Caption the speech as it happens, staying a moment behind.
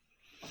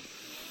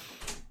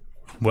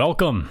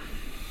Welcome.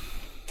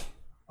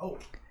 Oh.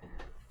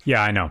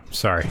 Yeah, I know.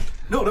 Sorry.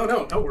 No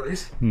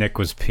worries. Nick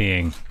was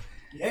peeing.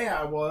 Yeah,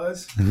 I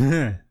was.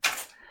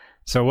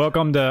 So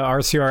welcome to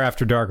RCR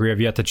After Dark. We have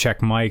yet to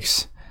check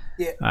mics.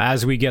 Yeah.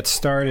 As we get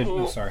started...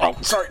 Oh, sorry. Oh,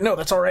 sorry. No,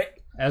 that's all right.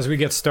 As we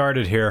get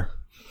started here,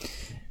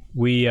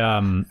 we...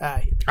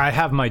 I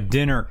have my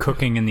dinner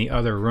cooking in the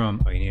other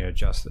room. Oh, you need to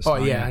adjust this. Oh,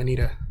 yeah, I need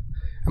a...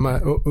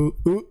 There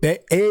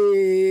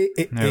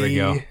we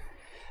go.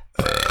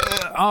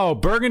 Oh,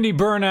 Burgundy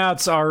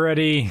Burnout's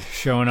already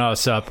showing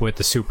us up with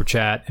the super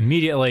chat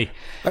immediately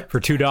for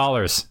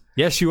 $2.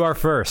 Yes, you are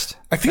first.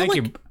 I feel Thank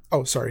like... you.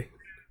 Oh, sorry.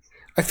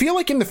 I feel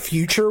like in the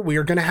future, we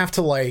are going to have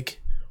to,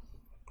 like,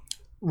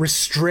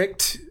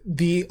 restrict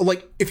the...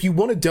 Like, if you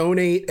want to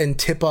donate and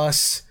tip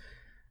us,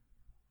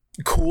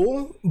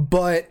 cool.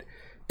 But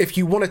if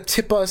you want to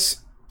tip us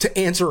to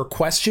answer a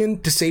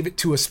question, to save it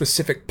to a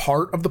specific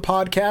part of the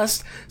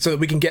podcast so that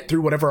we can get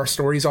through whatever our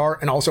stories are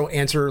and also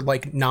answer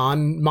like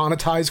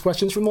non-monetized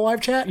questions from the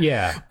live chat.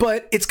 Yeah.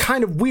 But it's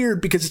kind of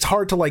weird because it's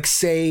hard to like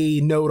say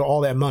no to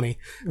all that money.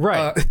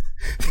 Right.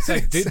 It's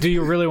like, do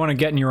you really want to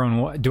get in your own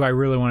way? Do I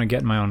really want to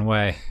get in my own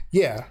way?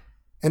 Yeah.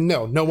 And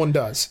no one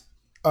does.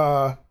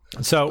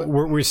 So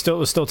we're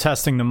still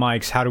testing the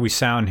mics. How do we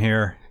sound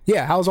here?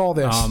 Yeah. How's all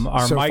this?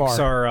 Our so mics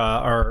far?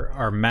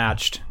 are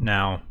matched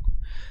now.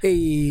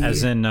 Hey.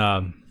 As in,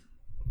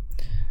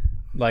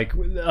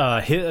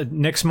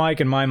 Nick's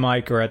mic and my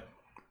mic are at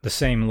the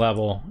same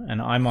level,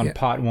 and I'm on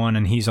pot 1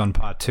 and he's on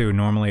pot 2.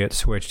 Normally it's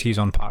switched. He's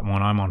on pot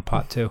 1, I'm on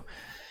pot 2.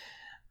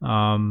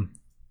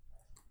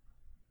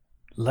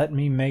 Let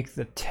me make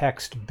the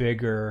text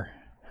bigger.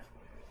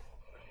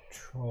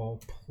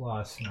 Control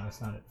plus. No, it's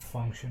not it.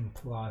 Function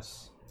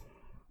plus.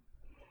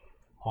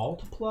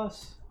 Alt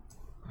plus?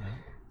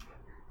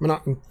 I'm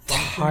not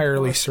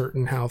entirely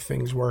certain how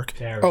things work.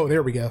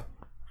 There we go.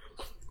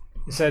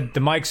 It said the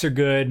mics are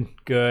good.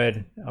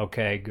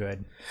 Okay,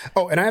 good.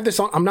 Oh, and I have this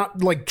on. I'm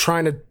not like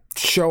trying to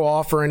show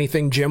off or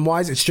anything gym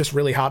wise. It's just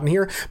really hot in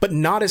here, but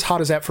not as hot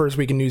as that first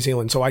week in New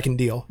Zealand, so I can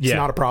deal. It's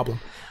not a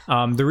problem.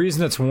 The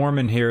reason it's warm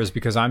in here is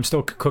because I'm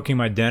still cooking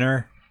my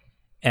dinner,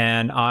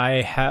 and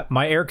I have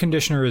my air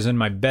conditioner is in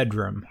my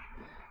bedroom.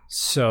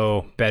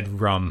 So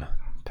bedroom,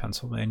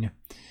 Pennsylvania.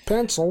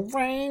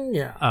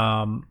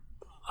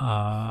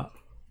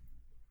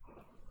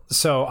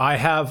 So I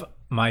have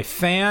my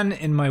fan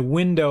in my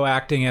window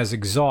acting as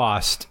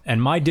exhaust, and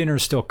my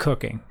dinner's still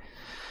cooking.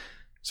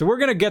 So we're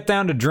going to get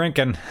down to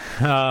drinking.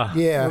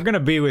 We're going to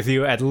be with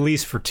you at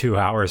least for 2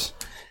 hours.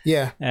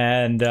 Yeah.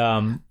 And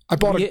I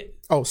bought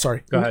Oh,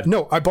 sorry. Go ahead.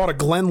 No, I bought a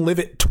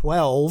Glenlivet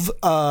 12.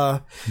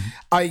 I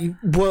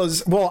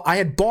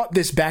had bought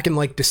this back in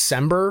like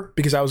December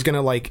because I was going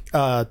to like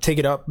take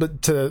it up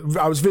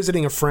I was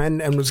visiting a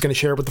friend and was going to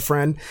share it with a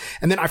friend.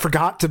 And then I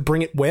forgot to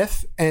bring it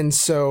with. And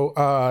so,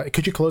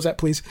 could you close that,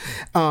 please?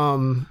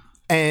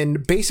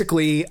 And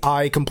basically,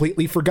 I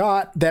completely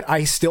forgot that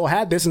I still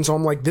had this. And so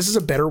I'm like, this is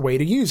a better way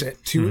to use it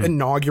to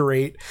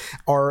inaugurate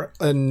our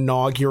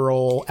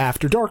inaugural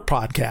After Dark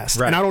podcast.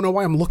 Right. And I don't know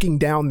why I'm looking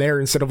down there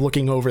instead of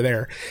looking over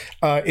there.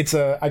 I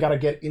got to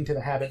get into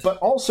the habit. But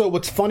also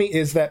what's funny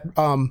is that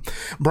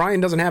Brian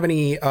doesn't have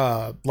any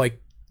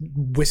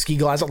whiskey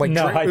glasses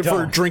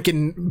for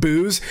drinking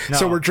booze. No.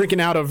 So we're drinking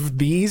out of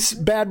these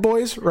bad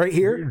boys right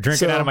here.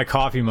 Drinking out of my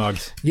coffee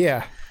mugs.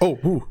 Yeah. Oh,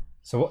 ooh.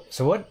 So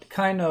what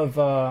kind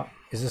of...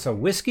 is this a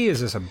whiskey? Is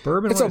this a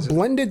bourbon? It's a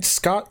blended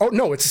Scotch. Oh,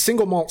 no, it's a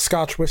single malt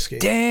Scotch whiskey.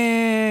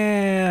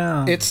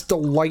 Damn. It's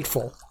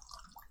delightful.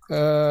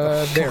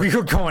 There.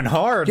 You're going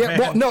hard, man.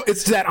 Well, no,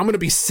 it's that. I'm going to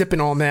be sipping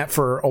on that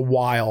for a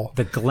while.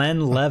 The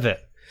Glenlivet.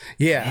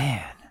 Yeah.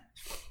 Man.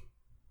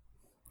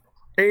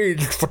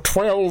 Aged for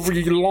 12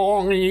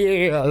 long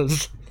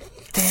years.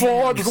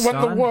 Forged when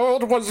the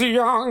world was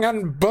young,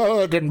 and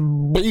bird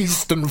and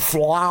beast and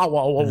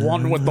flower were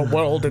one with the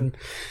world, and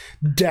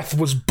death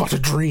was but a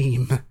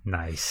dream.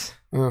 Nice.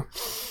 Yeah.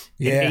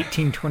 In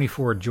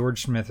 1824,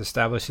 George Smith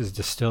established his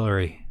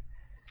distillery.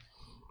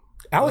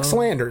 Alex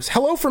Landers,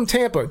 hello from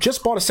Tampa.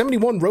 Just bought a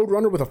 71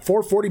 Roadrunner with a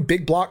 440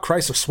 big block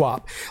Chrysler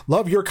swap.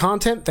 Love your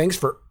content. Thanks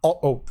for...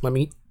 Oh,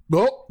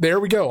 there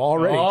we go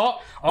already.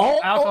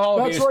 Alcohol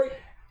that's abuse. right.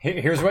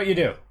 Here's what you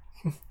do.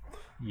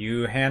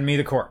 You hand me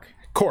the cork.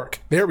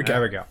 There we go.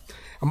 There we go.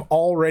 I'm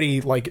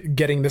already like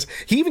getting this.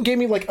 He even gave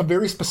me like a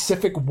very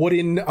specific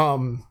wooden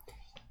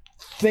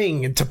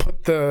thing to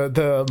put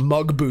the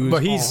mug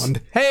booze on.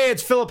 Hey,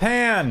 it's Philip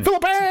Hand.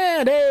 Philip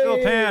Hand! Hey!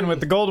 Philip Hand with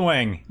the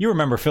Goldwing. You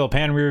remember Philip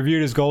Hand. We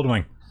reviewed his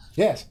Goldwing.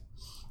 Yes.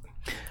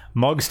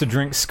 Mugs to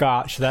drink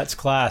scotch. That's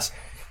class.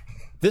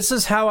 This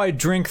is how I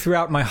drink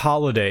throughout my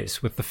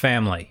holidays with the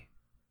family.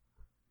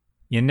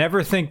 You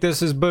never think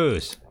this is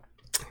booze.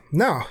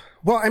 No.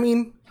 Well, I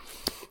mean,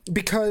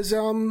 because,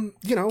 you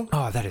know.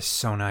 Oh, that is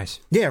so nice.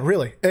 Yeah,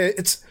 really.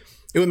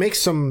 It would make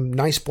some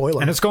nice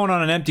boiling. And it's going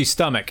on an empty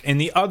stomach. In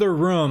the other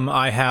room,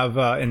 I have,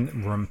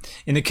 in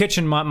the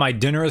kitchen, my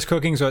dinner is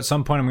cooking, so at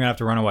some point I'm going to have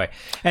to run away.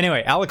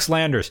 Anyway, Alex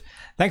Landers,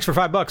 thanks for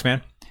 $5,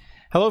 man.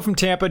 Hello from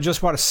Tampa.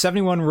 Just bought a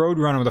 71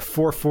 Roadrunner with a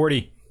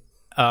 440.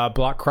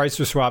 Block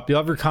Chrysler Swap. You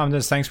love your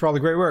comments. Thanks for all the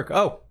great work.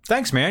 Oh,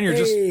 thanks, man. You're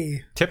just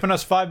tipping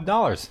us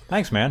 $5.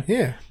 Thanks, man.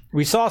 Yeah.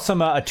 We saw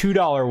some a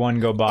 $2 one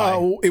go by.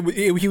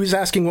 He was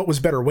asking what was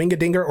better,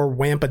 Wingadinga or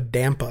Wampa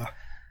Dampa.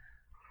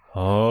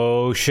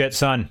 Oh, shit,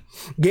 son.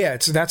 Yeah,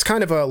 that's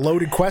kind of a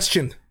loaded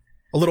question.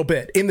 A little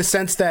bit, in the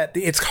sense that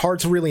it's hard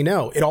to really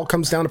know. It all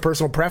comes down to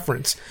personal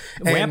preference.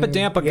 Wampa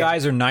Dampa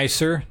guys are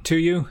nicer to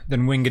you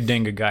than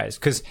Wingadinga guys,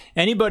 because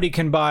anybody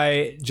can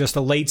buy just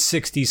a late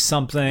 60s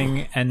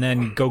something and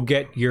then go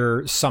get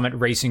your Summit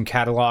Racing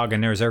catalog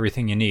and there's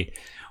everything you need.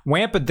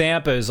 Wampa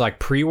Dampa is like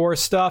pre-war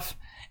stuff,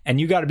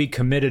 and you got to be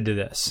committed to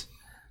this.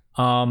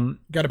 Got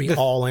to be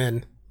all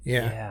in.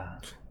 Yeah.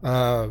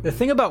 The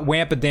thing about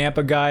Wampa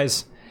Dampa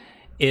guys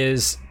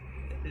is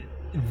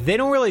they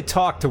don't really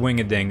talk to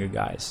Wingadinga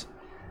guys.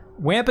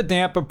 Wampa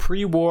Dampa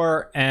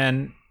pre-war,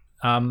 and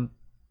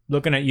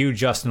looking at you,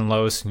 Justin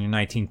Lose, in your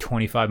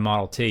 1925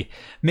 Model T.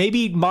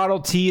 Maybe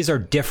Model Ts are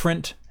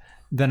different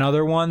than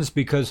other ones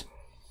because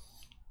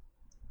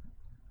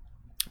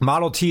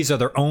Model Ts are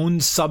their own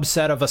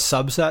subset of a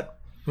subset.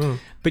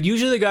 But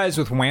usually the guys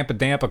with Wampa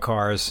Dampa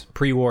cars,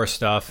 pre-war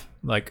stuff,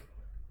 like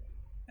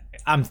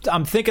I'm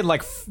thinking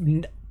like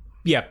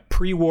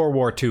pre-World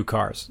War II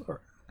cars.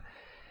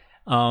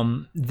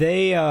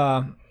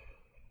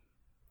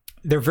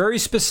 They're very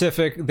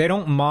specific. They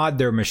don't mod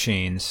their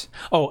machines.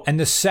 Oh, and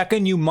the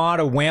second you mod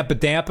a Wampa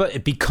Dampa,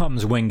 it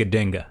becomes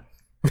Wingadinga.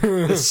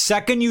 The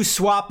second you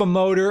swap a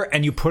motor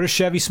and you put a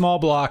Chevy small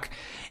block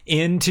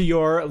into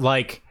your,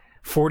 like,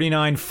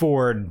 49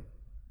 Ford.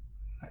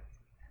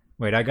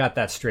 Wait, I got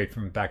that straight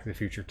from Back to the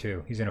Future,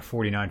 too. He's in a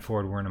 49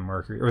 Ford, we're in a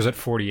Mercury. Or was it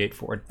 48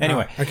 Ford?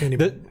 Anyway, I can't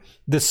even...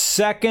 the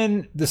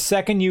second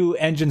you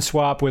engine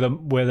swap with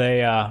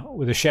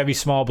a Chevy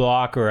small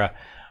block or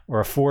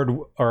a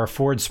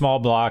Ford small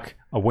block,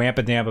 a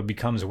Wampa Dampa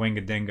becomes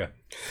Wingadinga.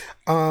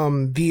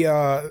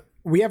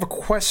 We have a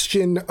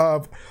question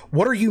of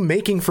what are you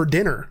making for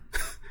dinner?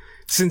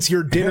 Since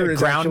your dinner is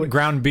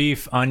ground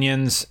beef,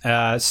 onions,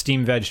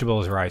 steamed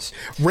vegetables, rice.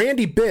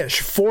 Randy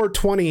Bish,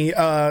 420.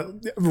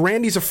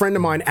 Randy's a friend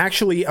of mine.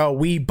 Actually,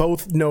 we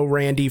both know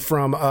Randy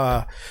from.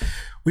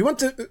 We went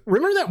to,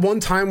 remember that one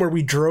time where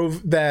we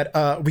drove that,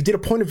 we did a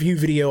point of view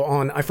video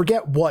on, I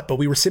forget what, but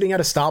we were sitting at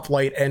a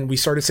stoplight and we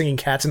started singing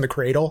Cats in the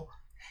Cradle.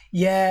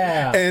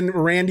 Yeah. And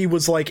Randy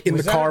was like in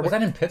the car. Was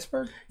that in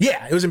Pittsburgh?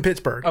 Yeah, it was in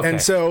Pittsburgh. Okay.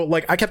 And so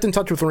like I kept in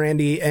touch with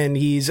Randy and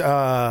he's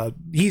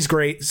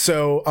great.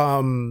 So,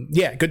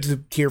 yeah, good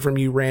to hear from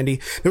you, Randy.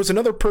 There was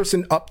another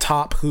person up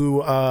top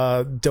who,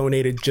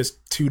 donated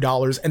just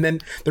 $2 and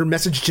then their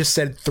message just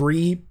said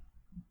 3,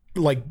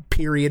 like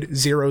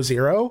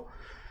 .00.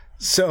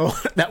 So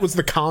that was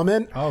the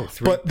comment.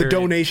 But the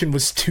donation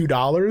was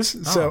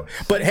 $2. So,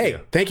 but hey,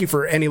 thank you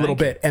for any little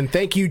bit, and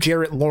thank you,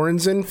 Jarrett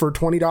Lorenzen, for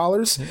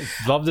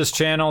 $20. Love this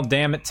channel.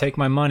 Damn it, take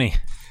my money.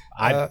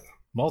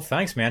 Well,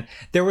 thanks, man.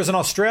 There was an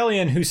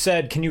Australian who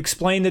said, "Can you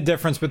explain the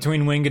difference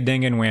between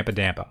Wingadinga and Wampa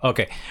Dampa?"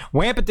 Okay,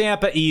 Wampa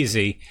Dampa,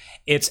 easy.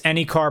 It's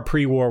any car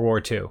pre-World War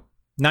II,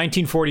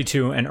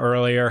 1942 and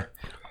earlier.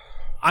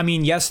 I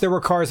mean, yes, there were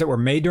cars that were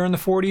made during the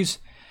 40s.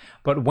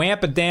 But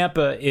Wampa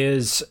Dampa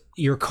is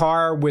your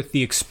car with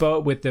the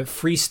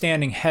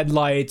freestanding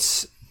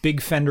headlights,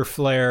 big fender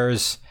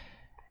flares.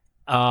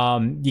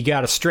 You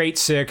got a straight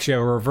 6, you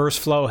have a reverse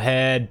flow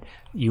head,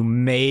 you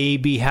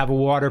maybe have a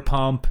water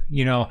pump,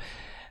 you know.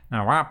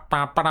 Like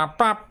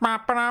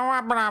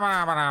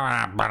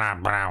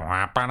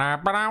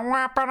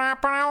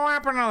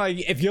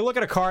if you look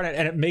at a car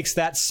and it makes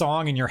that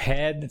song in your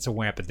head, it's a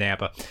Wampa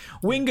Dampa.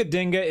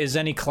 Wingadinga is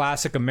any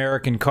classic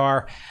American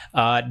car,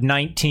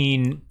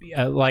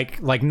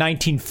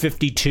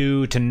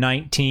 1952 to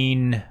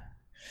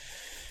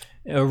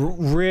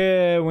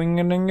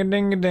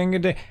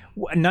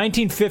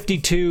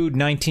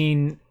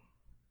 1952.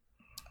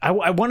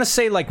 I want to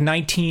say like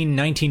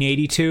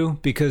 1982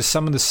 because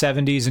some of the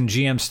 70s and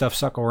GM stuff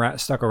stuck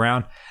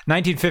around.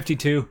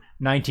 1952,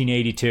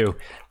 1982,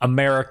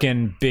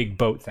 American big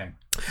boat thing.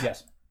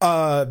 Yes.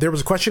 There was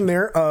a question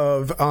there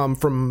of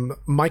from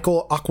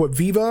Michael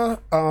Aquaviva,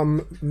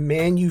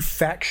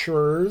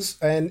 manufacturers,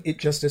 and it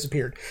just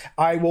disappeared.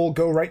 I will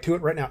go right to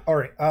it right now. All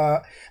right.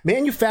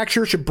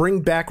 Manufacturers should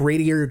bring back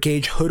radiator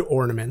gauge hood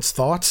ornaments.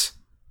 Thoughts?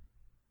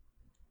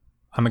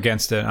 I'm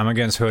against it. I'm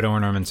against hood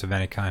ornaments of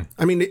any kind.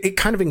 I mean, it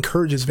kind of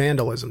encourages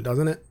vandalism,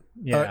 doesn't it?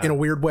 Yeah. In a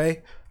weird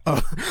way.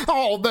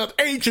 The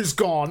H is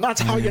gone.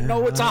 That's how you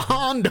know it's a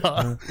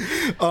Honda.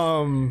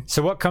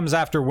 So what comes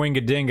after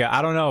Wingadinga?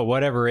 I don't know.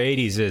 Whatever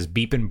 80s is.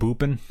 Beepin'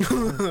 boopin'.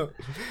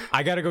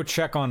 I got to go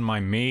check on my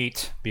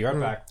mate. Be right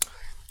back.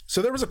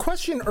 So there was a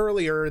question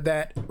earlier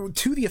that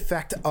to the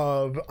effect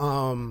of...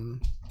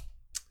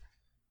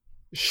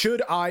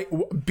 should I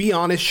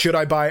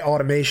buy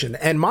automation?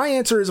 And my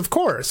answer is of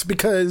course,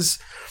 because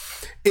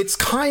it's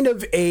kind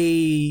of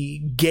a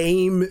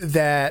game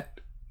that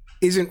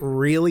isn't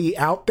really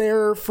out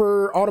there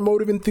for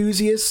automotive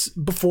enthusiasts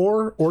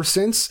before or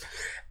since.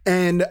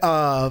 And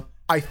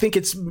I think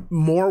it's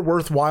more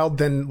worthwhile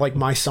than like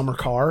My Summer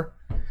Car,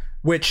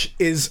 which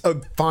is a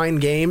fine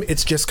game.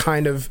 It's just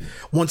kind of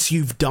once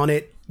you've done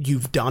it,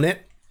 you've done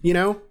it, you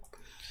know?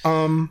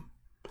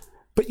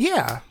 But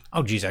yeah.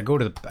 Oh geez, I go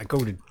to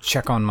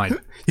check on my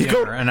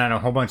dinner, and I had a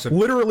whole bunch of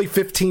literally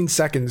 15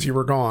 seconds you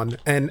were gone.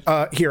 And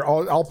here,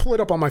 I'll pull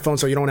it up on my phone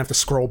so you don't have to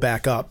scroll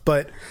back up.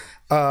 But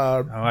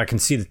I can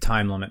see the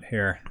time limit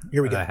here.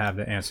 Here we go. I have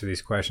to answer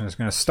these questions. I'm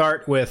going to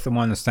start with the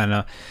one that's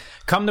done.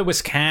 Come to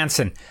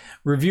Wisconsin,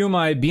 review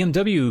my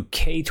BMW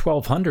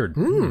K1200.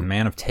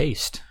 Man of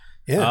taste.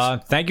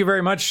 Yes. Thank you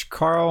very much,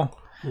 Carl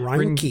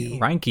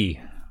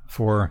Reinke,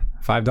 for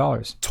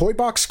 $5. Toy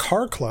Box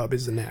Car Club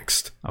is the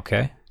next.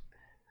 Okay.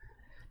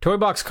 Toy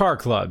Box Car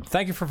Club.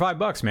 Thank you for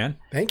 $5, man.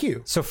 Thank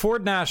you. So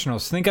Ford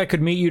Nationals, think I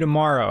could meet you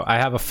tomorrow. I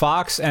have a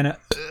Fox and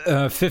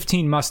a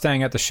 15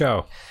 Mustang at the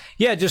show.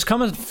 Yeah, just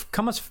come and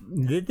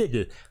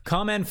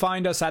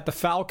find us at the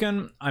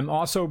Falcon. I'm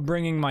also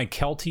bringing my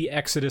Kelty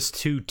Exodus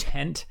 2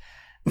 tent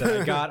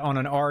that I got on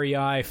an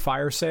REI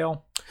fire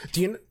sale.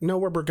 Do you know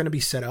where we're going to be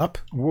set up?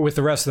 With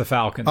the rest of the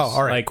Falcons. Oh,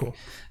 all right, cool.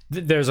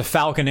 There's a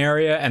Falcon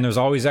area, and there's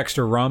always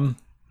extra room.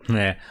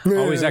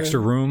 Always extra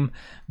room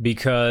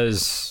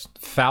because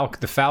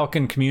the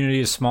Falcon community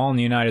is small in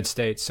the United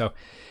States. So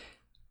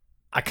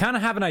I kind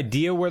of have an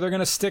idea where they're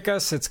going to stick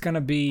us. It's going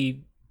to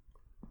be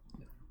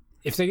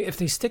if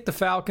they stick the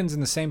Falcons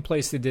in the same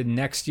place they did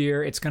next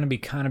year, it's going to be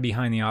kind of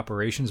behind the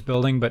operations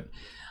building. But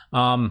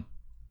I'll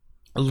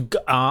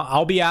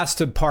be asked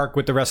to park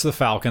with the rest of the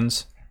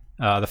Falcons,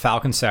 the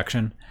Falcon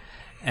section,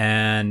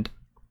 and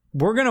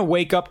we're going to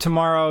wake up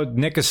tomorrow.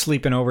 Nick is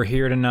sleeping over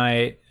here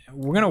tonight.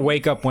 We're going to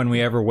wake up when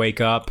we ever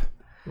wake up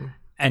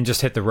and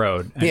just hit the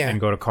road and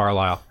go to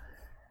Carlisle.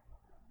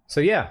 So,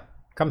 yeah,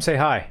 come say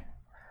hi.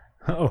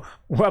 Oh,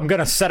 well, I'm going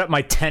to set up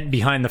my tent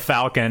behind the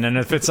Falcon, and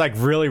if it's like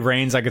really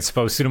rains like it's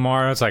supposed to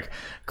tomorrow, it's like,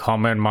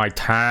 come in my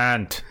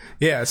tent.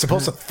 Yeah, it's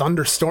supposed to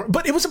thunderstorm.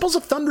 But it was supposed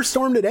to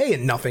thunderstorm today,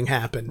 and nothing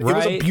happened. Right. It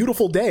was a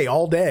beautiful day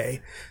all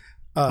day.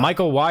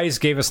 Michael Wise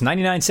gave us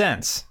 99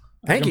 cents.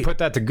 Thank you. Put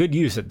that to good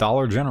use at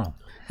Dollar General.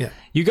 Yeah.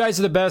 You guys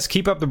are the best.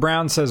 Keep up the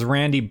Browns, says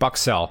Randy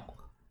Buxell.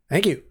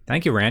 Thank you.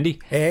 Thank you, Randy.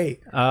 Hey.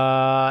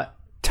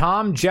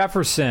 Tom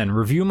Jefferson,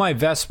 review my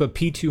Vespa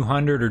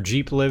P200 or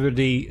Jeep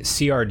Liberty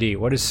CRD.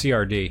 What is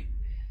CRD?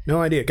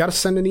 No idea. Got to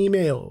send an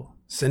email.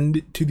 Send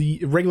it to the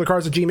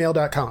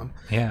regularcars@gmail.com.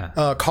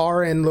 Yeah.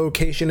 Car and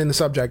location in the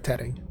subject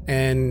heading.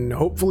 And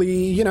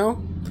hopefully,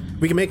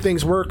 we can make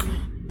things work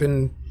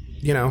and,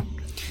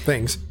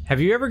 things.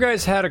 Have you ever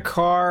guys had a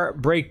car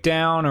break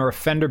down or a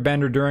fender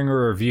bender during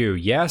a review?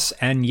 Yes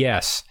and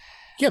yes.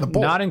 Yeah, the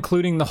Bolt. Not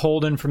including the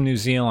Holden from New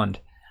Zealand.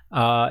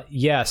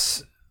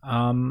 Yes.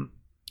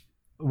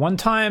 One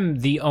time,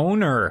 the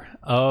owner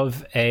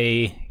of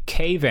a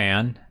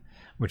K-van,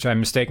 which I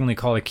mistakenly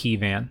call a key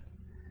van.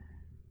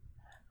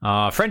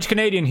 French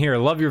Canadian here.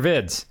 Love your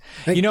vids.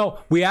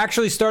 We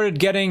actually started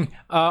getting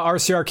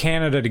RCR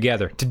Canada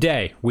together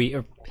today.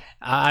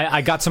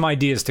 I got some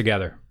ideas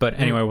together, but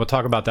anyway, we'll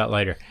talk about that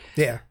later.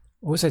 Yeah.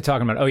 What was I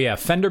talking about? Oh yeah,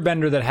 fender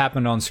bender that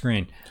happened on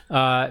screen.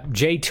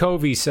 Jay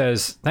Tovey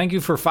says, "Thank you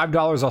for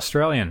 $5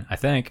 Australian." I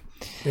think.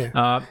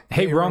 Yeah.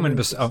 Hey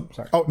Roman. Sorry.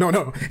 Oh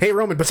no. Hey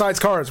Roman. Besides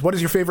cars, what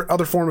is your favorite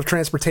other form of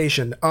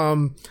transportation?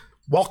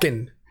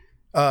 Walking.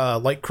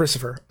 Like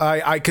Christopher.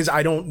 Because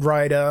I don't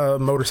ride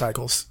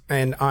motorcycles,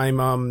 and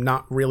I'm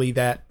not really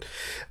that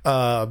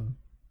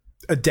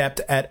adept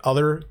at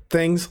other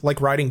things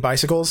like riding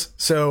bicycles.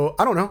 So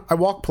I don't know. I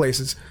walk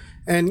places,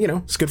 and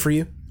it's good for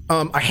you.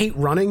 I hate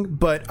running,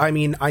 but I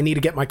need to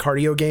get my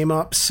cardio game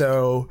up.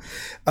 So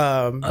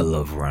I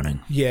love running.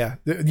 Yeah.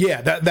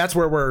 That's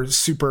where we're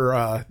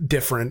super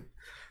different.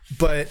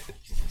 But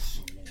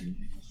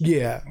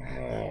yeah.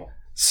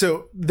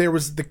 So there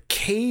was the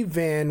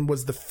K-van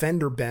was the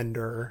fender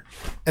bender,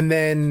 and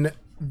then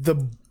the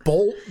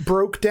Bolt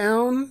broke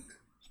down.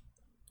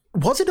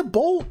 Was it a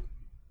Bolt?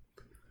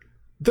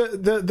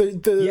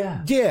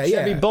 Yeah.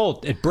 Chevy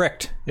Bolt. It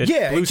bricked. It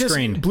blue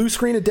screened. Blue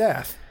screen of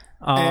death.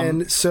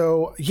 And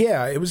so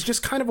it was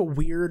just kind of a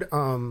weird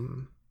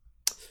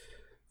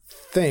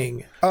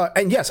thing.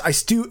 And yes, I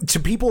still, to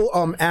people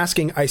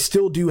asking, I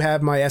still do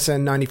have my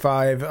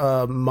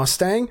SN95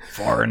 Mustang.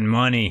 Foreign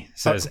money,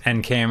 says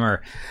Nkamer.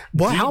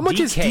 Well, how much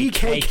is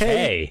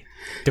DKK?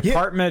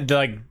 Department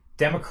like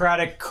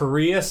Democratic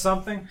Korea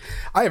something?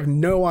 I have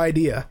no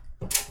idea.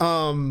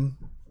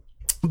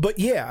 But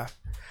yeah,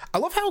 I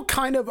love how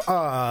kind of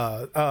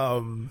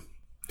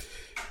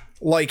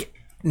like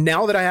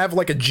now that I have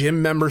like a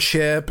gym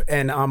membership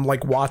and I'm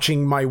like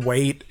watching my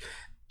weight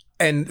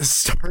and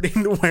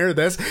starting to wear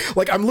this,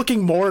 like I'm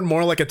looking more and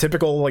more like a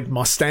typical like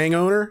Mustang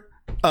owner.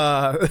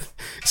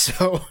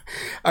 So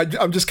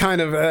I'm just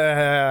kind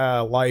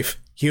of life,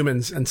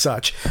 humans and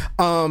such.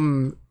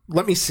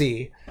 Let me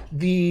see.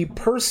 The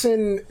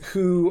person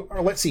who,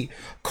 let's see,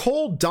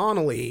 Cole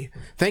Donnelly,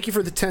 thank you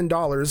for the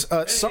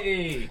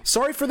 $10.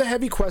 Sorry for the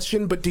heavy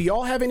question, but do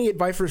y'all have any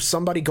advice for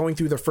somebody going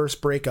through their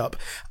first breakup?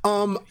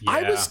 I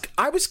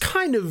was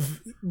kind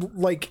of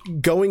like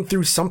going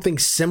through something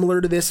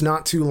similar to this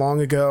not too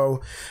long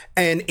ago,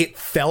 and it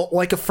felt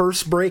like a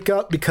first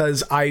breakup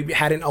because I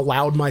hadn't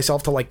allowed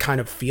myself to like kind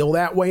of feel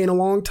that way in a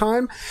long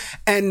time.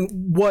 And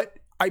what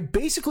I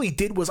basically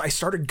did was I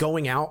started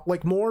going out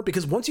like more,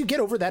 because once you get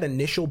over that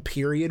initial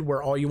period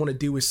where all you want to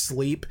do is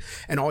sleep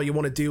and all you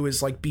want to do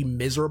is like be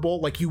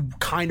miserable, like you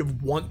kind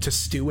of want to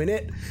stew in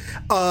it.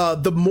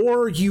 The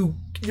more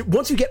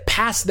once you get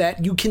past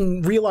that, you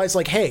can realize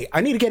like, hey, I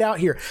need to get out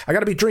here. I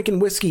got to be drinking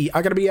whiskey.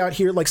 I got to be out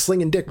here like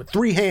slinging dick with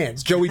 3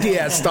 hands, Joey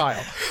Diaz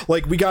style.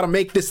 Like, we got to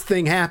make this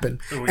thing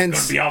happen. You're going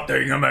to be out there.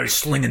 You're going to be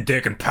slinging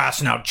dick and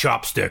passing out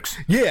chopsticks.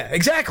 Yeah,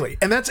 exactly.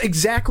 And that's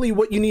exactly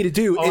what you need to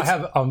do.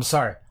 I'm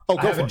sorry.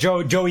 I have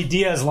a Joey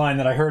Diaz line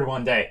that I heard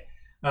one day.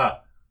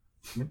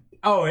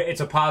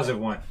 It's a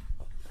positive one.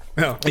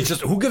 No. It's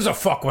just, who gives a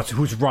fuck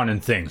who's running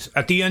things?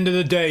 At the end of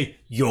the day,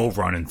 you're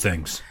running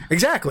things.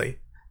 Exactly.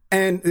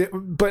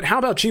 But how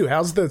about you?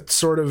 How's the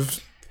sort of,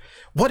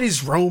 what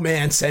is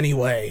romance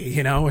anyway?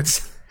 You know,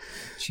 it's...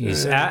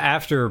 Jeez,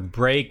 after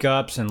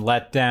breakups and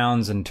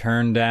letdowns and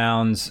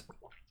turndowns,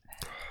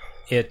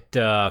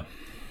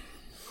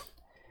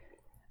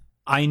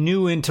 I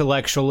knew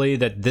intellectually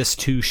that this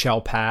too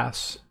shall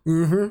pass.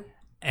 Mm-hmm.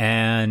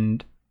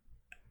 And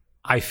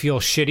I feel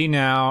shitty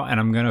now, and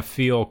I'm gonna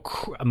feel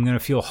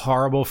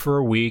horrible for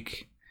a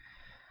week.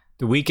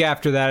 The week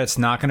after that, it's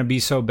not gonna be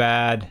so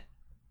bad.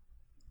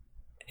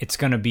 It's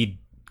gonna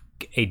be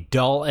a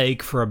dull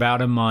ache for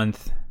about a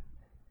month,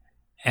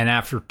 and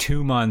after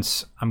 2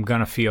 months, I'm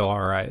gonna feel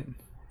all right.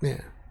 Yeah.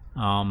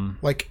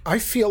 Like, I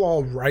feel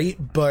all right,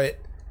 but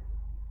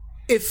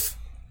if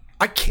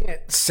I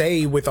can't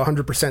say with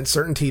 100%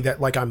 certainty that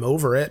like I'm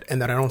over it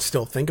and that I don't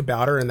still think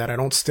about her and that I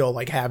don't still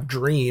like have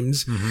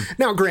dreams. Mm-hmm.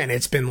 Now, granted,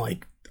 it's been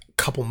like a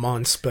couple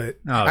months, but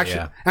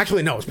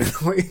actually no, it's been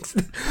like,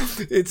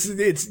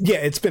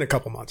 it's been a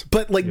couple months.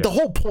 But like the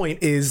whole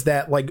point is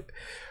that like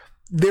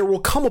there will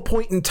come a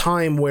point in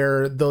time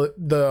where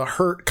the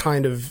hurt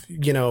kind of,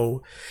 you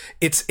know,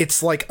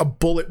 it's like a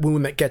bullet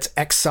wound that gets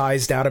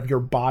excised out of your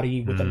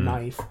body with a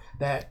knife.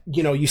 That,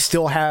 you know, you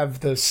still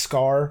have the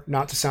scar,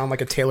 not to sound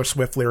like a Taylor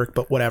Swift lyric,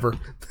 but whatever.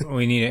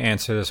 We need to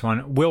answer this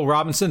one. Will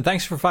Robinson,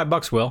 thanks for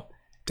 $5, Will.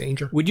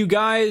 Danger. Would you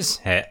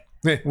guys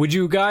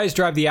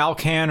drive the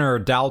Alcan or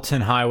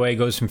Dalton Highway,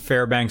 goes from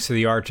Fairbanks to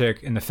the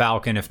Arctic in the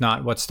Falcon? If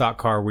not, what stock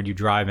car would you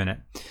drive in it?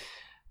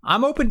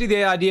 I'm open to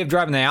the idea of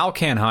driving the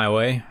Alcan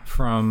Highway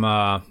from,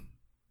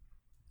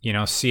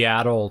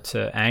 Seattle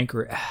to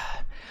Anchorage.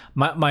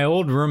 My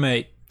old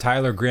roommate,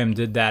 Tyler Grimm,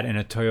 did that in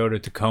a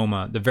Toyota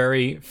Tacoma, the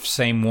very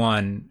same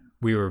one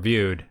we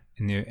reviewed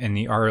in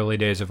the early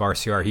days of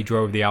RCR. He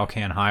drove the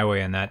Alcan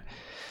Highway in that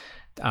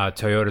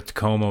Toyota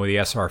Tacoma with the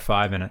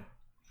SR5 in it.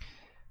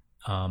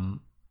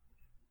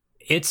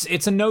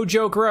 It's a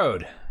no-joke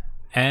road,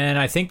 and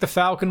I think the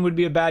Falcon would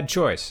be a bad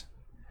choice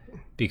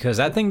because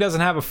that thing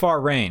doesn't have a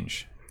far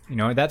range. You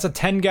know, that's a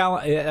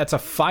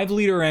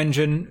 5-liter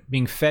engine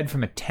being fed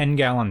from a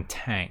 10-gallon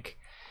tank.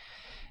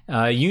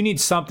 You need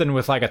something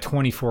with like a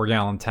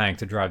 24-gallon tank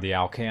to drive the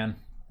Alcan.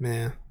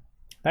 Man.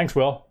 Thanks,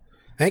 Will.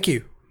 Thank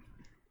you.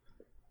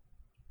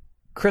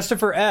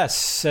 Christopher S.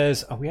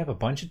 says, we have a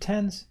bunch of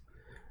 10s?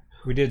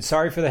 We did.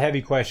 Sorry for the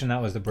heavy question.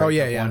 That was the break. Oh,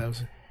 yeah. That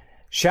was...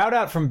 Shout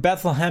out from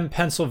Bethlehem,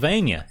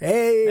 Pennsylvania.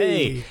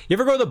 Hey. You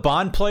ever go to the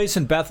Bond Place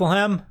in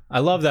Bethlehem? I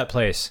love that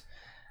place.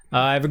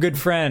 I have a good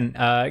friend,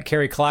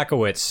 Carrie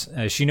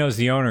Klakowitz. She knows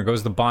the owner, goes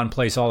to the Bond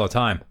Place all the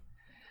time.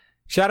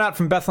 Shout out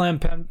from Bethlehem,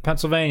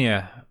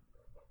 Pennsylvania.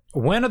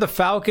 When are the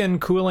Falcon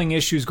cooling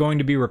issues going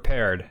to be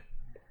repaired?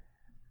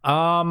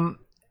 I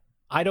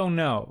don't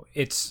know.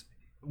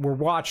 We're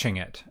watching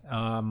it.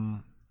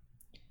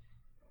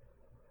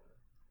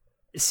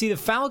 See, the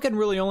Falcon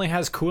really only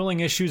has cooling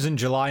issues in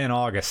July and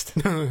August.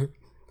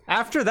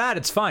 After that,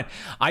 it's fine.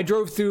 I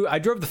drove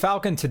the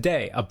Falcon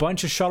today. A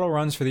bunch of shuttle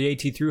runs for the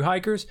AT through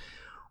hikers.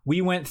 We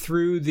went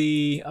through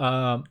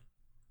a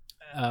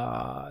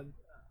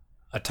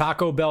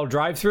Taco Bell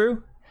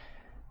drive-through.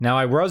 Now,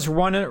 I was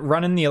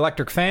running the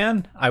electric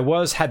fan. I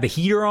had the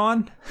heater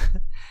on,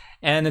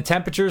 and the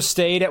temperatures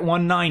stayed at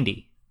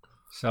 190.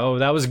 So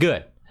that was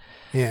good.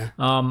 Yeah.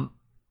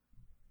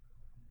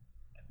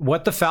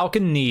 What the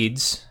Falcon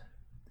needs,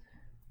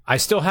 I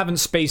still haven't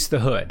spaced the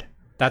hood.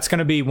 That's going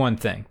to be one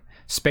thing.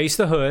 Space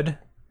the hood.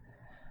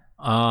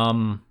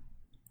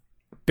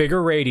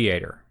 Bigger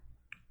radiator.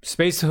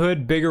 Space the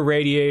hood, bigger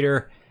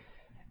radiator.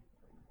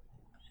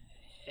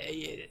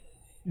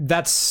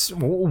 That's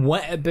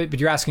when,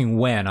 but you're asking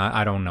when.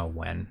 I don't know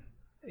when.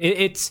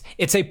 It's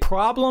a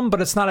problem,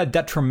 but it's not a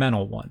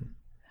detrimental one.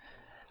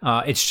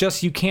 It's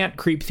just you can't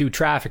creep through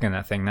traffic in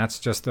that thing. That's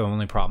just the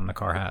only problem the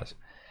car has.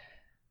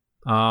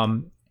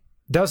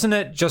 Doesn't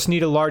it just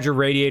need a larger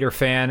radiator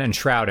fan and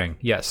shrouding?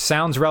 Yes.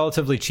 Sounds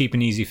relatively cheap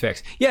and easy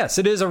fix. Yes,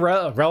 it is a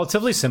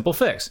relatively simple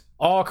fix.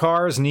 All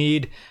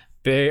custom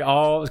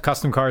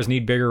cars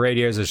need bigger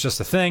radiators. It's just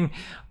a thing.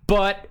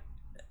 But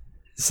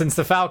since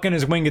the Falcon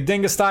is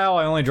Winga-Dinga style,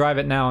 I only drive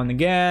it now and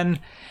again,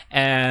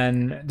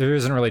 and there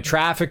isn't really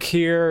traffic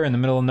here in the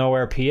middle of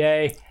nowhere,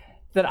 PA,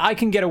 that I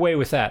can get away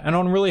with that. And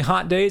on really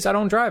hot days, I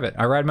don't drive it.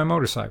 I ride my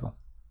motorcycle.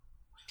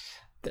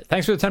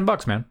 Thanks for the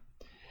 $10, man.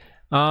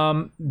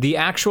 The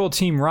actual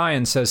Team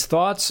Ryan says,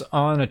 thoughts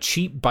on a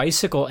cheap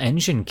bicycle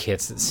engine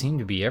kits that seem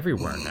to be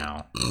everywhere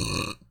now.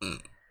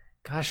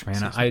 Gosh,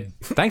 man,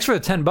 thanks for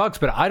the $10,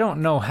 but I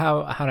don't know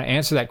how to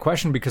answer that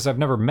question because I've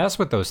never messed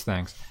with those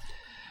things.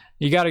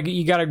 You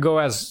gotta go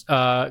as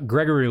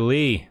Gregory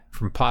Lee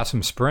from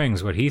Possum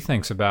Springs, what he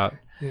thinks about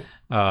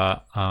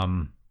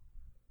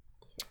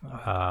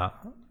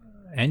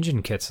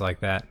engine kits like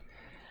that.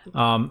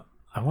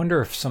 I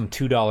wonder if some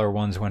 $2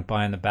 ones went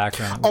by in the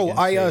background.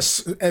 I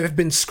have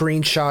been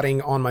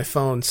screenshotting on my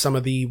phone some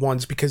of the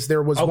ones because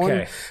there was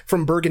one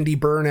from Burgundy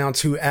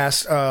Burnouts who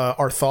asked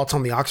our thoughts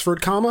on the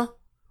Oxford comma,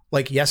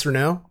 like yes or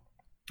no.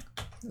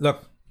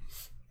 Look,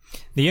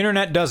 the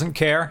internet doesn't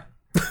care,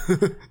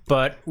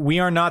 but we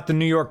are not the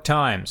New York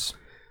Times.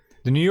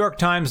 The New York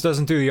Times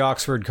doesn't do the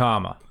Oxford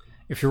comma.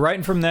 If you're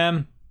writing from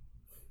them,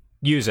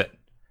 use it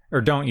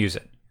or don't use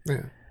it.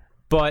 Yeah.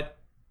 But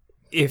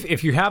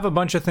if you have a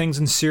bunch of things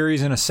in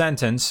series in a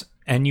sentence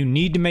and you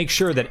need to make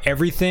sure that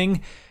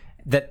everything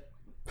that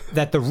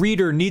the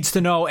reader needs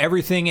to know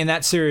everything in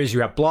that series,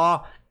 you have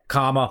blah,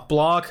 comma,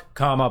 block,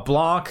 comma,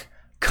 block,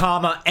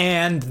 comma,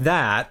 and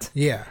that.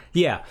 Yeah.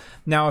 Yeah.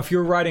 Now, if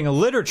you're writing a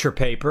literature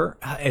paper,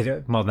 now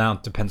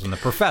it depends on the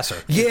professor.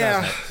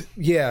 Yeah.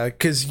 Yeah.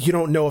 Because you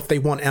don't know if they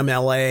want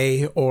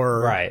MLA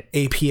or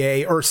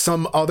APA or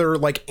some other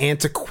like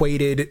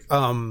antiquated,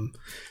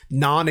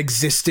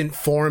 non-existent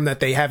form that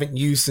they haven't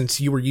used since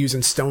you were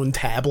using stone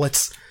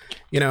tablets,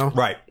 you know?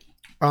 Right.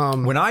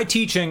 When I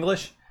teach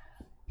English,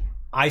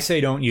 I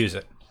say don't use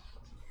it.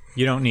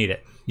 You don't need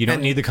it. You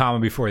don't need the comma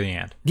before the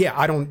and. Yeah,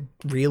 I don't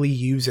really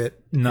use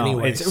it. No,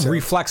 anyway, it's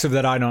reflexive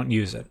that I don't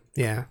use it.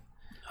 Yeah.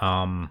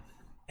 And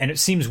it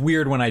seems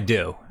weird when I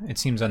do. It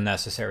seems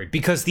unnecessary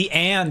because the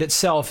and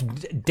itself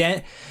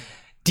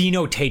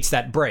denotates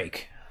that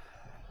break.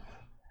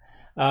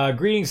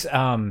 Greetings.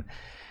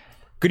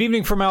 Good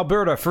evening from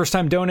Alberta. First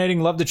time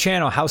donating. Love the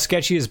channel. How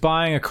sketchy is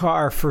buying a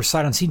car for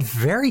sight unseen?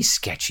 Very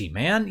sketchy,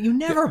 man. You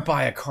never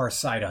buy a car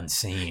sight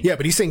unseen. Yeah,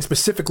 but he's saying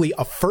specifically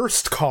a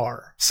first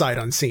car sight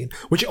unseen,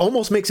 which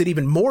almost makes it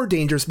even more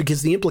dangerous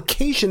because the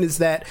implication is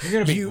that you're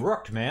going to be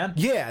rooked, man.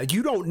 Yeah,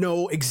 you don't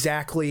know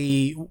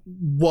exactly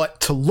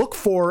what to look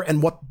for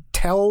and what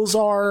tells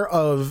are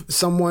of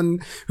someone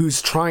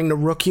who's trying to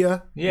rook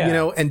you, you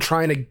know, and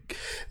trying to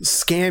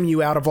scam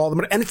you out of all the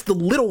money. And it's the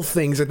little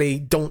things that they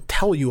don't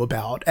tell you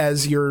about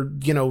as you're,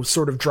 you know,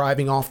 sort of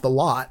driving off the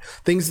lot.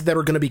 Things that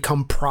are going to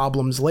become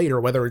problems later,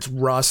 whether it's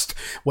rust,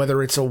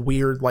 whether it's a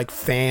weird like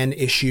fan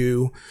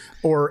issue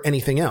or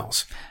anything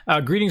else.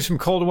 Greetings from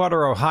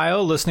Coldwater,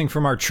 Ohio, listening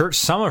from our church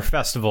summer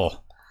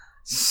festival.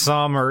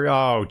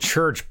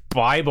 Church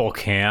Bible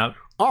camp.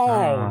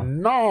 Oh,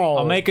 no.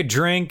 I'll make a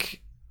drink.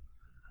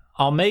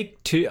 I'll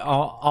make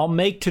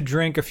to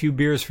drink a few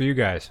beers for you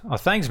guys. Oh,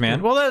 thanks,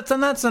 man. Well,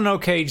 that's an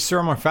okay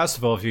summer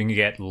festival if you can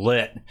get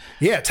lit.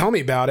 Yeah, tell me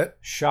about it.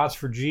 Shots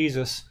for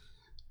Jesus.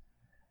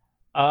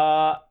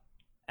 What's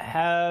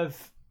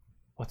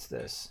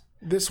this?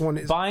 This one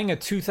is buying a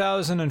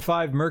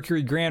 2005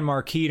 Mercury Grand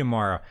Marquis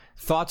tomorrow.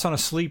 Thoughts on a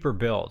sleeper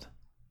build?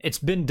 It's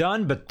been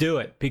done, but do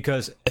it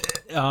because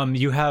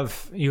you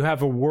have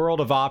a world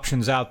of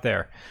options out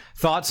there.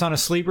 Thoughts on a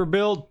sleeper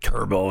build?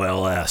 Turbo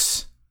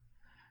LS.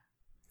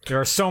 There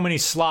are so many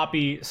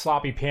sloppy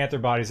Panther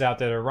bodies out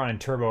there that are running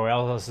turbo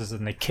LSs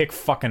and they kick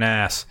fucking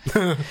ass.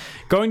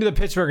 Going to the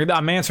Pittsburgh,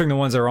 I'm answering the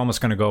ones that are almost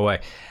going to go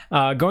away.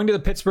 Going to the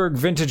Pittsburgh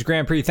Vintage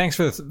Grand Prix. Thanks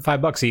for the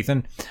 $5,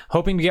 Ethan.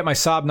 Hoping to get my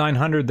Saab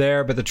 900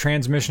 there, but the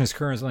transmission is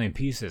currently in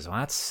pieces. Well,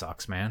 that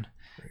sucks, man.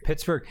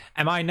 Pittsburgh.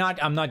 I'm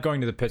not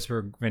going to the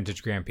Pittsburgh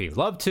Vintage Grand Prix.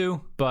 Love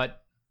to,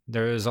 but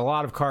there's a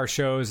lot of car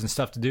shows and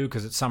stuff to do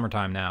because it's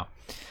summertime now.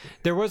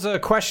 There was a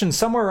question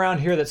somewhere around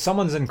here that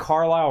someone's in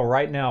Carlisle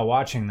right now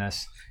watching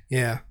this.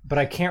 Yeah, but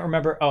I can't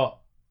remember.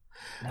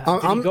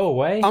 Did he go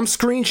away? I'm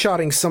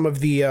screenshotting some of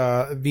the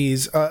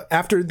these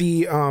after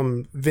the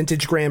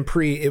Vintage Grand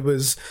Prix. It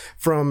was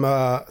from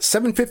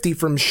 750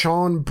 from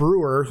Sean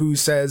Brewer, who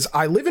says,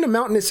 "I live in a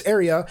mountainous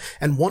area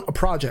and want a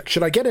project.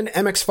 Should I get an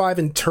MX-5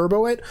 and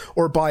turbo it,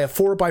 or buy a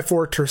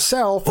 4x4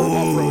 Tercel for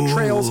off-road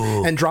trails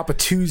and drop a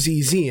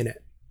 2ZZ in it?"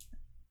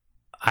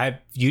 I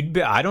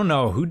don't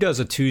know who does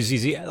a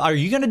 2ZZ. Are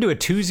you going to do a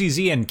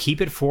 2ZZ and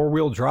keep it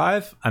 4-wheel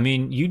drive? I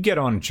mean, you'd get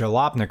on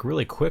Jalopnik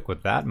really quick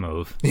with that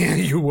move. Yeah,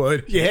 you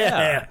would.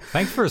 Yeah.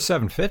 Thanks for a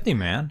 750,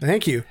 man.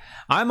 Thank you.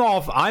 I'm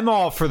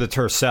all for the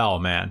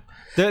Tercel, man.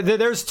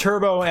 There's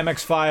turbo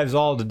MX-5s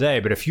all today,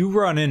 but if you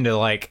run into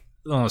like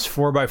those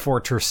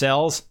 4x4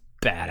 Tercels,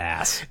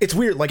 badass. It's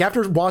weird. Like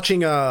after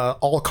watching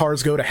All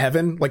Cars Go to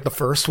Heaven, like the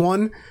first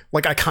one,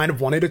 like I kind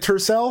of wanted a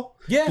Tercel.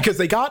 Yeah. Because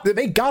they got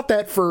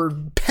that for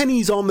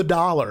pennies on the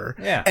dollar.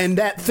 Yeah. And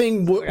that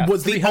thing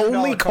was the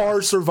only car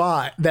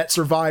that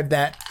survived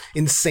that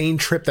insane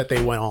trip that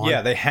they went on.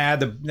 Yeah,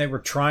 they were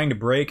trying to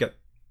break it.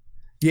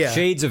 Yeah.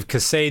 Shades of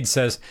Cascade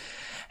says,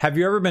 Have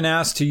you ever been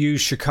asked to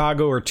use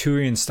Chicago or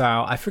Turian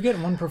style? I forget,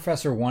 one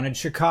professor wanted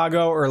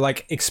Chicago or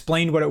like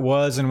explained what it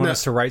was and wanted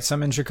us to write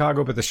some in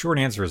Chicago, but the short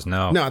answer is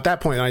no. No, at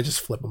that point I just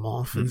flip them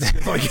off.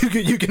 Like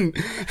you can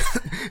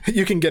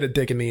get a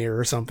dick in the ear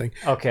or something.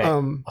 Okay.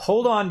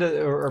 Hold on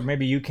to, or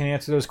maybe you can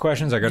answer those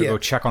questions. I got to go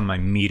check on my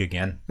meat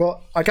again.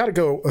 Well, I got to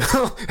go.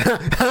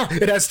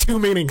 It has two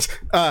meanings.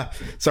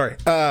 Sorry.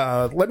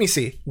 Let me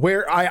see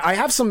where I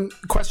have some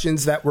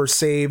questions that were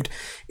saved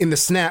in the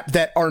Snap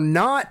that are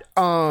not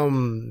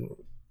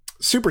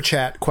super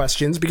chat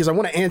questions, because I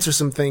want to answer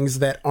some things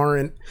that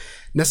aren't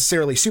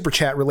necessarily super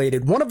chat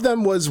related. One of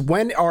them was,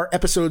 when are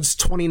episodes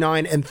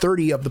 29 and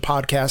 30 of the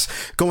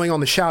podcast going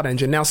on the Shout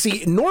Engine? Now,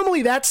 see,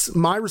 normally that's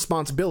my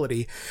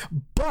responsibility,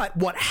 but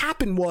what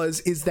happened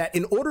is that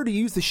in order to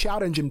use the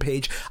Shout Engine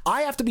page,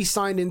 I have to be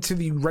signed into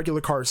the Regular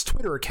Cars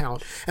Twitter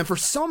account, and for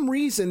some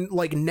reason,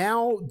 like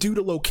now, due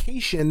to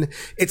location,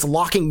 it's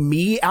locking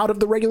me out of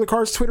the Regular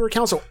Cars Twitter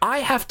account, so I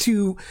have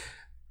to...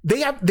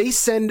 They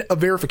send a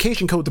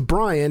verification code to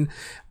Brian,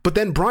 but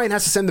then Brian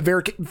has to send the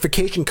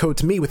verification code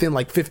to me within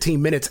like 15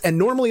 minutes. And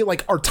normally,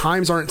 like, our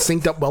times aren't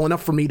synced up well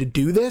enough for me to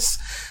do this.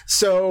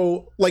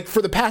 So, like,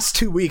 for the past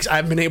 2 weeks,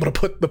 I've been able to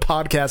put the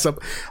podcast up.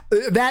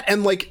 That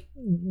and like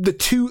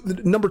the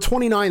number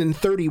 29 and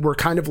 30 were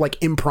kind of like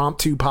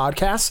impromptu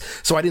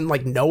podcasts, so I didn't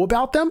like know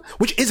about them,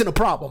 which isn't a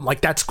problem.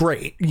 Like, that's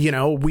great, you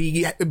know,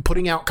 we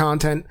putting out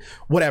content,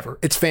 whatever,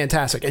 it's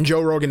fantastic. And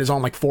Joe Rogan is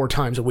on like 4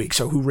 times a week,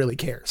 so who really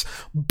cares?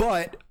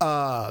 But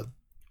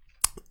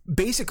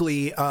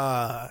basically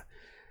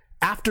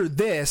after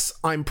this,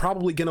 I'm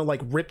probably gonna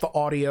like rip the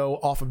audio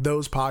off of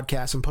those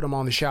podcasts and put them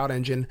on the Shout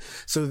Engine,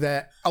 so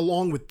that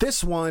along with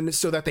this one,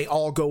 so that they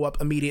all go up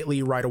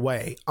immediately right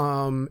away.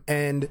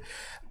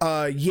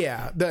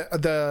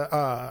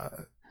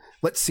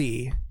 Let's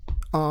see.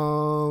 Did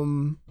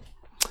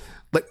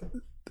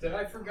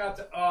I forgot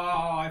to?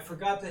 Oh, I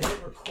forgot to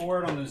hit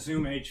record on the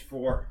Zoom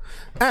H4.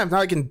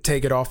 I can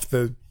take it off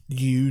the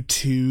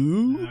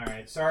YouTube. All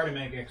right, sorry to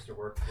make extra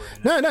work for you.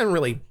 No, it doesn't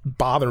really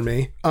bother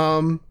me.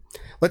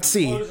 Let's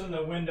see. Closing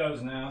the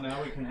windows now.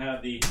 Now we can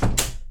have the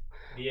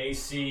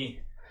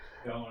AC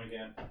going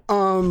again.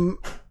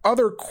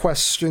 Other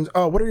questions.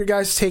 What are your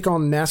guys' take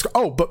on NASCAR?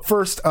 Oh, but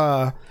first,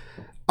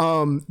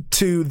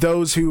 to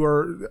those who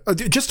are,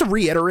 just to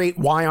reiterate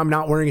why I'm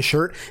not wearing a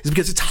shirt is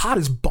because it's hot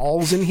as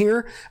balls in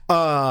here.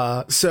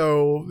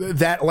 So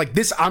that, like,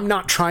 this, I'm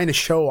not trying to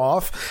show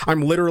off.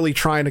 I'm literally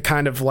trying to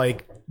kind of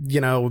like, you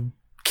know,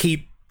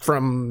 keep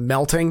from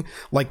melting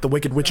like the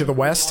Wicked Witch of the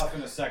West. Off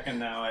in a second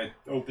now. I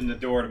opened the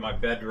door to my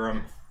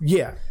bedroom.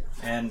 Yeah.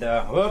 And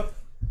whoop.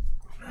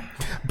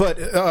 But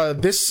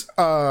this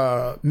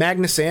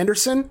Magnus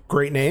Anderson,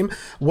 great name.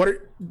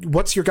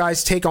 What's your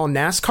guys' take on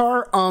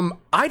NASCAR?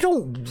 I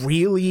don't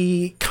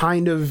really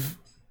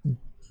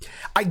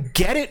I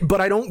get it, but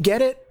I don't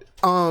get it.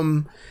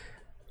 I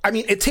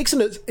mean, it takes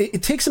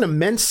an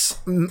immense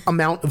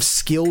amount of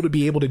skill to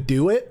be able to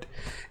do it,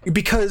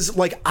 because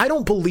like I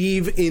don't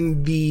believe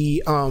in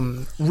the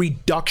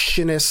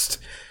reductionist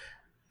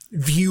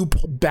view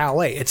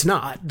ballet. It's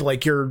not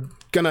like you're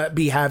gonna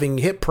be having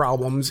hip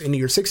problems into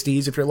your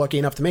 60s if you're lucky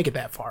enough to make it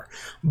that far,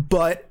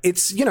 but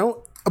it's, you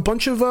know, a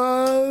bunch of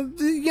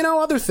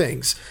other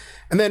things.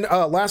 And then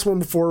last one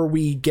before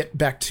we get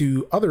back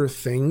to other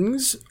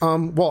things.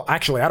 Well,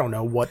 actually, I don't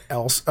know what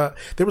else.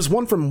 There was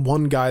one from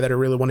one guy that I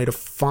really wanted to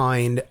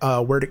find.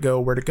 Where'd it go?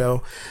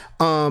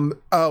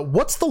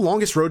 What's the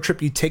longest road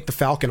trip you take the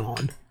Falcon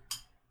on,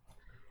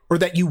 or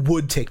that you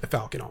would take the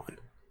Falcon on?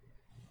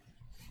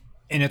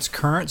 In its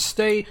current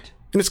state?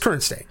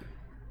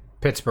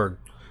 Pittsburgh.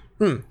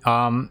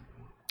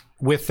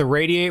 With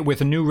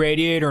the new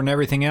radiator and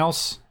everything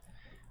else,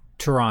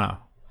 Toronto.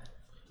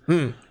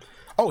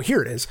 Oh,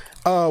 here it is.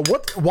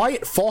 What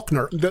Wyatt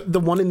Faulkner, the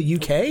one in the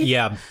UK?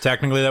 Yeah,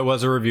 technically that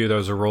was a review. That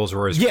was a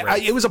Rolls-Royce. Yeah,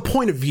 it was a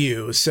point of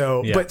view.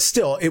 So, yeah. But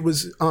still, it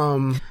was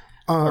or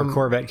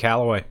Corvette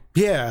Callaway.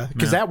 Yeah,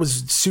 because that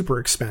was super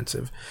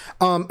expensive.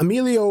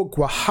 Emilio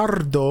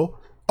Guajardo.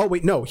 Oh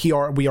wait, no,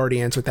 we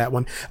already answered that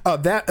one.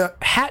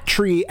 Hat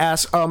Tree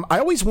asks, I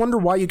always wonder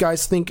why you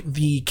guys think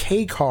the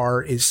K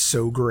car is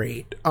so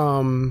great.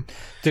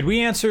 Did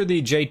we answer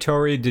the J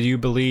Tory? Did you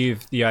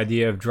believe the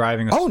idea of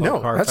driving a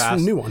slow car that's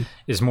fast a new one.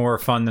 Is more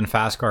fun than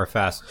fast car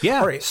fast?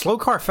 Yeah, right. Slow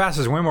car fast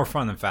is way more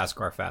fun than fast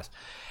car fast.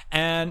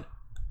 And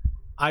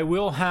I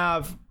will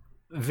have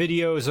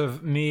videos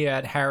of me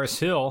at Harris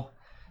Hill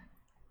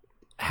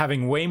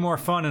having way more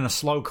fun in a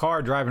slow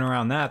car driving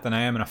around that than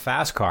I am in a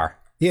fast car.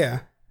 Yeah.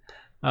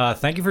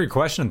 Thank you for your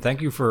question.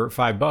 Thank you for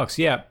 $5.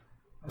 Yeah,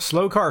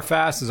 slow car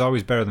fast is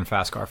always better than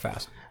fast car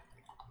fast.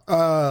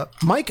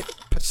 Mike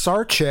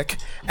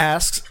Pisarchik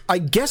asks, I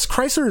guess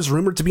Chrysler is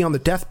rumored to be on the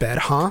deathbed,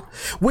 huh?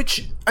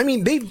 Which, I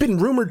mean, they've been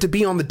rumored to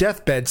be on the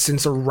deathbed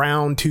since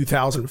around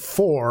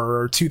 2004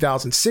 or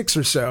 2006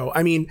 or so.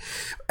 I mean,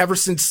 ever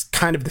since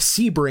kind of the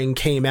Sebring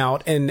came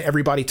out and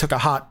everybody took a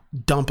hot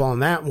dump on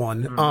that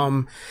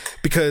one,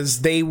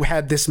 because they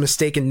had this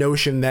mistaken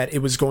notion that it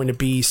was going to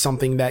be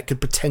something that could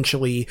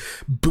potentially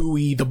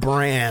buoy the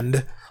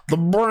brand The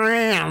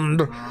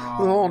brand.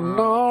 Oh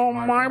no,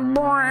 my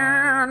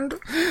brand.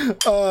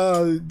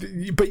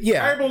 But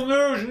yeah. Cable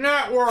News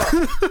Network.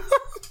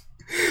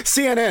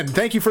 CNN,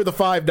 thank you for the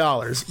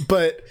 $5.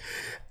 But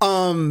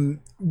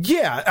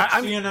yeah,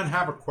 CNN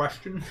have a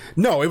question?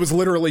 No, it was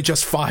literally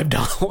just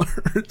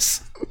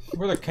 $5.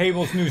 We're the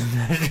Cable News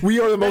Network. We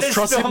are the most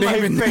trusted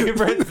name in my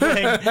favorite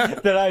thing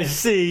that I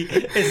see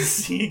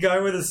is a guy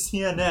with a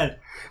CNN.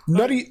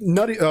 Nutty.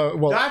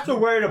 Well, that's the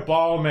way to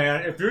ball,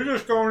 man. If you're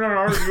just going on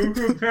our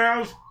YouTube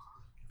channels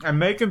and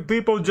making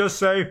people just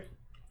say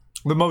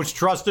the most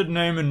trusted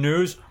name in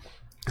news.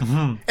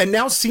 And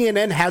now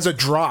CNN has a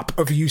drop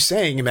of you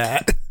saying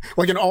that.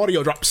 Like an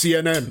audio drop.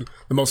 CNN,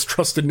 the most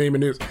trusted name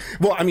in news.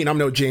 Well, I mean, I'm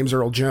no James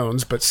Earl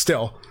Jones, but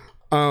still.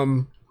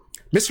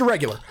 Mr.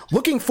 Regular,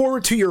 looking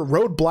forward to your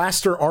Road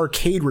Blaster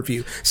arcade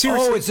review.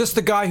 Seriously, is this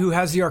the guy who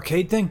has the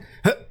arcade thing?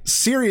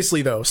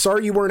 Seriously, though,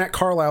 sorry you weren't at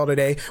Carlisle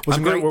today. Was a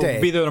great day.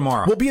 We'll be there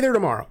tomorrow. We'll be there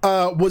tomorrow.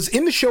 Was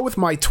in the show with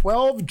my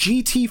 12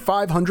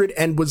 GT500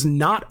 and was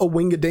not a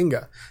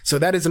Wingadinga. So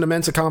that is an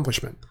immense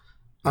accomplishment.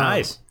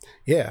 Nice.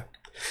 Yeah.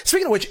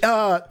 Speaking of which,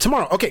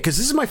 tomorrow, okay, because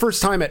this is my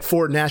first time at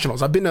Ford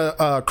Nationals. I've been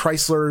to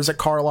Chrysler's at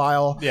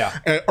Carlisle. Yeah.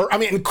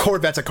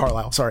 Corvettes at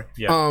Carlisle, sorry.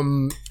 Yeah.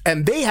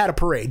 And they had a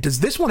parade. Does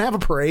this one have a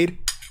parade?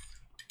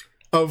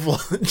 Of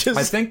just...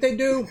 I think they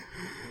do.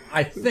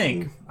 I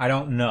think. I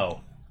don't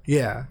know.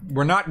 Yeah.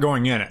 We're not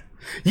going in it.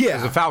 Yeah.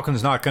 Because the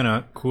Falcon's not going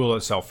to cool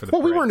itself for the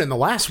parade. We weren't in the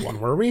last one,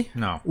 were we?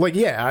 No. Like,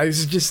 yeah, it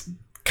was just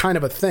kind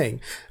of a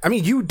thing. I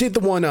mean, you did the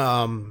one...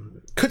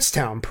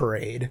 Kutztown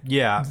parade.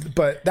 Yeah.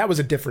 But that was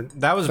a different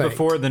That was thing.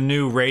 before the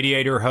new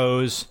radiator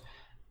hose,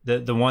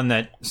 the one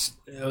that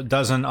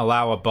doesn't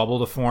allow a bubble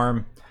to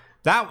form.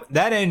 That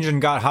engine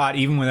got hot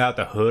even without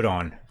the hood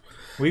on.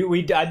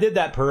 I did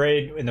that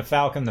parade in the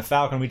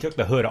Falcon. We took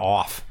the hood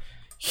off.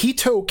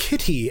 Hito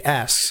Kitty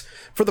asks,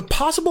 for the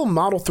possible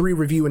Model 3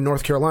 review in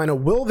North Carolina,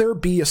 will there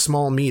be a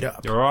small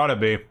meetup? There ought to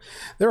be.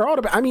 There ought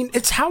to be. I mean,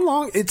 it's how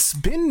long? It's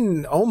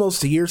been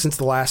almost a year since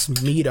the last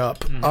meetup.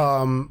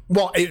 Mm-hmm.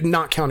 Well,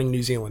 not counting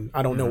New Zealand.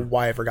 I don't know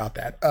why I forgot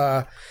that.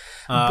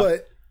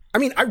 But I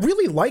mean, I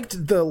really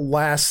liked the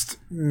last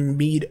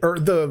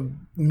the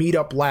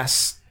meetup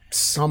last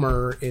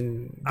summer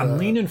in. I'm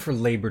leaning for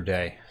Labor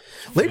Day.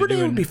 Labor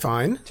Day would be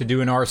fine to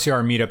do an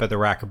RCR meetup at the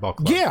Racquetball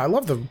Club. Yeah, I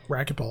love the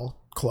Racquetball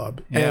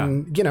Club,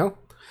 and you know.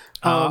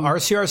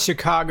 RCR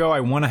Chicago,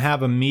 I want to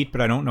have a meet, but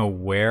I don't know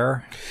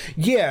where.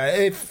 Yeah,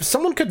 if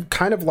someone could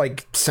kind of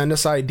like send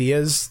us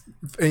ideas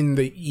in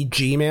the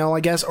Gmail, I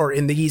guess, or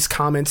in these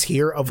comments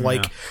here of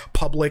like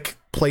public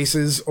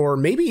places, or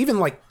maybe even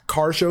like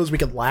car shows we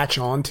could latch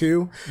on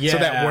to, so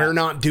that we're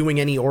not doing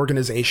any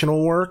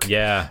organizational work.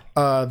 Yeah,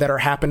 that are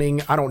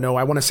happening. I don't know.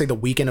 I want to say the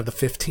weekend of the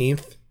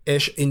 15th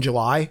ish in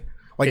July.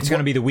 Like it's going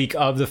to be the week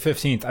of the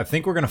 15th. I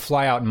think we're going to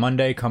fly out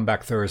Monday, come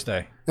back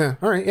Thursday. Yeah.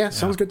 All right. Yeah.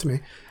 Sounds good to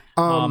me.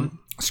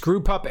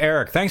 Screw Pup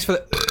Eric, thanks for the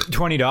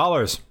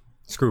 $20.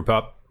 Screw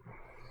Pup.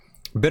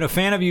 Been a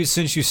fan of you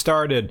since you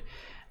started,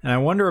 and I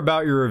wonder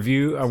about your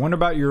review. I wonder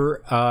about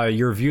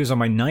your views on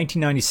my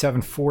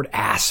 1997 Ford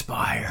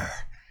Aspire.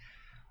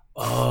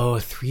 Oh,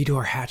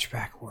 3-door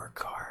hatchback work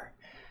car.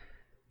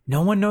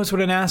 No one knows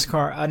what an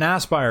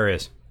Aspire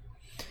is.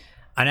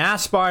 An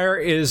Aspire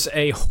is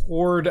a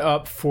hoard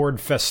up Ford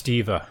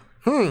Festiva.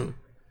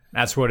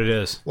 That's what it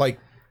is. Like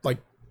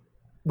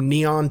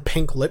neon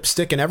pink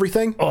lipstick and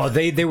everything. Oh,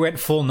 they went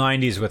full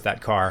 90s with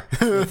that car.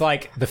 With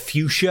like the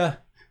fuchsia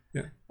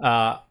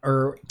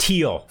or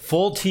teal,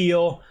 full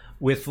teal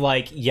with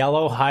like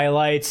yellow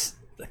highlights.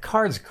 The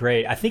car's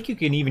great. I think you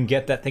can even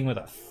get that thing with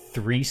a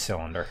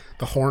 3-cylinder.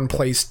 The horn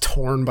plays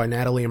Torn by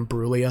Natalie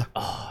Imbruglia.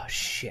 Oh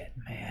shit,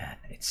 man.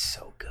 It's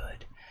so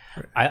good.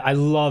 I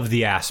love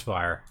the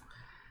Aspire.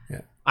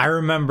 Yeah. I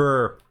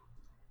remember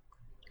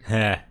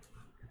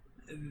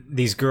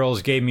these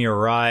girls gave me a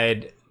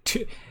ride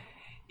to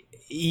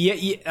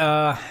you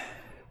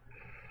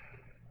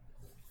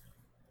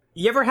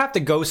ever have to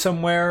go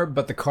somewhere,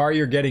 but the car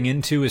you're getting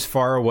into is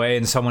far away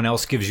and someone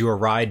else gives you a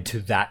ride to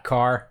that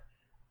car?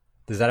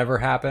 Does that ever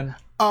happen?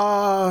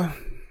 Not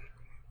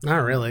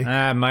really.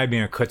 It might be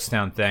a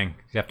Kutztown thing.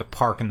 You have to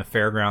park in the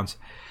fairgrounds.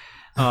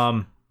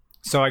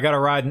 So I got a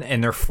ride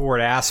in their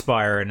Ford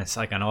Aspire, and it's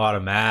like an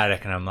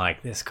automatic, and I'm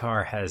like, this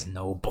car has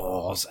no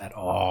balls at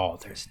all.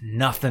 There's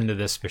nothing to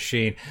this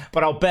machine.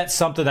 But I'll bet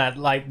something that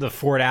like the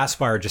Ford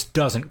Aspire just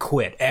doesn't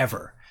quit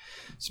ever.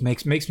 This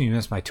makes me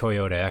miss my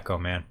Toyota Echo,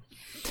 man.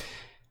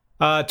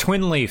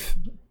 Twin Leaf.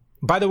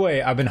 By the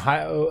way, I've been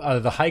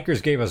the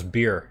hikers gave us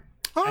beer.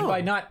 Oh. And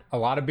by not a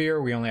lot of beer,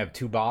 we only have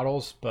 2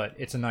 bottles, but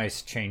it's a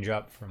nice change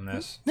up from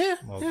this. Yeah,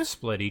 we'll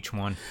split each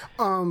one.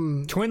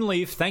 Twin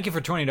Leaf, thank you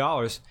for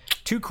 $20.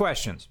 2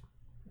 questions.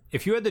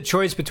 If you had the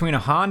choice between a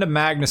Honda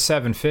Magna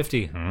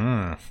 750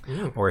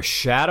 or a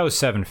Shadow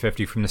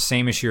 750 from the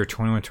same issue,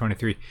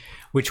 21-23,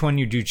 which one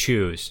would you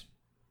choose?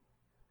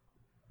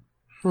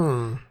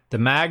 The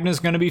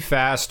Magna's going to be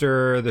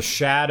faster. The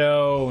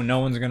Shadow, no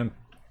one's going to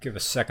give a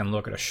second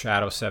look at a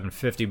Shadow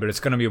 750, but it's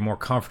going to be a more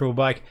comfortable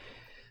bike.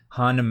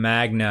 Honda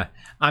Magna.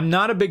 I'm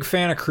not a big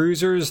fan of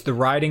cruisers. The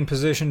riding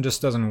position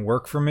just doesn't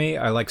work for me.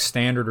 I like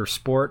standard or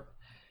sport.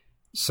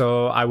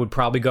 So I would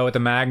probably go with the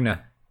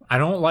Magna. I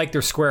don't like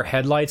their square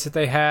headlights that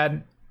they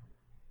had.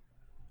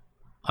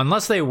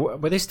 Unless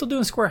were they still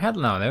doing square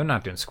headlights? No, they were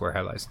not doing square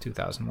headlights in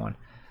 2001.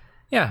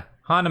 Yeah,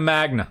 Honda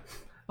Magna.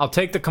 I'll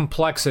take the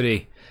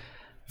complexity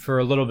for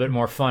a little bit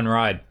more fun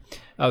ride.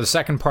 The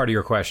second part of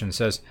your question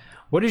says,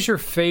 what is your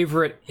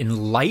favorite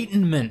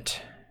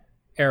Enlightenment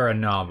era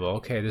novel?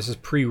 Okay, this is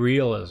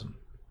pre-realism.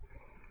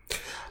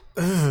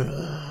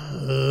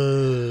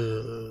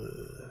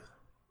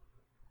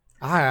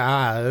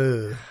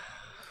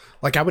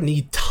 Like, I would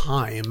need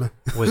time.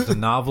 Was the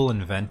novel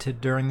invented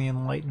during the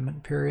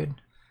Enlightenment period?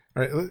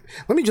 All right,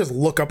 let me just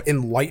look up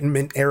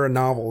Enlightenment era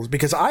novels,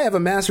 because I have a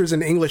master's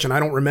in English and I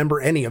don't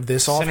remember any of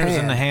this offhand.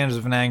 Sinners in the Hands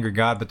of an Angry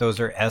God, but those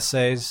are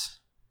essays.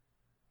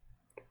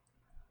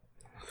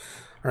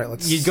 All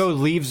right, You'd go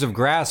Leaves of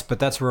Grass, but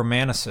that's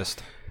romanticist.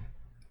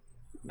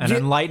 And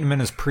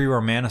Enlightenment is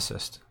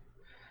pre-romanticist.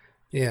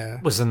 Yeah.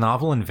 Was the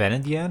novel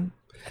invented yet?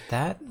 At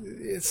that?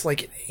 It's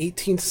like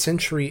 18th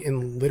century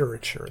in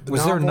literature.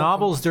 Was there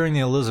novels during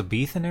the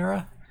Elizabethan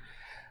era?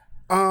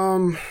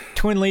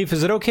 Twin Leaf,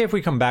 is it okay if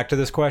we come back to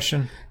this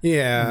question?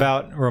 Yeah.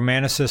 About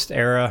Romanicist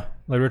era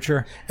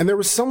literature? And there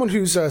was someone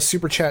whose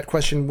super chat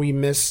question we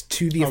missed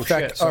to the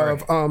effect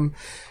of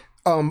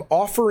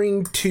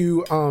offering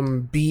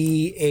to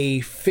be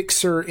a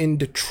fixer in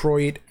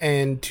Detroit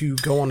and to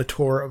go on a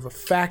tour of a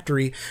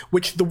factory,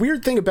 which the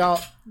weird thing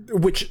about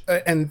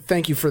and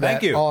thank you for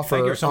that offer.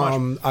 Thank you so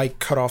much. I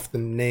cut off the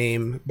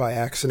name by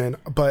accident,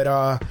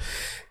 but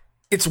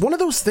it's one of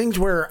those things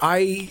where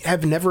I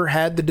have never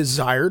had the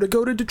desire to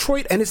go to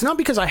Detroit, and it's not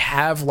because I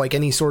have like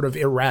any sort of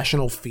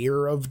irrational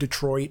fear of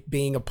Detroit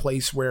being a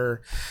place where,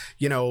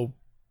 you know,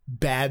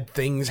 bad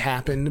things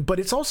happen, but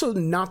it's also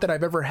not that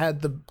I've ever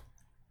had the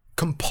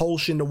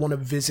compulsion to want to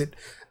visit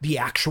the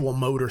actual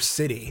Motor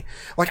City.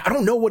 Like, I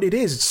don't know what it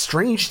is. It's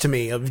strange to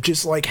me of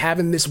just like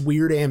having this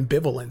weird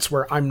ambivalence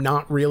where I'm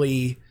not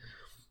really,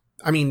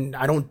 I mean,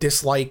 I don't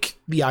dislike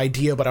the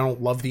idea, but I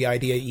don't love the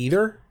idea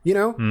either, you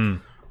know?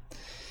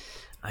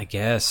 I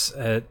guess.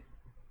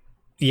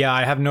 Yeah,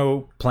 I have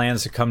no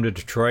plans to come to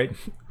Detroit.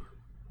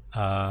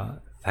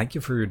 Thank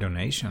you for your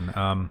donation.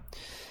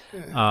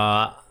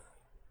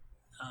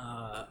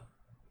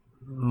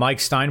 Mike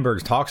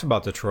Steinberg talks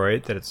about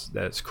Detroit, that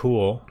it's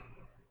cool.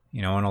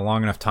 You know, in a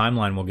long enough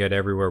timeline, we'll get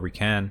everywhere we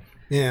can.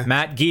 Yeah.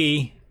 Matt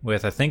Gee,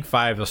 with I think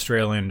 $5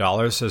 Australian,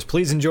 says,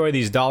 please enjoy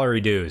these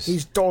dollary doos.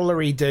 These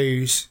dollary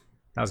doos.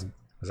 Was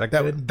that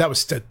good? That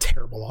was a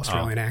terrible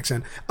Australian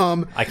accent.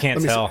 I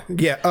can't tell.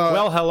 Yeah.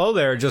 Well, hello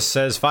there just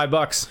says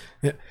 $5.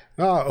 Yeah.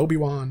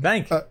 Obi-Wan.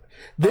 Thank you.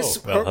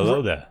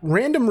 Hello there.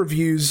 Random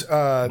reviews.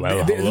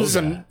 This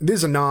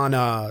is a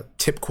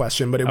non-tip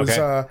question, but it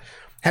was.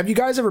 Have you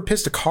guys ever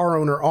pissed a car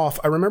owner off?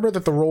 I remember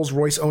that the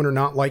Rolls-Royce owner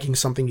not liking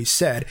something you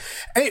said.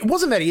 And it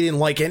wasn't that he didn't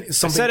like it.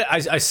 Something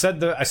I said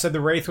the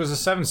Wraith was a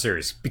 7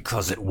 Series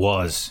because it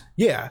was.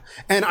 Yeah,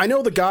 and I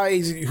know the guy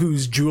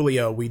whose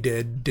Julia we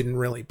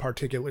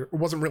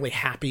wasn't really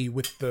happy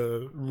with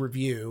the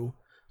review.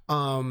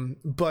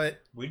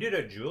 But we did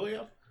a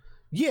Julia.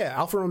 Yeah,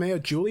 Alfa Romeo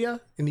Giulia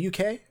in the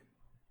UK.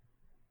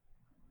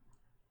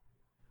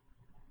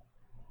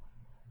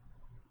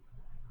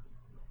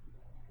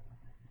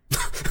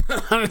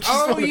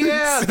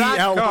 Yeah,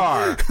 that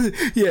car.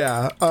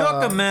 Yeah.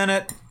 Took a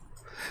minute.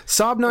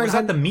 Saab 900. Was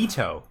that the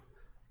Mito?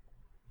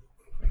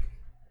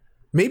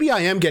 Maybe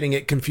I am getting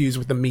it confused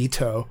with the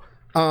Mito.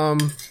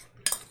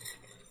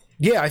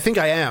 Yeah, I think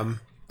I am.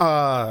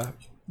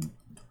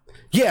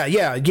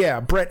 Yeah.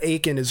 Brett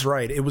Aiken is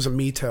right. It was a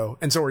Mito.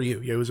 And so are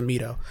you. Yeah, it was a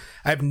Mito.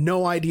 I have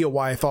no idea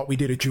why I thought we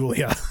did a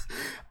Julia.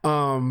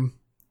 Hello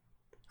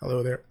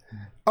there.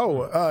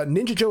 Oh,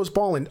 Ninja Joe's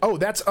ballin'. Oh,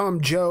 that's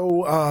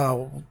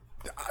Joe.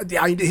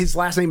 His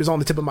last name is on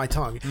the tip of my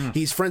tongue.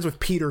 He's friends with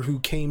Peter,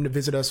 who came to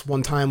visit us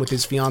one time with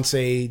his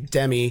fiance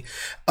Demi. He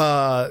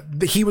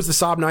was the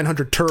Saab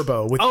 900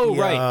 Turbo with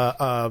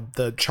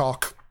the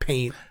chalk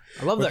paint.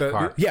 I love that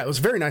car. Yeah, it was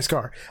a very nice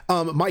car.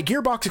 My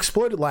gearbox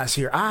exploded last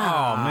year.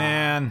 Oh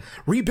man!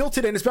 Rebuilt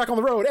it and it's back on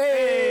the road.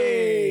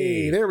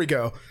 Hey, there we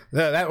go.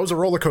 That was a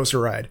roller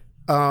coaster ride.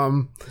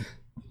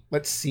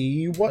 Let's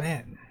see what.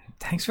 Man,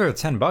 thanks for the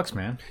 $10,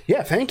 man.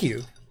 Yeah, thank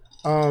you.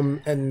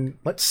 And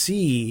let's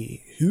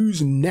see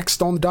who's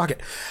next on the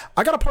docket.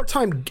 I got a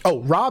part-time.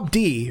 Rob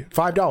D,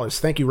 $5.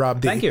 Thank you,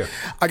 Rob D. Thank you.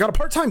 I got a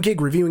part-time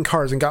gig reviewing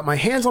cars and got my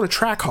hands on a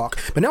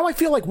Trackhawk, but now I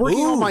feel like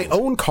working on my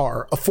own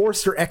car, a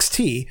Forester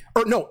XT.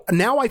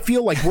 Now I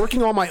feel like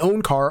working on my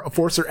own car, a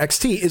Forester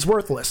XT, is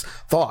worthless.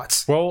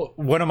 Thoughts? Well,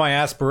 one of my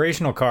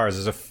aspirational cars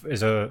is a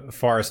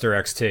Forester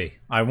XT.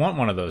 I want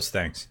one of those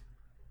things.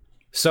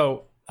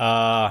 So,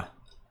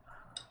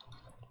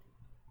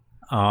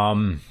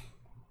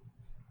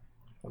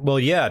 well,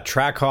 yeah,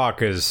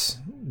 Trackhawk is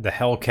the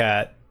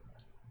Hellcat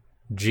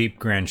Jeep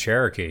Grand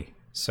Cherokee.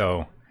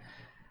 So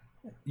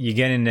you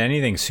get into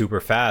anything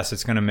super fast,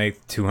 it's going to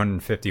make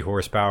 250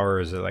 horsepower, or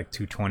is it like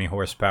 220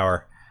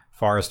 horsepower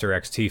Forester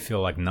XT feel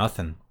like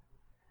nothing.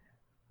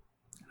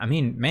 I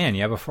mean, man,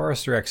 you have a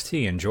Forester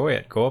XT. Enjoy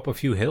it. Go up a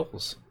few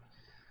hills.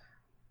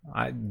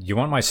 You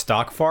want my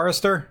stock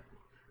Forester?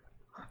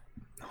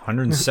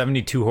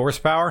 172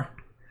 horsepower?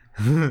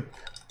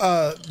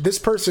 This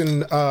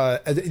person,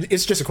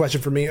 it's just a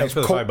question for me. Thanks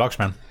for the $5,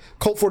 man.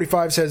 Colt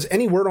 45 says,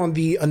 any word on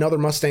the Another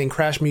Mustang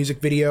crash music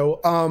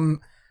video?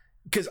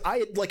 Because I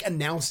had like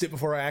announced it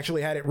before I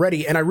actually had it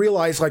ready, and I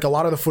realized like a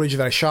lot of the footage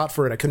that I shot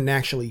for it I couldn't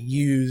actually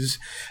use,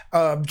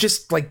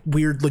 just like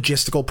weird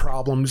logistical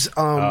problems.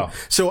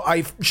 So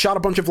I shot a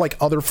bunch of like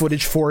other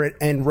footage for it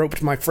and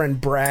roped my friend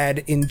Brad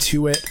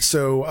into it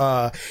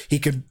so he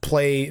could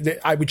play.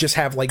 I would just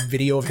have like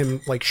video of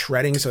him like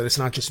shredding, so it's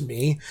not just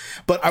me.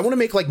 But I want to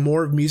make like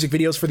more music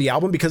videos for the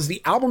album, because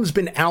the album's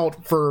been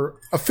out for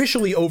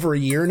officially over a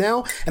year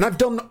now, and I've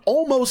done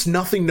almost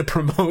nothing to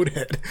promote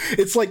it.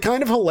 It's like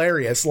kind of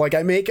hilarious. Like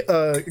I make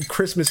a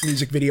Christmas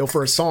music video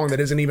for a song that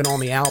isn't even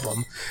on the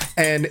album,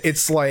 and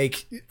it's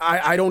like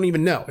I don't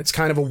even know. It's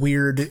kind of a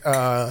weird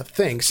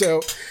thing.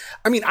 So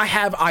I mean, I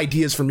have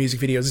ideas for music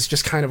videos. It's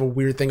just kind of a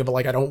weird thing of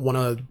like I don't want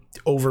to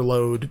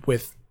overload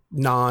with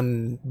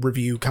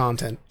non-review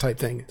content type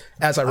thing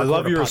as I record. I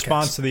love your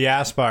response to the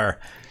Aspire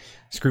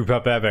Screw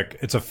Pup Epic.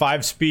 It's a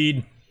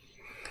 5-speed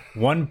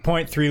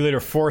 1.3 liter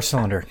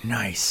 4-cylinder.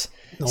 Nice.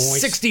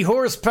 60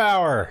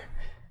 horsepower.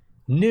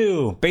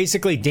 New,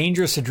 basically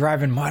dangerous to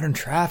drive in modern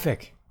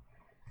traffic.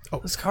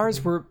 Those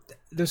cars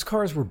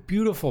were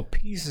beautiful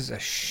pieces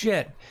of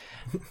shit.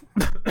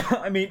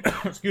 I mean,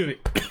 excuse me.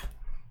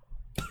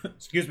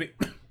 Excuse me.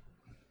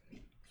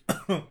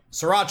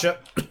 Sriracha.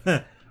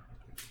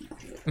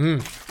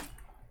 I'm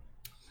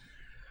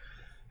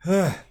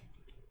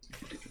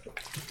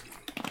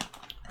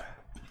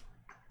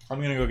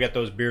gonna go get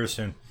those beers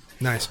soon.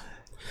 Nice.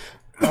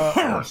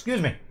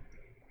 Excuse me.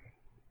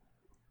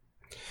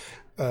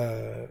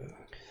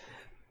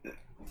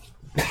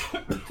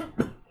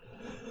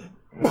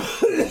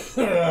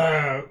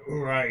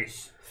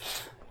 Rice.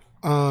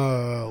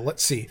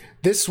 Let's see.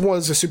 This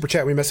was a super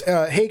chat we missed.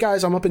 Hey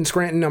guys, I'm up in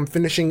Scranton. I'm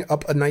finishing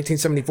up a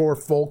 1974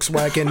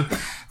 Volkswagen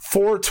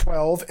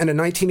 412 and a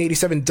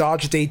 1987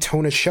 Dodge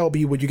Daytona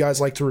Shelby. Would you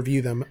guys like to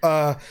review them?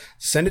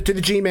 Send it to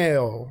the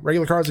Gmail,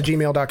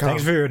 regularcars@gmail.com.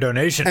 Thanks for your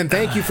donation. And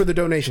thank you for the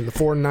donation, the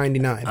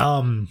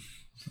 $4.99.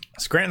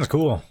 Scranton's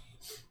cool.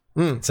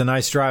 It's a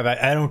nice drive.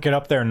 I don't get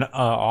up there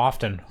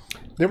often.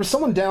 There was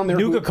someone down there.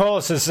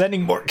 Nuka-Cola says,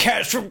 sending more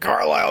cash from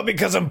Carlisle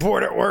because I'm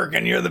bored at work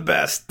and you're the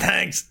best.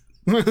 Thanks.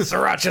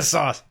 Sriracha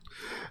sauce.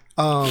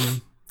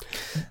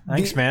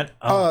 Thanks, man.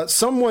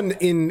 Someone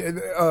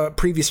in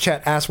previous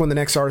chat asked when the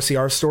next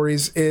RCR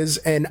Stories is,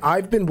 and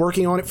I've been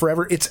working on it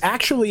forever. It's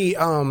actually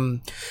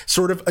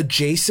sort of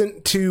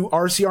adjacent to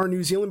RCR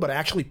New Zealand, but I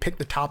actually picked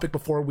the topic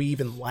before we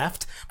even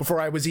left, before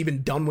I was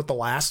even done with the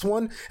last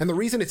one. And the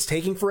reason it's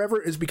taking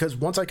forever is because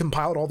once I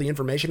compiled all the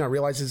information, I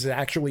realized this is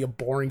actually a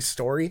boring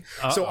story.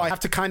 So I have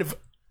to kind of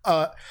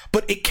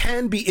but it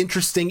can be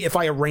interesting if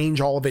I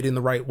arrange all of it in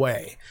the right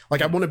way.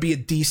 Like I want to be a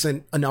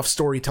decent enough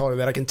storyteller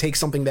that I can take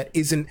something that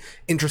isn't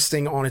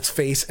interesting on its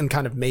face and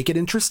kind of make it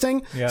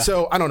interesting. Yeah.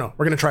 So I don't know.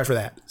 We're going to try for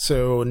that.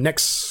 So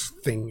next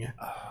thing.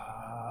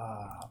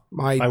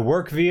 My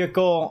work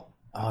vehicle.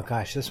 Oh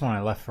gosh, this one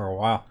I left for a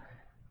while.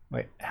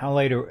 Wait, how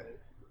late are...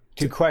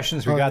 Two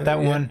questions. We got that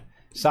one.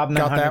 Sob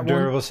 900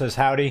 Durable says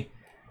howdy.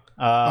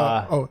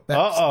 Yeah,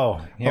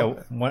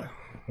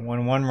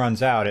 when one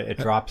runs out, it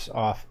drops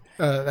off.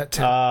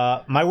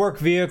 My work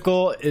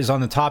vehicle is on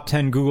the top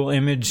 10 Google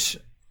image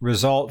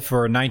result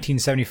for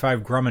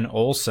 1975 Grumman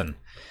Olson.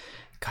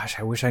 Gosh,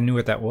 I wish I knew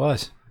what that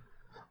was.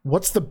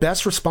 What's the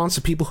best response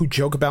to people who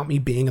joke about me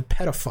being a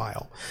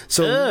pedophile?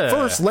 So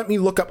first, let me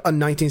look up a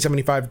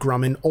 1975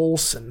 Grumman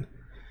Olson.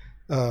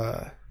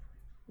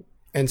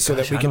 And so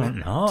that we can... I don't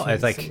know.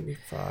 It's like,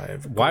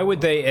 why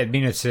would they... I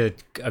mean, it's a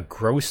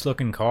gross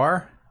looking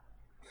car.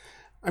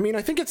 I mean,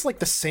 I think it's like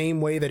the same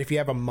way that if you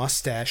have a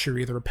mustache, you're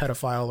either a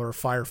pedophile or a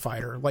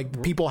firefighter.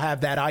 Like, people have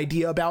that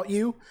idea about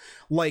you.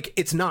 Like,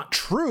 it's not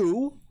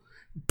true.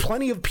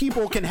 Plenty of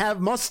people can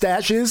have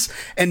mustaches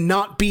and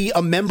not be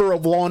a member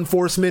of law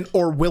enforcement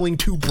or willing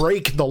to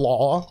break the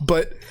law.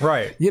 But,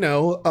 right. You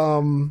know,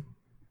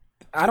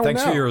 I don't know.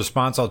 Thanks for your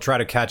response. I'll try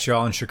to catch you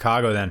all in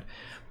Chicago then.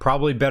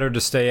 Probably better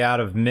to stay out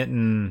of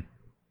Mitten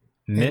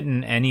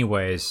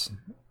anyways.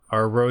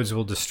 Our roads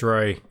will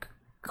destroy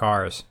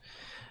cars.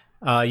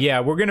 Yeah,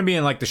 we're going to be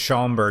in like the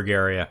Schaumburg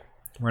area.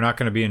 We're not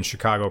going to be in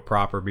Chicago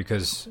proper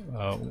because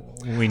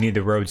we need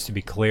the roads to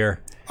be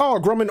clear.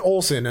 Oh, Grumman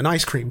Olson, an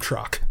ice cream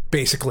truck,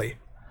 basically.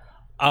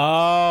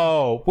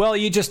 Oh, well,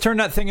 you just turn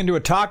that thing into a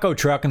taco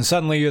truck and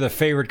suddenly you're the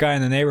favorite guy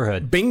in the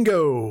neighborhood.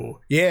 Bingo.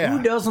 Yeah.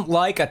 Who doesn't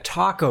like a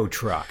taco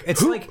truck?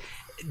 It's like,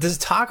 does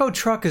taco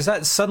truck, is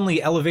that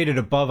suddenly elevated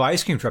above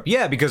ice cream truck?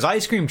 Yeah, because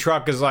ice cream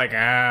truck is like,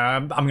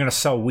 I'm going to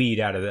sell weed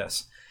out of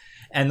this.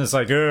 And it's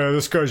like,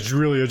 this guy's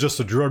really just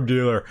a drug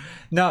dealer.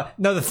 No,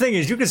 the thing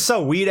is, you can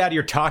sell weed out of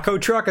your taco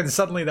truck, and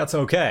suddenly that's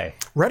okay.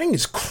 Reading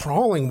is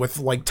crawling with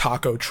like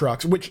taco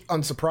trucks, which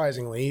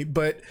unsurprisingly,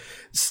 but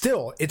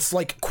still, it's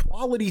like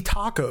quality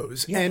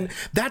tacos. Yeah. And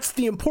that's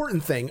the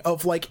important thing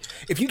of like,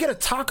 if you get a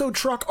taco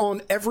truck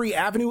on every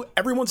avenue,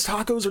 everyone's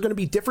tacos are going to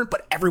be different,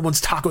 but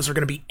everyone's tacos are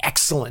going to be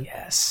excellent.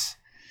 Yes.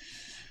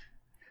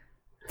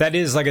 That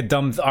is like a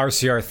dumb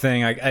RCR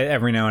thing. I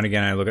every now and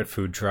again, I look at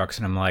food trucks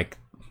and I'm like,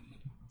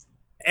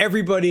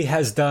 everybody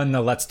has done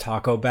the let's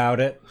talk about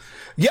it.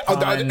 Yeah,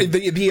 I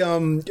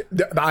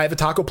have a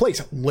taco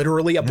place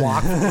literally a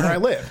block from where I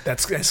live.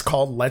 It's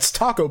called Let's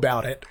Talk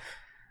About It,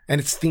 and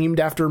it's themed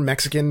after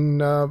Mexican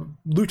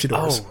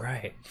luchadors. Oh,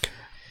 right.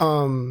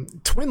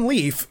 Twin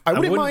Leaf. I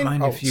wouldn't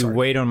mind if you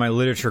wait on my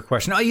literature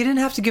question. Oh, you didn't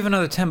have to give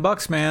another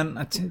 $10,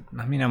 man.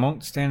 I mean, I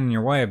won't stand in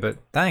your way, but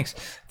thanks.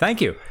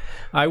 Thank you.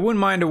 I wouldn't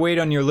mind to wait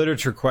on your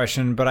literature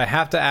question, but I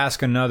have to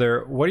ask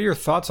another. What are your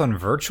thoughts on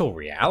virtual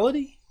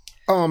reality?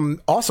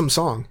 Awesome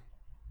song.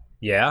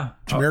 Yeah.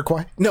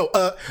 Jamiroquai? No,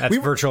 that's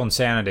Virtual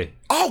Insanity.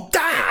 Oh,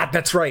 God,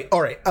 that's right.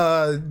 All right.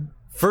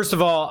 First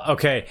of all,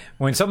 okay,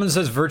 when someone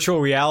says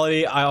virtual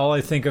reality, all I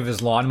think of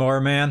is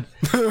Lawnmower Man.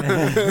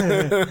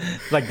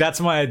 Like, that's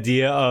my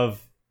idea of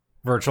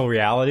virtual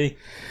reality.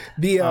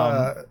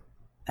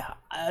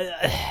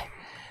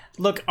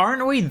 Look,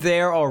 aren't we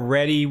there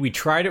already? We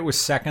tried it with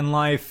Second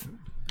Life.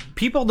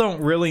 People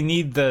don't really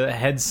need the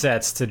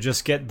headsets to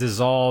just get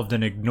dissolved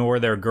and ignore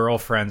their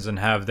girlfriends and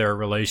have their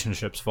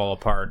relationships fall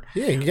apart.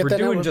 Yeah, you get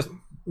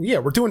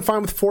we're doing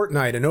fine with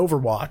Fortnite and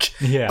Overwatch.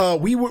 Yeah,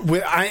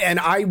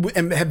 I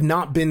have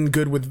not been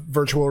good with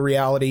virtual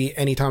reality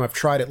anytime I've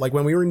tried it. Like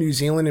when we were in New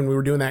Zealand and we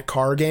were doing that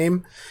car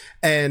game,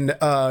 and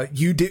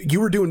you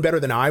were doing better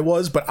than I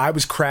was, but I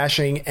was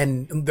crashing.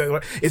 And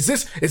is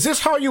this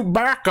how you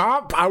back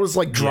up? I was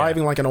like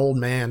driving like an old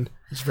man.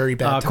 It's very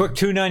bad. Quick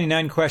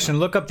 $2.99 question.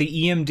 Look up the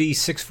EMD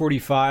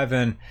 645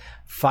 and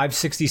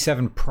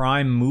 567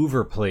 Prime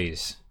Mover,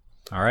 please.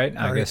 All right.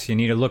 I guess you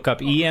need to look up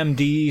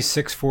EMD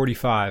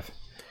 645.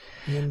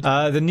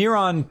 The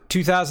Neuron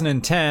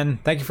 2010.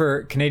 Thank you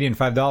for Canadian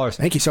 $5.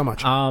 Thank you so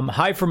much.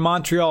 Hi from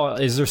Montreal.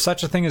 Is there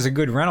such a thing as a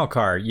good rental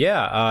car?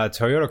 Yeah,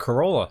 Toyota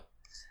Corolla,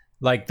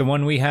 like the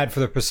one we had for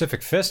the Pacific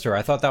Fister.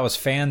 I thought that was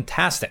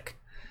fantastic.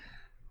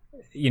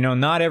 You know,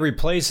 not every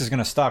place is going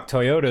to stock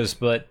Toyotas,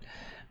 but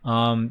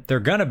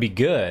they're gonna be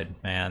good,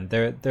 man.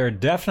 They're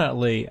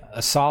definitely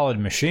a solid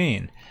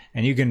machine,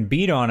 and you can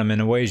beat on them in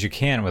the ways you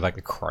can with like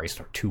the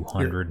Chrysler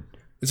 200.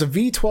 It's a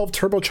V12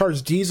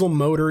 turbocharged diesel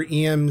motor,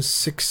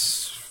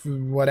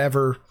 EM6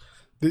 whatever.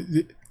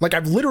 Like,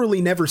 I've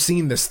literally never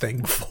seen this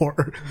thing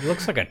before. It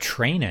looks like a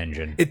train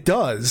engine. It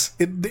does.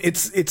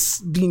 It's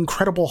the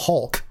Incredible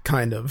Hulk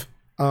kind of.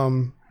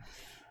 Ryan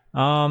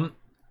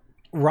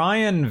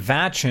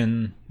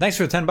Vachin, thanks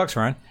for the $10,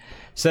 Ryan.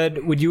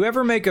 Said, would you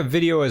ever make a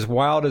video as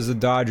wild as the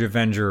Dodge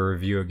Avenger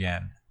review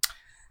again?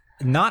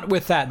 Not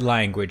with that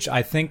language.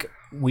 I think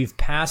we've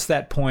passed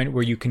that point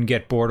where you can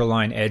get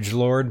borderline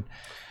edgelord.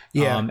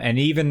 Yeah. And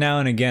even now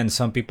and again,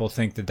 some people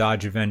think the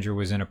Dodge Avenger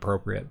was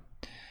inappropriate.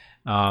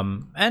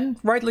 And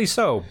rightly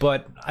so,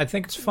 but I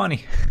think it's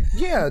funny.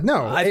 Yeah,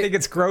 no. I think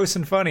it's gross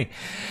and funny.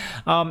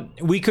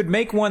 We could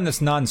make one that's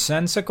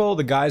nonsensical.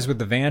 The guys with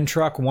the van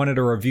truck wanted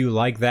a review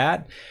like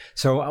that.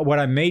 So what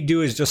I may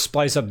do is just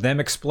splice up them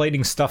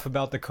explaining stuff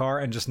about the car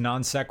and just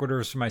non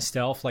sequiturs for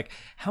myself. Like,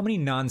 how many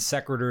non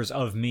sequiturs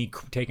of me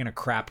taking a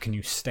crap can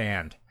you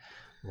stand?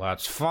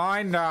 Let's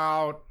find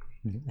out.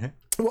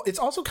 Well, it's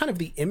also kind of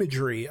the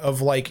imagery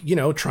of, like, you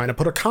know, trying to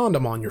put a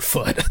condom on your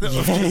foot.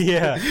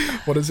 Yeah.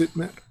 What does it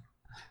mean?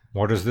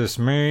 What does this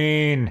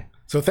mean?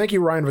 So thank you,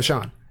 Ryan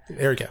Vachon.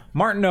 There we go.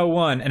 Martin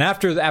 01. And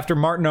after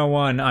Martin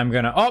 01, I'm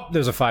going to... Oh,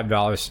 there's a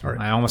 $5. Right.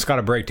 I almost got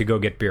a break to go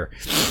get beer.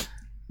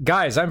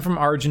 Guys, I'm from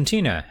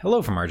Argentina.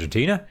 Hello from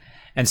Argentina.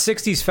 And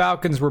 60s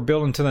Falcons were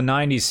built into the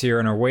 90s here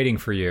and are waiting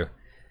for you.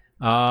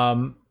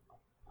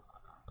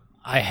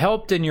 I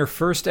helped in your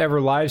first ever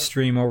live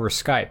stream over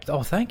Skype.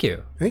 Oh, thank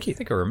you. Thank you. I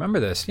think I remember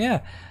this.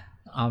 Yeah.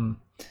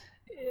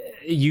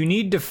 You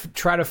need to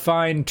try to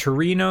find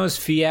Torinos,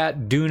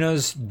 Fiat,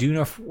 Duna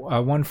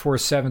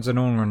 147s, and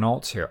own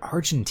Renaults here.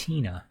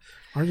 Argentina.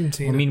 I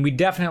mean, we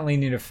definitely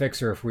need a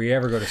fixer if we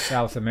ever go to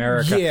South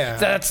America. Yeah.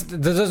 That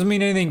doesn't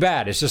mean anything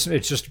bad. It's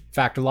just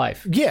fact of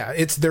life. Yeah,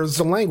 there's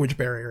a language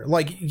barrier.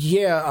 Like,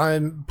 yeah,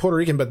 I'm Puerto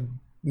Rican, but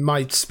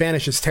my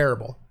Spanish is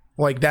terrible.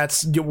 Like,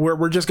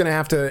 we're just gonna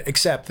have to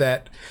accept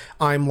that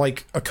I'm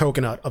like a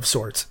coconut of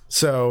sorts.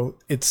 So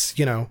it's,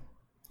 you know,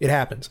 it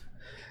happens.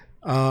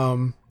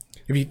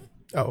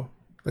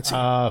 Let's see.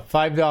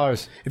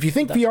 $5. If you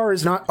think VR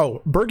is not...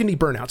 Oh, Burgundy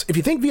Burnouts. If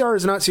you think VR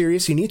is not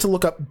serious, you need to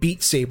look up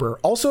Beat Saber.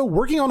 Also,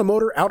 working on a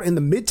motor out in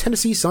the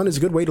mid-Tennessee sun is a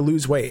good way to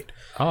lose weight.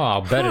 Oh,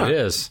 I'll bet it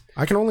is.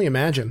 I can only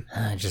imagine.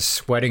 Just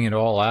sweating it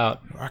all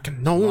out. I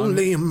can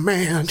only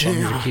imagine.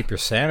 As long as you keep your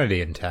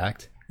sanity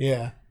intact.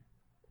 Yeah.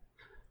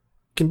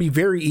 It can be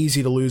very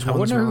easy to lose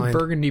one's mind. I wonder who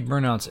Burgundy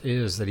Burnouts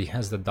is that he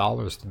has the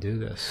dollars to do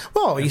this.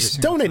 Well, he's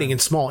donating in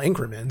small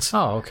increments.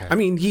 Oh, okay. I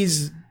mean,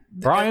 he's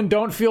Brian,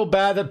 don't feel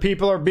bad that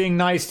people are being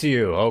nice to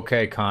you.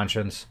 Okay,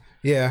 conscience.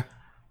 Yeah.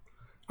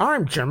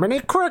 I'm Jiminy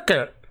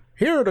Cricket,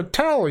 here to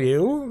tell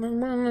you.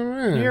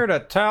 Here to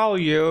tell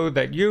you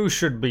that you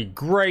should be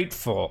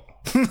grateful.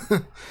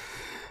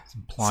 It's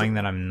implying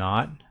that I'm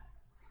not.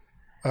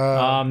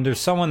 There's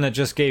someone that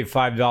just gave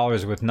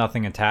 $5 with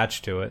nothing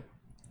attached to it.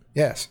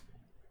 Yes.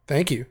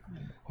 Thank you.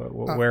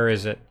 Where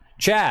is it?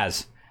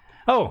 Chaz.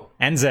 Oh,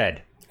 NZ.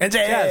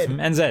 Chaz from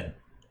NZ.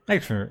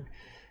 Thanks for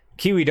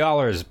Kiwi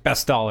dollars,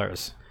 best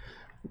dollars.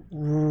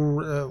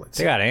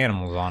 They got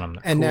animals on them.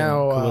 And cool,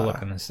 now cool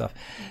looking and stuff.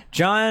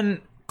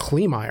 John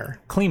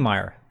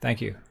Kleemeyer.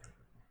 Thank you.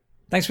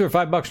 Thanks for the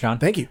 $5, John.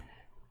 Thank you.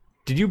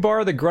 Did you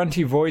borrow the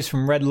grunty voice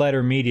from Red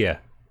Letter Media?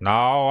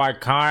 No, I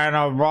kind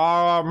of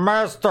borrowed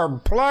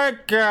Mr.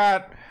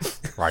 Plinkett.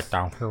 Right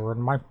down here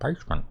in my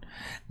basement.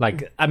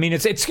 Like, I mean,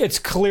 it's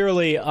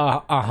clearly a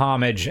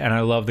homage, and I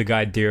love the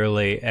guy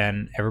dearly,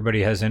 and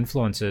everybody has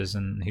influences,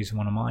 and he's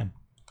one of mine.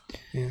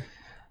 Yeah.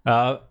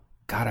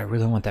 God, I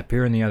really want that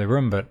beer in the other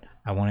room, but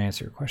I want to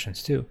answer your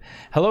questions too.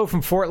 Hello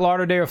from Fort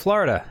Lauderdale,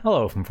 Florida.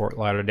 Hello from Fort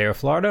Lauderdale,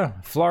 Florida.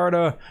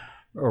 Florida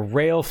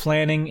Rail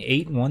Flanning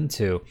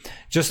 812.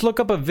 Just look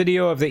up a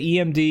video of the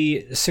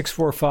EMD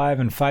 645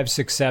 and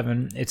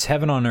 567. It's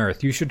heaven on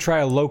earth. You should try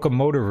a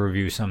locomotive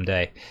review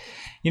someday.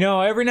 You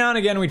know, every now and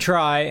again we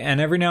try,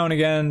 and every now and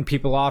again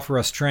people offer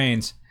us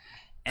trains,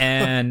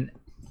 and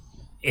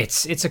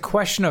it's a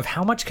question of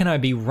how much can I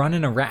be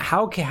running around?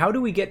 How do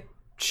we get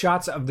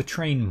shots of the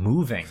train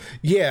moving?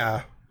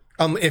 Yeah.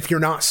 If you're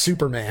not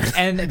Superman.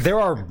 And there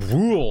are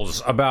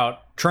rules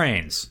about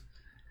trains.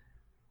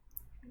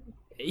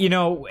 You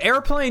know,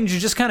 airplanes,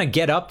 you just kind of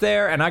get up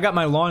there, and I got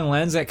my long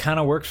lens that kind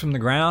of works from the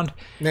ground.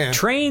 Yeah.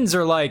 Trains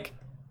are like,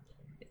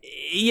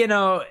 you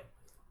know,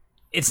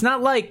 it's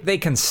not like they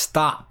can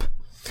stop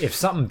if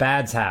something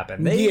bad's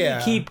happened. They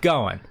keep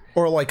going.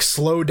 Or like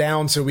slow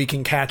down so we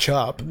can catch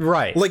up.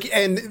 Right. Like,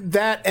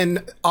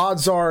 and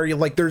odds are,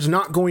 like, there's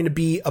not going to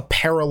be a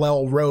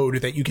parallel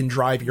road that you can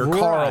drive your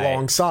car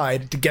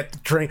alongside to get the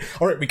train.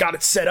 All right, we got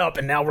it set up,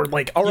 and now we're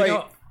like, all right.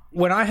 Know,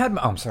 when I had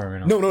I'm sorry.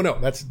 No.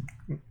 That's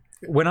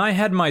when I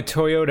had my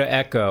Toyota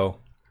Echo.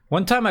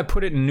 One time I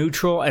put it in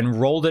neutral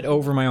and rolled it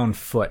over my own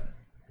foot.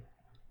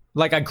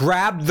 Like, I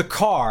grabbed the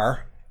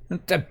car,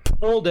 I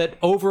pulled it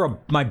over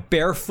my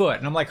bare foot,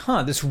 and I'm like,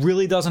 this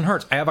really doesn't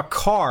hurt. I have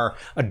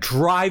a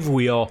drive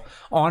wheel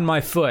on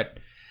my foot,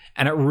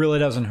 and it really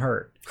doesn't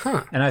hurt.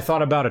 And I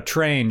thought about a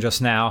train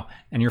just now,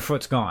 and your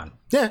foot's gone.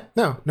 Yeah,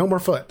 no more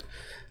foot.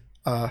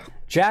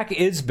 Jack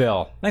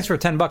Isbill. Thanks for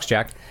 $10,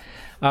 Jack.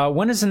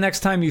 When is the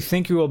next time you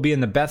think you will be in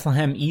the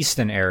Bethlehem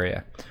Easton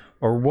area?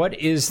 Or what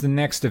is the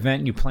next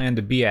event you plan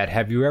to be at?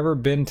 Have you ever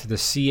been to the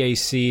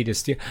CAC to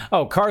Steel?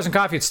 Oh, Cars and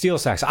Coffee at Steel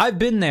Stacks. I've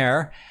been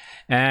there.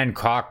 And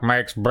cock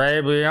makes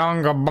baby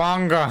unga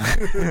bunga.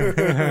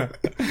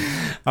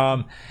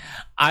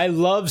 I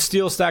love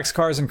Steel Stacks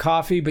Cars and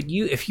Coffee, but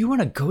if you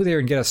want to go there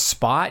and get a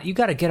spot, you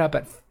got to get up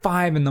at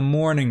 5 in the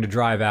morning to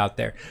drive out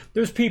there.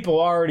 There's people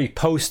already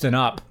posting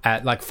up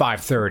at like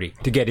 5:30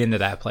 to get into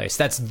that place.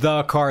 That's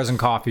the Cars and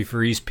Coffee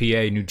for East PA,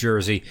 New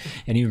Jersey,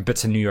 and even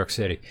bits of New York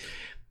City.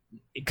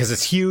 Because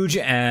it's huge,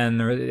 and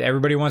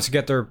everybody wants to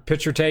get their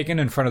picture taken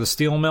in front of the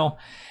steel mill,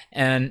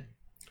 and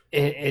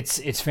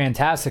it's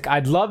fantastic.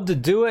 I'd love to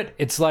do it.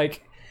 It's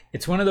like,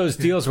 it's one of those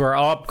deals where,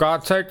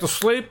 gotta take the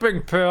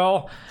sleeping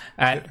pill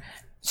at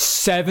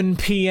 7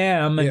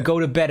 p.m. and go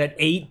to bed at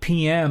 8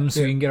 p.m.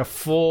 so you can get a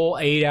full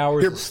 8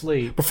 hours of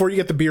sleep. Before you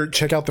get the beer,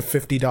 check out the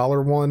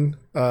 $50 one.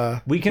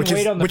 We can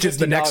wait on the $50. Which is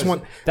the next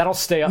one. That'll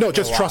stay up. No,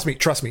 just trust me.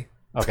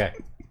 Okay.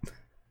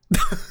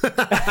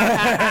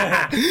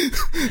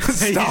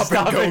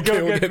 Stop and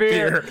go get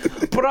beer.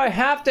 But I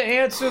have to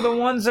answer the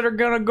ones that are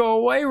gonna go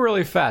away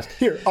really fast.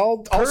 Here,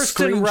 I'll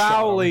Kirsten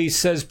Rowley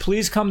says,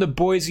 please come to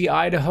Boise,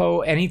 Idaho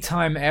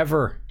anytime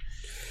ever.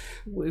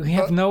 We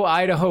have no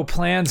Idaho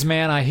plans,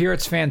 man. I hear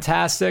it's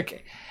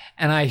fantastic,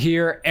 and I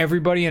hear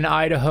everybody in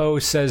Idaho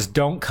says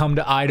don't come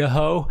to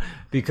Idaho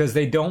because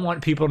they don't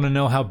want people to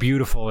know how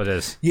beautiful it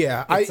is.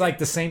 Yeah, it's like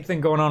the same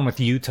thing going on with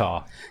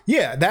Utah.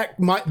 Yeah,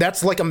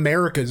 that's like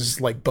America's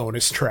like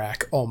bonus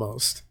track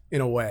almost,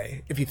 in a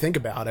way, if you think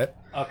about it.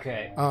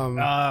 Okay.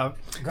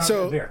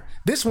 So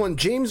this one,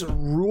 James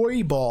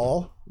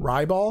Rybal.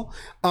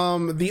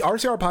 The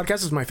RCR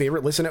podcast is my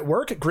favorite listen at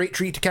work. Great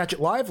treat to catch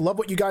it live. Love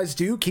what you guys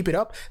do. Keep it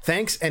up.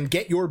 Thanks, and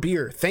get your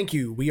beer. Thank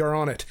you. We are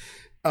on it.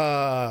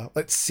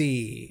 Let's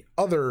see.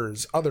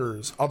 Others.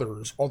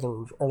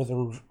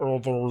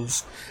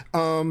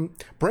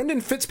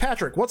 Brendan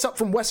Fitzpatrick, what's up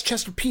from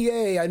Westchester,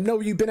 PA? I know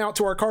you've been out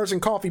to our Cars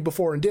and Coffee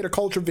before and did a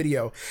culture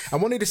video. I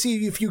wanted to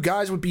see if you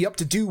guys would be up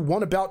to do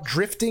one about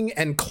drifting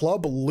and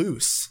Club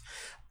Loose.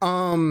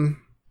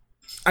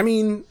 I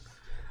mean,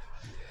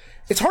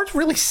 it's hard to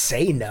really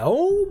say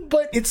no,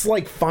 but it's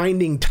like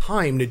finding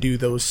time to do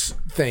those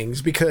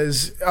things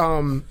because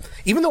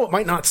even though it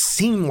might not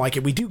seem like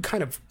it, we do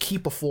kind of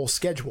keep a full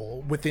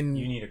schedule within.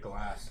 You need a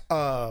glass.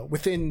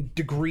 Within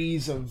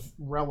degrees of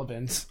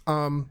relevance.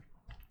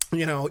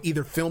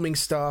 either filming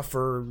stuff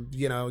or,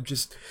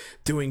 just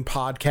doing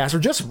podcasts or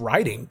just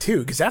writing too,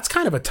 because that's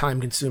kind of a time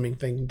consuming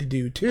thing to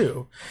do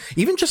too.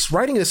 Even just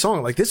writing a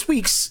song like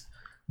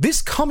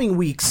this coming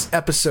week's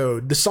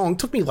episode, the song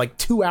took me like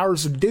 2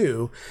 hours to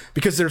do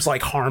because there's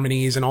like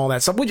harmonies and all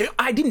that stuff, which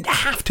I didn't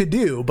have to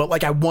do, but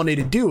like I wanted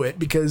to do it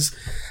because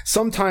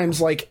sometimes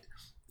like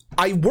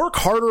I work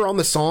harder on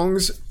the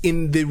songs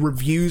in the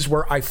reviews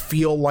where I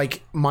feel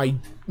like my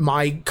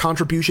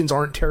contributions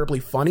aren't terribly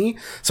funny,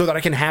 so that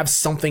I can have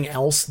something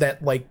else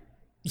that like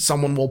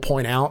someone will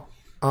point out.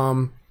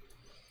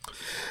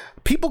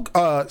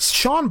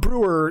 Sean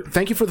Brewer,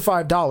 thank you for the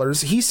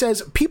 $5. He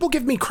says, people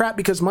give me crap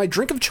because my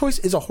drink of choice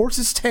is a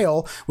horse's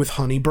tail with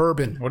honey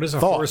bourbon. What is a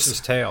horse's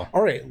tail?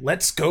 All right,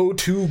 let's go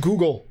to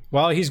Google.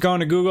 While he's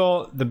going to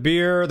Google,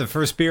 the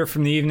first beer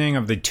from the evening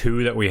of the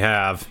two that we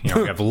have, we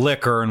have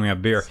liquor and we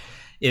have beer,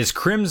 is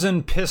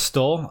Crimson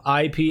Pistol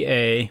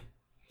IPA,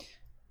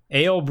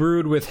 ale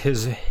brewed with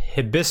his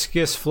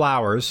hibiscus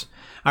flowers.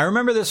 I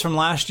remember this from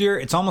last year.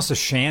 It's almost a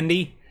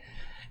shandy.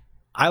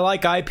 I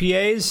like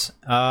IPAs.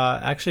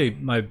 Actually,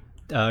 my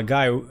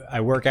guy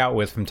I work out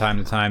with from time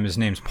to time, his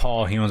name's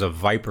Paul. He owns a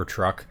Viper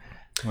truck,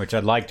 which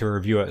I'd like to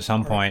review at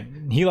some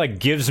point. He like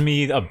gives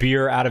me a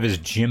beer out of his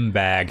gym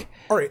bag.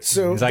 All right,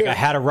 so he's like, I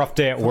had a rough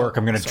day at work.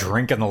 I'm going to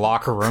drink in the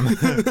locker room.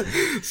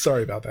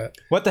 Sorry about that.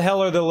 What the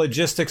hell are the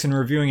logistics in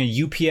reviewing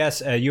a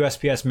UPS, a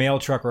USPS mail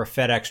truck, or a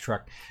FedEx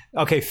truck?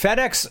 Okay,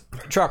 FedEx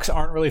trucks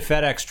aren't really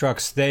FedEx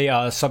trucks. They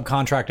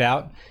subcontract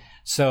out.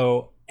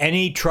 So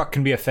any truck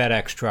can be a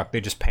FedEx truck. They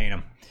just paint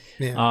them.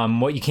 Yeah.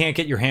 What you can't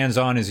get your hands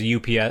on is a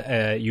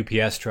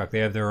UPS truck. They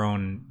have their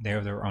own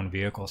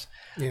vehicles.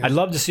 Yeah. I'd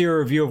love to see a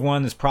review of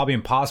one that's probably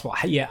impossible.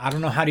 Yeah, I don't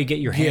know how do you get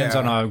your hands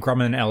on a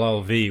Grumman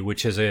LLV,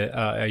 which is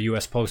a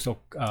U.S. postal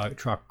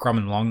truck,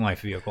 Grumman Long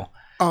Life vehicle.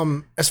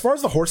 As far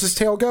as the horse's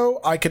tail go,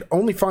 I could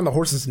only find the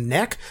horse's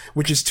neck,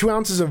 which is 2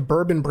 ounces of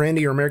bourbon,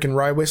 brandy, or American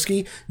rye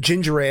whiskey,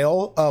 ginger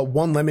ale,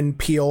 1 lemon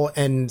peel,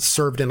 and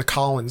served in a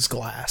Collins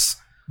glass.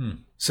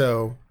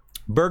 So.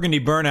 Burgundy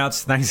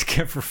Burnouts, thanks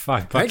again for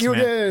 $5. Thank you man.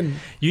 Again.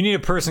 You need a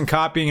person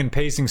copying and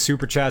pasting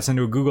super chats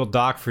into a Google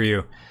Doc for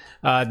you.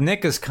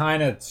 Nick is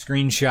kind of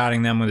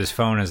screenshotting them with his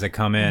phone as they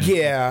come in.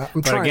 Yeah,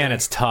 but again,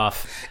 it's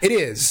tough. It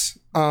is.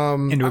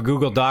 Into a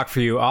Google Doc for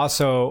you.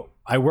 Also,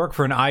 I work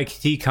for an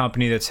IT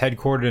company that's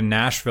headquartered in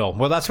Nashville.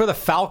 Well, that's where the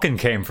Falcon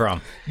came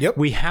from. Yep.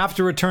 We have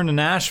to return to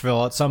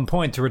Nashville at some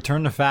point to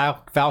return the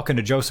Falcon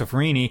to Joseph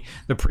Rini,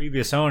 the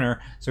previous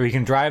owner, so he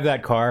can drive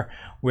that car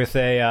with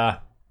a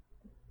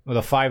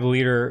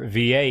 5-liter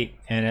V8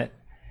 in it.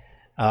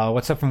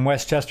 What's up from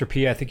Westchester,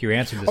 PA? I think you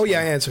answered this. Oh, yeah,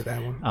 I answered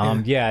that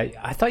one. Yeah,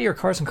 I thought your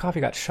Cars and Coffee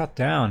got shut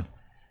down.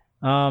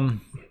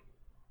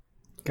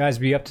 Guys,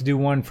 be up to do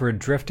one for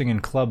drifting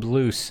and Club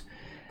Loose.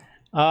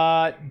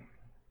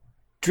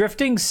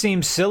 Drifting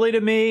seems silly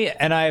to me,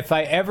 and if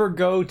I ever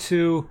go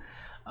to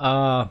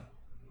a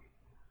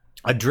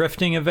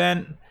drifting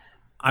event,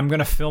 I'm going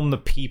to film the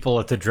people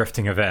at the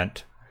drifting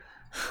event.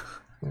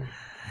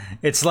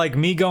 It's like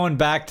me going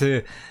back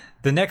to...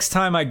 The next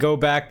time I go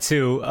back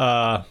to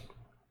the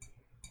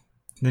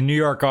New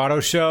York Auto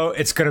Show,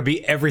 it's going to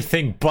be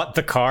everything but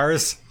the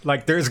cars.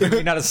 Like, there's going to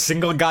be not a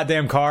single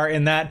goddamn car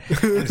in that.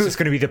 It's just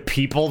going to be the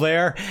people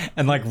there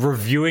and, like,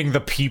 reviewing the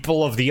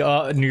people of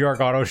the New York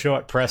Auto Show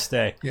at press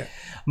day. Yeah.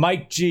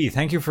 Mike G,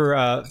 thank you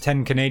for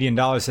 10 Canadian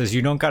dollars, says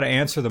you don't got to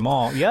answer them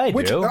all. Yeah, I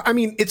do. I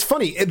mean, it's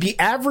funny. The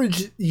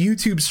average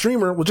YouTube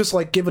streamer will just,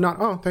 like, give it out,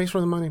 oh, thanks for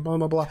the money, blah,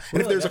 blah, blah. And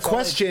really, if there's a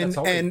question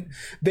and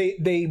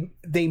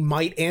they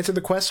might answer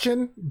the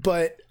question,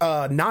 but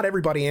not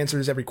everybody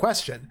answers every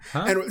question.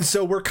 Huh? And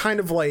so we're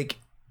kind of, like,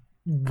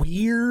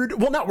 weird.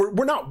 Well,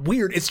 we're not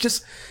weird. It's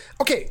just,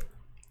 okay,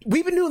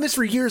 we've been doing this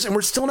for years and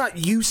we're still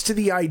not used to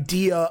the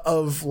idea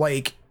of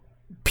like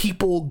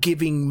people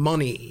giving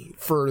money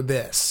for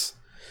this,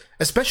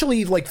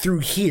 especially like through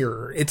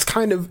here. It's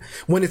kind of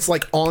when it's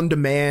like on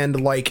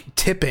demand, like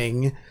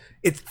tipping,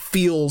 it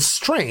feels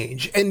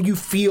strange and you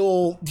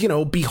feel,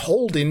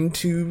 beholden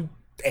to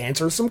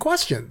answer some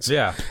questions.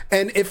 Yeah.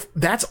 And if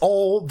that's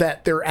all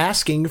that they're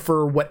asking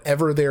for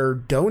whatever they're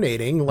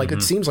donating, like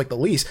it seems like the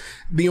least,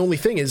 the only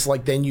thing is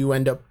like then you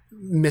end up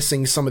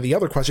missing some of the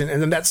other questions.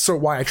 And then that's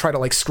why I try to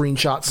like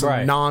screenshot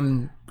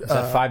some Is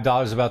that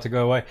 $5 about to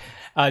go away?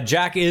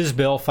 Jack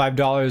Isbill, $5.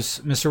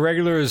 Mr.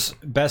 Regular's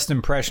best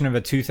impression of a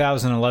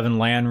 2011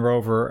 Land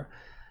Rover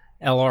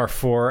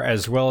LR4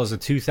 as well as a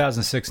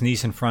 2006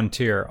 Nissan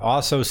Frontier.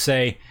 Also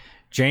say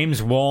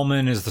James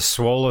Woolman is the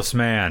swollest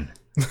man.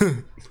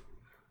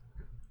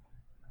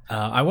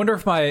 I wonder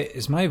if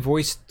is my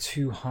voice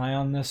too high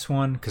on this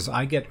one? Because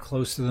I get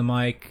close to the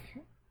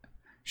mic.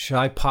 Should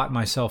I pot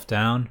myself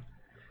down?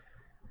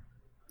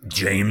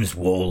 James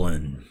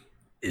Wolin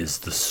is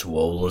the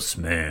swollest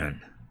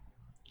man.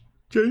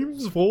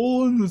 James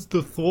Wolin is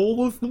the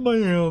swollest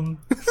man.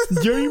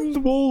 James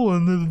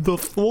Wolin is the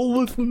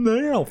swollest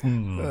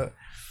man.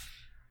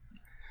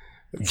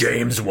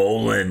 James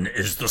Wolin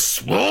is the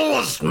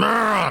swollest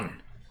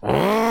man.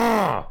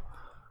 Oh!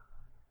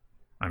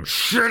 I'm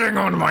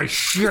shitting on my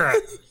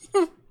shit.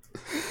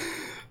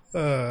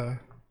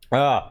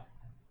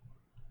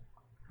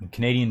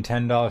 Canadian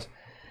 $10.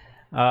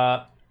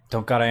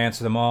 Don't gotta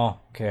answer them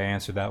all. Okay, I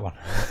answered that one.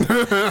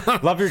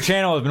 Love your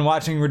channel. I've been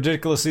watching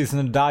Ridiculously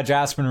since the Dodge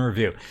Aspen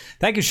review.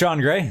 Thank you,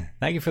 Sean Gray.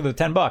 Thank you for the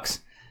 $10.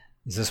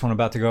 Is this one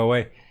about to go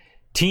away?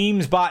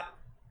 Teams bot.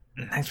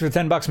 Thanks for the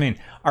 $10, man.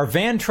 Are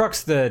van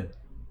trucks the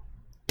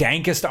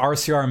dankest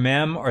RCR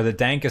mem or the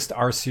dankest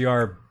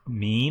RCR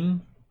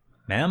meme?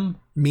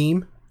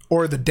 Meme?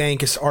 Or the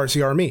dankest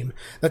RCR meme?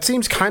 That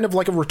seems kind of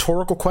like a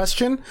rhetorical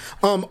question.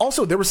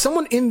 Also, there was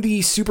someone in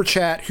the super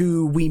chat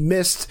who we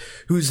missed,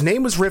 whose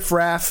name was Riff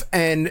Raff.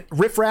 And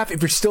Riff Raff,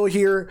 if you're still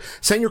here,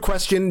 send your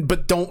question,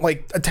 but don't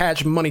like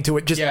attach money to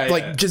it. Just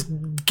just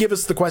give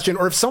us the question.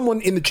 Or if someone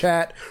in the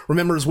chat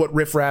remembers what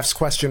Riff Raff's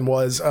question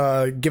was,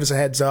 give us a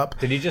heads up.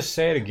 Did he just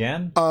say it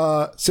again?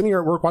 Sitting here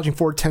at work watching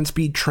Ford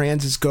 10-speed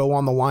Transis go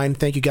on the line.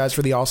 Thank you guys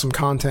for the awesome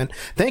content.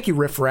 Thank you,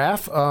 Riff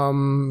Raff.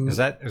 Is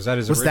that his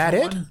original was that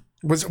it? one?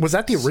 Was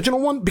that the original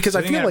one? Because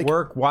Sitting I feel at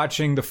work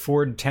watching the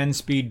Ford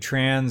 10-speed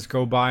Trans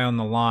go by on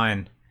the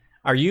line.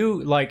 Are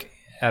you like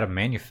at a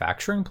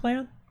manufacturing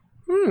plant?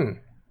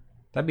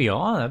 That'd be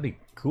on. That'd be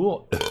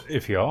cool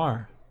if you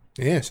are.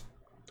 Yes.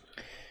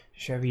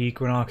 Chevy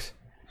Equinox.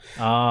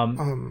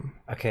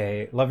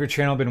 Okay. Love your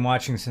channel. Been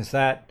watching since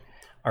that.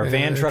 Are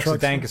van trucks the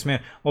dankest,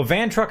 man? Well,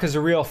 van truck is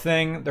a real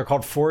thing. They're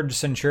called Ford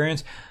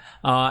Centurions,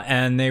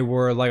 and they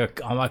were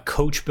like a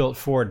coach-built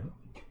Ford.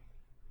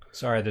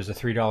 Sorry, there's a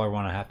 $3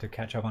 one I have to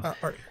catch up on.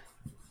 Right.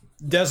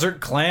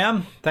 Desert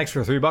Clam, thanks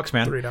for $3,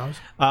 man.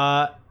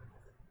 $3.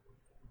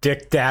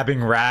 Dick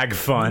dabbing rag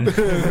fun.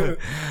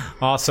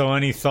 Also,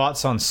 any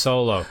thoughts on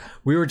Solo?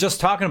 We were just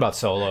talking about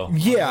Solo.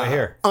 Yeah. Right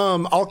here.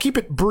 I'll keep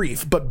it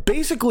brief, but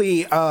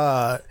basically,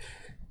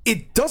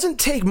 it doesn't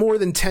take more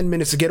than 10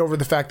 minutes to get over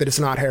the fact that it's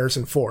not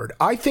Harrison Ford.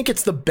 I think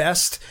it's the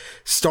best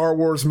Star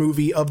Wars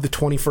movie of the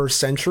 21st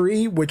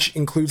century, which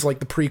includes like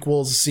the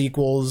prequels,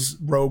 sequels,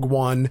 Rogue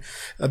One,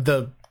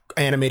 the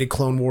animated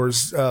Clone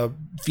Wars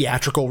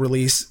theatrical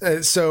release.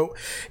 So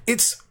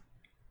it's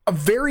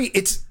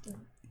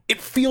it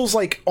feels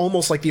like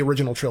almost like the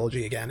original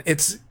trilogy again.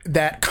 It's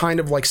that kind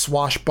of like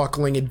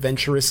swashbuckling,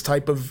 adventurous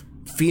type of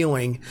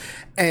feeling,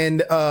 and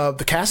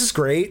the cast is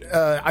great.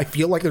 I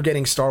feel like they're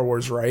getting Star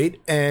Wars right,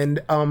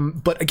 and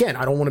but again,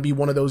 I don't want to be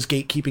one of those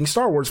gatekeeping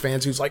Star Wars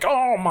fans who's like,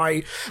 oh,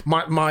 my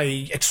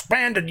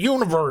expanded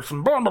universe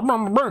and blah, blah,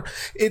 blah, blah.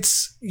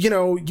 It's, you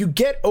know, you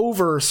get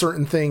over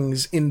certain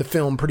things in the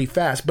film pretty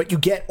fast, but you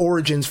get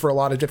origins for a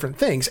lot of different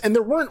things, and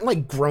there weren't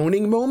like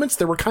groaning moments.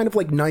 There were kind of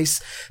like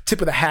nice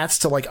tip of the hats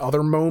to like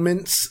other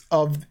moments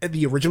of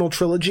the original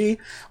trilogy,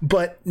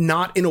 but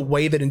not in a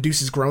way that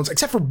induces groans,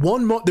 except for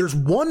there's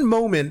one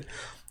moment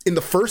in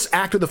the first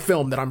act of the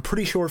film that I'm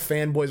pretty sure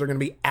fanboys are going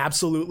to be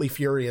absolutely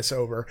furious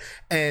over.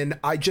 And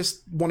I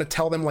just want to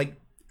tell them, like,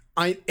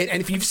 and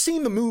if you've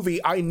seen the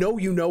movie, I know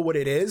you know what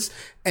it is.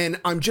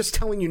 And I'm just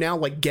telling you now,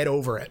 like, get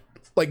over it.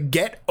 Like,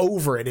 get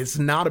over it. It's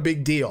not a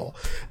big deal.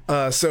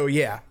 So,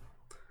 yeah.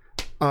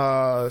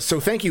 So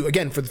thank you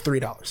again for the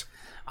 $3.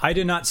 I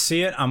did not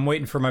see it. I'm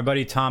waiting for my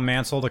buddy Tom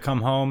Mansell to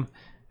come home,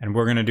 and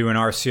we're going to do an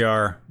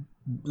RCR,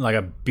 like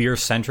a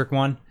beer-centric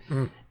one.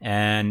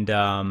 And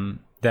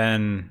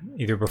then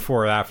either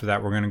before or after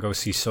that, we're going to go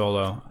see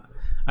Solo.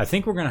 I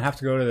think we're going to have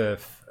to go to the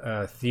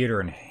theater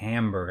in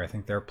Hamburg. I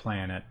think they're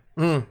playing it.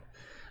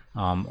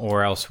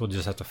 Or else we'll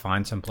just have to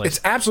find someplace.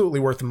 It's absolutely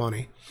worth the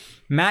money.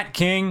 Matt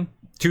King,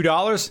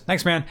 $2.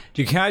 Thanks, man.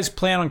 Do you guys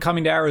plan on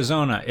coming to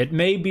Arizona? It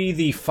may be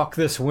the fuck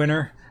this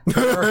winter.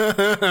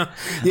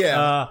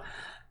 Yeah.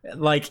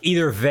 Like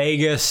either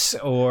Vegas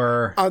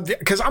or...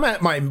 Because I'm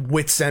at my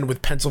wit's end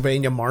with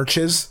Pennsylvania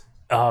marches.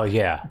 Oh,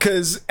 yeah.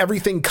 Because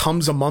everything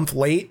comes a month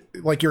late.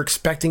 Like, you're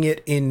expecting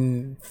it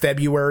in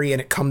February, and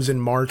it comes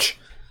in March.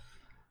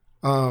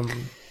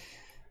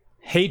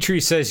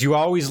 Haytree says, you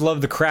always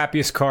love the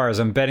crappiest cars.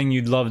 I'm betting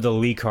you'd love the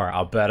Lee car.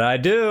 I'll bet I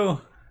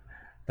do.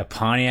 The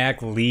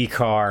Pontiac Lee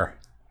car.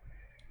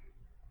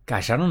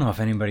 Gosh, I don't know if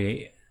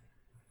anybody...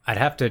 I'd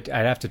have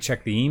to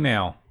check the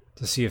email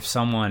to see if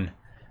someone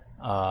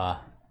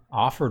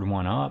offered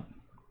one up.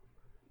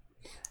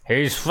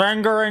 He's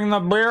fingering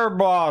the beer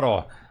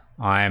bottle.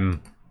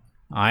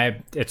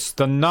 It's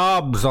the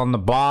knobs on the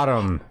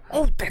bottom.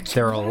 Oh,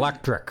 they're right.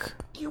 Electric.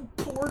 You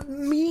poured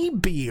me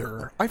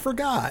beer. I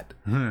forgot.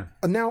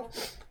 Now,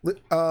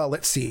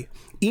 let's see.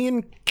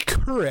 Ian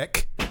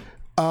Couric.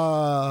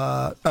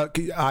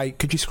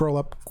 Could you scroll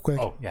up quick?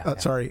 Oh, yeah.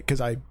 Sorry, because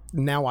I'm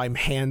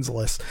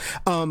handsless.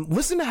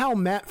 Listen to how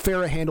Matt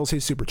Farah handles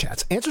his super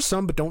chats. Answer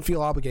some, but don't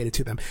feel obligated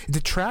to them. It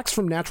detracts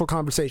from natural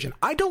conversation.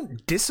 I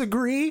don't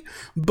disagree,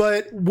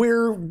 but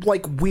we're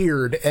like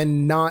weird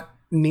and not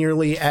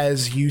nearly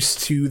as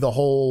used to the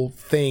whole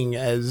thing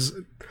as...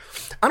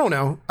 I don't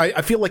know.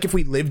 I feel like if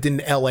we lived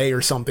in LA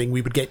or something,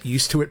 we would get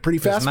used to it pretty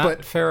fast. Does Matt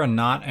Farah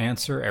not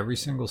answer every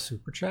single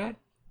super chat?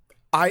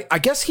 I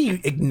guess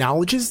he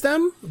acknowledges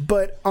them,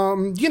 but,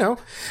 you know.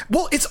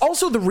 Well, it's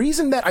also the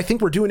reason that I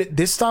think we're doing it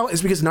this style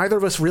is because neither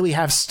of us really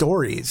have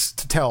stories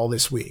to tell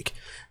this week.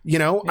 You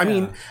know? Yeah. I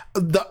mean,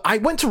 I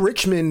went to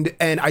Richmond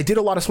and I did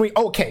a lot of swing.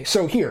 Okay,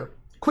 so here.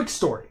 Quick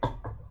story.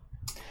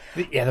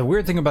 Yeah, the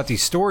weird thing about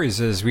these stories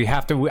is we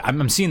have to.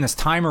 I'm seeing this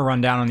timer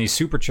run down on these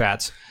super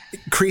chats. It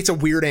creates a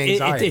weird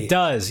anxiety. It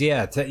does,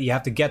 yeah. You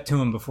have to get to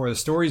them before the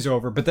story's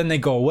over, but then they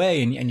go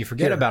away and you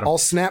forget about them. I'll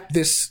snap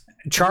this.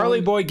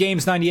 Charlie Boy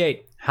Games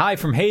 98. Hi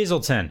from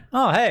Hazleton.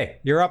 Oh, hey,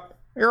 you're up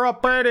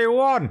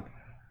 81.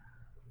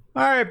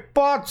 Hey,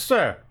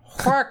 Botsy,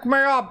 crack me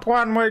up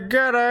when we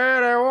get to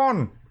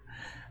 81.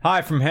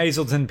 Hi from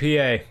Hazleton,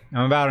 PA.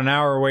 I'm about an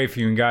hour away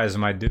from you guys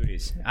and my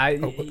duties.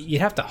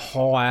 You'd have to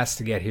haul ass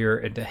to get here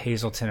into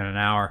Hazleton in an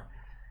hour.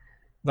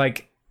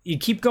 Like, you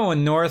keep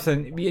going north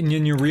and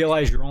you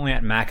realize you're only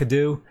at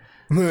McAdoo.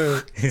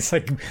 It's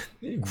like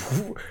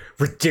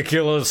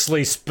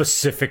ridiculously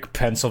specific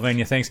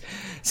Pennsylvania things.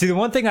 See, the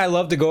one thing I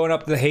love to going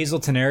up to the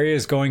Hazleton area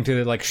is going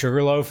to like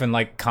Sugarloaf and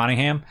like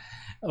Conyngham,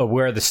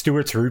 where the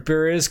Stewart's root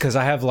beer is, because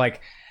I have like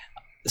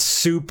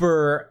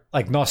super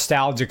like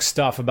nostalgic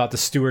stuff about the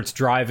Stewart's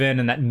drive-in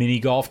and that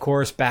mini golf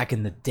course back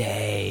in the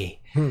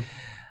day.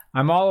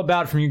 I'm all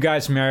about from you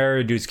guys from our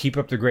area, dudes. Keep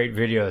up the great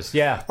videos.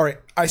 Yeah. All right.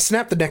 I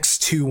snapped the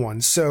next 2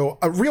 ones. So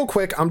real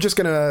quick, I'm just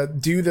gonna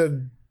do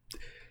the.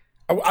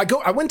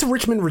 I went to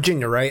Richmond,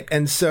 Virginia, right?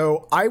 And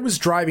so I was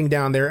driving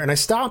down there, and I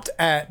stopped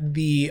at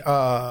the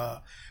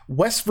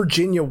West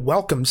Virginia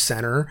Welcome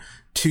Center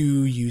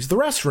to use the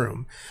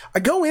restroom. I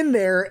go in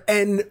there,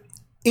 and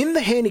in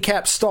the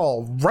handicap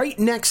stall, right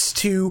next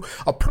to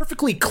a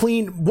perfectly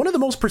clean, one of the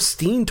most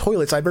pristine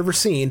toilets I've ever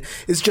seen,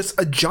 is just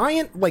a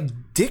giant,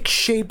 like,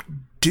 dick-shaped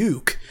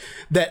Duke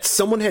that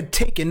someone had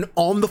taken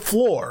on the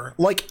floor.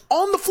 Like,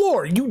 on the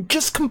floor. You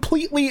just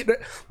completely...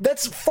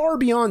 That's far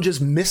beyond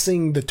just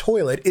missing the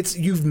toilet.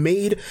 You've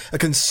made a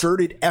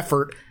concerted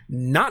effort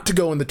not to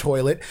go in the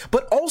toilet,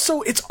 but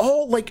also it's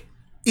all, like,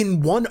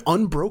 in one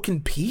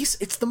unbroken piece.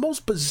 It's the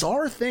most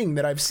bizarre thing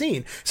that I've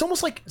seen. It's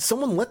almost like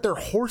someone let their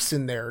horse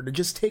in there to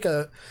just take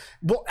a...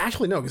 Well,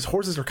 actually, no, because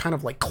horses are kind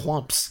of like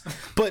clumps.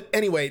 But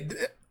anyway,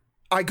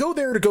 I go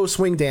there to go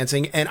swing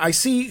dancing, and I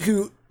see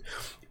who...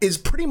 is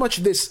pretty much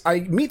this. I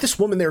meet this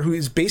woman there who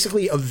is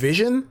basically a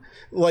vision,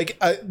 like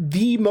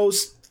the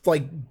most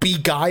like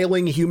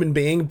beguiling human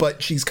being,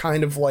 but she's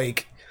kind of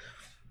like,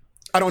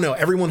 I don't know.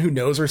 Everyone who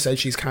knows her says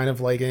she's kind of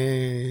like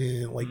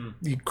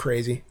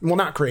crazy. Well,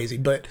 not crazy,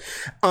 but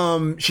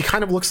she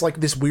kind of looks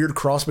like this weird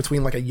cross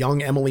between like a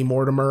young Emily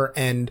Mortimer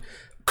and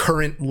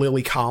current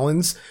Lily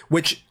Collins,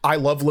 which I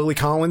love Lily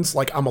Collins.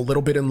 Like, I'm a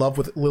little bit in love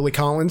with Lily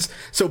Collins.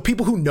 So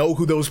people who know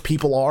who those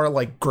people are,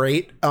 like,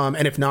 great.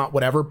 And if not,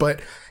 whatever. But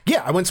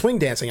yeah, I went swing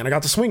dancing and I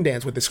got to swing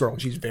dance with this girl,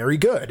 and she's very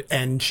good.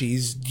 And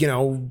she's, you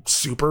know,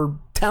 super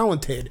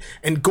talented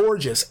and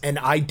gorgeous. And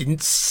I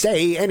didn't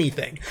say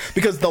anything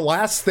because the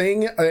last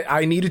thing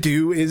I need to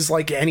do is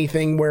like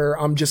anything where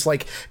I'm just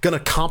like gonna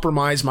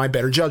compromise my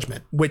better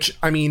judgment, which,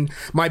 I mean,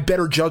 my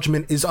better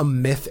judgment is a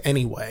myth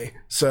anyway.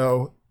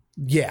 So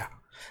yeah.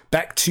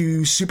 Back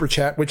to Super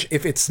Chat, which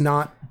if it's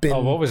not been...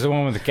 Oh, what was the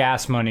one with the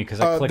gas money? Because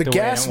I clicked away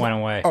and it went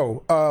away.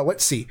 Oh,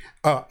 let's see.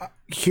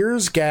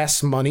 Here's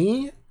gas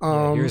money.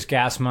 Here's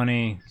gas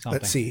money. Something.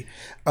 Let's see.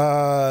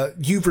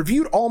 You've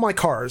reviewed all my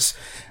cars.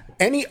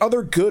 Any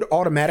other good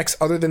automatics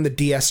other than the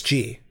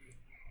DSG?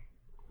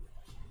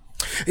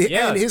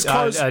 Yeah, and his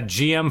cars... a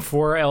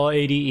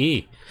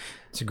GM4L80E.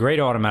 It's a great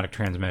automatic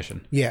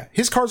transmission. Yeah,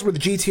 his cars were the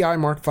GTI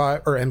Mark V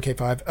or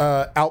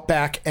MK5,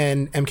 Outback,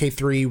 and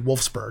MK3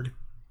 Wolfsburg.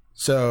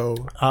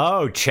 So,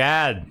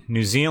 Chad,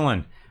 New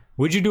Zealand.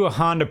 Would you do a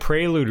Honda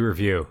Prelude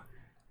review?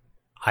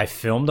 I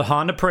filmed a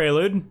Honda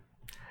Prelude.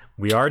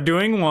 We are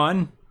doing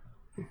one.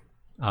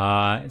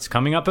 It's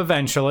coming up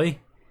eventually.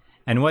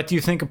 And what do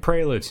you think of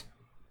Preludes?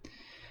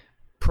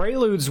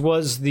 Preludes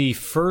was the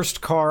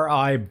first car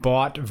I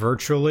bought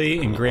virtually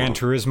in Gran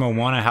Turismo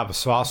 1. I have a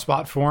soft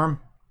spot for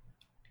them.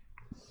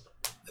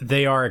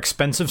 They are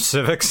expensive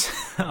Civics.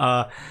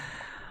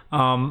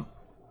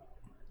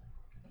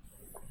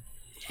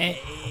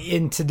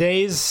 In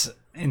today's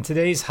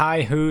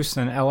high hoos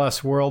and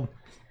LS world,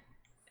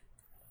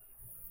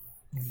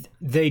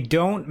 they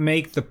don't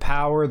make the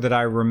power that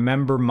I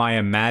remember my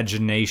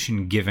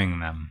imagination giving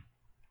them.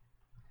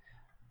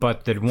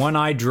 But that one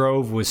I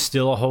drove was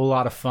still a whole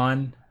lot of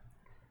fun,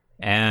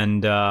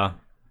 and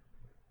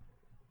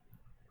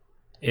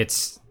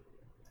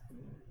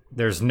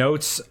there's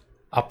notes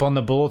up on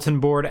the bulletin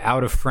board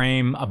out of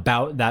frame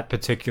about that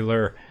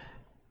particular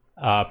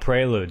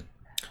Prelude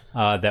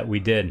that we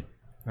did.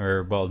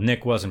 Or, well,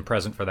 Nick wasn't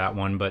present for that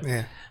one, but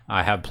yeah.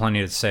 I have plenty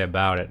to say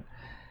about it.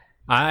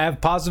 I have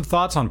positive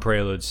thoughts on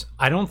Preludes.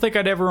 I don't think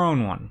I'd ever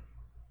own one,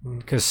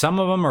 because some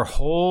of them are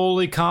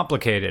wholly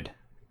complicated.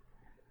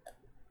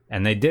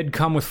 And they did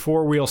come with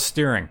four-wheel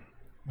steering,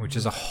 which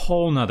is a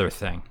whole nother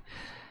thing.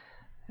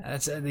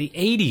 That's the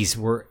 80s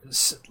were,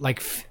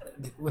 like,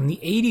 when the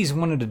 80s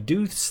wanted to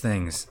do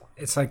things,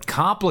 it's like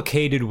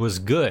complicated was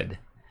good.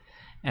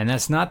 And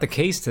that's not the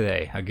case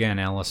today. Again,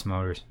 LS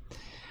Motors.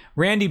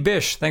 Randy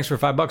Bish, thanks for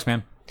 $5,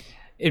 man.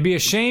 It'd be a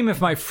shame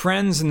if my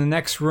friends in the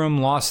next room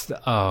lost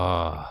the...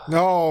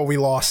 No, we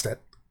lost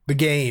it. The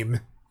game.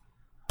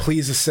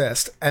 Please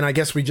assist. And I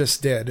guess we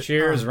just did.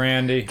 Cheers,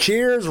 Randy.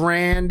 Cheers,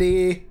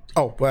 Randy.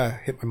 Oh,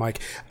 hit my mic.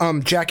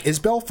 Jack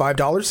Isbell,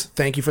 $5.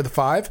 Thank you for the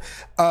 5.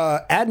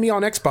 Add me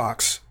on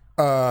Xbox.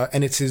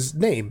 And it's his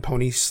name,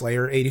 Pony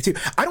Slayer 82.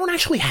 I don't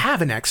actually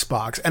have an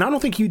Xbox, and I don't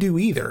think you do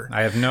either.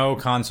 I have no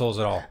consoles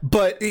at all.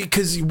 But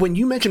because when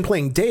you mentioned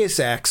playing Deus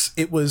Ex,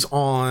 it was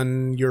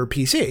on your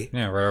PC.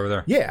 Yeah, right over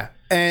there. Yeah,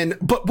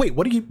 but wait,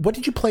 what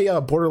did you play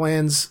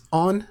Borderlands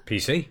on?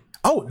 PC.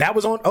 Oh, that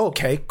was on. Oh,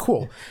 okay,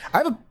 cool. I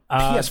have a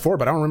PS4,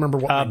 but I don't remember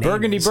what my name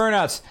Burgundy is.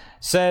 Burnouts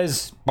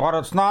says, but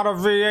it's not a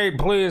V8,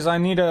 please. I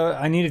need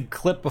a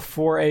clip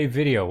before a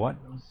video. What?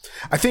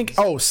 I think,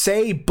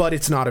 but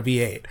it's not a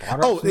V8.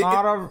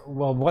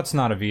 What's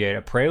not a V8?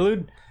 A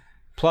Prelude?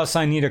 Plus,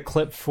 I need a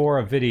clip for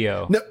a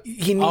video. No,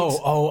 he needs...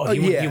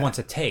 He wants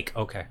a take.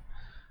 Okay.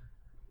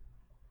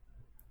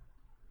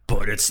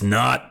 But it's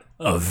not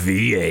a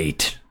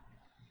V8.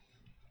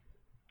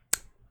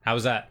 How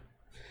was that?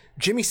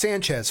 Jimmy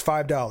Sanchez,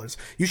 $5.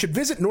 You should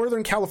visit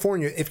Northern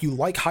California if you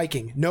like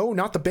hiking. No,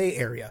 not the Bay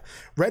Area.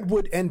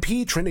 Redwood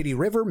NP, Trinity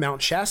River,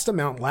 Mount Shasta,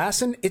 Mount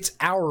Lassen. It's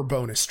our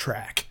bonus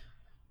track.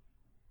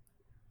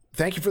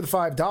 Thank you for the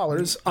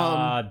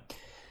 $5.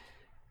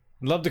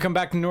 Love to come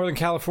back to Northern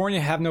California.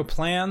 Have no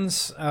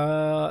plans.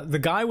 The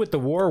guy with the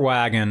War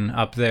Wagon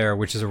up there,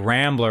 which is a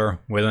Rambler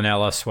with an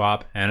LS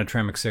swap and a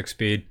Tremec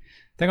 6-speed.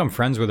 I think I'm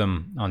friends with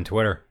him on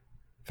Twitter.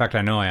 In fact,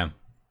 I know I am.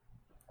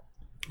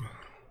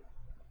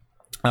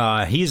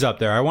 He's up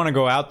there. I want to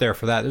go out there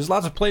for that. There's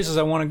lots of places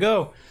I want to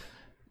go.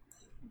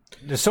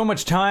 There's so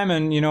much time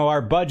and,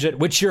 our budget,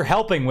 which you're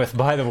helping with,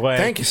 by the way.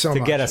 Thank you so much.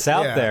 To get us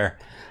out there.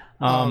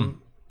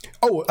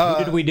 Who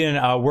did we do?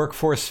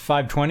 Workforce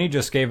 520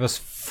 just gave us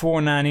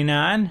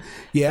 $4.99.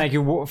 Yeah. Thank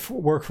you,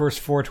 Workforce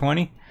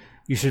 420.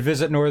 You should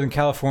visit Northern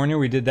California.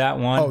 We did that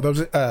one. Oh, those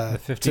the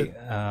 50.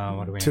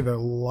 What do we to have? the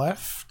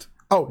left?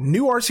 Oh,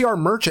 new RCR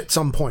merch at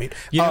some point.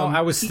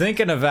 I was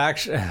thinking of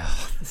actually.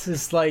 This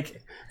is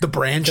like the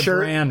brand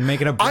shirt.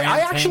 Making a brand. I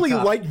actually tank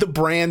top. like the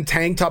brand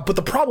tank top, but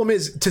the problem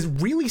is to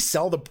really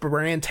sell the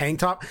brand tank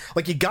top,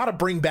 like you got to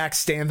bring back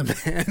Stan the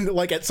Man,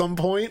 like at some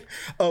point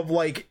of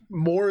like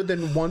more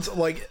than once.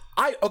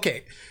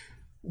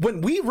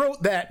 When we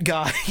wrote that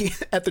guy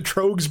at the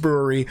Trogs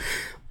Brewery,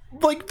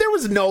 like there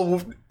was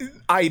no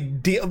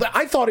idea.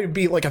 I thought it'd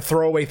be like a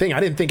throwaway thing. I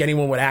didn't think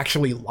anyone would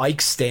actually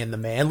like Stan the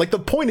Man. Like the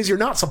point is, you're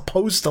not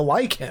supposed to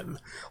like him.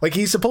 Like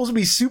he's supposed to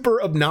be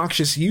super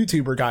obnoxious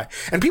YouTuber guy.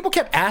 And people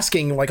kept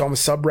asking, like on the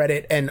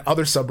subreddit and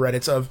other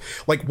subreddits, of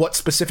like what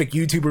specific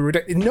YouTuber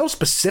would. No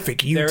specific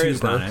YouTuber. There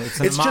is none. It's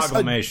an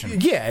amalgamation.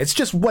 It's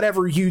just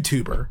whatever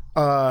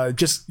YouTuber.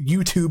 Just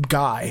YouTube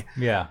guy.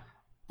 Yeah.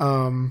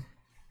 And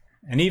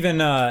even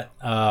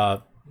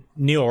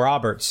Neil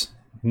Roberts.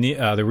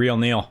 The real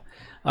Neil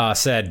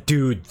said,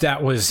 "Dude,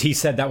 that was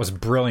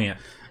brilliant."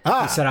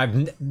 He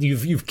said,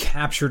 "You've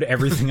captured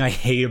everything I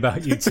hate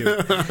about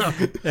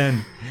YouTube,"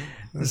 and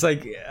it's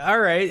like, all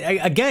right,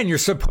 again, you're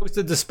supposed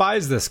to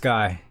despise this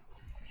guy.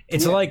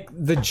 It's like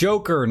the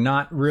Joker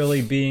not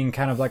really being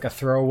kind of like a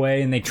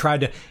throwaway, and they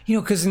tried to,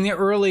 because in the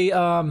early,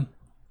 after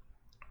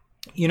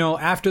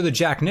the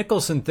Jack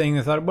Nicholson thing,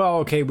 they thought, well,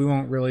 okay, we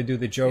won't really do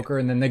the Joker,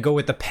 and then they go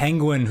with the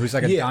Penguin, who's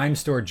like a dime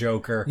store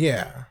Joker.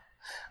 Yeah.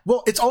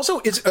 Well, it's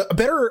a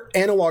better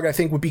analog, I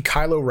think, would be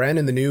Kylo Ren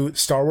in the new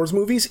Star Wars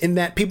movies, in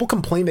that people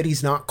complain that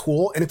he's not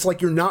cool, and it's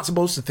like you're not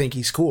supposed to think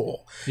he's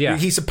cool. Yeah.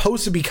 He's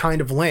supposed to be kind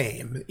of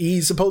lame.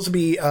 He's supposed to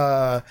be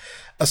a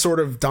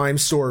sort of dime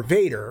store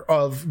Vader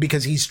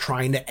because he's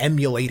trying to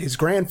emulate his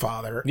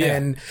grandfather,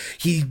 and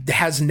he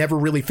has never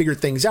really figured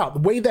things out. The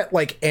way that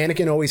like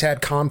Anakin always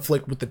had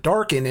conflict with the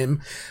dark in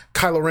him,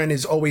 Kylo Ren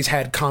has always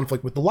had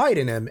conflict with the light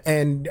in him,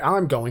 and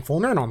I'm going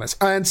full nerd on this.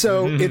 And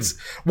so it's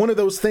one of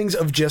those things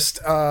of just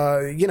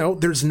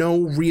there's no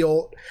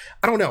real,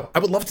 I don't know. I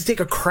would love to take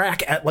a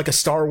crack at like a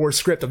Star Wars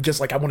script of just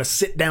like, I want to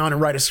sit down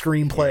and write a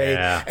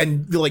screenplay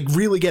and like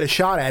really get a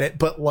shot at it.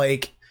 But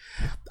like,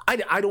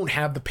 I don't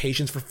have the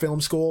patience for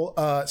film school.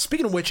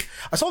 Speaking of which,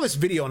 I saw this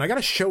video and I got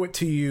to show it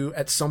to you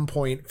at some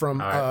point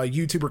from a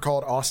YouTuber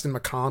called Austin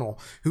McConnell,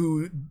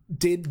 who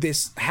did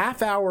this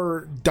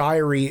half-hour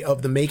diary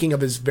of the making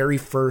of his very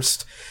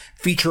first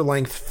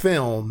feature-length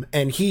film.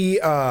 And he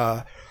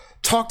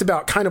talked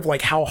about kind of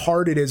like how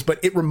hard it is, but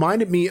it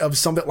reminded me of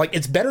something like,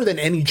 it's better than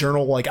any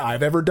journal like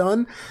I've ever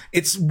done.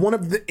 It's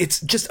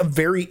just a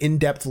very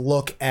in-depth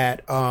look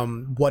at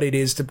what it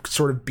is to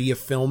sort of be a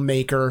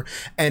filmmaker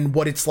and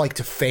what it's like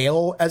to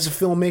fail as a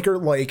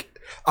filmmaker. Like,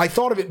 I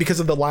thought of it because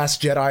of the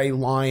Last Jedi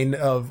line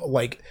of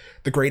like,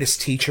 the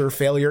greatest teacher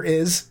failure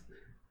is,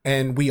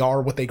 and we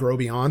are what they grow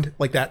beyond,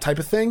 like that type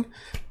of thing.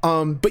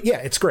 But yeah,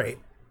 it's great.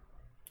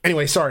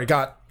 Anyway, sorry,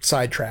 got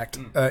sidetracked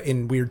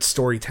in weird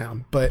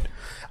Storytown, but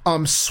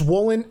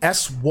Swollen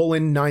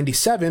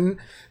 97,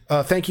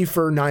 thank you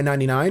for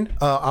 $9.99.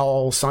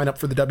 I'll sign up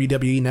for the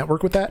WWE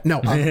Network with that.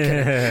 No, I'm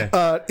kidding.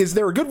 Is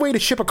there a good way to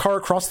ship a car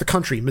across the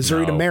country,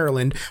 Missouri to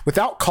Maryland,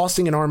 without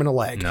costing an arm and a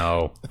leg?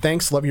 No.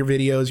 Thanks. Love your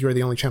videos. You're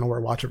the only channel where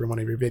I watch every one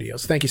of your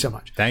videos. Thank you so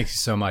much.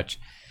 Thanks so much.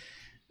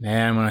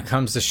 Man, when it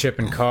comes to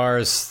shipping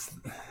cars,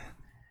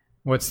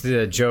 what's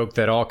the joke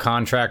that all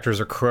contractors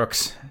are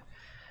crooks?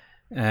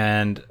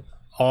 And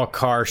all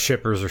car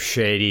shippers are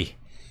shady.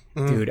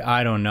 Dude,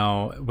 I don't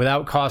know.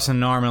 Without costing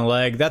an arm and a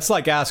leg, that's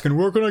like asking,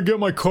 where can I get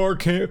my car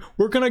painted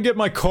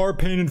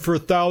for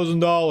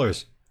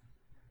 $1,000?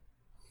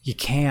 You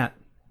can't.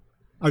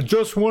 I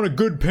just want a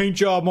good paint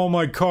job on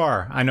my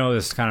car. I know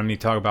this is kind of me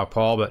talking about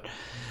Paul, but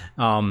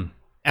and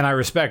I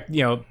respect,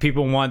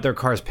 people want their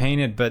cars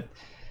painted, but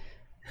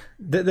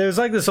there's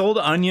like this old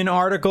Onion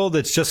article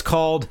that's just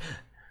called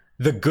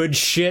 "The Good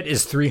Shit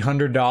is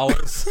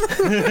 $300."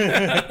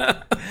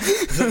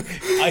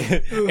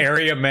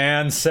 Area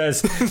man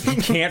says he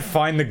can't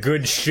find the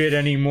good shit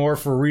anymore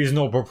for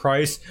reasonable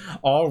price.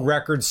 All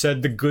records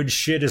said the good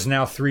shit is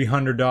now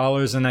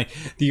 $300, and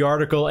the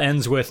article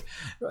ends with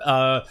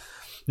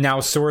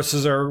now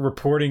sources are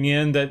reporting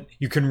in that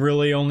you can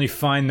really only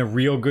find the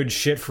real good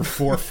shit for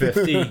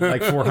 $450,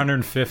 like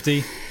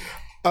 $450.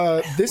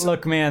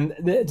 Look, man,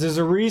 there's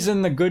a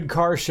reason the good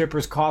car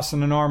shippers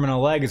costing an arm and a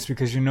leg. It's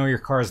because your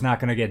car is not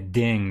going to get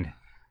dinged.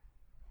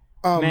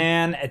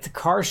 Man, the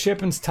car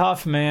shipping's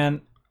tough,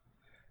 man.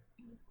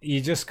 You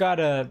just got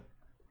to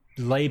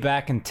lay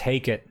back and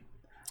take it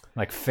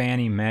like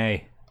Fannie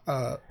Mae.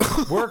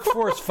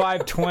 Workforce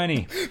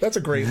 520. That's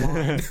a great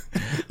line.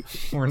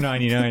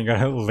 $4.99. You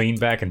gotta lean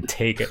back and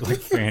take it like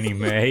Fannie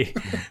Mae.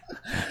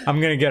 I'm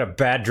gonna get a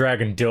Bad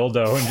Dragon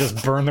dildo and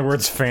just burn the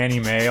words Fannie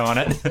Mae on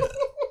it.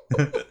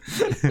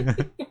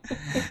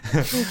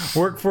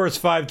 Workforce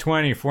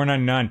 520,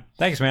 $4.99.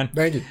 Thanks, man.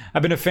 Thank you.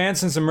 I've been a fan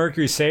since the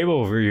Mercury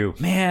Sable review.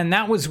 Man,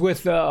 that was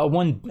with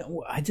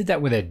I did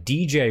that with a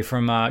DJ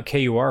from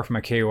KUR, from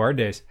my KUR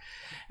days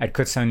at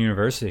Kutztown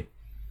University.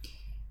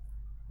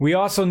 We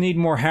also need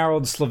more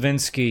Harold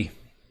Slavinsky.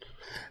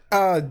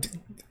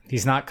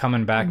 He's not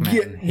coming back,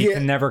 man. He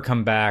can never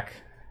come back.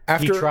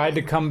 He tried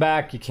to come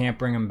back. You can't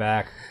bring him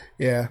back.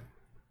 Yeah.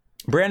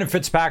 Brandon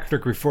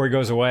Fitzpatrick, before he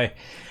goes away.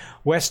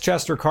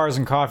 Westchester Cars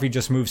and Coffee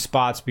just moved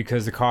spots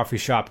because the coffee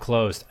shop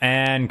closed.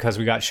 And because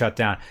we got shut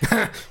down.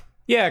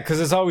 Yeah, because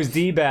it's always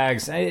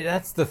D-bags. Hey,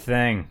 that's the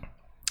thing.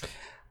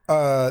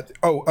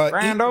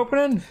 Grand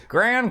opening,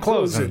 grand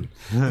closing.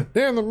 This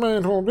guy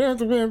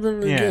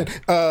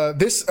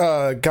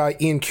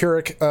Ian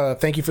Curick,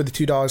 thank you for the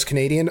 $2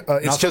 Canadian.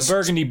 It's also just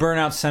Burgundy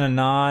Burnout sent a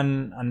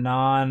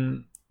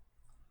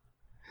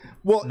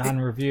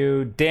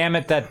non-review. Damn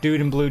it, that dude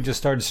in blue just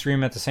started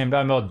streaming at the same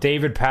time. Well,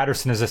 David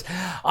Patterson is this.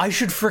 I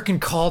should freaking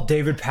call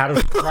David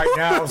Patterson right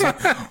now. I was like,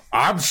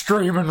 I'm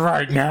streaming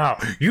right now.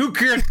 You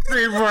can't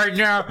stream right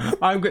now.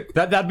 I'm good.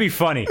 That'd be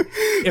funny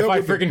if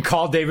I freaking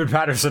call David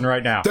Patterson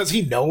right now. Does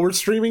he know we're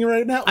streaming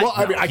right now? Well,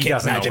 I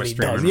can't imagine he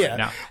does. Yeah.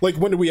 Right, like,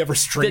 when do we ever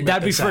stream?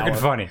 That'd be freaking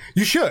funny.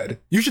 You should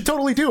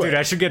totally do it.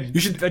 Dude,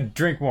 you should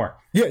drink more.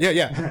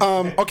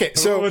 Yeah. Okay,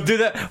 so we'll do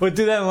that in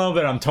a little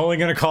bit. I'm totally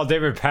gonna call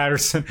David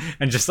Patterson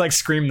and just like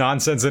scream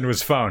nonsense into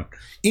his phone.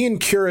 Ian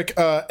Curick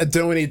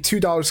donated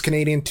 $2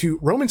 Canadian to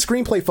Roman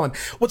Screenplay Fund.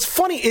 What's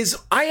funny is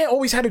I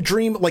always had a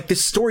dream, like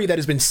this story that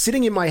has been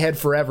sitting in my head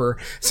forever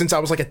since I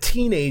was like a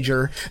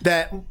teenager,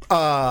 that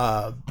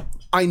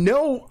I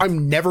know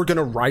I'm never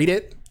gonna write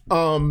it,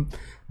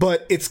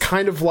 but it's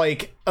kind of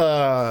like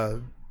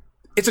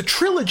it's a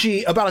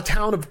trilogy about a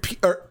town of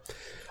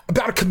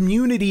about a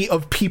community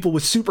of people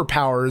with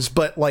superpowers,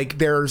 but like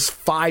there's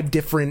 5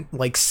 different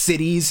like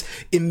cities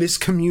in this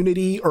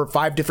community, or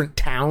 5 different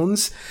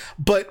towns.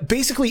 But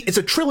basically it's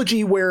a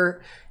trilogy where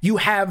you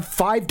have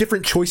 5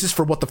 different choices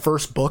for what the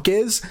first book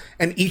is,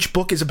 and each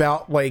book is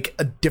about like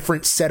a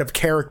different set of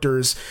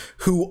characters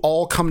who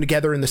all come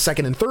together in the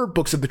second and third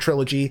books of the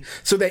trilogy,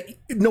 so that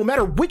no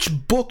matter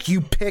which book you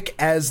pick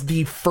as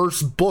the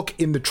first book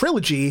in the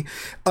trilogy,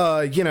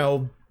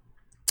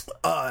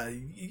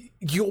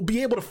 you'll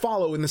be able to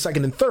follow in the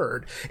second and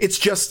third. It's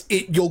just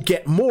you'll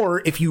get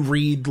more if you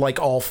read like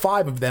all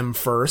 5 of them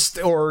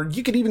first, or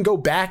you could even go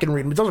back and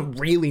read them. It doesn't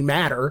really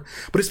matter,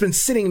 but it's been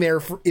sitting there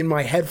in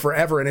my head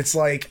forever, and it's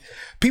like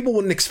people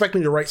wouldn't expect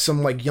me to write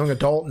some like young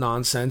adult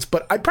nonsense,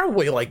 but I'd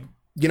probably like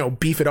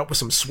beef it up with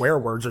some swear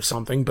words or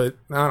something, but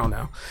I don't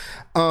know.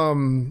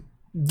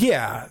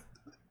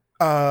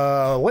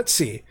 Let's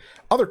see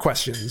other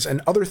questions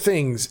and other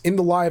things in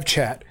the live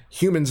chat,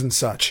 humans and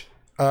such.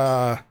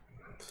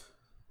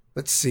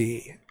 Let's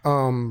see.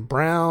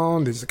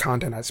 Brown, this is the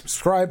content I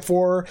subscribe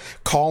for.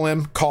 Call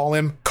him.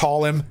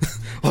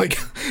 Like,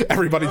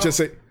 everybody just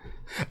say,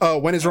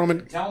 when is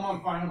Roman? Tell him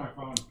I'm finding my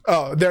phone.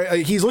 Oh, there,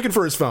 he's looking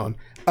for his phone.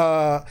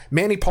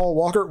 Manny Paul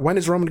Walker, when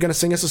is Roman going to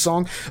sing us a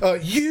song?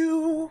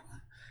 You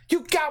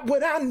got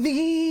what I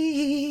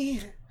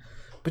need,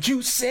 but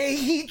you say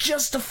he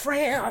just a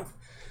friend.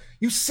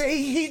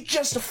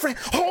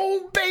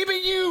 Oh,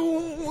 baby,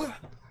 you.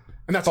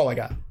 And that's all I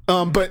got.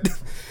 But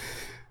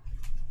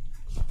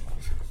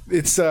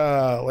it's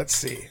let's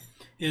see.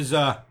 If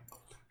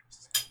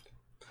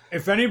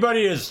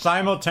anybody is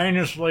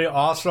simultaneously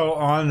also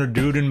on the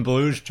Dude in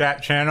Blues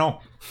chat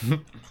channel,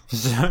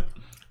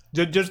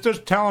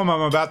 just tell him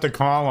I'm about to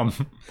call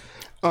him.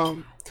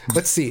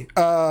 Let's see.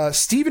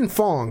 Stephen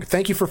Fong,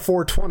 thank you for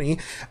 420.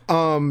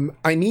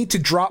 I need to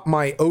drop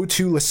my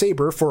O2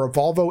 LeSabre for a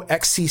Volvo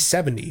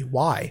XC70.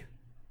 Why?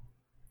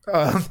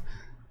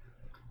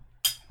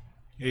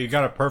 You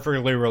got a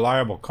perfectly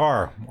reliable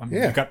car.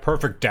 Yeah. You got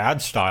perfect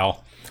dad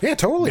style. Yeah,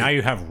 totally. Now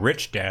you have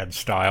rich dad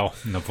style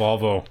in the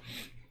Volvo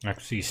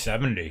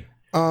XC70.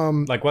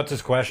 Like, what's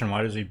his question?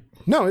 Why does he...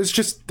 No, it's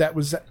just that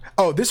was...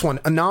 Oh, this one.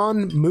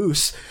 Anon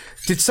Moose.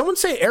 Did someone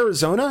say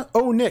Arizona?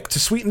 Oh, Nick, to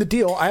sweeten the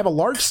deal, I have a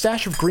large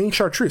stash of green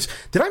chartreuse.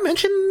 Did I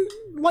mention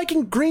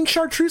liking green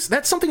chartreuse?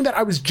 That's something that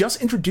I was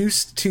just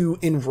introduced to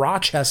in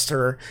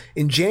Rochester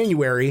in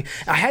January.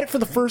 I had it for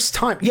the first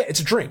time. Yeah, it's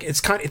a drink. It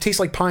tastes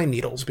like pine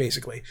needles,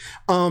 basically,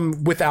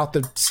 without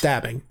the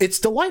stabbing. It's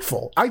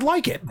delightful. I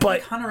like it,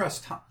 but...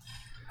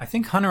 I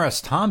think Hunter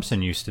S.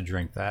 Thompson used to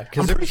drink that.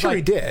 I'm pretty sure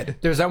he did.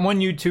 There's that one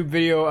YouTube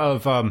video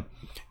of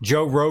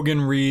Joe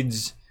Rogan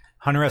reads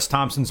Hunter S.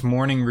 Thompson's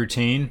morning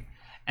routine,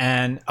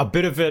 and a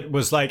bit of it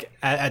was like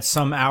at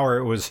some hour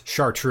it was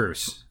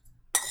chartreuse.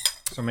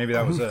 So maybe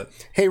that was it.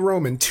 Hey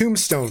Roman,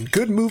 Tombstone,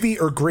 good movie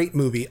or great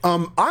movie?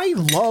 I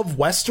love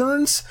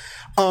Westerns.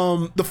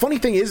 The funny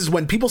thing is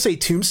when people say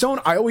Tombstone,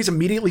 I always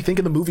immediately think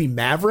of the movie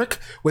Maverick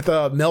with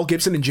Mel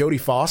Gibson and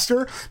Jodie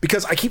Foster,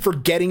 because I keep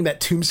forgetting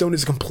that Tombstone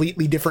is a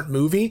completely different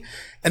movie.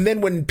 And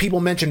then when people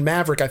mention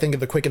Maverick, I think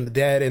of The Quick and the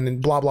Dead and then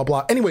blah, blah,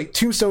 blah. Anyway,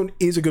 Tombstone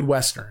is a good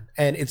Western,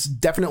 and it's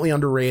definitely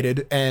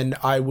underrated. And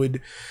I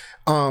would...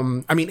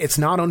 I mean, it's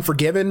not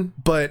Unforgiven,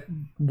 but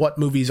what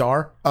movies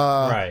are?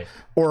 Right.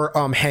 Or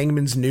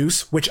Hangman's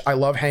Noose, which I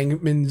love.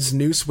 Hangman's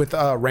Noose with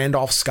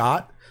Randolph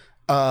Scott.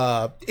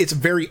 It's a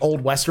very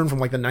old Western from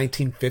like the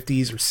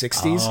 1950s or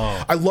 60s.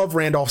 Oh. I love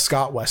Randolph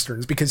Scott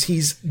Westerns because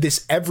he's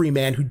this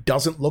everyman who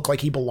doesn't look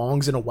like he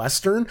belongs in a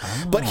Western,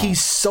 but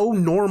he's so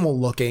normal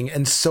looking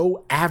and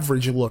so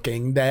average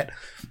looking that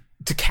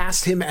to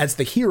cast him as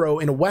the hero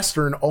in a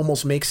Western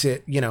almost makes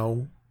it, you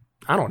know,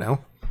 I don't know.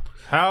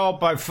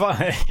 Help,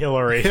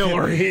 Hillary.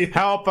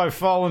 Help, I've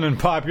fallen in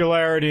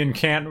popularity and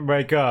can't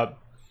wake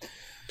up.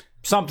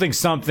 Something,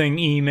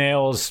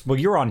 emails. Well,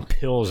 you're on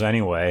pills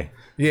anyway.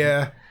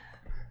 Yeah.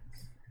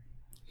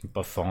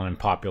 But fallen in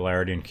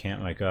popularity and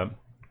can't wake up.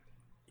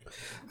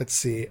 Let's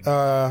see.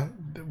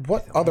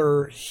 What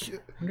other... I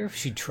wonder if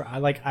she try.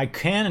 Like, I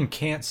can and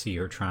can't see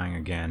her trying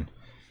again.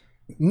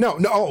 No.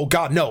 Oh,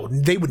 God, no.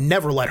 They would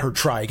never let her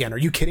try again. Are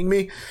you kidding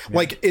me? Yeah.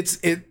 Like, if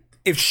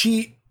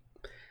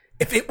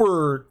it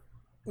were...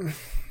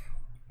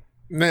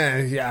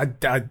 Man, yeah,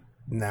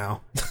 no.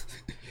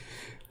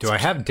 Do I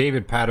have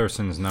David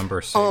Patterson's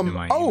number saved in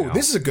my email? Oh,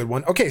 this is a good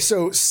one. Okay,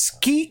 so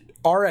Skeet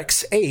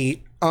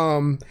RX8,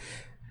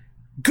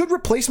 good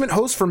replacement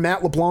host for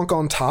Matt LeBlanc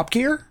on Top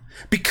Gear,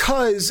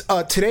 because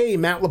today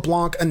Matt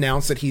LeBlanc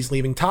announced that he's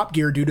leaving Top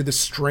Gear due to the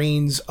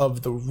strains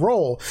of the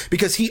role,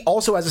 because he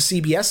also has a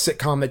CBS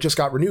sitcom that just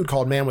got renewed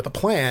called Man with a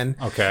Plan.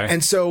 Okay.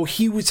 And so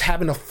he was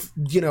having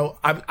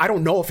I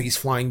don't know if he's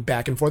flying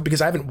back and forth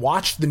because I haven't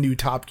watched the new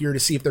Top Gear to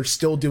see if they're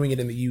still doing it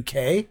in the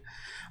UK.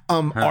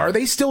 Are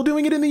they still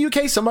doing it in the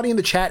UK? Somebody in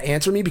the chat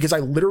answer me, because I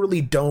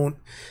literally don't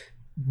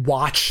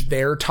watch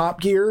their Top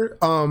Gear.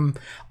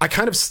 I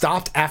kind of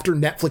stopped after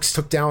Netflix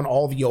took down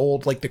all the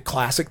old, like the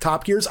classic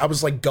Top Gears. I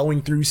was like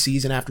going through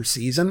season after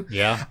season.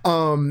 Yeah.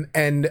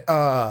 And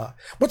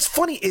what's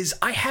funny is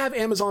I have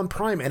Amazon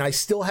Prime and I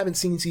still haven't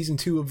seen season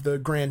 2 of the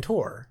Grand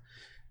Tour.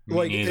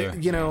 Like,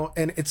 you know,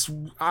 and it's,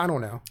 I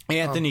don't know.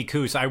 Anthony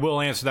Coos, I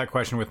will answer that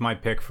question with my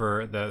pick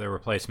for the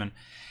replacement.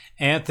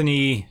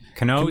 Anthony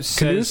Canoes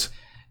says,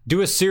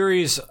 do a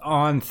series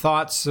on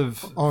thoughts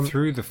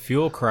through the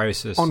fuel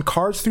crisis. On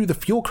cars through the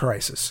fuel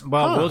crisis.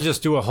 Well, we'll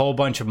just do a whole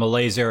bunch of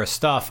Malaise era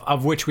stuff,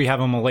 of which we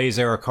have a Malaise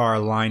era car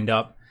lined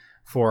up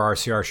for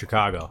RCR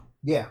Chicago.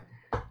 Yeah.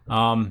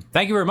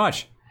 Thank you very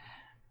much.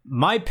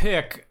 My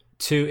pick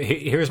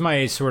here's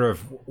my sort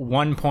of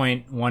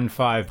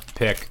 1.15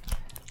 pick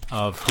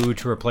of who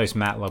to replace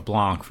Matt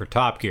LeBlanc for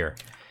Top Gear.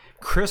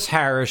 Chris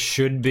Harris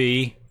should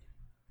be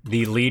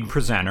the lead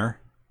presenter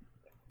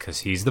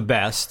because he's the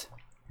best.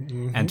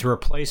 Mm-hmm. And to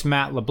replace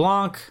Matt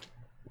LeBlanc,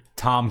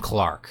 Tom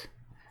Clark.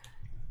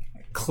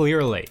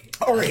 Clearly.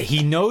 All right.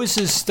 He knows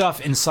his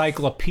stuff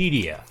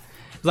encyclopedia.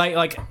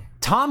 Like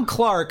Tom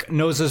Clark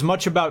knows as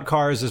much about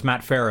cars as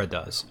Matt Farah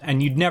does.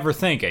 And you'd never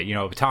think it. You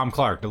know, Tom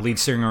Clark, the lead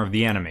singer of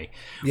The Enemy.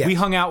 Yes. We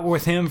hung out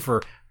with him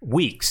for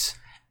weeks.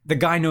 The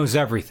guy knows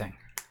everything.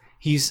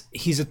 He's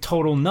a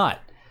total nut.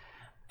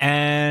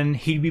 And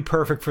he'd be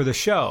perfect for the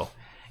show.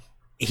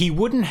 He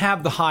wouldn't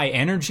have the high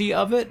energy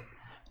of it,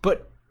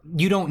 but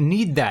you don't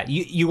need that.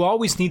 You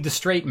always need the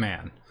straight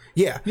man.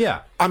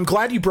 Yeah. I'm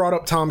glad you brought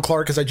up Tom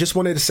Clark, because I just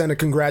wanted to send a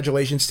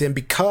congratulations to him,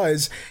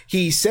 because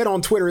he said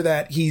on Twitter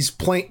that he's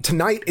playing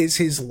tonight is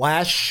his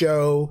last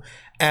show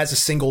as a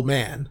single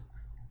man.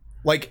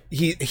 Like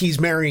he's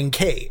marrying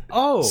Kate.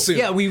 Oh, soon.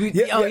 Yeah.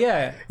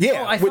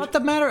 Yeah. Oh, I thought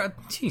the matter.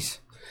 Jeez.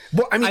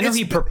 Well, I mean, I know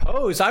he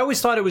proposed. I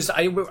always thought it was.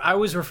 I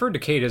always referred to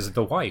Kate as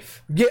the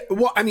wife. Yeah.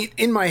 Well, I mean,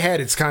 in my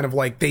head, it's kind of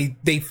like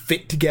they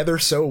fit together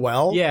so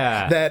well.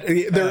 Yeah. That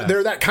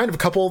they're that kind of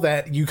couple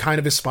that you kind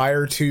of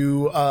aspire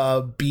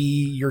to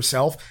be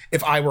yourself.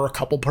 If I were a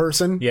couple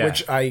person,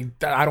 which I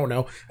don't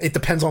know. It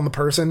depends on the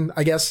person,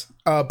 I guess.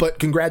 But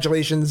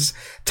congratulations,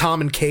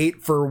 Tom and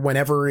Kate, for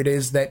whenever it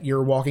is that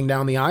you're walking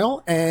down the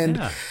aisle,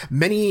 and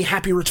many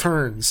happy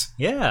returns.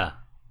 Yeah.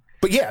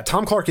 But yeah,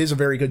 Tom Clark is a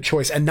very good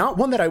choice, and not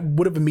one that I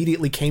would have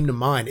immediately came to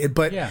mind.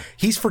 But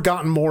he's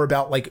forgotten more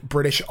about like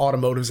British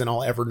automotives than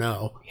I'll ever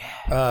know.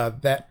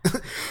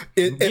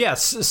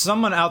 Yes,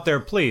 someone out there,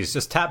 please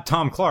just tap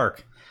Tom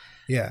Clark.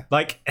 Yeah.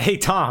 Like, hey,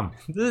 Tom,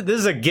 this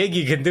is a gig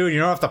you can do. You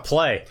don't have to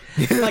play.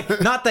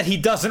 Like, not that he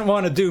doesn't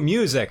want to do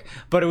music,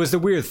 but it was the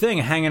weird thing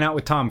hanging out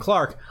with Tom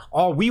Clark.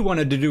 All we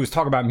wanted to do was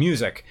talk about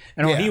music,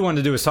 and all he wanted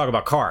to do was talk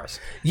about cars.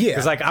 Yeah.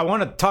 It's like, I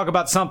want to talk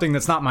about something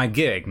that's not my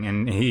gig,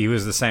 and he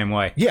was the same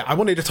way. Yeah, I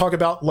wanted to talk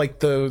about, like,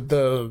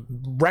 the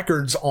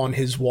records on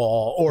his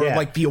wall, or,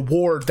 like, the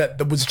award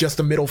that was just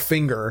a middle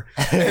finger.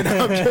 And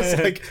I'm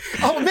just like,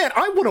 oh, man,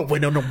 I want to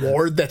win an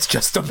award that's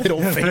just a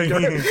middle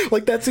finger.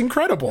 Like, that's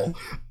incredible.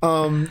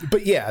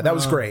 But yeah, that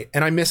was great,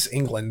 and I miss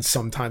England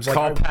sometimes. Like,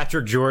 call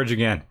Patrick George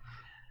again.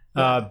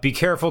 Be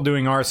careful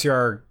doing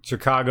RCR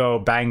Chicago,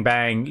 bang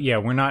bang. Yeah,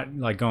 we're not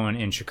like going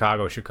in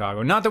Chicago.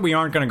 Not that we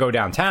aren't going to go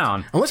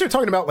downtown, unless you're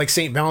talking about like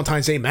St.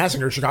 Valentine's Day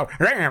Massacre, Chicago.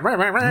 The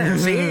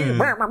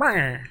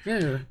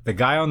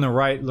guy on the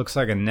right looks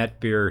like a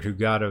netbeard who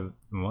got a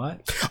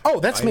what? Oh,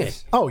 that's me.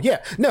 Oh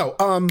yeah, no.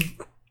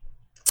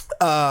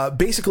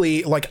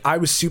 Basically, like, I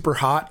was super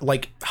hot,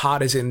 like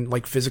hot as in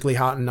like physically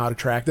hot and not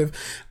attractive.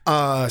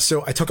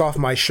 So I took off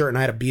my shirt and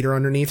I had a beater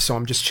underneath, so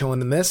I'm just chilling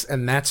in this,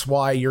 and that's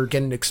why you're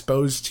getting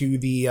exposed to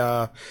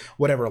the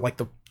whatever, like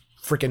the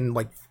freaking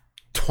like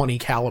 20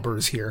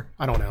 calibers here.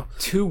 I don't know.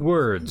 2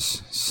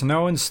 words: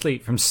 snow and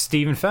sleet, from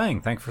Stephen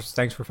Fang. Thanks for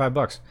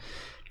 $5.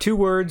 2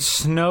 words: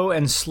 snow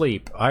and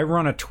sleep. I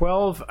run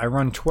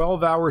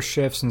 12-hour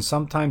shifts, and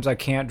sometimes I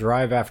can't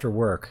drive after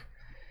work.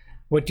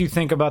 What do you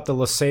think about the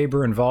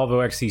LeSabre and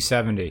Volvo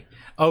XC70?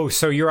 Oh,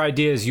 so your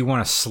idea is you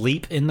want to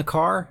sleep in the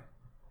car?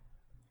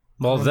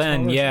 Well,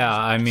 then, yeah,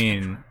 I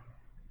mean,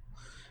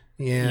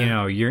 you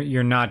know,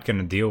 you're not going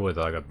to deal with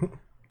like a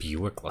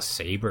Buick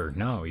LeSabre.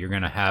 No, you're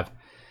going to have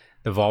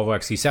the Volvo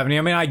XC70.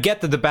 I mean, I get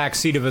that the back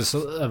seat of a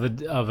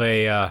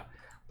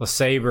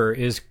LeSabre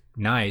is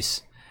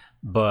nice,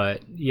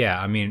 but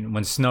yeah, I mean,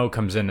 when snow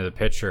comes into the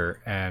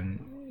picture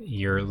and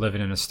you're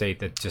living in a state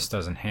that just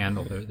doesn't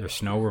handle their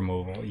snow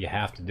removal, you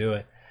have to do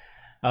it.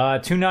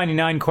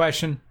 $2.99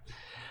 question.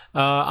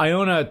 I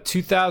own a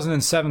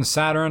 2007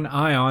 Saturn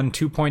Ion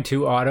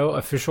 2.2 Auto,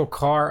 official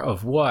car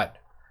of what?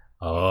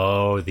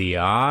 Oh, the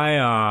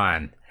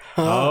Ion.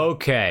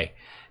 Okay.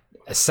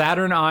 A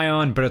Saturn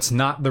Ion, but it's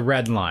not the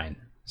red line.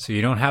 So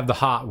you don't have the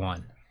hot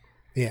one.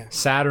 Yeah.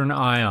 Saturn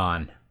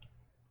Ion.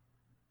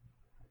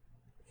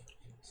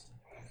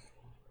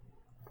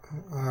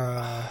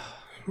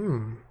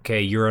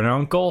 Okay, you're an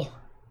uncle.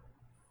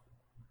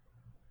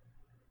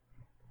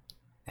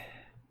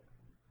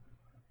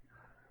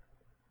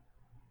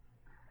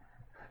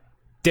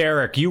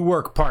 Derek, you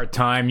work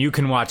part-time. You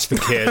can watch the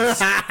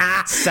kids.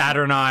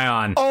 Saturn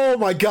Ion. Oh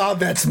my God,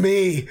 that's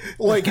me.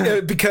 Like,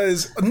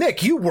 because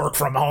Nick, you work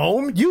from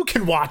home. You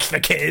can watch the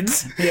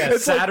kids. Yeah,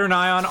 it's Saturn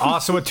Ion,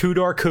 also a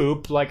 2-door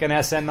coupe, like an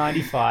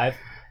SN95.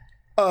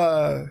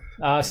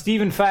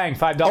 Stephen Fang,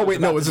 $5. Oh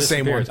wait, no, it's the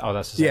same one. Oh,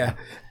 that's the same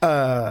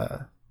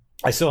one.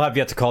 I still have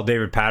yet to call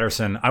David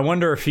Patterson. I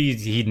wonder if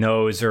he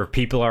knows, or if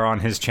people are on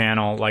his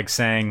channel like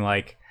saying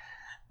like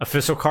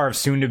official car of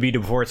soon to be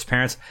divorced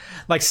parents.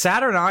 Like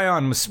Saturn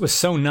Ion was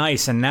so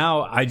nice, and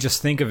now I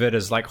just think of it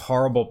as like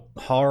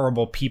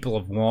horrible people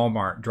of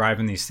Walmart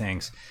driving these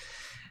things.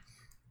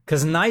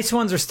 Because nice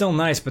ones are still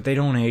nice, but they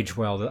don't age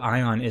well. The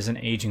Ion isn't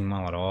aging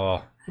well at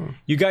all.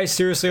 You guys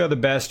seriously are the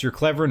best. You're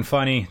clever and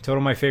funny.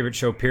 Total my favorite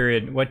show,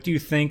 period. What do you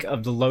think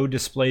of the low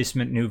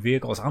displacement new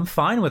vehicles? I'm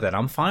fine with it.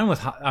 I'm fine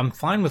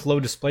with low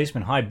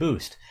displacement, high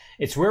boost.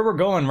 It's where we're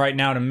going right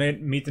now to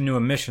meet the new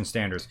emission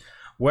standards.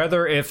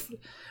 Whether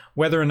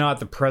or not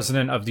the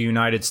president of the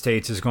United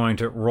States is going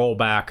to roll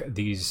back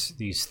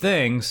these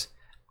things,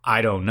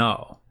 I don't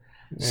know.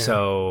 Yeah.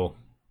 So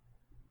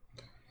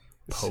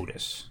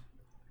POTUS.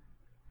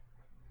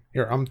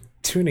 Here, I'm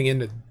tuning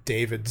into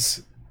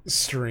David's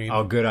stream.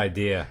 Oh, good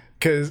idea.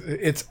 Because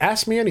it's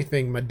Ask Me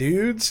Anything, my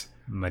dudes.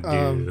 My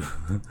dude.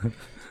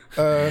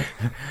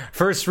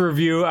 First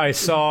review I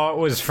saw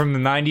was from the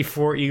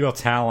 94 Eagle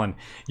Talon.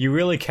 You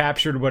really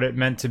captured what it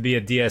meant to be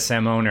a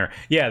DSM owner.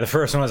 Yeah, the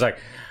first one was like,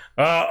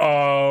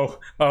 oh,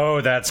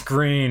 that's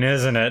green,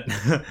 isn't it?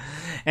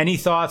 Any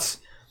thoughts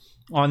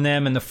on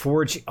them and the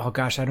 4G? Oh,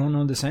 gosh, I don't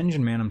know this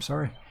engine, man. I'm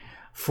sorry.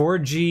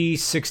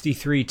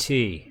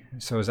 4G63T.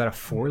 So is that a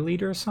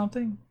 4-liter or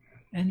something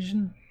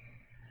engine?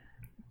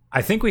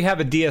 I think we have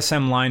a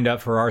DSM lined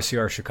up for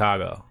RCR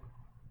Chicago.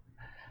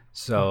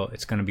 So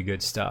it's going to be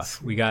good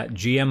stuff. We got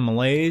GM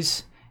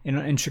Malaise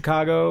in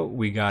Chicago.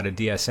 We got a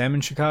DSM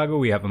in Chicago.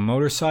 We have a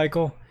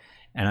motorcycle.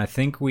 And I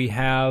think we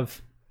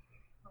have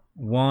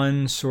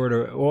one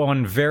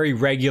very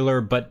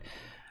regular but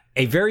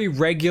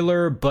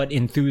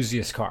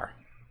enthusiast car.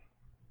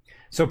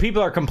 So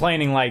people are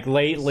complaining like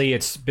lately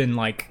it's been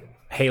like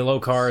Halo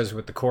cars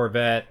with the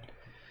Corvette,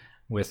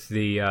 with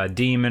the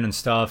Demon and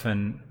stuff,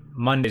 and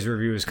Monday's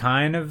review is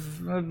kind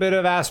of a bit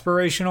of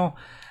aspirational,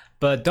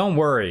 but don't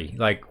worry,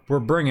 like we're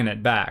bringing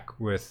it back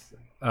with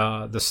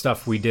the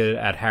stuff we did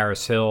at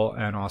Harris Hill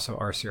and also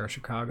RCR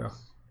Chicago.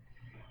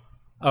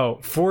 Oh,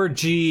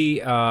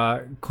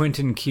 4G,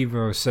 Quentin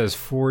Kivo says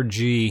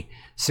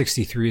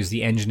 4G63 is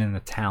the engine in the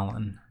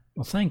Talon.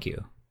 Well, thank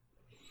you.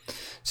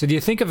 So do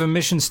you think if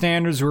emission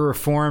standards were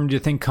reformed, do you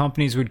think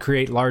companies would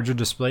create larger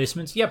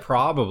displacements? Yeah,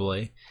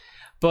 probably.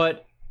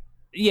 But,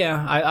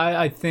 yeah,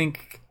 I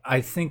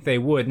think they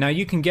would. Now,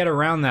 you can get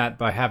around that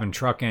by having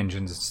truck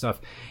engines and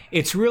stuff.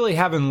 It's really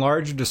having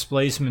larger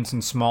displacements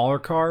in smaller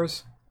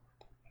cars,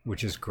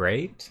 which is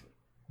great.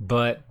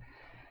 But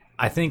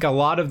I think a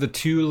lot of the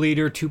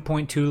 2-liter,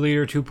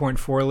 2.2-liter,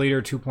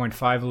 2.4-liter,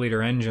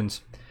 2.5-liter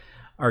engines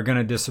are going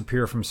to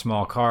disappear from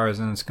small cars,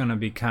 and it's going to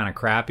be kind of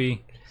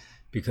crappy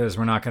because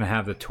we're not going to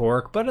have the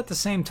torque. But at the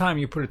same time,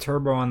 you put a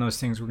turbo on those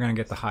things, we're going to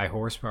get the high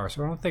horsepower.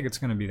 So I don't think it's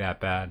going to be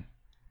that bad.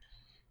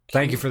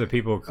 Thank you for the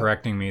people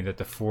correcting me that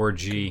the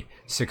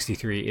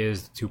 4G63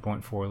 is the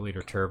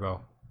 2.4-liter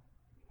turbo.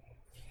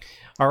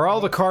 Are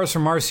all the cars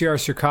from RCR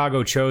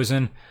Chicago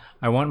chosen?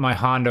 I want my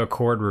Honda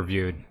Accord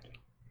reviewed.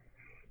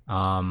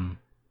 Oh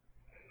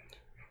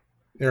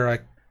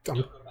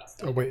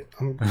wait,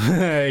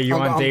 you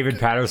want David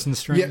Patterson's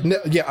stream?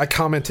 Yeah, I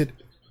commented.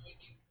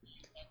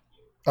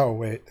 Oh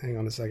wait, hang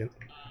on a second.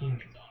 I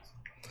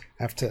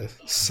have to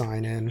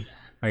sign in.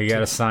 Oh, you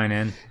gotta sign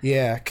in?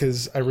 Yeah,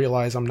 because I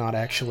realize I'm not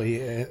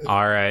actually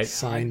all right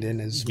signed in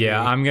as me.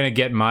 I'm gonna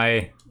get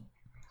my...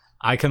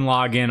 I can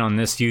log in on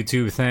this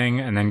YouTube thing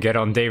and then get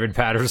on David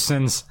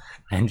Patterson's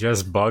and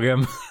just bug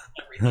him.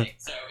 Oh,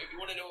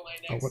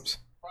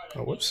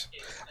 whoops.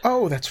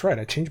 Oh, that's right.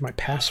 I changed my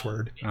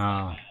password.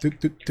 Oh.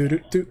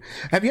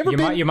 Have you ever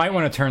been... You might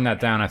want to turn that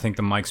down. I think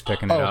the mic's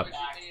picking it up.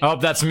 Oh,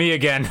 that's me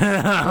again.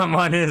 I'm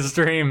on his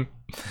stream.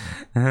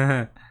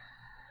 Wait,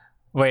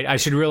 I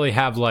should really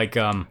have like...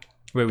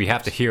 Wait, we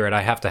have to hear it.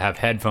 I have to have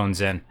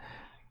headphones in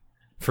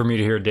for me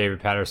to hear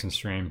David Patterson's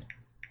stream.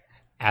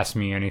 Ask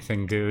me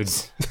anything,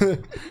 dudes.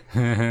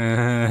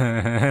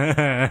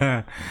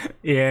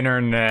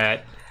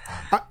 Internet.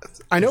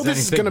 I know this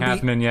is going to be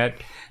happening yet.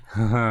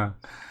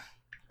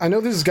 I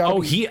know this is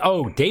going.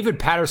 David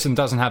Patterson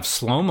doesn't have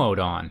slow mode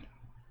on.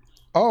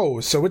 Oh,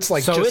 so it's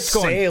like just it's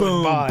going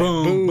boom, by.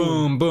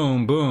 boom,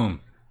 boom,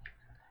 boom.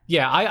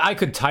 Yeah, I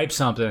could type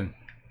something.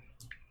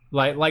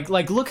 Like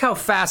look how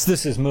fast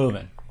this is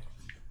moving.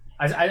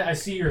 I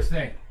see your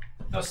thing.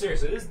 No,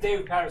 seriously, this is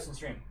David Patterson's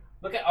stream.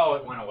 Look at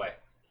it went away.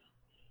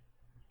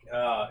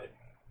 The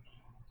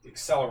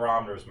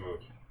accelerometer's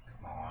moved.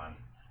 Come on.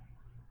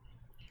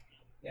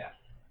 Yeah.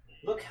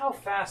 Look how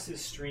fast his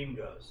stream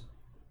goes.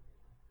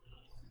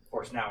 Of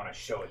course, now when I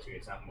show it to you,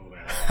 it's not moving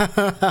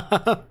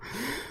at all.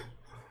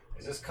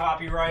 Is this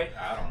copyright?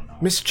 I don't know.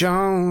 Miss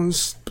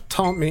Jones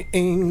taught me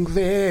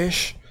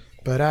English,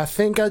 but I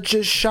think I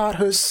just shot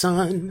her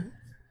son.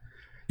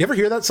 You ever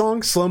hear that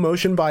song, Slow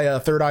Motion by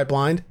Third Eye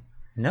Blind?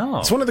 No.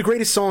 It's one of the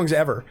greatest songs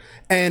ever.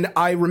 And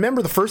I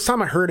remember the first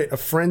time I heard it, a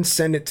friend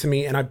sent it to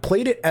me, and I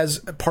played it as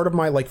part of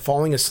my like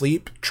falling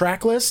asleep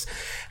track list.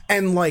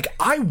 And like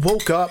I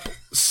woke up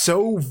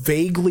so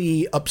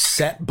vaguely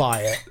upset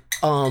by it.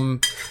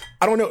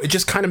 I don't know, it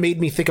just kind of made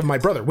me think of my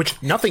brother,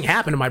 which nothing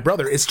happened to my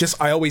brother. It's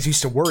just I always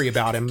used to worry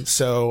about him.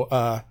 So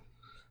I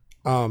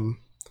want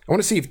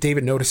to see if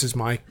David notices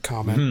my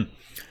comment.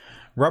 Mm-hmm.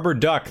 Rubber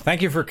Duck,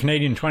 thank you for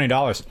Canadian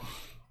 $20.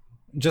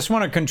 Just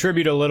want to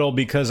contribute a little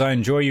because I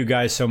enjoy you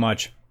guys so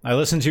much. I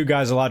listen to you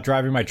guys a lot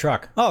driving my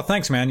truck. Oh,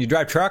 thanks, man. You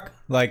drive truck?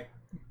 Like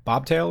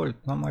bobtail or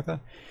something like that?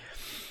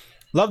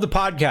 Love the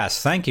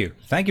podcast. Thank you.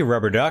 Thank you,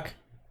 Rubber Duck.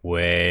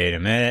 Wait a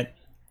minute.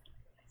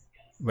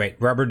 Wait,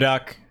 Rubber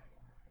Duck,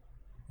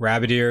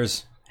 Rabbit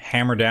Ears,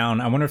 Hammer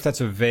Down. I wonder if that's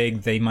a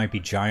vague They Might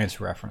Be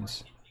Giants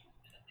reference.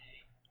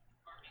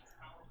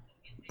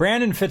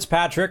 Brandon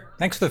Fitzpatrick.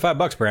 Thanks for the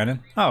 $5,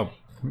 Brandon. Oh,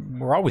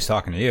 we're always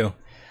talking to you.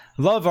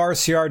 Love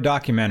RCR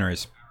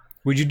documentaries.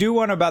 Would you do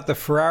one about the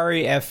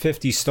Ferrari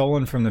F50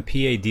 stolen from the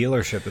PA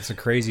dealership? It's a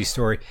crazy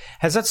story.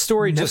 Has that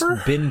story just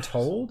been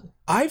told?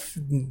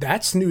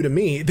 That's new to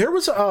me. There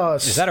was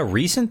Is that a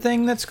recent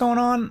thing that's going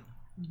on?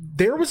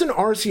 There was an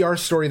RCR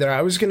story that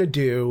I was going to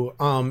do,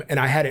 and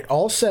I had it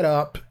all set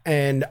up,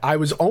 and I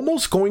was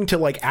almost going to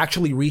like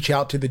actually reach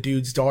out to the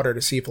dude's daughter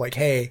to see if like,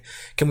 hey,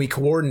 can we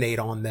coordinate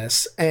on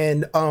this?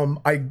 And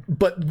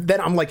but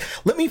then I'm like,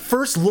 let me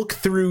first look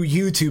through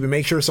YouTube and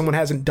make sure someone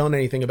hasn't done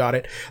anything about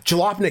it.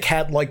 Jalopnik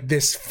had like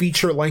this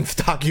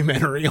feature-length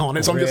documentary on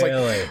it, so I'm just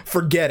like,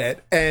 forget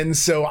it. And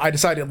so I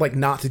decided like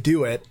not to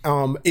do it.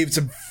 It's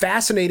a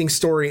fascinating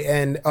story,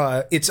 and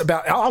it's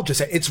about, I'll just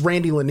say, it's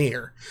Randy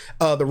Lanier,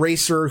 the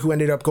racer who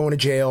ended up going to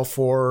jail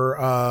for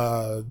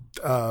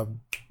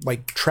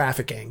like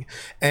trafficking,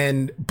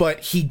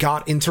 but he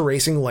got into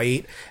racing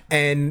late,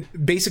 and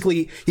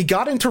basically he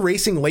got into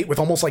racing late with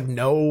almost like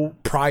no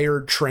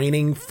prior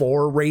training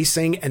for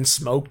racing and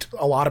smoked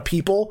a lot of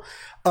people.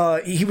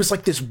 He was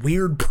like this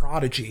weird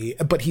prodigy,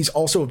 but he's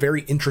also a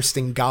very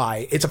interesting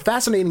guy. It's a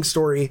fascinating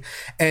story,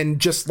 and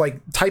just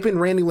like type in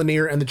Randy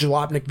Lanier and the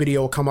Jalopnik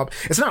video will come up.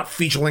 It's not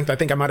feature length. I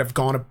think I might have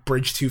gone a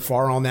bridge too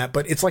far on that,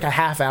 but it's like a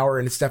half hour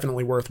and it's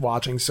definitely worth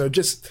watching. So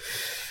just,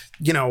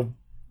 you know,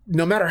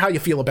 no matter how you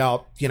feel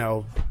about, you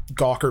know,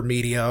 Gawker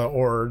Media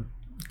or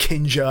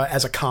Kinja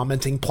as a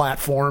commenting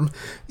platform.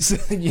 So,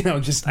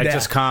 I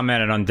just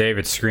commented on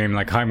David's stream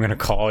like, I'm gonna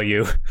call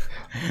you.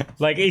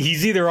 Like,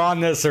 he's either on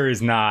this or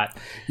he's not.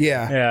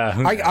 Yeah.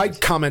 I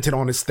commented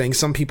on his thing.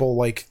 Some people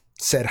like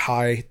said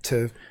hi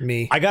to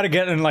me. I gotta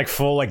get in like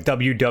full like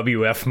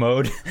WWF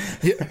mode.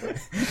 Yeah.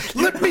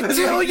 Let me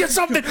tell you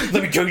something.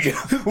 Let me tell you.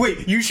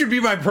 Wait, you should be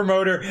my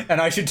promoter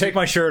and I should take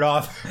my shirt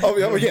off.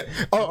 Oh yeah.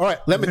 Oh, all right.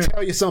 Let me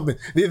tell you something.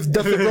 If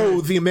nothing wrong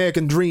with the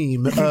American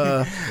dream.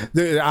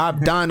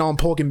 I've dined on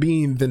pork and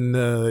beans and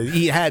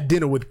had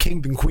dinner with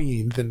kings and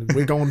queens, and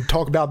we're gonna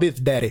talk about this,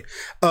 daddy.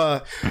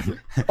 All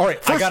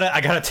right. First,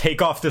 I gotta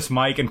take off this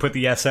mic and put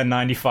the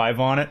SN95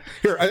 on it.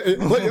 Here,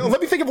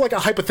 let me think of like a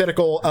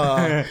hypothetical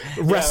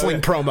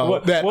wrestling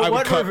promo that I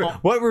would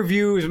cut. What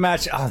reviews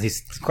match? Oh,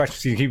 these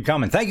questions keep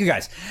coming. Thank you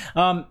guys.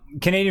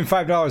 Canadian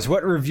 $5.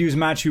 What reviews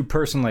match you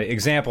personally?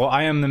 Example: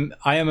 I am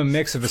a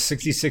mix of a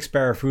 '66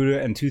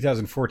 Barracuda and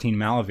 2014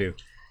 Malibu.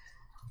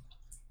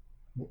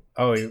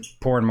 Oh, you're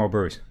pouring more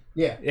brews.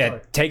 Yeah.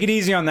 Sorry. Take it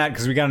easy on that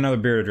because we got another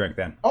beer to drink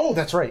then. Oh,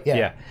 that's right.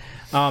 Yeah.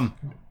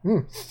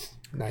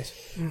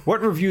 Nice.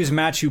 What reviews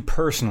match you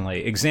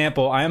personally?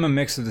 Example: I am a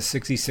mix of the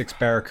 '66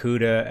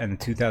 Barracuda and the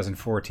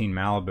 2014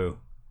 Malibu.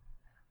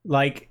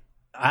 Like,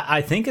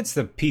 I think it's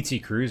the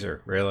PT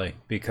Cruiser, really,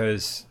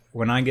 because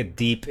when I get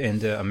deep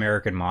into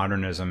American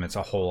modernism, it's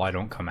a hole I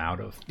don't come out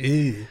of.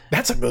 Ew,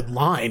 that's a good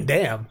line.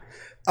 Damn.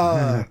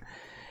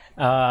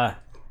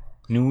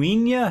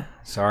 Nuinya?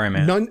 Sorry,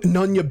 man.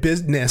 None your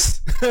business.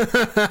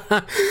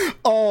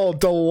 Oh,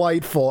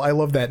 delightful. I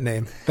love that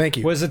name. Thank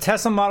you. Was the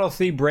Tesla Model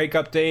 3 brake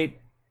update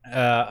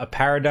a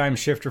paradigm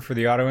shifter for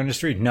the auto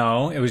industry?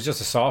 No, it was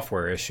just a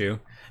software issue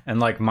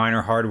and like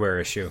minor hardware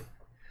issue.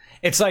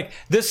 It's like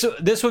this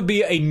would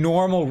be a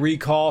normal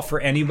recall for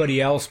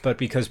anybody else, but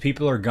because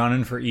people are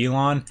gunning for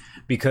Elon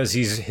because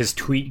his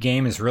tweet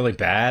game is really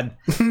bad.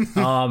 He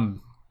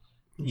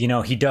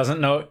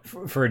doesn't know,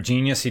 for a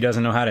genius, he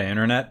doesn't know how to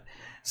internet.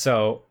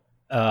 So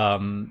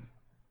so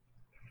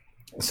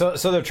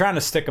they're trying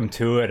to stick him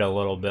to it a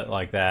little bit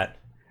like that.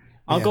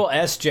 Yeah. Uncle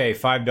SJ,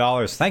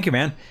 $5. Thank you,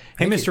 man.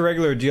 Hey, Mr.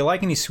 Regular, do you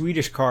like any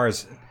Swedish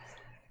cars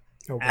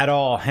at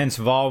all? Hence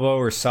Volvo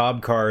or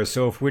Saab cars.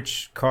 So if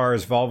which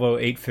cars, Volvo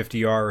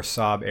 850R or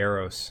Saab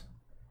Aeros?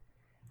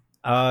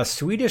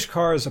 Swedish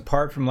cars,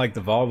 apart from like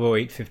the Volvo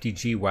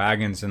 850G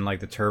wagons and like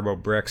the turbo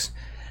bricks,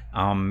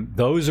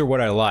 those are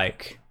what I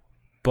like.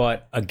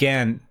 But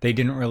again, they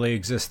didn't really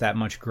exist that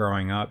much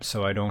growing up,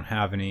 so I don't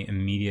have any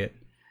immediate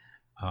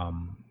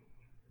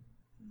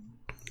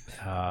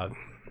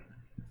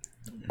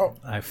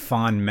I have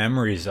fond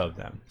memories of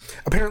them.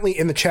 Apparently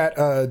in the chat,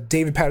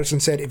 David Patterson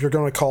said, if you're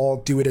going to call,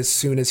 do it as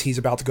soon as he's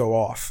about to go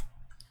off.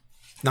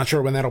 Not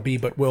sure when that'll be,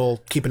 but we'll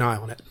keep an eye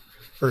on it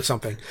or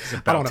something. It's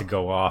about to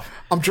go off.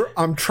 I'm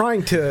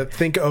trying to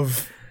think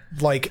of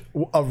like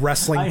a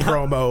wrestling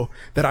promo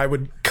that I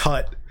would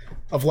cut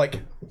of like,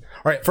 all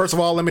right, first of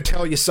all, let me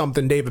tell you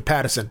something, David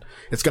Patterson.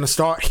 It's going to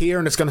start here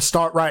and it's going to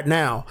start right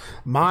now.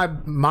 My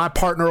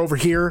partner over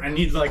here. I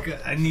need like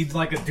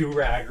a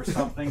do-rag or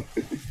something.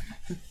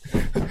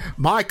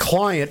 My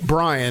client,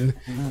 Brian,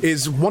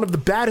 is one of the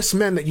baddest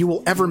men that you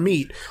will ever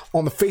meet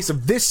on the face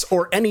of this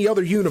or any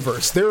other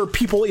universe. There are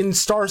people in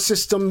star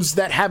systems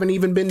that haven't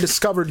even been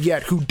discovered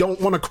yet who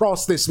don't want to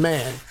cross this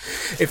man.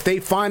 If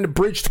they find a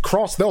bridge to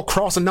cross, they'll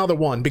cross another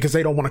one because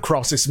they don't want to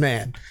cross this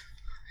man.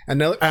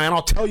 And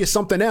I'll tell you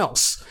something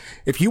else.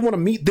 If you want to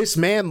meet this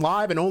man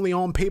live and only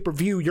on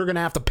pay-per-view, you're going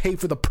to have to pay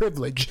for the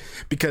privilege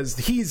because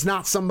he's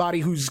not somebody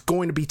who's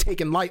going to be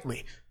taken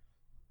lightly.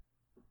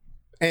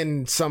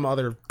 And some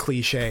other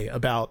cliche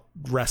about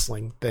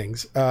wrestling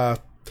things.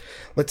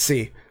 Let's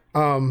see.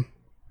 On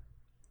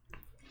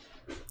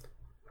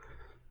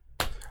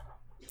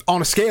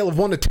a scale of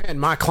 1 to 10,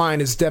 my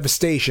client is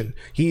devastation.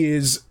 He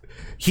is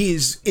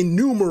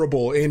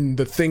innumerable in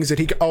the things that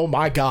he... Oh,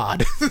 my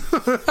God.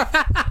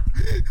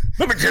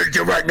 Let me tell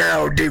you right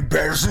now, Dave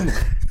Patterson.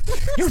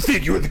 You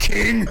think you're the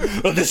king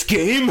of this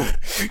game?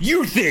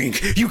 You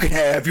think you can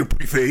have your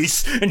pretty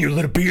face and your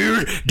little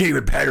beard,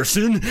 David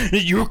Patterson?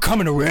 You're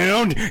coming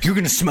around, you're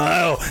gonna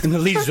smile, and the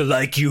ladies will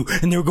like you,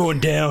 and they're going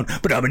down.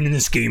 But I've been in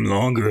this game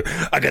longer.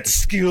 I got the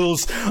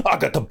skills, I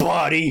got the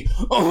body.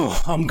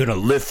 Oh, I'm gonna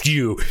lift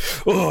you.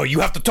 Oh,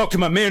 you have to talk to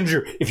my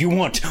manager if you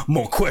want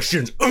more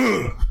questions.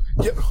 Yeah.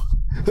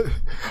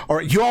 All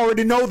right, you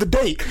already know the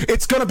date.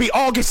 It's gonna be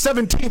August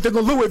 17th in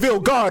the Louisville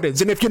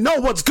Gardens, and if you know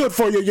what's good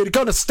for you, you're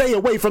gonna stay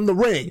away from the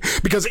ring,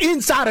 because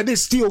inside of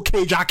this steel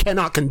cage I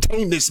cannot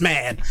contain this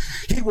man.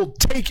 He will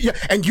take you,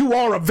 and you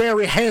are a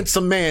very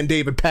handsome man,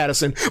 David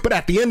Patterson, but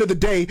at the end of the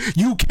day,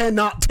 you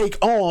cannot take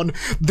on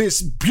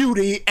this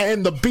Beauty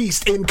and the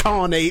Beast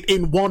incarnate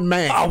in one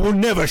man. I will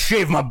never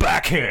shave my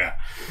back hair.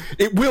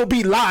 It will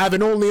be live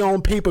and only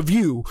on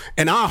pay-per-view,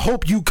 and I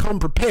hope you come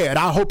prepared.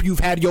 I hope you've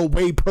had your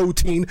whey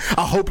protein.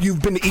 I hope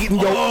you've been eating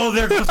your... Oh,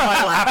 there goes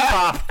my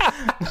laptop.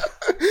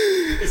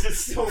 Is it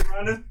still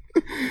running?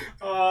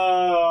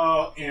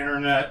 Oh,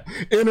 internet.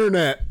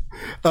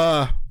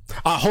 I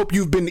hope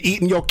you've been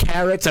eating your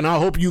carrots, and I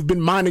hope you've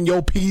been minding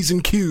your P's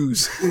and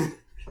Q's.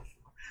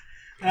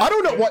 I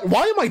don't know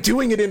why am I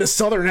doing it in a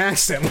southern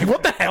accent? Like,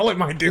 what the hell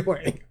am I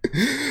doing?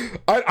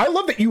 I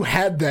love that you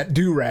had that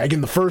do-rag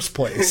in the first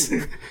place.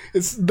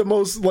 It's the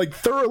most like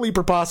thoroughly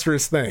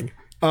preposterous thing,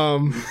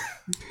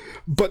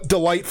 but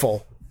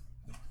delightful.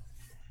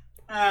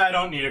 I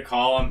don't need to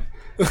call him.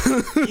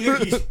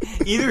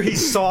 Either he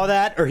saw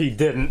that or he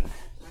didn't.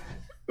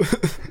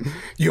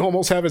 You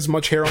almost have as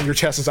much hair on your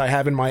chest as I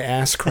have in my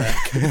ass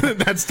crack.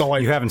 That's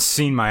delightful. You haven't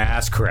seen my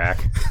ass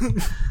crack.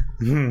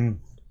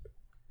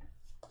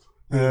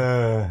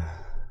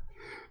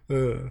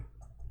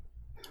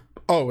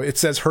 Oh, it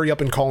says hurry up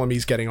and call him.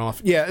 He's getting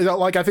off. Yeah,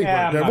 like I think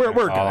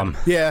we're done.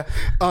 Yeah.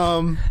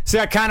 See,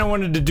 I kind of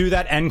wanted to do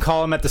that and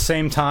call him at the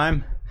same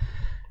time,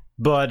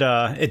 but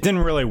it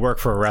didn't really work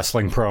for a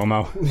wrestling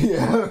promo.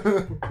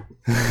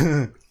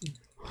 Yeah.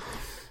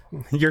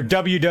 Your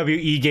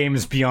WWE game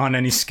is beyond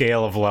any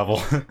scale of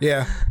level.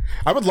 Yeah.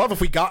 I would love if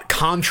we got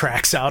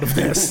contracts out of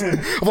this.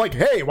 Of like,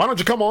 hey, why don't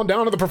you come on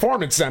down to the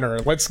Performance Center?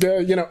 Let's go,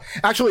 you know.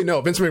 Actually, no,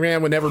 Vince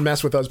McMahon would never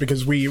mess with us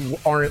because we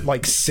aren't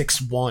like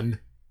 6'1".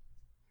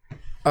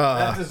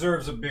 That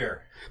deserves a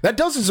beer. That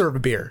does deserve a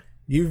beer.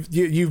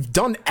 You've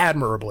done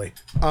admirably.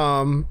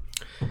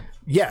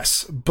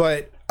 Yes,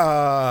 but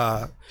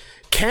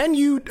can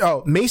you...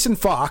 Oh, Mason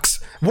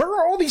Fox. Where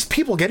are all these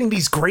people getting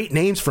these great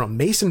names from?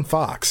 Mason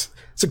Fox.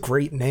 It's a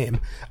great name.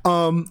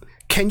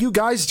 Can you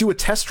guys do a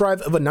test drive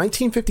of a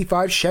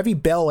 1955 Chevy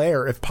Bel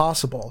Air if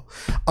possible?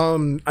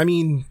 I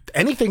mean,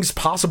 anything's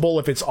possible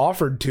if it's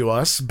offered to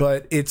us,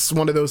 but it's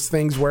one of those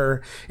things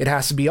where it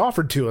has to be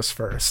offered to us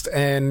first.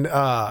 And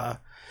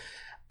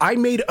I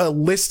made a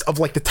list of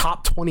like the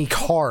top 20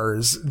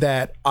 cars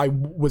that I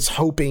was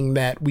hoping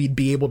that we'd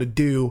be able to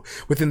do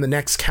within the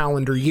next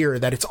calendar year,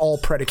 that it's all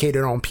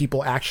predicated on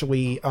people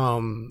actually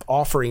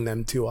offering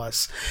them to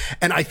us.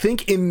 And I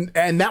think and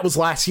that was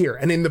last year.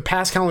 And in the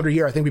past calendar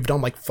year, I think we've done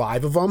like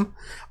 5 of them,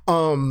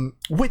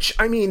 which,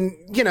 I mean,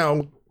 you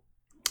know,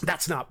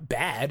 that's not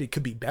bad. It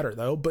could be better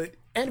though, but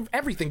and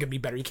everything could be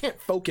better. You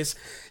can't focus.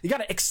 You got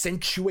to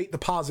accentuate the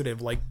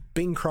positive like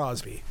Bing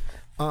Crosby.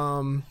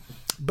 But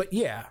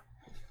yeah.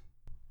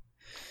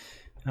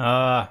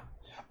 There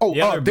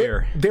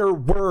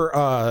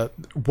were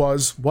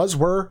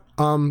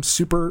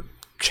super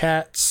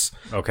chats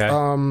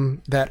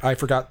that I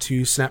forgot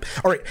to snap.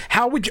 All right,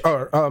 how would you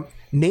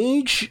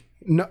Nage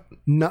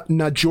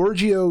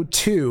Giorgio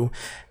 2,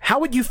 how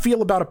would you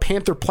feel about a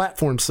Panther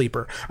platform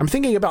sleeper? I'm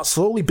thinking about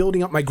slowly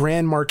building up my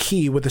Grand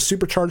Marquis with a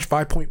supercharged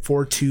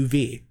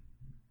 5.42V.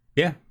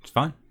 Yeah, it's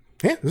fine.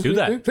 Yeah, do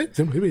that.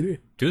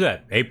 Do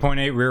that.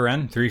 8.8 rear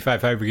end,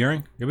 355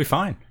 gearing. You'll be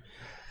fine.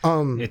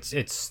 It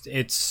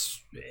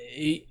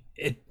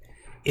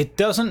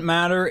doesn't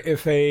matter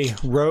if a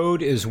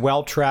road is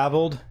well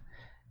traveled.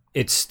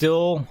 It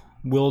still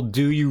will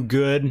do you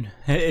good.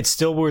 It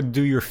still will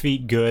do your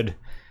feet good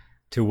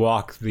to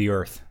walk the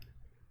earth.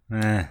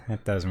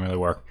 That doesn't really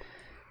work.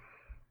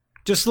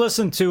 Just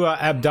listen to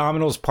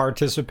Abdominal's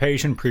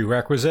participation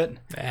prerequisite.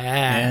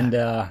 And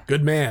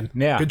good man.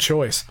 Yeah. Good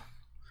choice.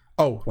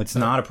 Oh, it's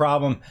not a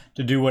problem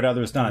to do what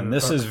others done.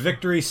 This is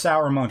Victory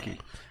Sour Monkey.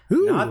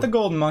 Ooh. Not the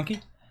Golden Monkey.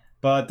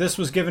 But this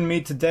was given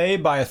me today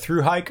by a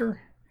thru hiker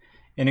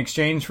in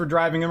exchange for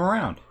driving him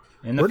around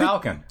in the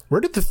Falcon.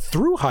 Where did the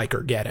thru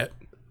hiker get it?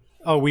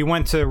 Oh, we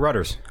went to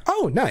Rudders.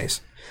 Oh,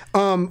 nice.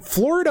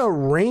 Florida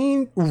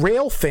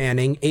Rail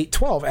Fanning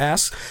 812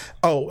 asks,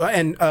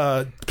 and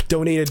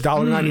donated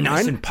 $1.99.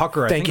 Nice and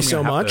pucker. Thank you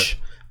so much.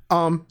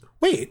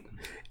 Wait.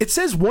 It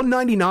says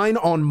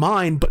 $1.99 on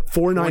mine, but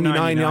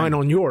 $4.99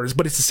 on yours,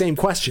 but it's the same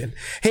question.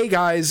 Hey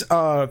guys,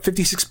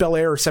 56 Bel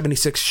Air or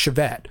 76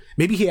 Chevette?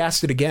 Maybe he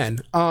asked it again.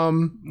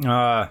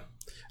 I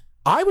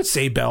would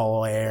say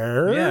Bel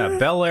Air. Yeah,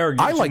 Bel Air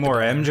gives you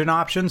more engine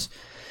options.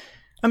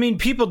 I mean,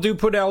 people do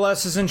put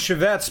LSs in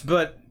Chevettes,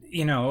 but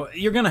you know,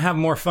 you're gonna have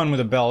more fun with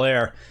a Bel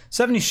Air.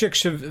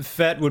 76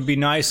 Chevette would be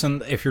nice,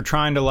 and if you're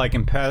trying to like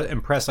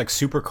impress like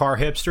supercar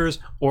hipsters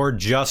or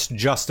just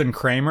Justin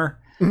Kramer,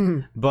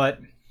 but.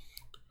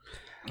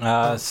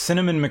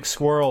 Cinnamon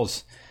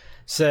McSquirrels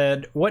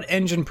said, "What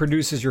engine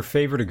produces your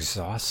favorite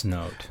exhaust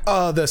note?"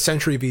 The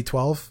Century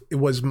V12. It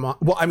was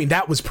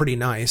that was pretty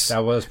nice.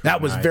 That was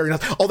very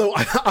nice. Although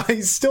I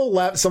still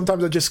laugh.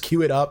 Sometimes I just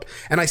cue it up,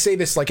 and I say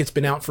this like it's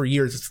been out for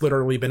years. It's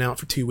literally been out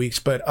for 2 weeks.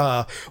 But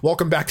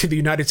welcome back to the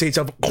United States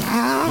of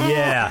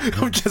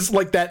just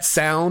like that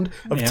sound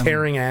of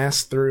tearing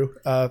ass through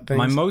things.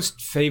 My most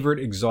favorite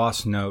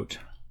exhaust note.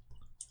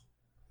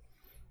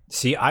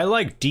 See, I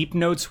like deep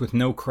notes with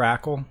no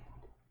crackle.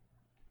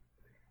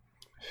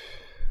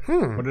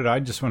 What did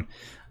I just want?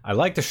 I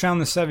like the sound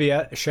the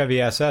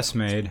Chevy SS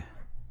made.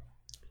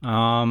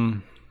 I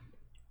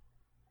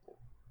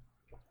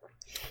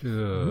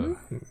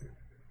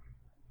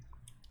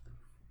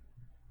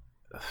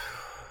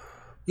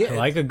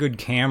like a good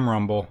cam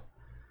rumble.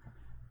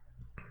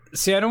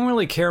 See, I don't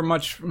really care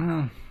much.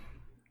 I'm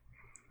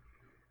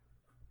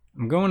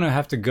going to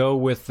have to go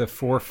with the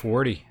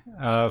 440.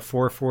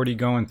 440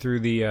 going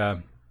through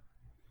the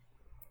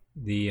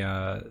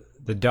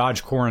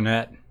Dodge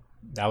Coronet.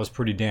 That was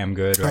pretty damn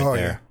good right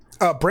there.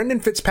 Brendan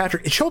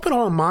Fitzpatrick. It showed up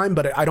on mine,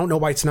 but I don't know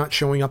why it's not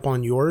showing up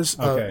on yours.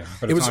 Okay,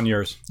 but it was on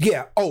yours.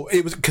 Yeah. Oh,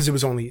 it was because it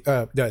was only.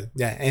 Yeah.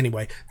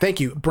 Anyway, thank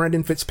you,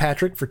 Brendan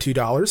Fitzpatrick, for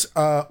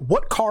 $2.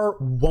 What car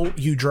won't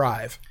you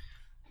drive?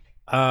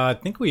 I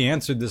think we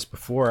answered this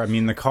before. I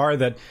mean, the car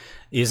that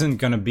isn't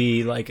going to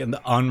be like an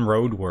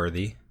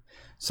unroadworthy,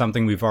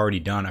 something we've already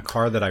done. A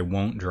car that I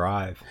won't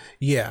drive.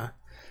 Yeah.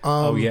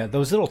 Oh yeah,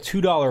 those little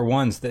 $2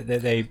 ones that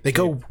they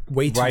go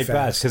way too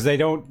fast because they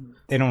don't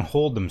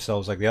hold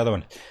themselves like the other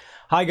one.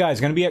 Hi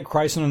guys, going to be at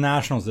Chrysler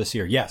Nationals this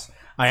year. Yes,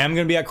 I am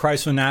going to be at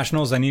Chrysler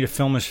Nationals. I need to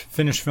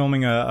finish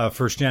filming a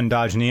first gen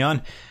Dodge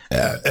Neon,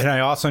 and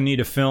I also need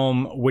to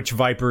film which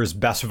Viper is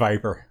best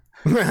Viper.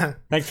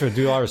 Thanks for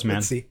the $2, man.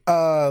 Let's see.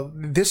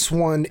 This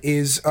one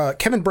is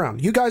Kevin Brown.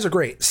 You guys are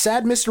great.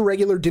 Sad Mr.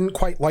 Regular didn't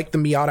quite like the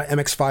Miata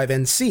MX-5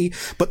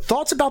 NC, but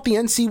thoughts about the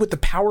NC with the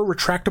power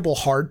retractable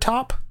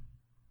hardtop?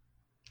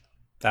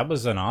 That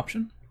was an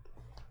option?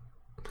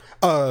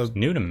 It's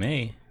new to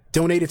me.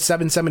 Donated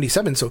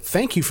 $7.77, so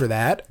thank you for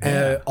that.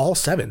 Yeah. All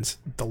sevens.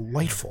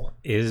 Delightful.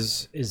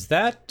 Is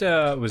that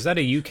was that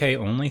a UK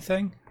only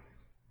thing?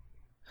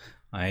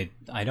 I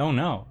don't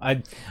know.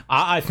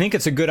 I think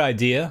it's a good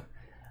idea.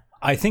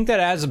 I think that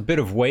adds a bit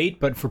of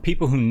weight, but for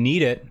people who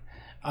need it,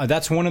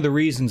 that's one of the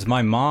reasons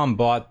my mom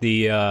bought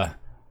the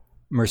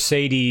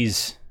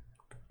Mercedes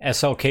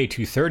SLK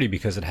 230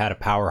 because it had a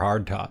power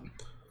hardtop.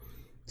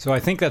 So I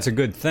think that's a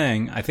good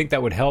thing. I think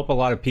that would help a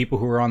lot of people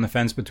who are on the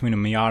fence between a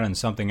Miata and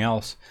something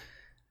else.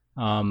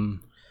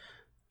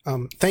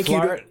 Thank you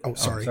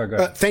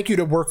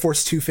to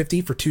Workforce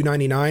 250 for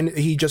 $2.99.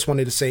 He just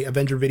wanted to say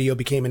Avenger video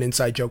became an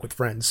inside joke with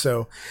friends.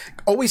 So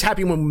always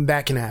happy when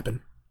that can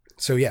happen.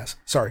 So yes,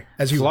 sorry.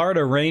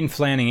 Florida Rain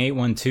Flanning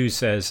 812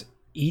 says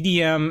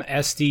EDM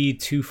SD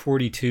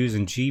 242s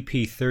and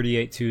GP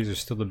 382s are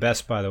still the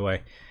best, by the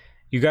way.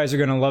 You guys are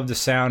going to love the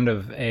sound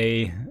of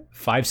a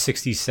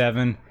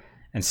 567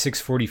 and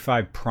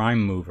 645 prime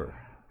mover.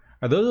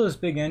 Are those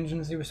big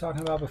engines he was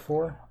talking about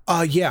before?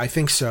 Yeah, I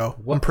think so.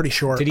 I'm pretty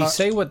sure. Did he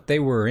say what they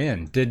were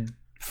in? Did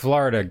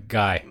Florida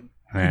guy?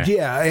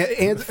 Yeah,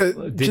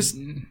 and just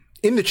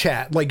in the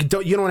chat, like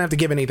you don't have to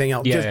give anything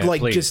else. Yeah,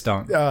 please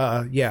don't.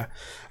 Yeah.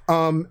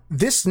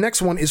 This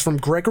next one is from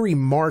Gregory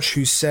Marsh,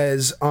 who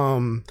says,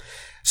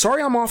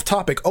 sorry I'm off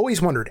topic.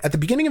 Always wondered. At the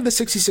beginning of the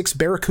 66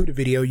 Barracuda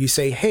video, you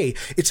say, hey,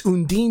 it's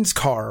Undine's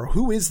car.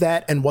 Who is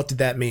that and what did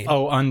that mean?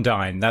 Oh,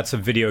 Undine. That's a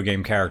video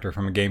game character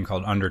from a game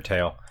called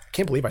Undertale. I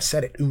can't believe I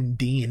said it.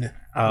 Undine.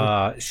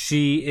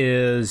 She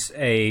is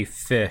a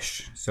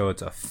fish, so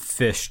it's a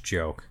fish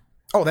joke.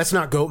 Oh, that's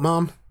not Goat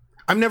Mom?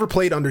 I've never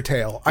played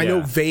Undertale. I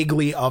know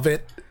vaguely of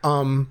it.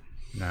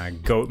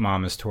 Goat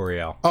Mom is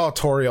Toriel. Oh,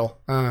 Toriel.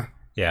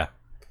 Yeah.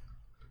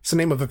 It's the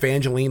name of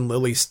Evangeline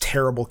Lilly's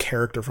terrible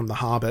character from The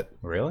Hobbit.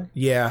 Really?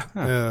 Yeah.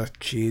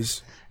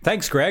 Jeez.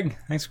 Thanks, Greg.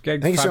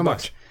 Thank you so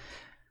much.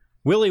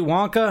 Willy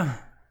Wonka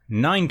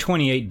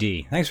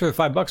 928D. Thanks for the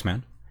 $5,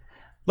 man.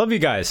 Love you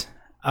guys.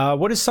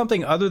 What is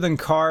something other than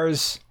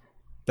cars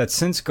that's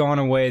since gone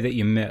away that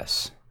you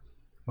miss?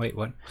 Wait,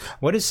 what?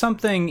 What is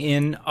something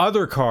in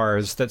other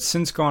cars that's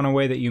since gone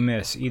away that you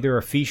miss? Either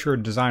a feature,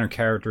 design, or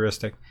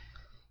characteristic.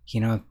 You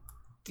know,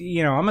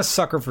 I'm a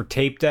sucker for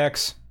tape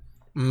decks.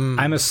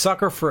 I'm a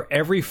sucker for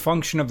every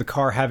function of the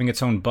car having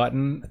its own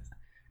button.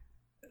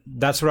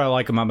 That's what I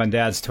like about my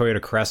dad's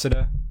Toyota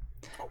Cressida.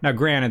 Now,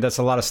 granted, that's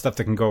a lot of stuff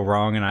that can go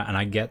wrong, and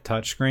I get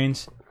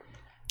touchscreens.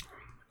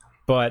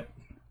 But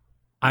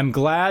I'm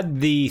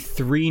glad the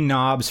 3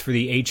 knobs for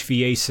the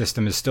HVA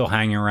system is still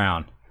hanging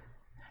around.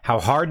 How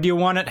hard do you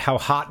want it? How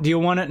hot do you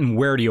want it? And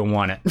where do you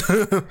want it?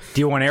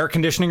 Do you want air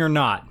conditioning or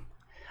not?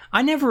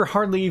 I never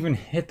hardly even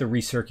hit the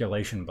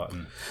recirculation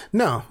button.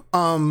 No.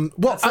 Well,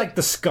 that's like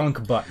the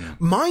skunk button.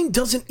 Mine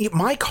doesn't.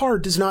 My car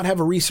does not have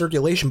a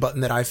recirculation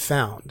button that I've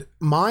found.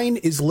 Mine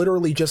is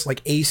literally just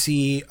like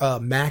AC,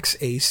 max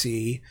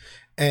AC,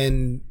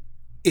 and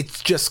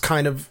it's just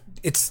kind of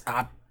it's.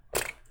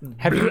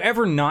 Have you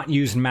ever not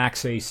used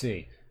max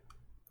AC?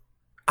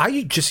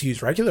 I just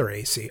use regular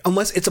AC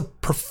unless it's a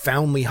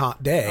profoundly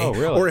hot day. Oh,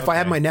 really? Or if I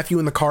have my nephew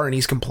in the car and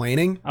he's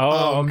complaining.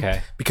 Oh,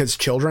 okay. Because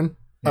children.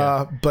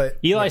 Yeah. But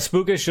Eli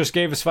Spookish just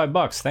gave us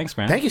 $5. Thanks,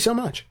 man. Thank you so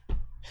much.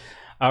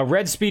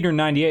 Red Speeder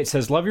 98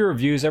 says, love your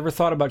reviews. Ever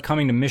thought about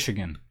coming to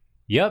Michigan?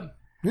 Yep.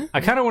 Yeah. I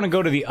kind of want to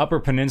go to the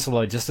Upper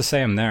Peninsula just to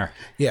say I'm there.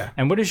 Yeah.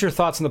 And what is your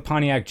thoughts on the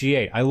Pontiac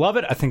G8? I love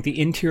it. I think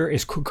the interior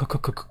is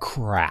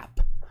crap.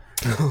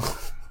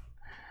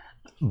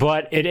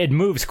 But it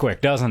moves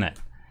quick, doesn't it?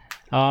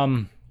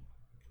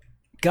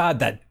 God,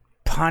 that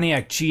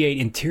Pontiac G8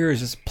 interior is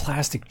this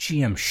plastic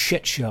GM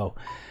shit show.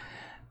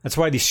 That's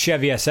why the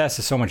Chevy SS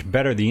is so much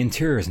better. The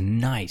interior is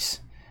nice.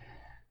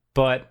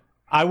 But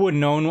I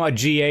wouldn't own a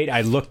G8.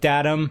 I looked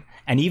at them,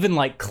 and even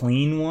like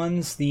clean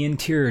ones, the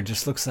interior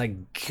just looks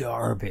like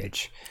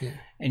garbage. Yeah.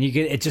 And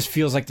it just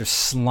feels like there's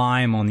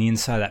slime on the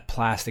inside of that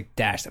plastic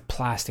dash, that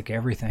plastic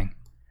everything.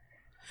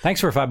 Thanks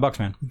for $5,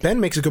 man.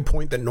 Ben makes a good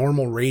point that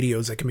normal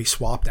radios that can be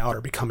swapped out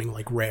are becoming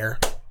like rare.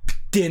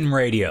 DIN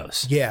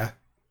radios. Yeah.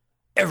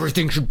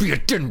 Everything should be a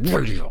DIN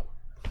radio.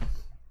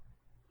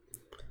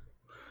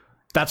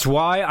 That's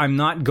why I'm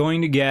not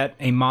going to get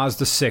a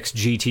Mazda 6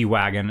 GT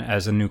wagon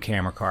as a new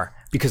camera car,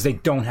 because they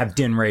don't have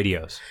DIN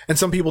radios. And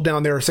some people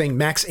down there are saying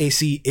max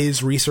AC is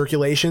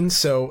recirculation.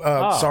 So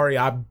sorry,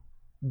 I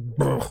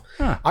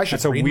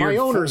should read my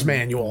owner's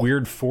manual.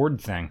 Weird Ford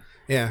thing.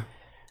 Yeah.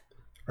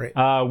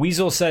 Right.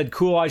 Weasel said,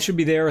 cool, I should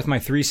be there with my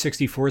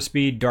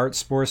 364-speed Dart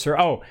Sportster.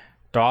 Oh,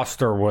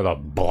 Duster with a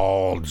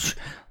bulge.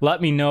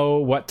 Let me know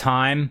what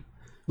time.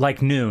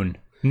 Like noon.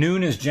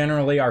 Noon is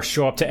generally our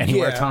show up to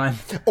anywhere time.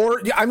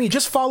 Or, I mean,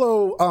 just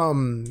follow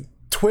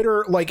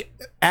Twitter, like,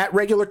 at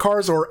Regular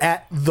Cars or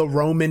at The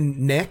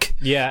Roman Nick.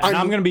 Yeah, and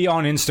I'm going to be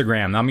on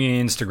Instagram. I'm going to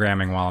be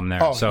Instagramming while I'm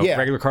there.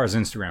 Regular Cars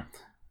Instagram.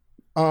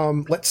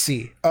 Let's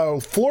see.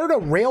 Florida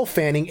Rail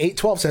Fanning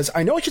 812 says,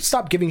 I know I should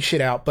stop giving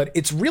shit out, but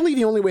it's really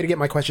the only way to get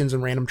my questions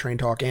and random train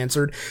talk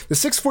answered. The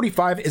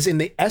 645 is in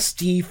the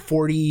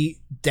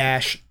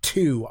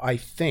SD40-2, I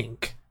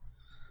think.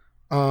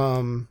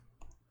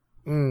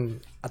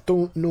 I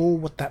don't know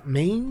what that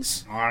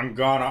means. I'm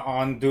gonna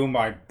undo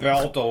my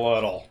belt a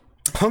little.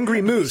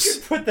 Hungry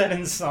Moose. Put that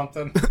in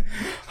something.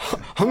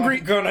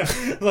 I'm gonna,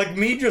 like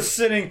me just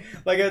sitting,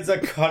 like it's a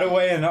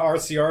cutaway in the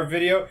RCR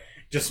video,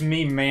 just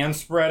me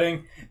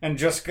man-spreading, and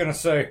just gonna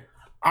say,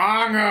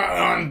 I'm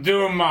gonna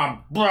undo my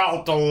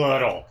belt a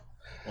little.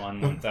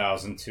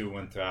 1,000,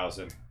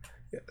 2,000.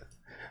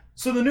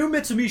 So the new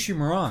Mitsubishi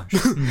Mirage.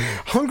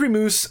 Hungry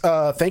Moose,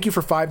 thank you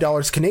for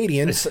 $5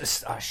 Canadian.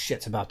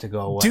 Shit's about to go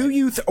away. Do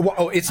you...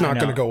 it's not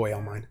going to go away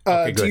on mine.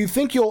 Okay, do you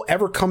think you'll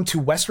ever come to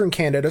Western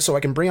Canada so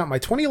I can bring out my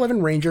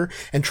 2011 Ranger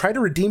and try to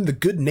redeem the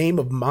good name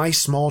of my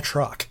small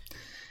truck?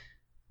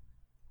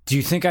 Do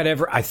you think I'd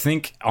ever... I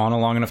think on a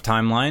long enough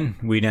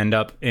timeline, we'd end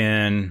up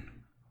in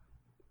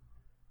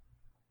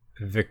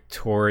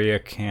Victoria,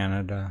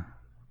 Canada.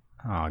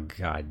 Oh,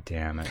 God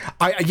damn it.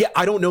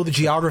 I don't know the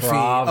geography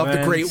of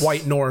the Great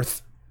White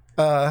North.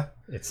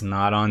 It's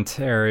not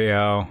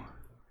Ontario.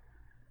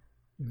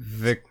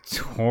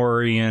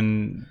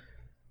 Victorian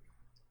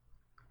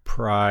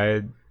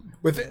Pride.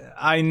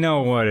 I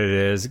know what it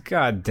is.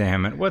 God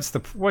damn it.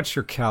 What's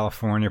your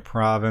California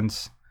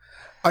province?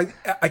 I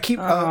keep...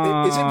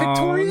 is it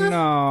Victoria?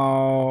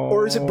 No.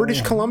 Or is it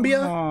British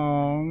Columbia?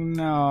 Oh,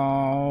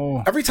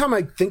 no. Every time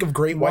I think of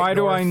Great White North... Why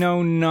do I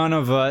know none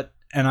of it?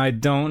 And I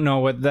don't know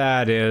what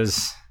that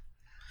is.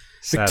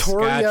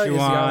 Victoria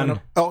Saskatchewan. Is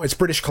it's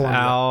British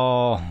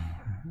Columbia.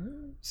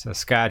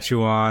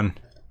 Saskatchewan,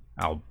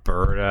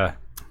 Alberta,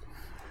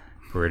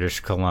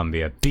 British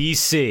Columbia,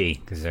 BC,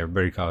 because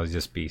everybody calls it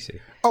just BC.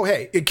 Oh,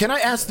 hey, can I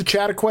ask the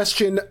chat a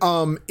question?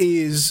 I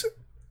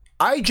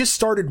just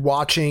started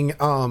watching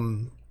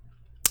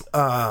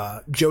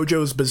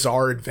JoJo's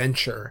Bizarre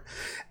Adventure,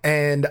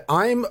 and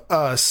I'm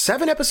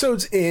 7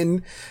 episodes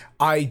in.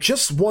 I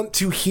just want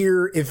to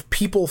hear if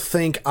people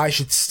think I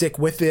should stick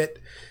with it,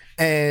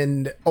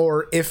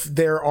 or if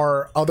there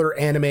are other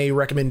anime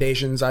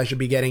recommendations I should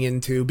be getting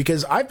into,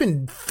 because I've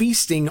been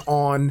feasting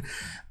on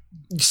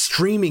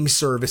streaming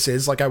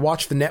services. Like I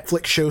watched the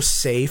Netflix show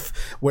Safe,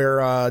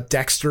 where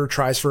Dexter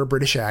tries for a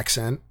British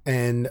accent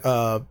and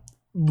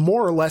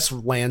more or less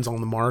lands on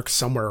the mark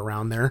somewhere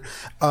around there.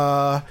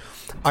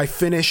 I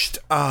finished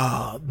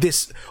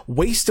this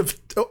waste of...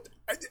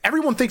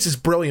 everyone thinks it's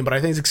brilliant, but I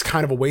think it's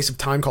kind of a waste of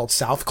time, called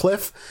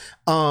Southcliffe.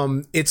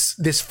 It's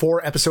this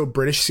 4-episode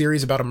British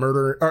series about a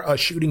murder or a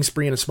shooting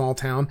spree in a small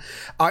town.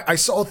 I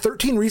saw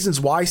 13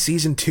 Reasons Why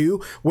season 2,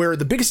 where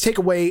the biggest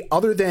takeaway,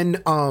 other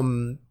than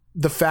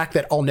the fact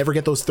that I'll never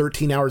get those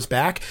 13 hours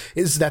back,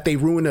 is that they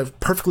ruin a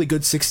perfectly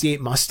good 68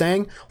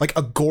 Mustang, like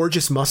a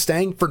gorgeous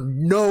Mustang, for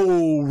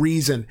no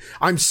reason.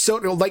 I'm so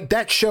like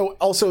that show.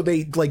 Also,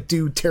 they like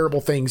do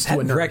terrible things to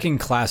a nerd. Wrecking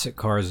classic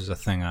cars is a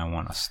thing I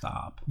want to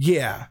stop.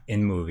 Yeah,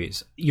 in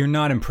movies, you're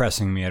not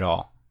impressing me at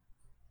all.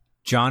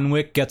 John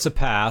Wick gets a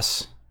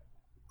pass,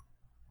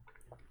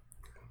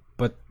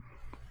 but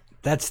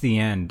that's the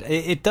end.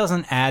 It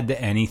doesn't add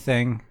to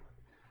anything.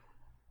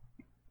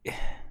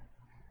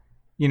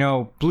 You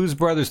know, Blues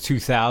Brothers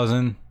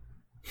 2000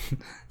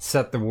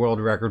 set the world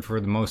record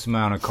for the most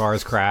amount of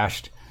cars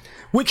crashed.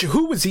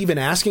 Who was even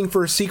asking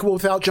for a sequel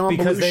without John Belushi?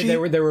 Because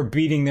they were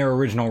beating their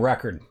original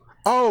record.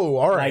 Oh,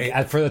 all right.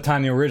 Like, for the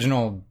time the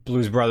original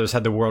Blues Brothers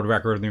had the world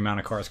record of the amount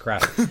of cars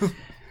crashed.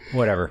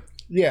 Whatever.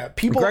 Yeah,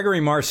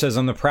 Gregory Marsh says,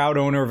 I'm the proud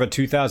owner of a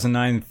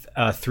 2009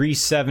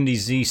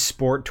 370Z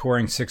Sport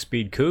Touring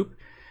 6-speed coupe.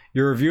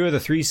 Your review of the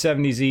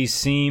 370Z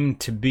seemed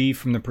to be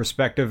from the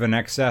perspective of an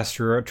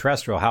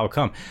extraterrestrial. How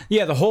come?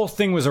 Yeah, the whole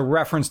thing was a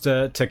reference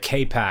to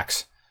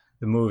K-Pax,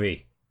 the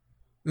movie.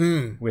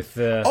 With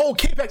the... Oh,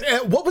 K-Pax.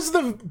 What was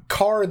the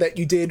car that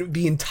you did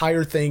the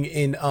entire thing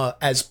in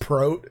as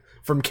Prote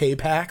from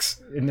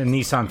K-Pax? In the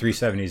Nissan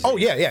 370Z. Oh,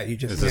 yeah.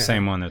 It's the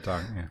same one they're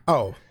talking. Yeah.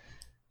 Oh.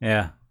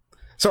 Yeah.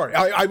 Sorry,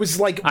 I was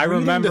like, I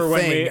remember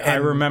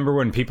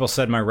when people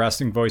said my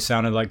resting voice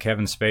sounded like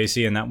Kevin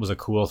Spacey, and that was a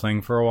cool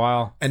thing for a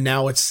while. And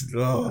now it's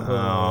no.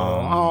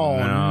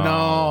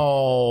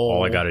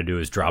 All I got to do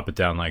is drop it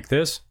down like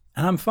this,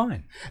 and I'm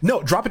fine.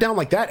 No, drop it down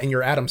like that, and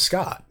you're Adam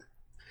Scott,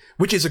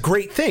 which is a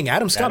great thing.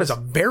 Adam Scott is a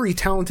very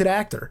talented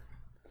actor.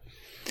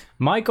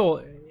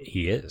 Michael,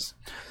 He is.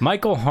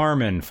 Michael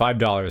Harmon,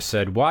 $5,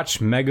 said, watch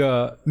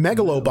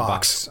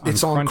Megalobox.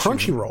 It's on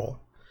Crunchyroll.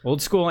 Old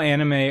school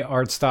anime,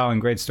 art style, and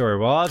great story.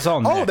 Well, that's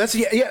all. Oh, that's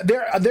yeah.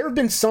 There have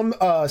been some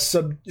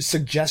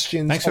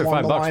suggestions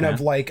along the line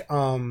of like,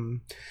 watch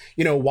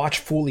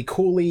Fooly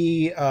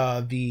Cooly,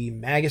 the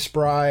Magus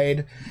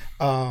Bride,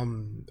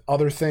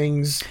 other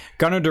things.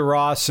 Gunnar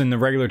DeRoss in the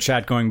regular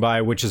chat going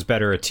by, which is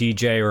better, a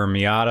TJ or a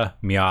Miata?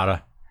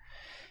 Miata.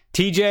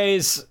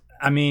 TJs,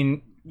 I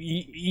mean,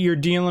 you're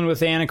dealing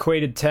with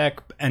antiquated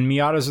tech, and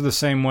Miatas are the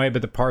same way,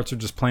 but the parts are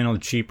just plain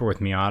old cheaper with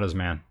Miatas,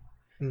 man.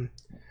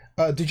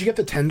 Did you get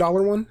the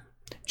 $10 one?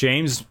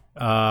 James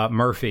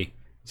Murphy.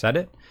 Is that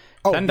it?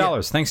 Oh, $10. Yeah.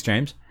 Thanks,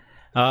 James.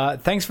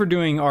 Thanks for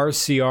doing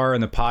RCR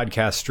in the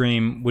podcast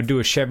stream. Would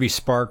a Chevy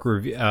Spark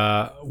review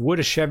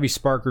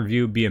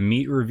be a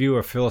meat review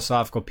or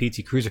philosophical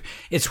PT Cruiser?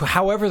 It's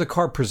however the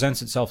car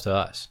presents itself to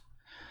us.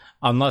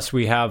 Unless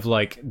we have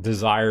like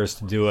desires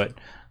to do it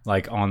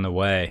like on the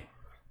way.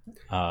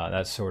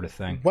 That sort of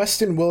thing.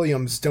 Weston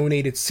Williams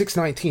donated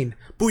 $6.19.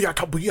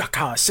 Booyaka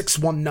booyaka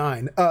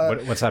 619.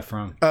 What's that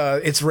from?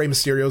 It's Rey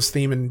Mysterio's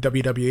theme in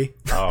WWE.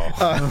 Oh,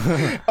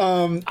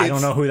 I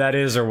don't know who that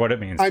is or what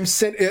it means. Rey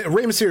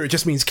Mysterio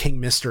just means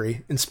King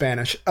Mystery in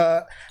Spanish.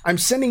 I'm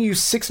sending you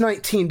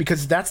 $6.19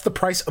 because that's the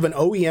price of an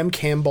OEM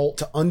cam bolt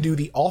to undo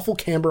the awful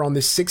camber on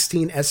this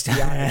 16 STI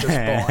I just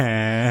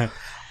bought.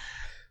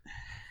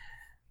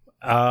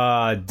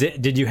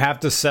 Did you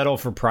have to settle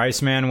for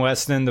price, man,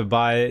 Weston, to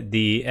buy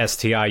the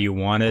STI you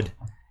wanted?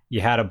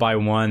 You had to buy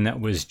one that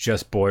was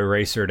just boy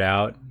racered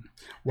out,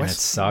 and it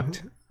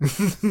sucked.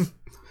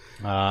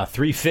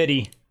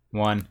 350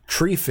 one.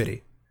 Tree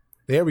fitty.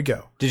 There we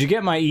go. Did you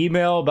get my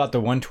email about the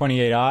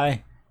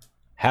 128i?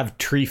 Have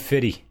tree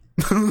fitty.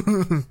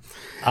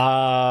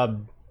 I'd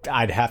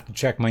have to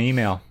check my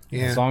email.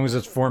 Yeah. As long as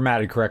it's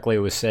formatted correctly, it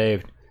was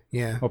saved.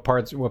 Yeah. What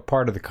part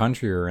of the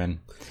country you're in?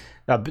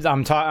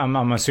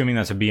 I'm assuming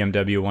that's a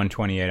BMW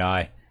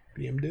 128i.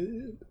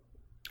 BMW.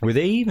 Were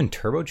they even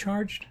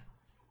turbocharged?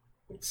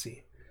 Let's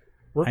see.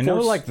 I know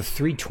like the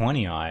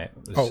 320i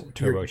was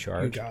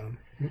turbocharged. You got them.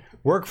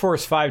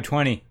 Workforce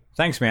 520.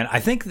 Thanks, man.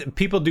 I think that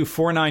people do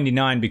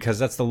 $499 because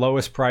that's the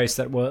lowest price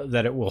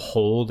that it will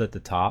hold at the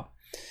top.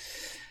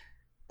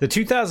 The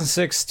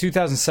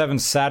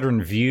 2006-2007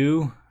 Saturn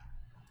Vue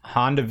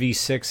Honda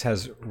V6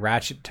 has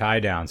ratchet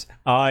tie downs.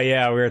 Oh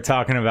yeah, we were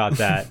talking about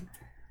that.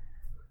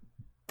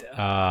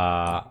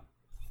 Well,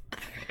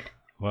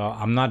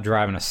 I'm not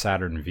driving a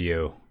Saturn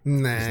Vue.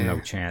 Nah. There's no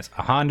chance.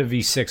 A Honda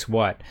V6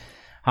 what?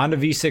 Honda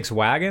V6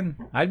 wagon?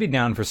 I'd be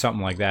down for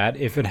something like that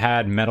if it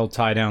had metal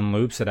tie-down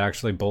loops that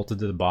actually bolted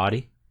to the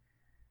body.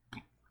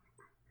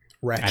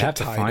 Ratchet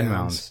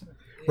tie-downs.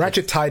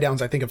 Ratchet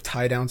tie-downs, I think of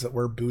tie-downs that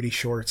wear booty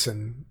shorts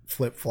and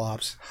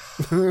flip-flops.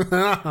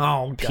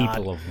 Oh, God.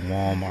 People of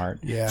Walmart.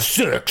 Yeah.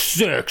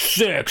 6.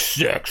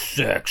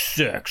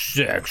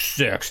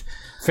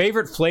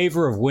 Favorite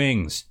flavor of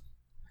wings?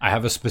 I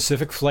have a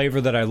specific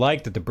flavor that I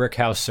like that the Brick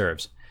House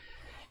serves.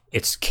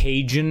 It's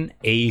Cajun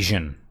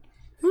Asian.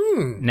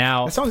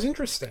 Now that sounds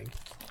interesting.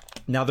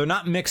 Now they're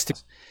not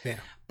mixed,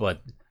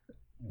 but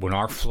when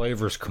our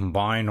flavors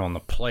combine on the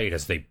plate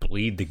as they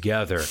bleed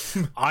together,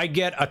 I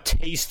get a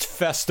taste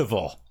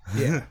festival.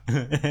 Yeah,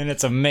 and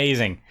it's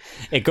amazing.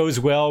 It goes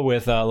well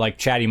with like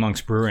Chatty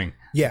Monk's Brewing.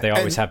 Yeah, they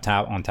always have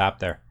on tap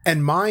there.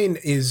 And mine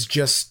is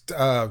just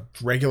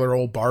regular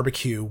old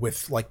barbecue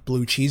with like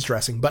blue cheese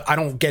dressing. But I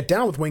don't get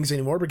down with wings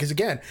anymore because,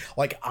 again,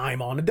 like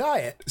I'm on a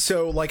diet.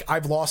 So like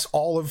I've lost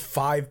all of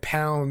 5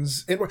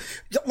 pounds.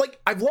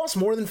 Like I've lost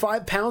more than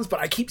 5 pounds, but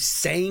I keep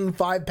saying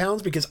 5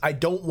 pounds because I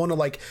don't want to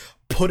like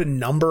put a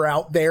number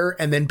out there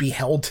and then be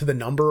held to the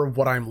number of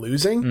what I'm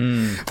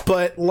losing.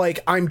 But like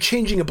I'm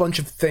changing a bunch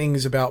of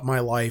things about my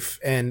life,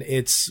 and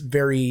it's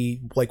very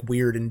like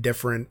weird and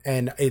different,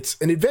 and it's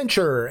an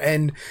adventure,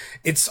 and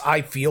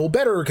I feel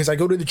better because I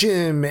go to the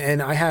gym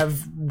and I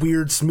have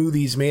weird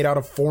smoothies made out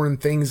of foreign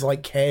things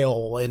like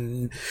kale,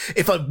 and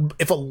if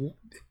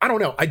I don't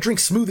know, I drink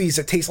smoothies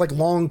that taste like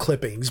lawn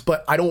clippings,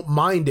 but I don't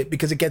mind it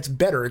because it gets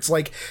better. It's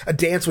like a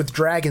Dance with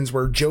Dragons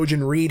where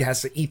Jojen Reed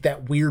has to eat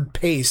that weird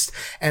paste,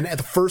 and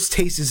the first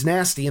taste is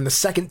nasty, and the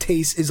second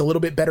taste is a little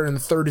bit better, and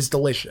the third is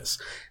delicious.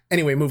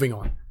 Anyway, moving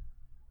on.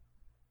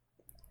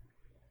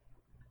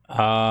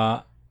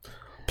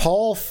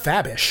 Paul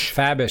Fabish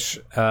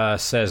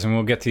says, and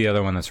we'll get to the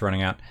other one that's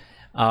running out.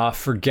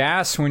 For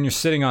gas, when you're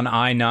sitting on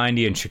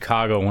I-90 in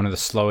Chicago, one of the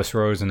slowest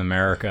roads in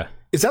America.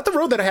 Is that the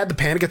road that I had the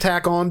panic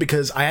attack on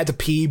because I had to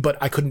pee, but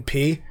I couldn't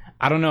pee?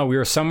 I don't know. We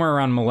were somewhere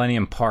around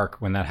Millennium Park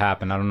when that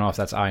happened. I don't know if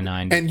that's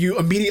I-90. And you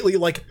immediately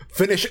like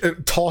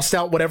tossed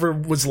out whatever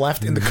was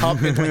left in the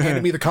cup and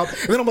handed me the cup.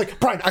 And then I'm like,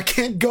 Brian, I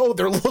can't go.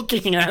 They're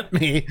looking at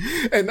me.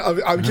 And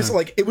I'm just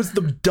like, it was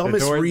the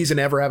dumbest reason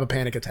to ever have a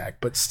panic attack.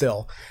 But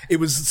still, it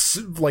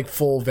was like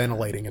full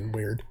ventilating and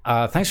weird.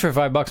 Thanks for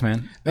 $5,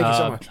 man. Thank you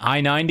so much.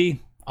 I-90,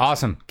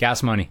 awesome.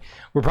 Gas money.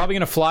 We're probably going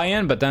to fly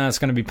in, but then it's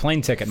going to be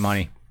plane ticket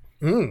money.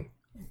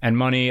 And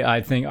money,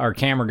 I think our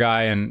camera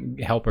guy and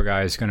helper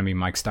guy is going to be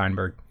Mike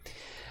Steinberg.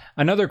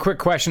 Another quick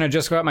question. I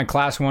just got my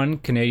Class 1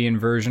 Canadian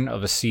version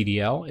of a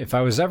CDL. If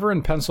I was ever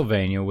in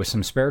Pennsylvania with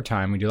some spare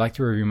time, would you like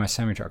to review my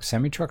semi-truck?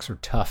 Semi-trucks are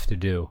tough to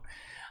do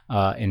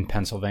in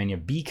Pennsylvania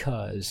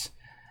because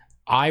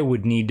I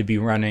would need to be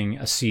running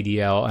a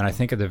CDL, and I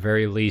think at the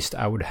very least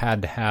I would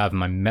have to have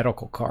my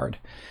medical card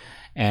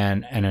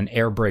and an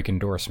air brake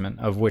endorsement,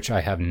 of which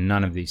I have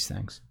none of these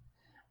things.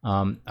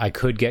 I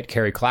could get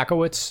Carrie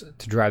Klakowitz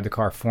to drive the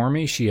car for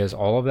me. She has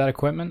all of that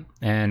equipment,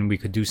 and we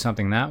could do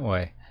something that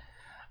way.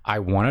 I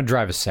want to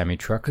drive a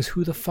semi-truck because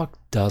who the fuck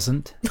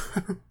doesn't?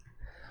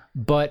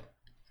 But,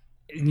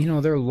 you know,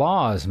 there are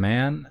laws,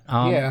 man.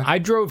 I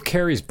drove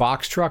Carrie's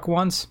box truck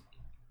once,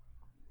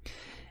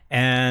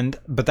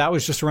 but that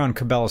was just around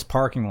Cabela's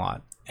parking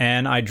lot.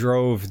 And I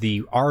drove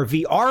the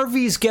RV.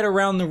 RVs get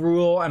around the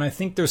rule, and I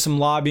think there's some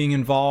lobbying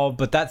involved,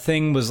 but that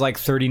thing was like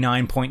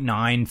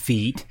 39.9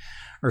 feet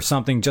or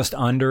something just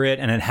under it,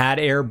 and it had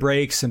air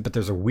brakes, but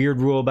there's a weird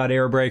rule about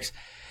air brakes.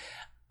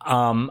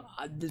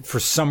 For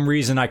some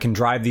reason, I can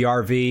drive the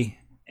RV.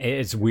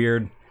 It's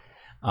weird.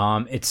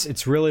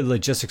 It's really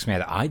logistics,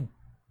 man. I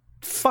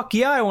want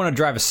to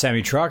drive a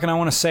semi-truck, and I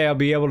want to say I'll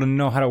be able to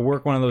know how to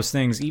work one of those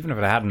things, even if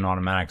it had an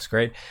automatic. It's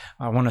great.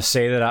 I want to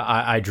say that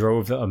I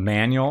drove a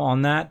manual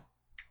on that.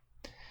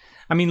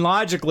 I mean,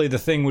 logically, the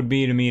thing would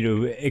be to me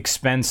to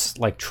expense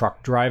like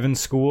truck driving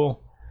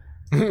school.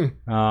 View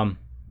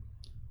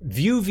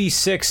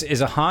V6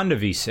 is a Honda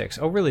V6.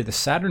 Oh, really? The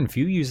Saturn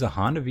View used the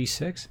Honda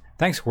V6?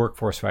 Thanks,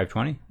 Workforce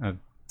 520,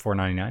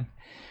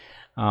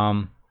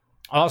 $4.99.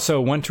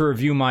 Also, went to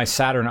review my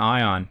Saturn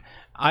Ion.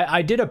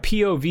 I did a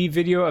POV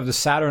video of the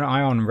Saturn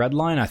Ion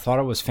Redline. I thought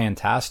it was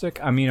fantastic.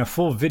 I mean, a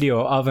full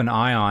video of an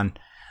Ion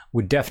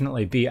would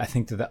definitely be, I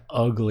think, the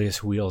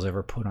ugliest wheels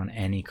ever put on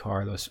any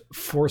car. Those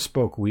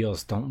 4-spoke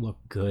wheels don't look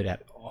good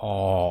at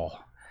all.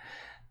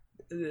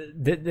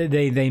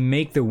 They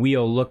make the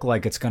wheel look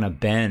like it's going to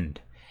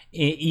bend,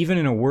 even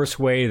in a worse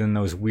way than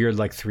those weird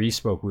like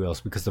 3-spoke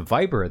wheels, because the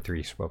Viper had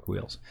 3-spoke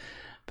wheels.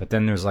 But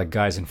then there's like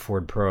guys in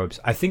Ford Probes.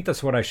 I think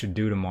that's what I should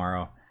do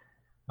tomorrow.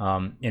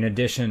 In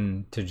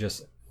addition to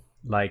just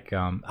like,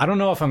 I don't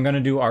know if I'm going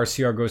to do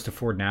RCR Goes to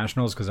Ford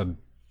Nationals because I've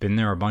been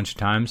there a bunch of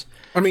times.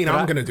 I mean,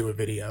 I'm going to do a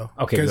video.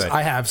 Okay, because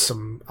I have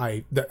some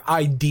the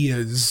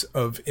ideas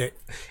of it.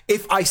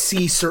 If I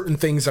see certain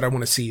things that I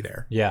want to see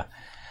there. Yeah.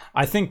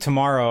 I think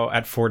tomorrow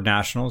at Ford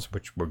Nationals,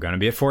 which we're going to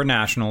be at Ford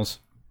Nationals,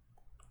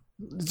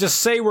 just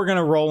say we're going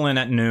to roll in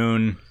at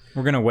noon.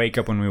 We're going to wake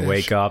up when we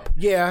wake up.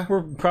 Yeah.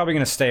 We're probably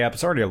going to stay up.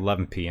 It's already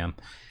 11 p.m.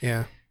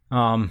 Yeah.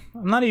 I'm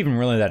not even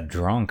really that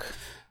drunk.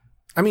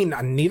 I mean,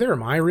 neither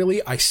am I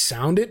really. I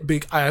sound it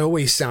big. I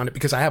always sound it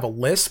because I have a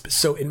lisp,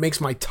 so it makes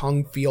my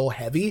tongue feel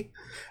heavy.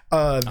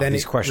 Then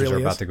these questions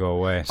really are about to go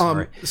away.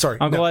 Sorry.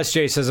 Uncle no.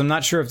 SJ says, I'm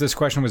not sure if this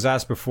question was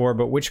asked before,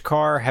 but which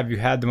car have you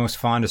had the most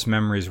fondest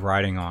memories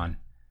riding on?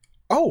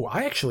 Oh,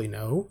 I actually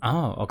know.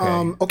 Oh,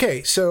 okay.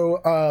 Okay, so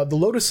the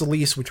Lotus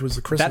Elise, which was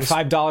the Christmas...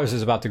 That $5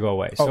 is about to go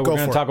away. So we're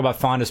going to talk about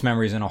fondest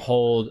memories in a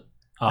whole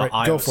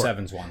Iowa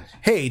 7's ones.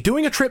 Hey,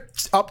 doing a trip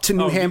up to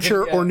New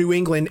Hampshire or New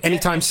England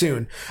anytime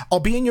soon.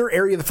 I'll be in your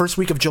area the first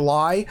week of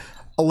July.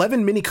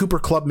 11 Mini Cooper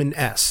Clubman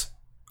S.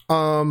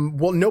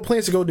 Well, no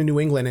plans to go to New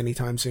England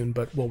anytime soon,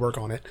 but we'll work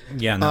on it.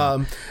 Yeah,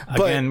 no.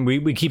 Again,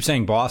 we keep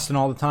saying Boston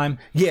all the time.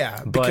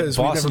 Yeah, because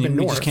Boston,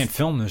 we just can't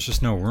film. There's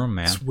just no room,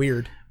 man. It's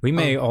weird. We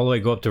may all the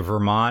way go up to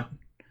Vermont,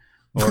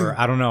 or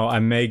I don't know. I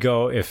may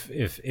go if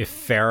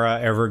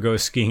Farrah ever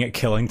goes skiing at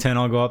Killington.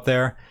 I'll go up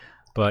there,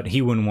 but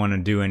he wouldn't want to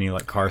do any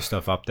like car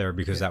stuff up there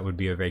because that would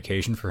be a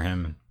vacation for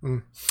him.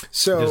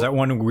 So there's that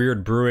one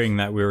weird brewing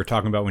that we were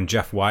talking about when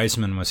Jeff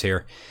Wiseman was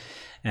here,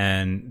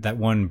 and that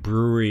one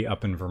brewery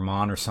up in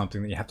Vermont or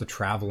something that you have to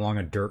travel along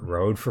a dirt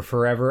road for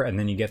forever, and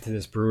then you get to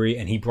this brewery,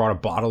 and he brought a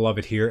bottle of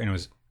it here, and it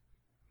was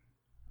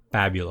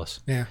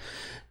fabulous. Yeah.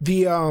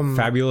 The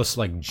fabulous,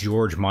 like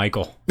George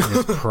Michael in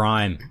his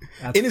prime.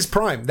 In his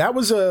prime. That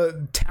was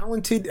a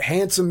talented,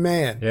 handsome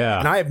man. Yeah.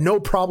 And I have no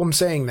problem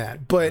saying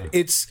that. But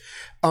it's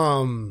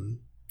okay,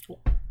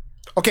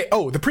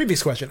 the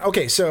previous question.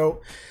 Okay,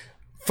 so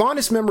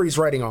fondest memories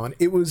riding on.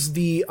 It was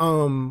the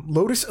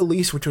Lotus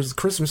Elise, which was the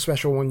Christmas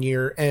special one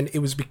year, and it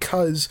was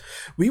because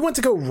we went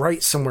to go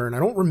write somewhere, and I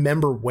don't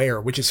remember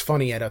where, which is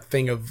funny at a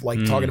thing of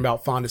like talking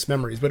about fondest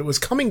memories, but it was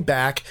coming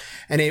back,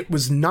 and it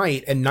was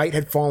night, and night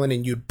had fallen,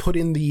 and you'd put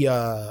in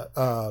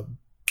the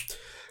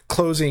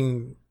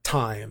closing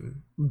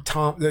time,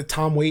 the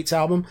Tom Waits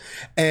album,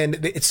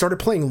 and it started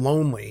playing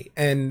Lonely,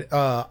 and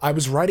I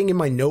was writing in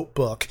my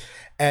notebook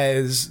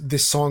as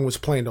this song was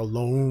playing,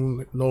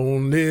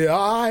 lonely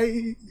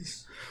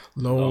eyes,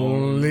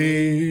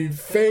 lonely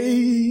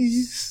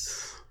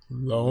face,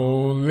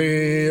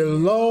 lonely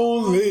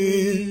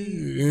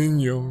in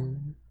your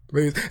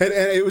place. And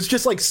it was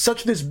just like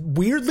such this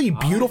weirdly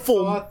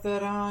beautiful... I thought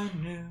that I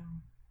knew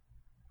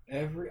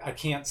I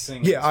can't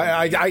sing. Yeah,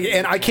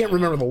 I can't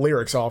remember the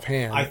lyrics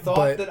offhand. I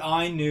thought that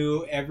I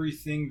knew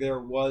everything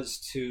there was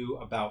to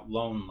about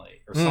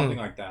Lonely or something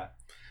like that.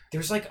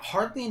 There's like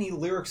hardly any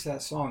lyrics to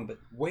that song, but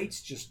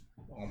Waits just...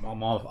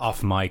 I'm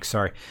off mic,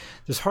 sorry.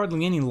 There's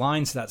hardly any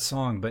lines to that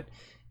song, but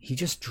he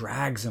just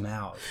drags them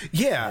out.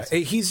 Yeah,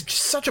 he's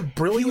such a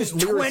brilliant. He was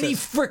 20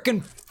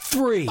 freaking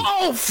 3.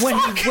 Oh,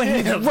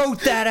 when he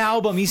wrote that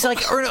album. He's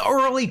like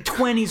early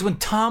 20s when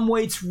Tom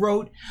Waits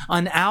wrote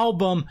an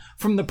album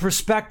from the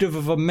perspective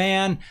of a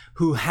man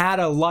who had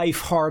a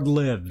life hard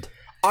lived.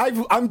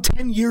 I'm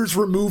 10 years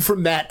removed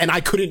from that, and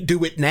I couldn't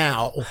do it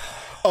now.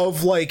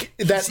 Of like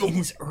that in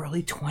his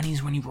early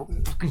 20s when he wrote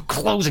fucking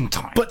Closing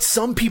Time. But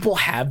some people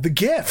have the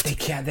gift. They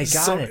got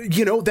it.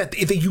 You know that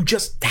you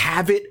just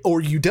have it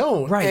or you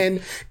don't. Right.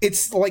 And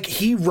it's like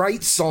he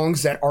writes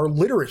songs that are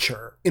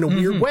literature in a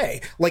weird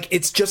way. Like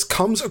it's just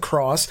comes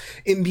across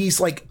in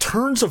these like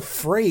turns of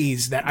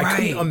phrase that I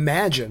couldn't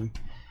imagine.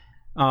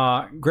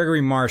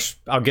 Gregory Marsh,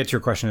 I'll get to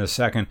your question in a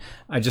second.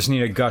 I just need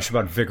to gush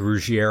about Vic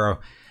Ruggiero.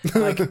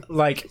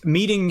 like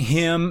meeting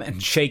him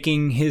and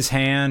shaking his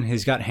hand.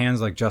 He's got hands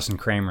like Justin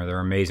Kramer. They're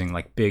amazing,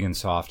 like big and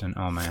soft, and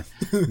oh man,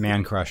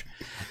 man crush.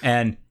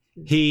 And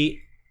he,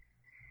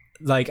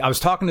 like, I was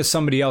talking to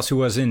somebody else who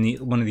was in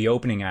one of the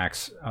opening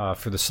acts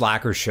for the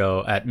Slackers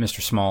show at Mr.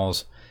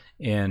 Small's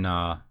in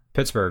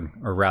Pittsburgh,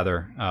 or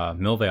rather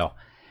Millvale,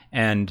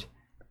 and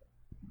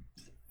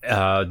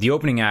the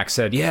opening act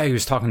said, yeah, he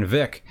was talking to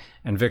Vic,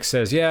 and Vic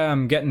says, yeah,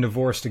 I'm getting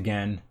divorced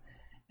again.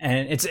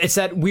 And it's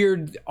that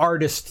weird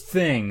artist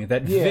thing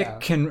that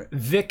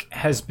Vic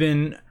has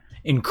been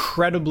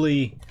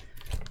incredibly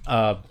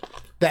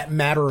that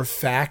matter of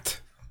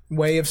fact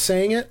way of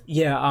saying it.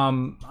 Yeah,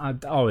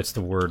 it's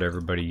the word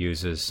everybody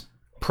uses.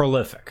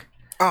 Prolific.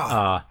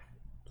 And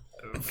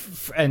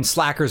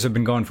Slackers have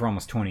been going for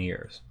almost 20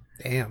 years.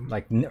 Damn.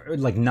 Like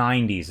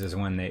 90s is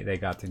when they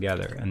got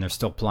together, and they're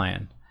still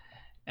playing.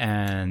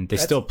 And they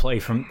still play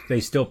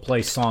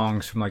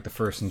songs from like the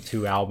first and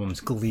 2 albums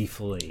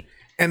gleefully.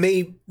 And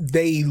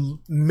they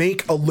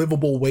make a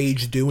livable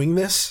wage doing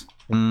this.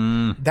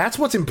 That's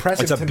what's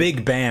impressive. It's a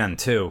big band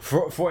too.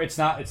 For it's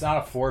not a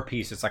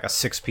 4-piece. It's like a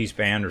 6-piece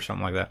band or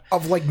something like that.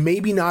 Of like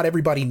maybe not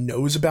everybody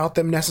knows about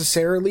them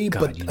necessarily,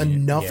 but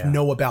enough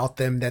know about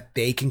them that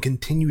they can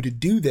continue to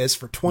do this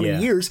for 20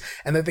 years,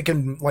 and that they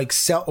can like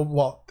sell.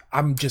 Well,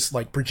 I'm just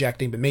like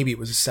projecting, but maybe it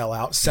was a sell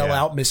out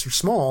Mr.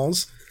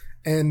 Smalls,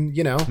 and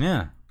you know,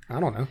 I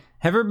don't know.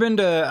 Have you ever been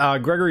to,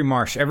 Gregory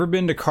Marsh, ever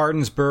been to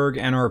Cardensburg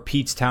and or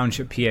Pete's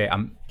Township, PA?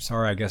 I'm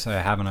sorry, I guess I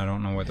haven't. I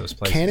don't know where those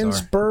places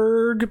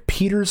Cannonsburg,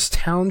 Peters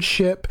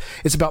Township.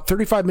 It's about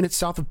 35 minutes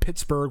south of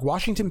Pittsburgh.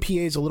 Washington, PA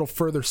is a little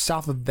further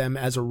south of them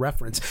as a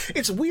reference.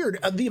 It's weird.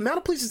 The amount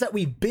of places that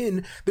we've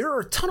been, there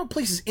are a ton of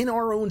places in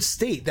our own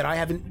state that I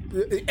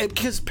haven't,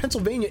 because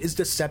Pennsylvania is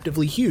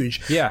deceptively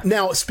huge. Yeah.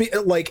 Now,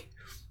 like,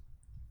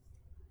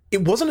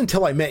 it wasn't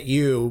until I met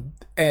you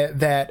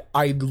that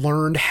I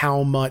learned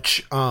how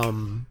much,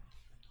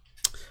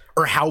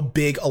 or how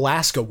big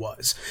Alaska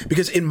was,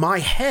 because in my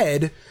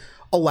head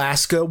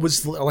Alaska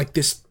was like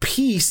this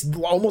piece,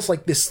 almost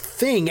like this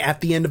thing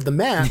at the end of the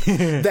map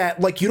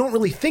that like you don't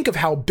really think of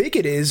how big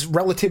it is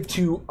relative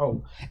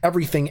to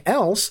everything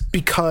else,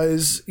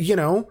 because you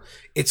know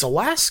it's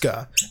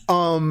Alaska,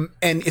 and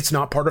it's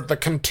not part of the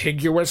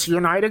contiguous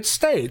United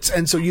States,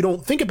 and so you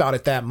don't think about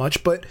it that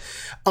much. But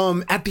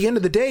at the end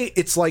of the day,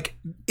 it's like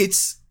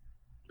it's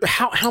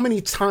how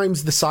many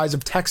times the size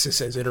of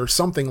Texas is it, or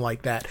something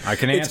like that? I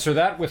can answer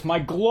that with my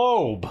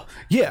globe.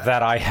 Yeah,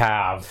 that I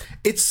have.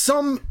 It's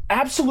some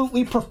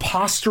absolutely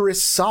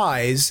preposterous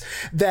size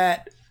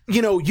that,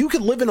 you know, you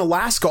could live in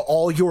Alaska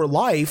all your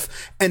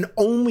life and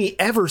only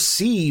ever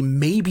see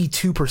maybe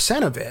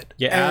 2% of it.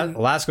 Yeah,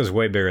 Alaska's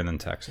way bigger than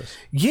Texas.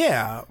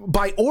 Yeah,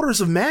 by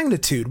orders of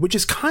magnitude, which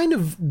is kind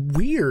of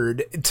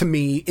weird to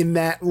me in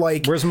that,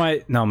 like... Where's my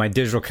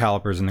digital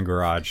caliper's in the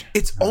garage.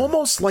 It's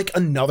almost like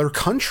another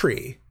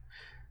country.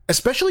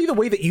 Especially the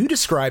way that you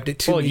described it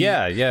to me.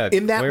 Yeah.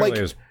 In that, like,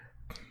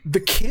 the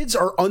kids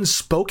are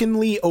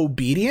unspokenly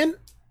obedient,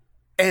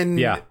 and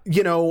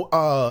you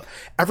know,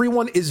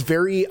 everyone is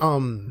very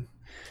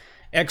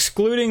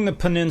excluding the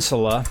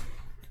peninsula,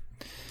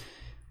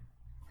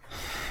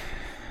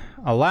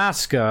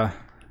 Alaska.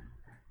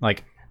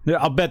 Like,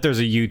 I'll bet there's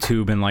a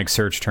YouTube and like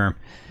search term.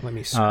 Let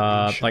me see.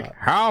 Like,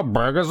 how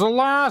big is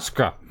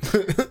Alaska?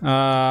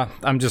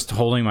 I'm just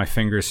holding my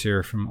fingers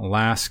here from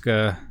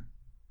Alaska.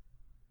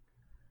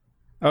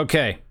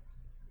 Okay,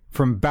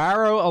 from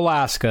Barrow,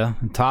 Alaska,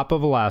 top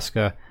of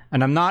Alaska,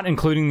 and I'm not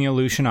including the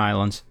Aleutian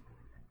Islands,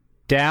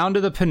 down to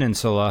the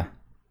peninsula.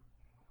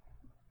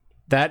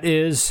 That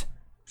is,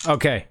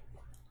 okay,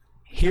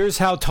 here's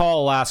how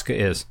tall Alaska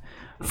is.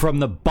 From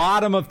the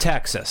bottom of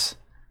Texas,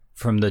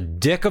 from the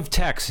dick of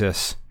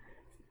Texas,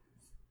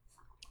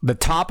 the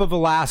top of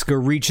Alaska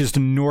reaches to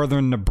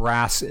northern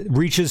Nebraska,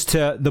 reaches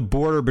to the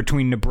border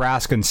between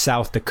Nebraska and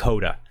South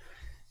Dakota.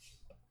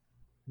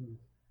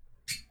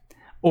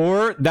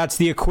 Or that's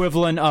the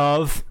equivalent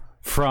of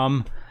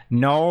from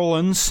New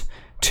Orleans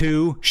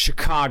to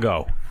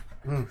Chicago,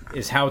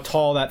 is how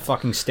tall that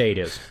fucking state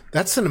is.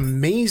 That's an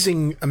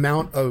amazing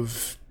amount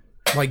of,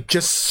 like,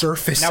 just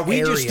surface area. Now,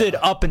 we just did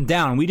up and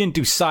down. We didn't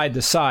do side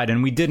to side,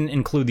 and we didn't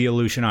include the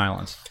Aleutian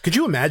Islands. Could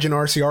you imagine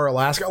RCR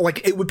Alaska?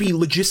 Like, it would be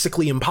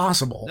logistically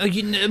impossible.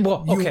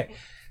 Okay.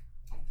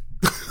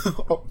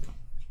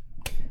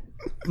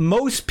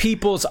 most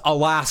people's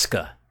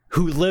Alaska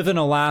who live in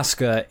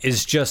Alaska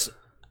is just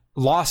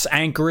Los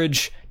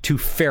Anchorage to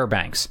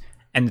Fairbanks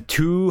and the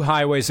 2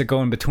 highways that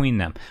go in between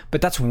them.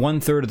 But that's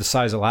 1/3 of the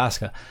size of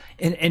Alaska.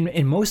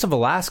 In most of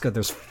Alaska,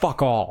 there's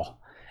fuck all.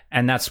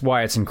 And that's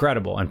why it's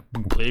incredible. And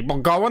people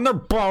go in their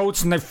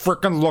boats and they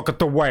freaking look at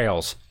the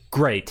whales.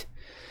 Great.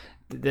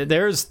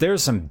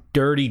 There's some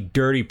dirty,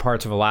 dirty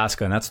parts of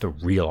Alaska, and that's the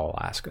real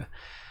Alaska.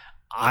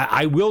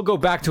 I will go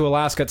back to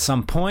Alaska at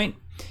some point.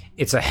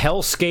 It's a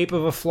hellscape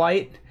of a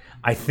flight.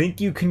 I think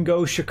you can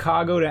go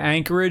Chicago to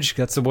Anchorage.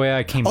 That's the way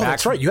I came back. Oh,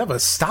 that's right. You have a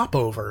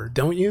stopover,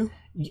 don't you?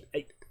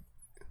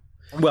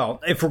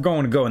 Well, if we're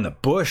going to go in the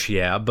bush,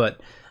 yeah.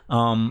 But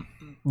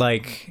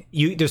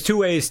there's 2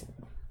 ways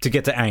to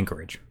get to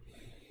Anchorage.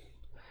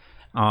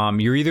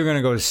 You're either going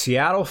to go to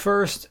Seattle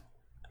first,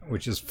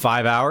 which is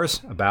 5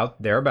 hours,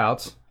 about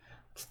thereabouts.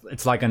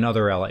 It's like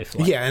another LA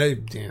flight. Yeah.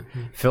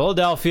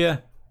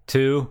 Philadelphia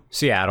to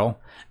Seattle,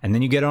 and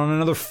then you get on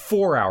another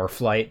 4-hour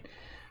flight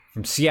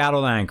from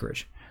Seattle to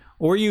Anchorage.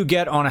 Or you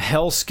get on a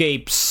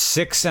hellscape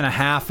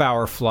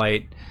 6.5-hour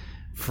flight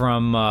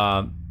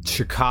from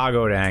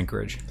Chicago to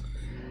Anchorage.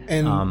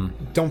 And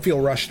don't feel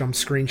rushed. I'm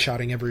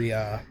screenshotting every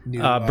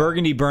new...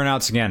 Burgundy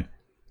burnouts again.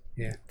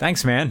 Yeah.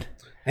 Thanks, man.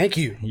 Thank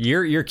you.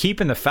 You're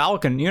keeping the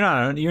Falcon. You're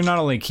not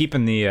only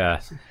keeping the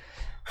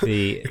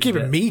you're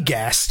keeping me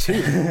gassed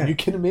too. Are you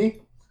kidding me?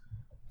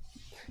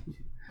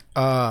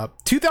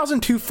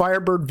 2002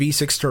 Firebird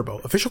V6 Turbo,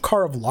 official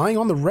car of lying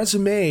on the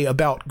resume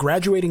about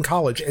graduating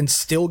college and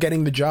still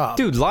getting the job.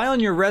 Dude, lie on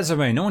your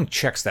resume. No one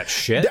checks that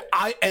shit.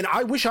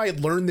 I wish I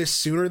had learned this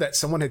sooner, that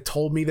someone had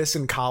told me this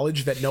in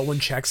college, that no one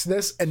checks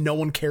this and no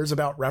one cares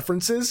about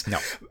references. No.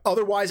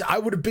 Otherwise, I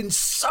would have been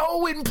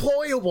so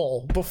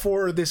employable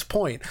before this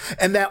point.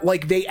 And that,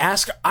 like,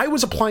 I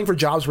was applying for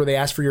jobs where they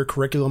ask for your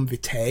curriculum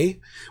vitae,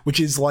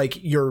 which is like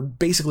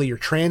basically your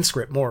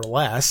transcript, more or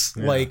less.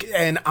 Yeah. Like,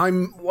 and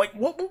I'm like,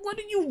 what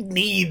do you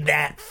need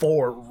that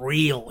for,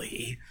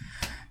 really?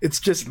 It's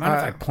just... Mind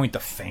if I point the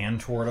fan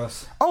toward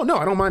us? Oh, no,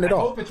 I don't mind at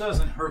all. I hope it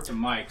doesn't hurt the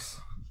mics.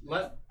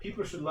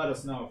 People should let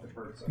us know if it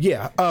hurts us.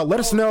 Yeah, let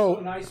us know. It's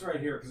so nice right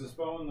here, because it's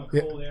blowing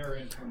the cold air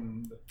in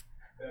from the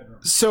bedroom.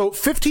 So,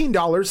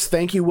 $15.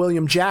 Thank you,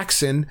 William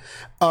Jackson.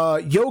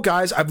 Yo,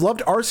 guys, I've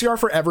loved RCR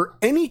forever.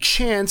 Any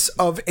chance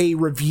of a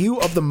review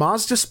of the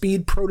Mazda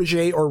Speed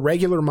Protege or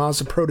regular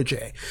Mazda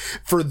Protege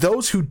for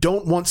those who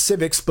don't want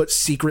Civics but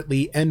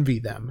secretly envy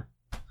them?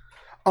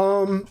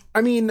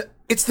 I mean,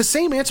 it's the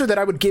same answer that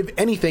I would give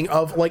anything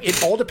of, like,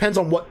 it all depends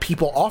on what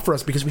people offer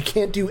us, because we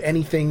can't do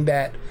anything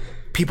that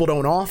people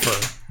don't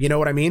offer. You know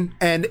what I mean?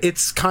 And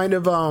it's kind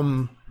of,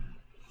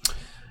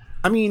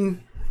 I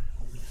mean,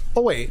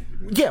 oh wait,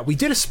 yeah, we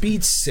did a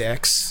Speed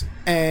 6,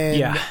 and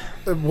yeah,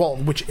 well,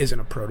 which isn't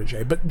a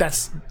Protege, but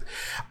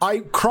I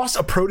crossed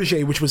a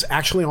Protege which was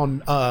actually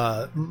on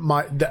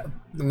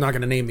I'm not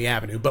going to name the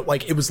avenue, but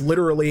like it was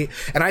literally,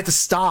 and I had to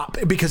stop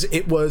because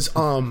it was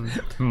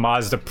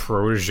Mazda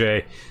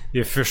Protege, the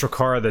official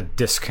car of the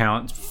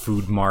discount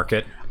food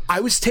market. I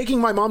was taking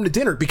my mom to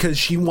dinner because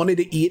she wanted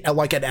to eat at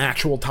like an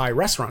actual Thai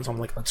restaurant. So I'm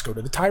like, let's go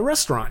to the Thai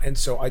restaurant. And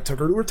so I took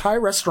her to a Thai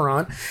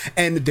restaurant,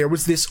 and there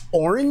was this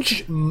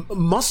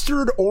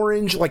mustard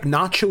orange, like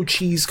nacho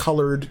cheese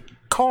colored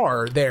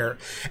car there.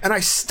 And I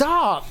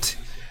stopped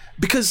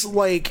because,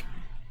 like,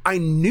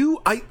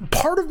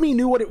 part of me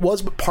knew what it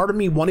was, but part of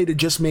me wanted to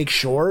just make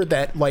sure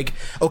that, like,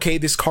 okay,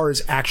 this car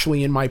is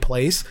actually in my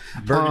place.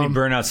 Burgundy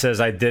Burnout says,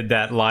 I did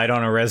that, lied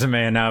on a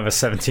resume, and now I have a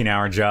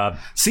 17-hour job.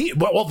 See,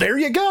 well, there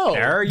you go.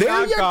 There you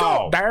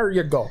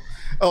go.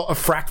 Oh, a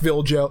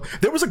Frackville Joe.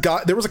 There was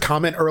a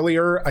comment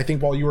earlier, I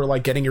think while you were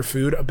like getting your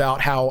food,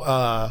 about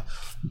how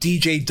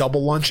DJ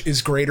Double Lunch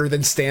is greater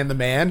than Stan the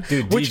Man.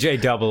 Dude, DJ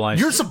Double Lunch.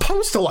 You're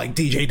supposed to like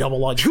DJ Double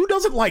Lunch. Who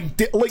doesn't like...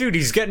 Dude,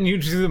 he's getting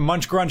you to the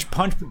Munch Crunch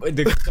Punch...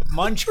 The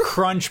Munch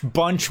Crunch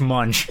Bunch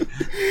Munch.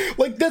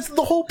 Like, that's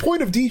the whole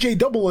point of DJ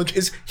Double Lunch,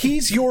 is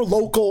he's your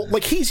local...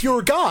 Like, he's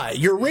your guy,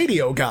 your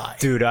radio guy.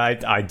 Dude,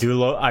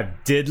 I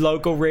did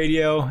local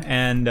radio,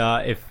 and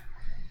if...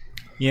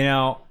 You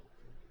know...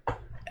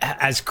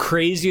 As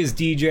crazy as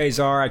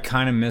DJs are, I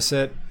kind of miss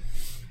it.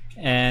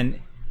 And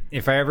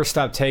if I ever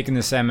stop taking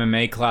this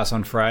MMA class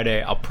on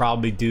Friday, I'll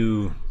probably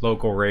do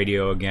local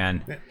radio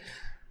again.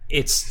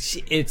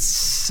 It's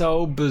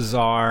so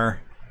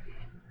bizarre.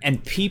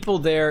 And people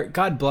there,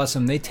 God bless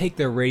them, they take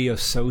their radio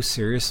so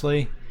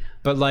seriously.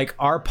 But like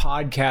our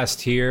podcast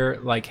here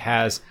like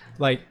has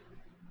like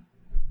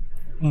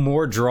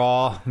more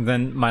draw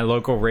than my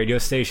local radio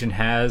station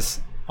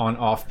has on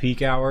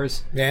off-peak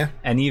hours. Yeah.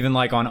 And even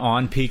like on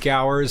on-peak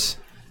hours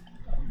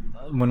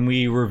when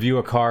we review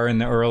a car in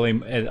the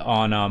early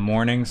on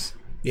mornings.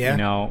 Yeah. You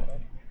know,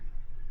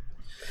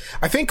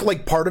 I think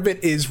like part of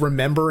it is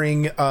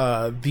remembering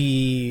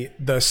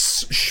the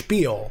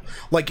spiel,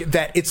 like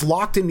that it's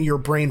locked into your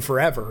brain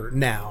forever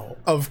now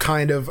of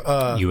kind of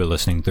You were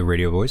listening to the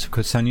radio voice of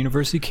Kutztown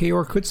University,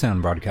 KUR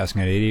Kutztown,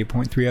 broadcasting at 88.3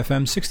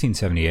 FM,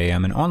 1670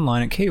 AM, and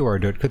online at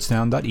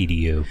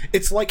kur.kutztown.edu.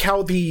 It's like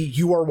how the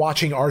You Are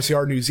Watching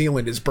RCR New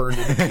Zealand is burned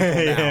into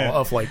people now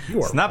of like, you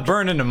are It's not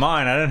burned into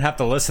mine. I didn't have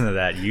to listen to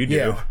that. You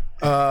do.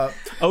 Yeah.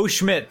 Oh,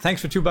 Schmidt,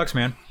 thanks for $2,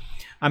 man.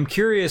 I'm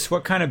curious,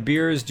 what kind of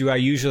beers do I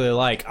usually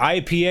like?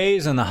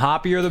 IPAs, and the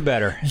hoppier the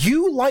better.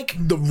 You like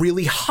the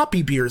really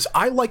hoppy beers.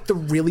 I like the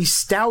really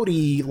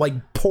stouty,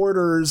 like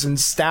porters and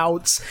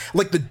stouts,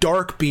 like the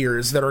dark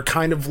beers that are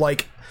kind of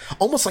like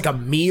almost like a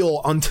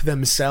meal unto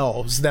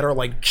themselves, that are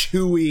like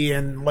chewy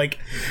and like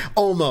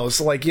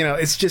almost like, you know,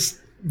 it's just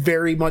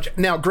very much.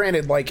 Now,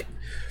 granted, like,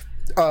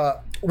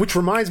 which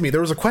reminds me,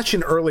 there was a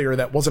question earlier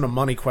that wasn't a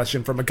money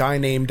question from a guy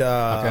named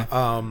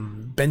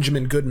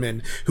Benjamin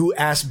Goodman, who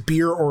asked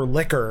beer or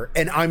liquor,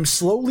 and I'm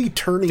slowly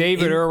turning.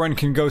 David Irwin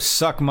can go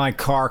suck my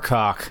car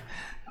cock.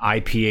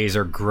 IPAs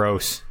are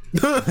gross.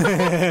 You're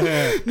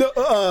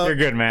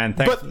good, man.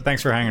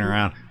 Thanks for hanging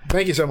around.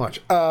 Thank you so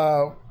much.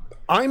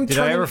 Did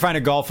I ever find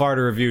a Golf Art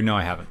review? No,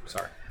 I haven't.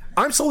 Sorry.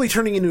 I'm slowly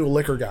turning into a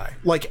liquor guy.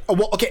 Like,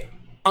 well, okay,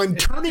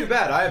 It's not too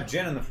bad. I have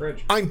gin in the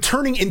fridge. I'm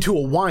turning into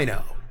a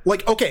wino.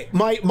 Like, okay,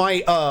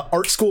 my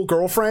art school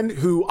girlfriend,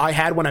 who I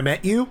had when I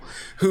met you,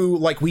 who,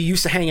 like, we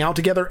used to hang out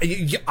together.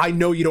 I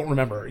know you don't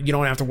remember. You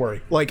don't have to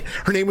worry. Like,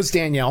 her name was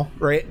Danielle,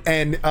 right?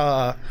 And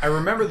I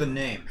remember the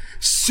name.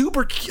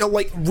 Super,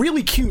 like,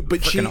 really cute,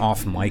 but Freaking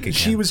off mic again.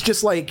 She was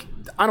just like,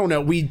 I don't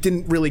know. We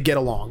didn't really get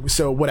along,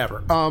 so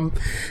whatever.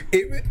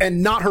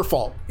 And not her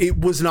fault. It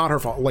was not her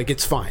fault. Like,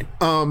 it's fine.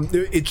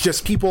 It's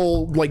just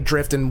people like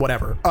drift and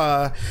whatever.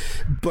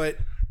 But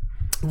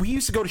we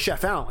used to go to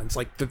Chef Allen's,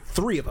 like the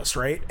three of us,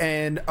 right?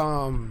 And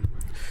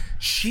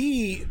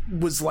she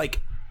was like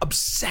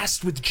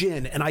obsessed with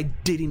gin, and I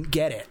didn't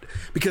get it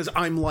because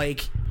I'm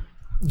like,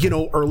 you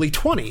know, early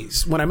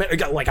 20s when I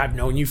met. Like, I've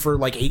known you for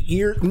like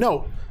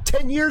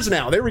 10 years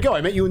now. There we go.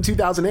 I met you in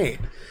 2008.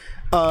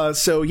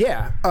 So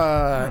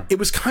yeah, it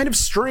was kind of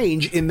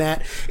strange in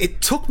that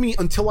it took me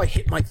until I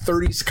hit my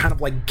 30s to kind of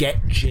like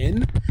get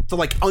gin, to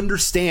like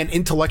understand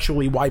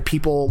intellectually why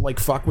people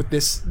like fuck with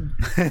this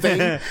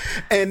thing.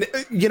 And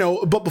you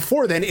know, but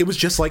before then it was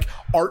just like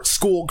art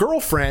school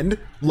girlfriend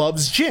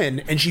loves gin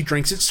and she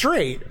drinks it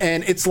straight,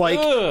 and it's like,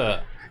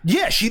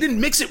 yeah, she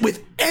didn't mix it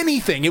with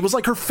anything. It was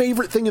like her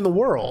favorite thing in the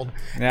world.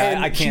 Yeah,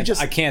 and I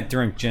can't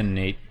drink gin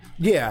neat.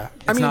 Yeah,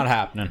 it's not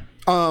happening.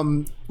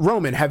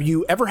 Roman, have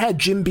you ever had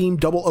Jim Beam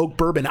Double Oak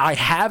Bourbon? I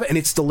have, and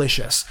it's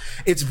delicious.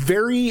 It's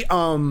very,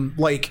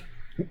 like,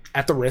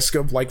 at the risk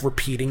of, like,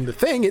 repeating the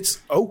thing,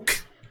 it's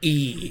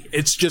oak-y.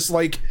 It's just,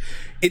 like,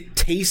 it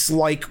tastes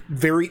like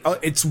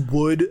it's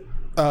wood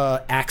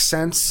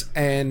accents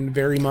and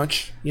very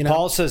much, you know.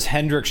 Paul says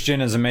Hendrick's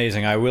Gin is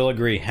amazing. I will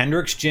agree.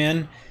 Hendrick's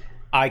Gin,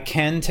 I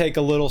can take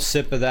a little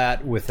sip of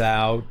that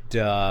without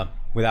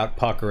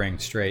puckering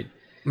straight.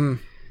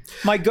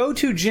 My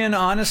go-to gin,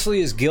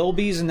 honestly, is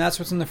Gilbey's, and that's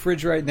what's in the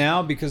fridge right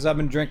now because I've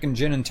been drinking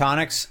gin and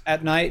tonics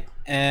at night,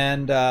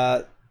 and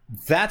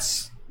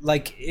that's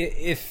like,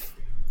 if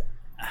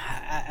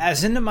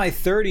as into my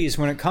 30s,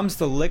 when it comes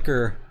to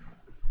liquor,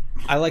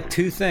 I like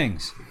two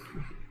things.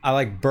 I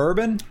like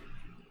bourbon,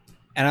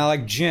 and I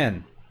like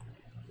gin.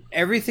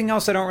 Everything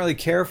else I don't really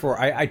care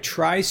for. I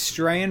try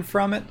straying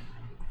from it.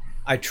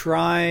 I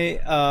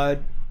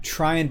try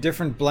trying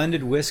different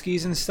blended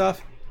whiskeys and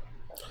stuff.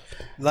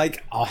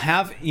 Like, I'll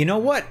have, you know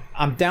what?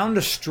 I'm down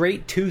to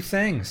straight two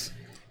things.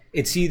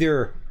 It's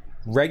either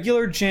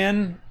regular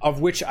gin,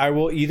 of which I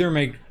will either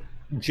make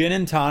gin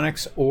and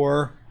tonics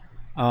or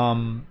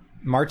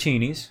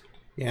martinis.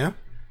 Yeah.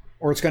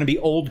 Or it's going to be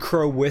Old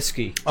Crow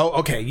whiskey. Oh,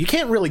 okay. You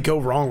can't really go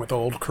wrong with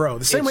Old Crow.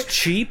 The same way,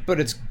 cheap, but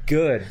it's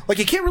good. Like,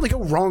 you can't really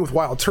go wrong with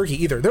Wild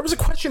Turkey either. There was a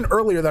question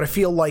earlier that I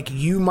feel like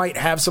you might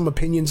have some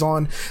opinions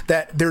on,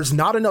 that there's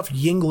not enough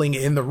Yuengling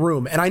in the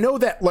room. And I know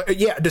that,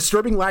 yeah,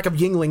 disturbing lack of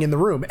Yuengling in the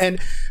room. And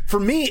for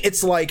me,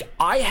 it's like,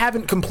 I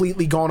haven't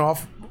completely gone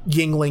off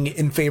Yuengling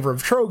in favor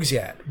of Trogs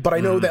yet, but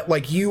I know that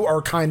like you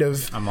are kind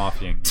of I'm off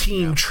Yuengling,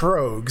 team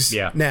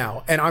Trogs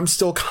now, and I'm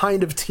still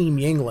kind of team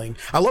Yuengling.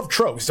 I love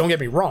Trogs, don't get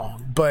me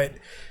wrong, but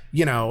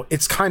you know,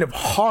 it's kind of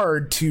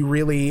hard to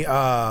really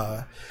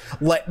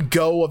let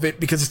go of it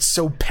because it's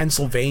so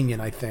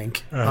Pennsylvanian, I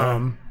think.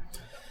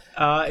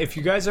 If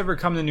you guys ever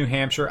come to New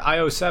Hampshire,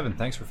 IO7,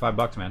 thanks for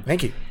 $5, man.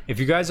 Thank you.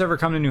 If you guys ever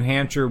come to New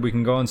Hampshire, we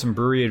can go on some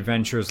brewery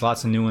adventures.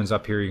 Lots of new ones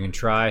up here you can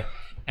try,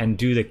 and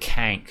do the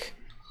Kank.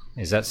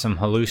 Is that some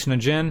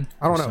hallucinogen?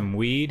 I don't know. Some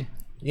weed?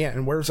 Yeah,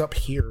 and where's up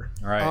here?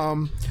 All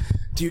right.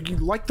 Do you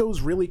like those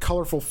really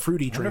colorful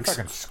fruity drinks? I wonder if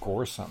I can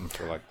score something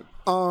for like the...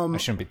 I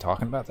shouldn't be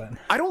talking about that.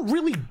 I don't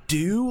really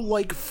do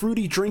like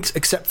fruity drinks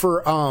except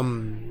for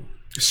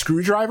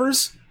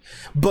screwdrivers.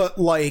 But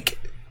like,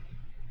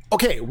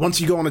 okay, once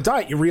you go on a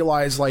diet, you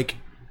realize like,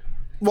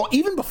 well,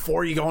 even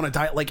before you go on a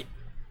diet, like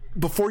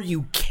before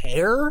you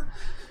care,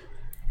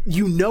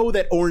 you know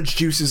that orange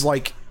juice is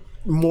like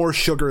more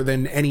sugar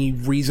than any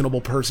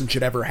reasonable person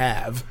should ever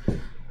have.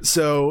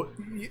 So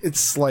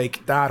it's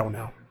like, I don't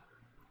know.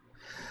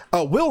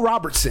 Will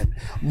Robertson,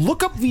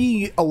 look up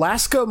the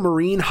Alaska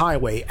Marine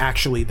Highway,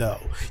 actually, though.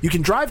 You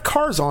can drive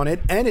cars on it,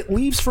 and it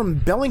leaves from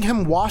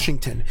Bellingham,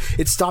 Washington.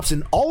 It stops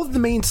in all of the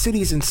main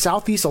cities in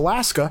southeast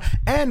Alaska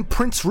and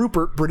Prince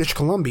Rupert, British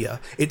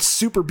Columbia. It's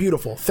super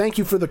beautiful. Thank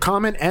you for the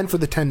comment and for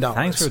the $10.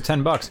 Thanks for the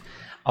 $10.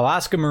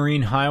 Alaska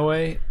Marine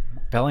Highway,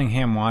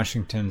 Bellingham,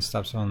 Washington,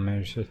 stops on the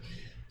major cities.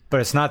 But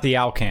it's not the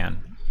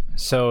Alcan.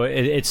 So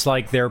it's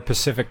like their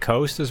Pacific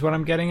Coast is what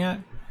I'm getting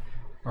at?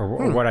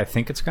 Or what I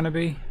think it's going to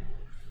be?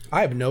 I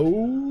have no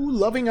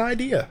loving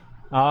idea.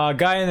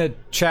 Guy in the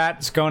chat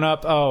is going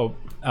up.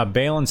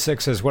 Balin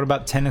 6 says, what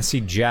about Tennessee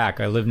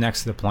Jack? I live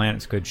next to the plant.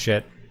 It's good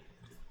shit.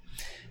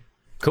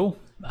 Cool.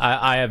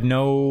 I have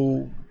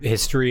no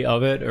history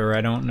of it, or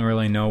I don't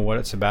really know what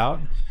it's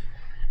about.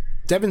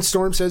 Devin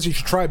Storm says you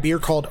should try a beer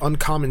called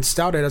Uncommon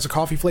Stout. It has a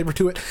coffee flavor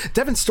to it.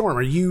 Devin Storm,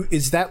 are you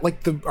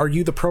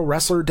the pro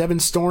wrestler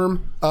Devin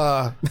Storm?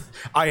 I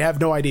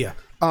have no idea.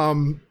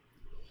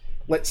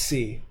 Let's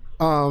see.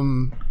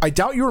 I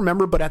doubt you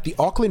remember, but at the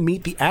Auckland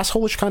meet, the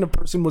asshole-ish kind of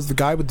person was the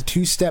guy with the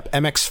two-step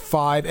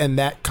MX-5, and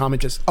that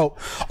comment just... Oh,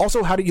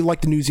 also, how did you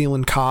like the New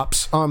Zealand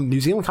cops?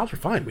 New Zealand cops were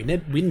fine. We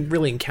didn't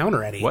really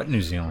encounter any. What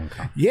New Zealand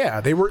cops? Yeah,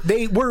 they were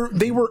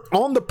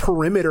on the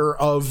perimeter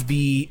of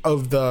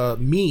the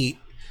meet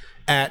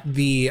at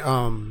the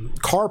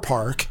car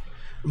park,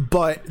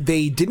 but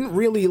they didn't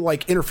really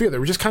like interfere. They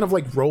were just kind of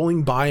like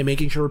rolling by,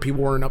 making sure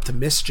people weren't up to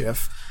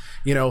mischief,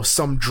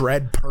 some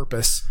dread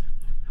purpose.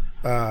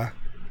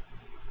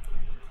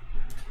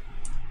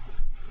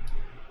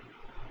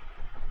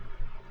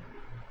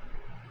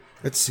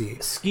 Let's see.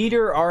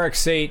 Skeeter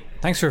RX8,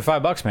 thanks for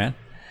 $5, man.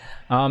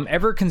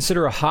 Ever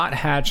consider a hot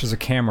hatch as a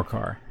camera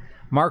car?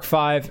 Mark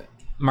 5,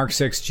 Mark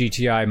 6,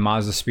 GTI,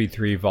 Mazda Speed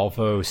 3,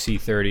 Volvo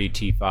C30,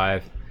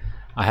 T5.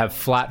 I have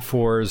flat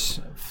four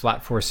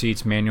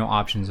seats, manual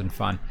options, and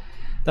fun.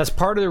 That's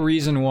part of the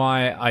reason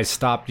why I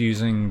stopped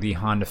using the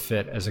Honda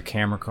Fit as a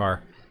camera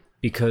car,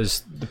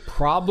 because the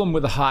problem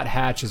with a hot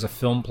hatch as a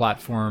film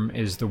platform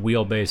is the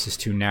wheelbase is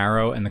too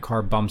narrow and the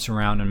car bumps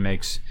around and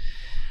makes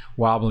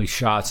wobbly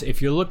shots.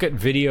 If you look at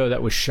video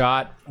that was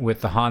shot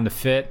with the Honda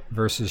Fit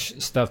versus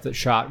stuff that's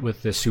shot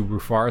with the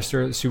Subaru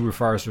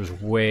Forester is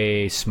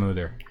way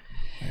smoother.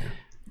 Yeah.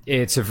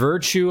 It's a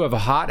virtue of a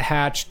hot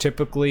hatch.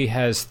 Typically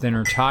has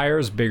thinner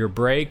tires, bigger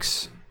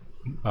brakes.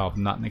 Well,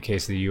 not in the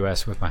case of the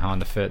US with my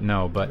Honda Fit,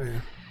 no, but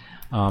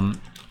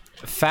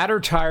fatter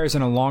tires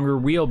and a longer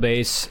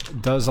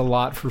wheelbase does a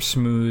lot for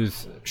smooth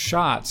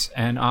shots.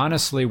 And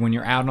honestly, when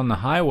you're out on the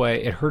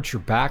highway, it hurts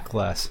your back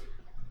less.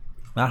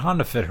 That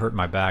Honda Fit hurt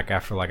my back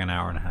after like an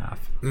hour and a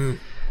half.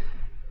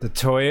 The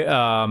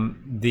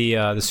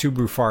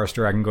Subaru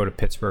Forester, I can go to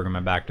Pittsburgh and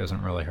my back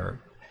doesn't really hurt.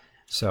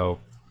 So,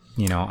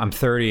 I'm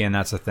 30 and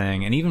that's a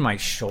thing. And even my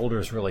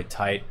shoulder's really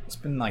tight. It's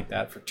been like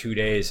that for 2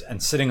 days,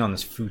 and sitting on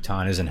this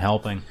futon isn't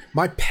helping.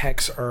 My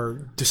pecs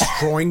are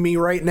destroying me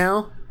right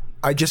now.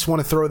 I just want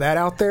to throw that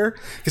out there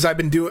because I've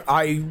been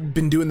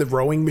doing the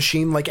rowing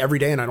machine like every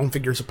day, and I don't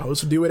think you're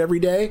supposed to do it every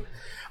day.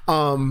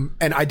 And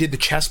I did the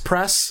chest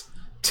press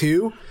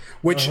too,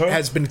 which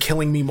has been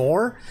killing me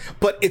more.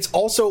 But it's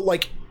also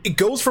like it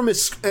goes from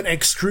an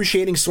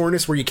excruciating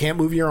soreness where you can't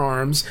move your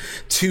arms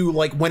to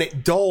like when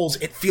it dulls,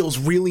 it feels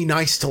really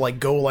nice to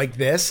like go like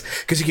this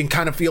because you can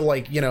kind of feel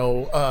like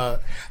the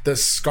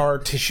scar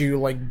tissue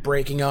like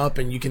breaking up,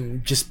 and you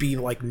can just be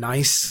like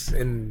nice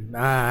and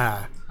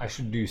I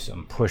should do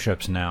some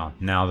push-ups now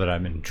that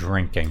I've been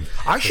drinking.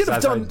 I should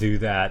have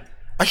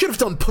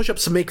done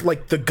push-ups to make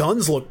like the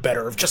guns look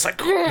better. Of just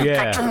like,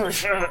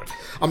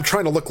 I'm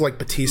trying to look like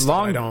Batista.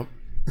 I don't.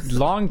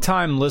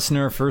 Long-time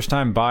listener,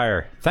 first-time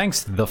buyer.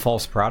 Thanks, The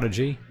False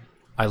Prodigy.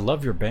 I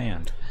love your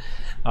band.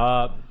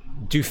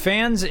 Do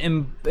fans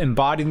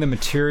embodying the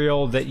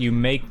material that you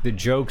make the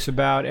jokes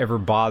about ever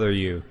bother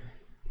you?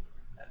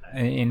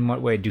 In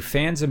what way? Do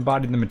fans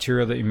embodying the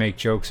material that you make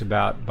jokes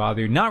about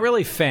bother you? Not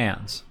really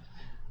fans.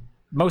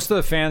 Most of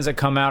the fans that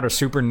come out are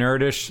super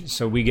nerdish,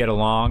 so we get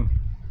along.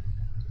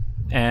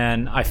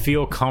 And I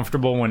feel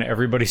comfortable when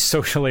everybody's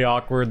socially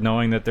awkward,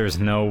 knowing that there's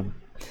no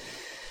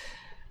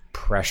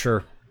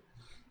pressure.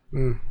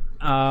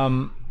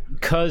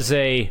 Because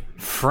a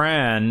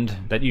friend,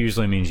 that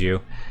usually means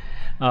you,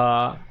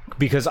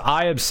 because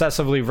I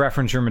obsessively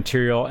reference your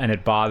material and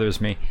it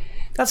bothers me.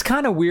 That's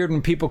kind of weird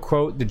when people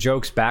quote the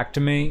jokes back to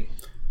me,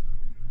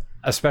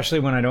 especially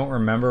when I don't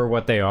remember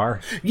what they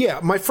are. Yeah,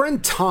 my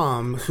friend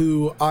Tom,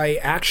 who I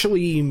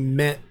actually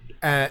met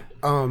at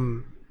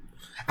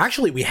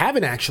actually, we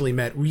haven't actually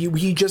met.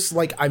 We just,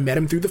 like, I met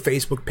him through the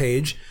Facebook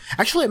page.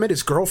 Actually, I met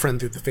his girlfriend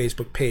through the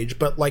Facebook page,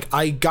 but, like,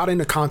 I got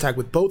into contact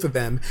with both of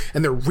them,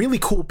 and they're really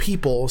cool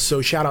people,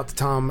 so shout out to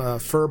Tom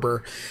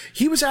Ferber.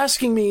 He was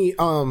asking me,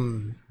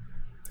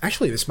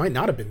 Actually, this might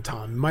not have been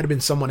Tom. It might have been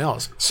someone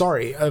else.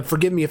 Sorry.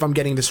 Forgive me if I'm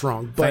getting this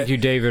wrong. But thank you,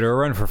 David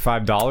Irwin, for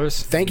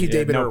 $5. Thank you,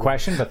 David Irwin. No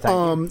question, but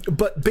thank you.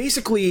 But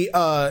basically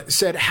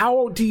said,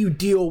 how do you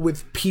deal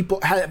with people?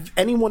 Have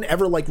anyone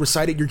ever like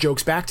recited your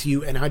jokes back to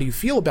you, and how do you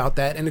feel about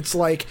that? And it's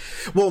like,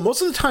 well,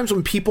 most of the times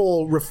when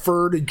people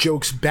refer to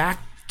jokes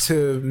back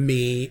to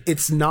me,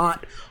 it's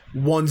not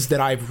ones that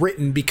I've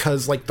written,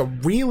 because like the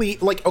really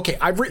like, okay,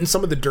 I've written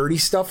some of the dirty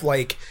stuff,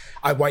 like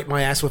I wipe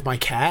my ass with my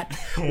cat,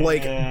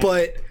 like,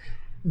 but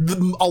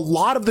a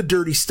lot of the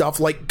dirty stuff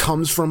like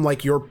comes from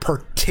like your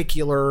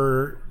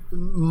particular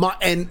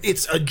and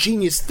it's a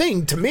genius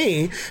thing to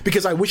me,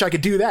 because I wish I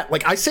could do that.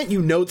 Like, I sent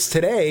you notes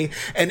today,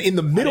 and in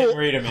the middle, I didn't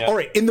read them yet. All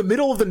right, in the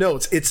middle of the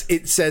notes,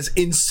 it says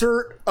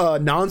insert a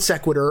non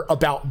sequitur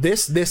about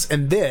this,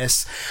 and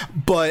this,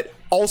 but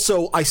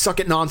also I suck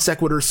at non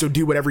sequiturs, so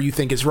do whatever you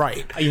think is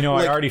right. You know,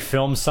 like, I already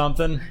filmed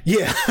something.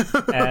 Yeah.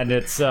 And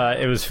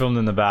it was filmed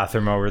in the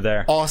bathroom over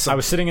there. Awesome. I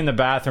was sitting in the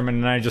bathroom,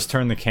 and then I just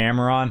turned the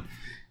camera on.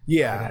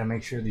 Yeah. I gotta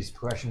make sure these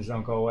questions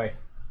don't go away.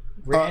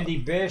 Randy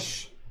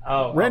Bish.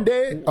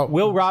 Randy.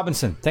 Will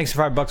Robinson. Thanks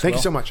for $5. Thank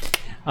you so much.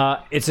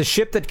 It's a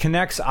ship that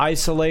connects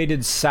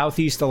isolated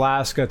Southeast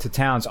Alaska to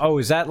towns. Oh,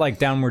 is that like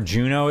down where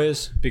Juneau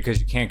is? Because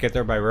you can't get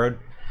there by road?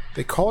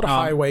 They call it a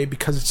highway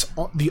because it's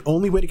the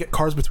only way to get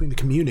cars between the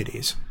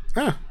communities.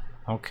 Huh.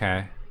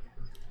 Okay.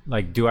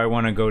 Like, do I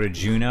want to go to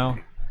Juneau?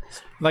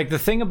 Like, the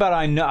thing about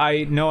I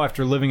know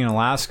after living in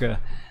Alaska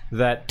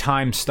that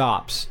time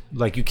stops.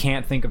 Like, you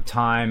can't think of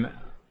time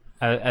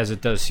as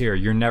it does here.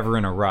 You're never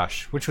in a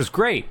rush, which was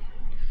great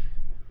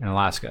in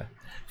Alaska.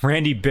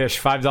 Randy Bish,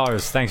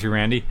 $5. Thanks you,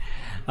 Randy.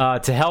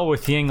 To hell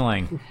with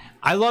Yingling.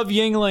 I love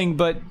Yingling,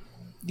 but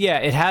yeah,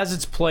 it has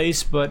its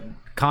place, but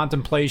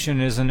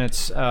contemplation isn't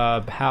its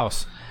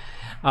house.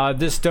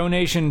 This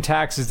donation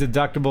tax is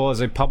deductible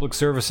as a public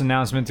service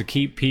announcement to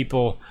keep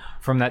people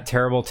from that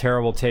terrible,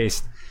 terrible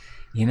taste.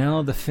 You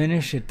know, the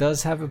finish, it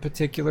does have a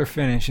particular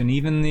finish, and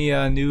even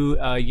the new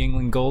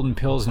Yingling Golden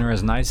Pilsner,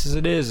 as nice as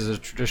it is a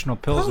traditional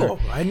Pilsner. Oh,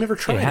 I'd never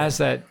tried it. It has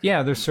that,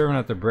 yeah, they're serving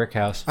at the Brick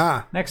House.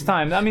 Next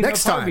time. I mean,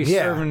 next they'll probably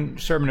be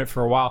serving it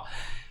for a while.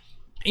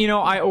 You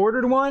know, I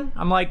ordered one.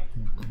 I'm like,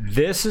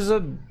 this is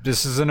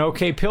an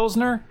okay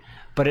Pilsner,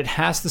 but it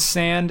has to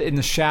stand in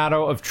the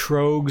shadow of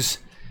Troeg's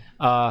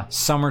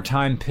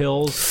Summertime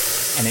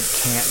Pills, and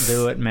it can't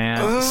do it,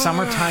 man.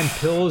 Summertime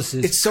Pills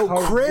is... It's so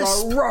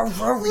crisp.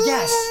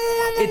 Yes.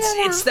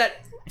 It's that...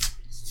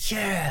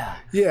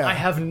 Yeah. I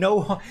have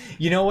no...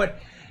 You know what?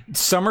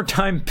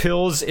 Summertime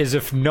Pills is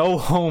if no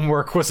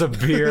homework was a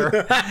beer.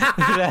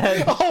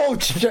 Like,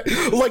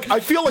 I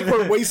feel like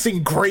we're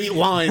wasting great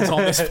lines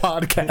on this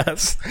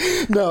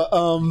podcast.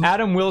 No,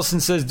 Adam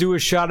Wilson says, do a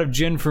shot of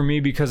gin for me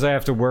because I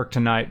have to work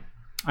tonight.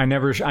 I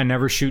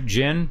never shoot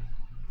gin,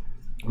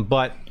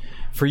 but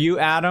for you,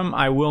 Adam,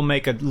 I will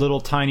make a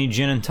little tiny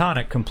gin and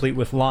tonic complete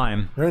with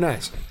lime. Very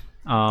nice.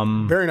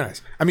 Very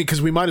nice. I mean,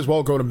 because we might as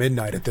well go to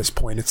midnight at this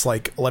point. It's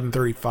like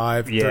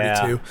 11:35,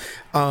 32.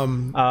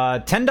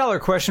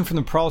 $10 question from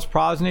the Charles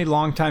Prosney,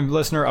 longtime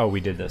listener. Oh,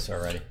 we did this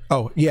already.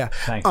 Oh, yeah.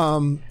 Thanks.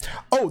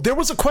 There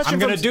was a question. I'm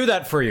going to do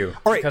that for you.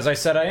 All right. Because I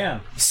said I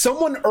am.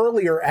 Someone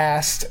earlier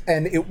asked,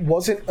 and it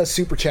wasn't a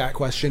super chat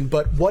question,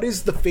 but what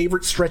is the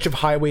favorite stretch of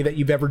highway that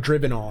you've ever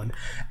driven on?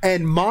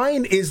 And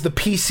mine is the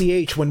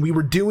PCH when we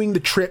were doing the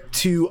trip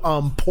to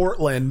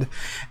Portland,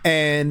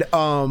 and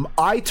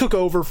I took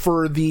over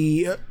for the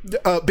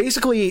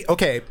basically,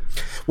 okay,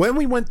 when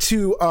we went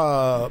to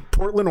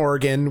Portland,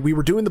 Oregon, we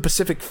were doing the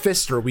Pacific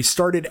Fister. We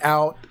started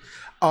out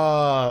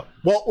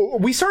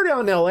we started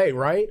out in LA,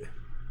 right?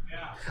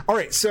 Yeah. All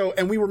right, so,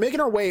 and we were making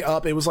our way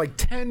up. It was like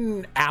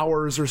 10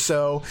 hours or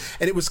so,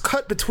 and it was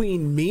cut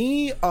between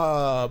me,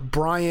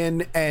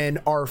 Brian, and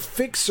our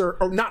fixer,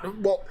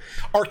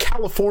 our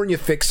California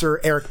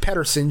fixer, Eric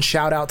Pedersen.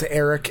 Shout out to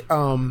Eric.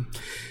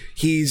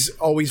 He's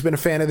always been a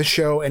fan of the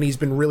show, and he's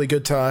been really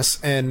good to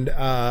us. And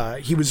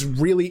he was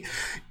really...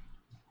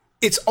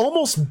 It's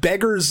almost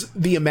beggars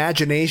the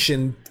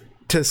imagination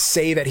to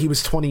say that he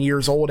was 20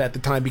 years old at the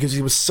time, because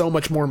he was so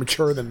much more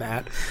mature than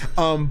that.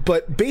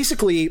 But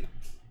basically...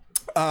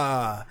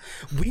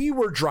 we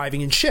were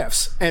driving in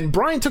shifts, and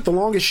Brian took the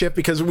longest shift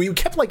because we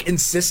kept like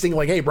insisting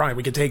like, hey, Brian,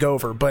 we could take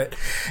over. But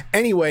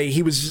anyway,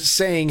 he was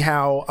saying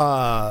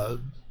how...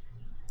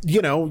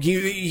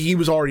 he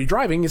was already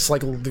driving. It's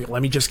like,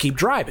 let me just keep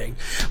driving.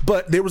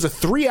 But there was a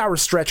 3-hour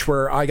stretch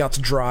where I got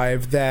to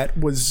drive that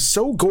was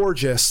so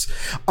gorgeous.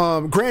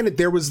 Granted,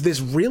 there was this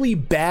really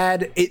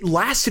bad, it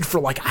lasted for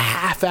like a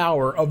half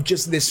hour of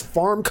just this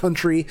farm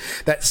country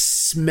that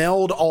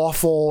smelled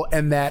awful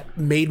and that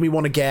made me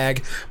want to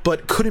gag,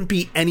 but couldn't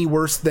be any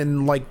worse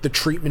than like the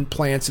treatment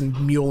plants in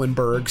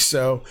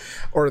Muhlenberg,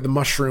 or the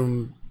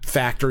mushroom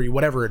factory,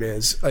 whatever it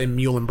is, in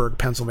Muhlenberg,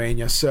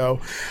 Pennsylvania. So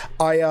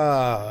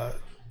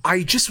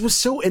I just was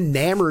so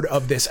enamored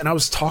of this, and I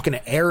was talking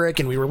to Eric,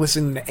 and we were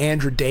listening to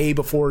Andra Day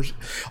before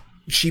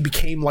she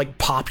became like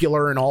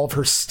popular, and all of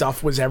her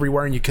stuff was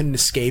everywhere, and you couldn't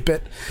escape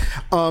it.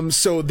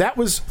 So that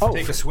was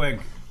take a swig.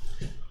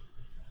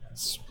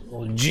 That's a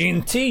little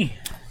G&T.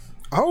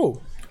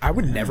 Oh, I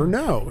would never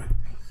know.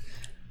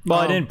 Well,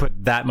 I didn't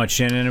put that much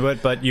gin into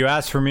it, but you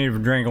asked for me to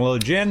drink a little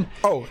gin.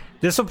 Oh.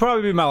 This will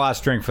probably be my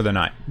last drink for the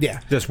night. Yeah.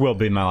 This will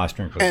be my last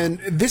drink for the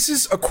night. And this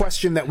is a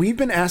question that we've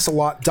been asked a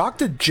lot.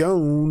 Dr.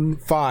 Jones,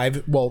 thank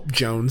you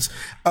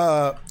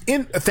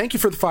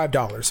for the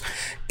 $5.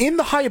 In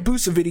the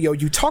Hayabusa video,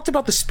 you talked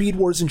about the Speed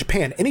Wars in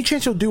Japan. Any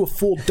chance you'll do a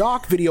full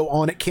doc video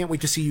on it? Can't wait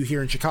to see you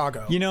here in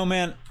Chicago. You know,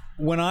 man,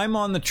 when I'm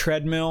on the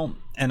treadmill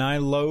and I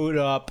load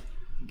up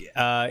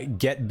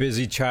Get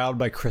Busy Child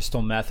by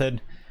Crystal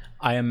Method,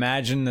 I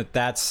imagine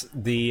that's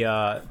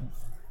the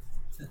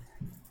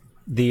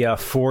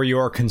for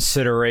your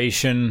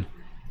consideration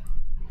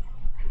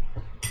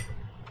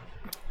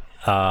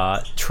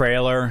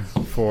trailer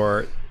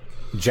for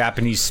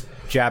Japanese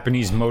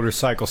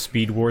motorcycle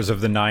speed wars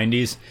of the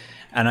 90s,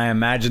 and I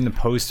imagine the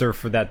poster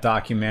for that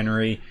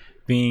documentary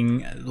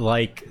being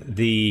like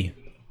the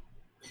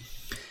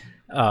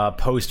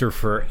poster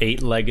for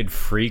Eight-Legged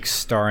Freaks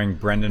starring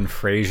Brendan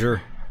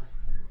Fraser.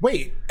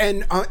 Wait,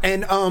 and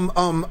David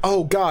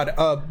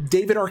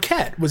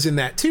Arquette was in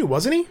that too,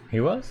 wasn't he? He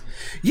was?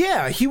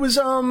 Yeah, he was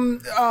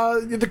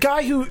the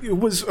guy who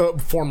was a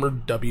former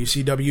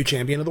WCW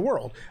champion of the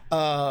world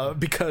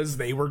because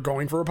they were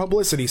going for a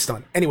publicity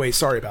stunt. Anyway,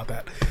 sorry about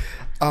that.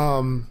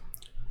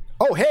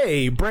 Oh,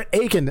 hey, Brett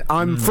Aiken.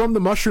 I'm from the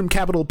Mushroom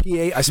Capital,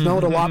 PA. I smell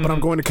it a lot, but I'm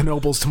going to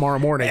Knoebels tomorrow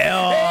morning.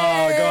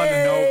 Going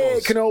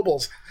to Knoebels.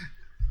 Knoebels.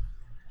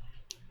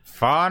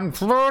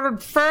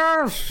 Fun-fluted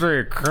fantasy,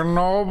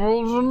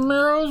 Knoebels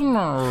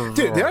amusement.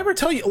 Dude, did I ever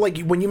tell you, like,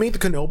 when you made the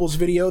Knoebels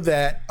video,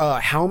 that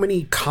how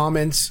many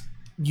comments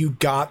you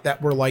got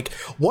that were like,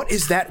 what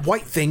is that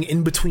white thing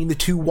in between the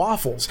two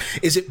waffles?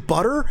 Is it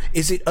butter?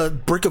 Is it a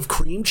brick of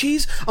cream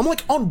cheese? I'm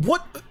like, on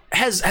what...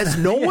 Has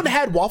no one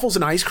had waffles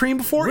and ice cream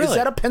before? Really? Is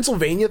that a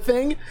Pennsylvania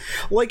thing?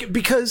 Like,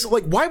 because,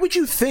 like, why would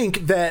you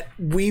think that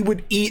we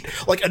would eat,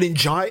 like, a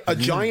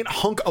giant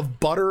hunk of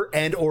butter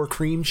and or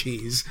cream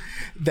cheese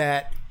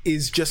that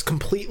is just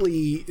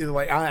completely,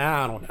 like,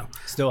 I don't know.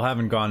 Still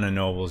haven't gone to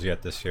Knoebels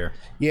yet this year.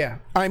 Yeah.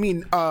 I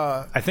mean,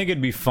 I think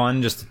it'd be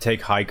fun just to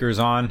take hikers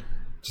on.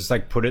 Just,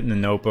 like, put it in the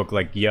notebook,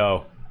 like,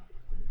 yo,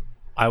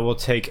 I will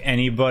take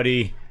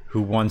anybody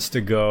who wants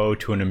to go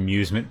to an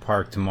amusement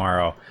park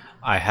tomorrow.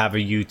 I have a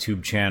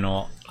YouTube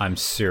channel. I'm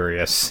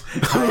serious.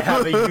 I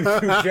have a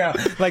YouTube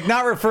channel. Like,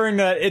 not referring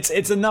to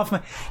it's enough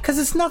because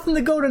it's nothing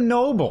to go to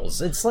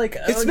Knoebels. It's like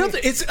it's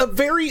nothing. It's a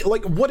very,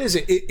 like, what is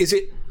it? Is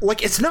it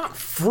like, it's not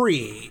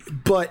free,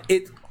 but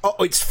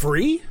it's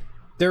free?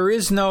 There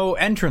is no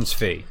entrance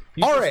fee.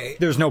 Right.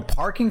 There's no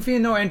parking fee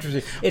and no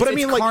entrance fee. But I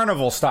mean, it's like,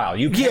 carnival style.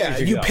 You pay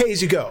as you go. pay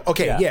as you go.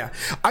 Okay, yeah.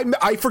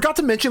 I forgot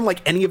to mention,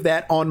 like, any of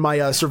that on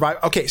my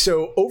Survivor. Okay,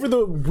 so over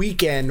the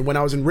weekend when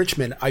I was in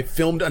Richmond, I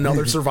filmed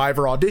another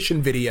Survivor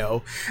audition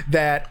video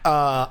that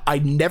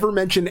I never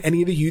mentioned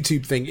any of the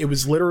YouTube thing. It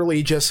was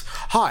literally just,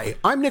 hi,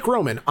 I'm Nick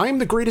Roman. I'm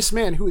the greatest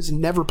man who has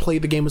never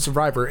played the game of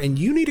Survivor, and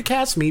you need to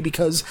cast me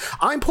because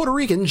I'm Puerto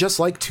Rican, just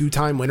like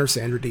two-time winner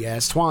Sandra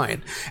Diaz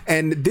Twine.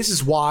 And this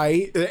is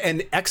why,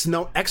 and X,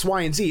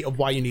 Y, and Z of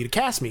why you need to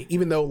cast me,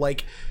 even though,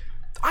 like,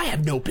 I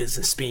have no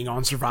business being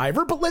on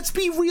Survivor, but let's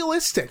be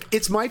realistic.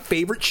 It's my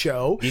favorite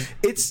show.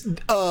 It's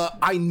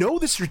I know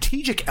the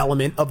strategic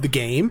element of the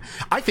game.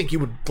 I think you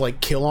would, like,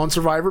 kill on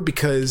Survivor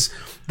because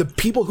the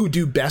people who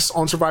do best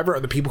on Survivor are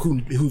the people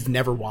who've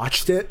never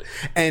watched it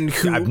and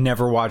who I've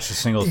never watched a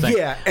single thing.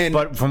 Yeah,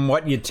 but from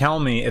what you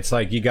tell me, it's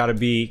like you got to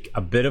be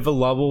a bit of a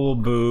lovable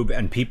boob,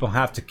 and people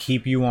have to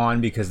keep you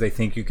on because they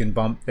think you can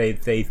bump. They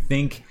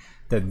think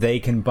that they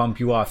can bump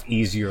you off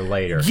easier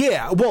later.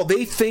 Yeah, well,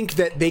 they think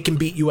that they can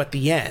beat you at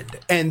the end.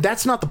 And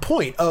that's not the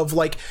point of,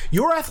 like,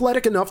 you're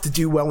athletic enough to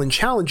do well in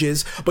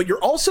challenges, but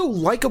you're also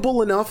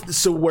likable enough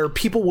so where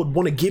people would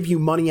want to give you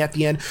money at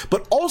the end,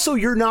 but also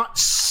you're not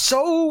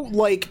so,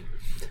 like,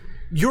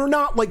 you're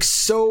not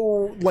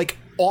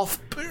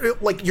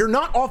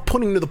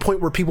off-putting to the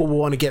point where people will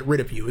want to get rid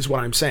of you, is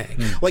what I'm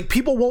saying. Like,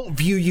 people won't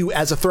view you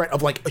as a threat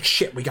of, like, oh,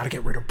 shit, we got to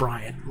get rid of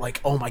Brian.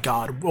 Like, oh my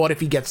God, what if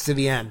he gets to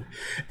the end?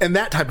 And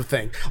that type of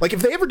thing. Like,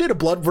 if they ever did a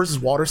Blood versus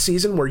Water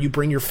season where you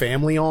bring your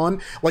family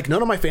on, like,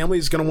 none of my family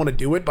is going to want to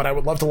do it, but I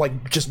would love to,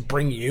 like, just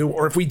bring you.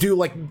 Or if we do,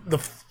 like, the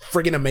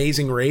friggin'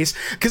 Amazing Race.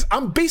 Because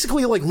I'm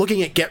basically, like,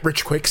 looking at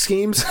get-rich-quick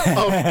schemes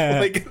of,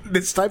 like,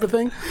 this type of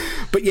thing.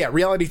 But yeah,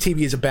 reality TV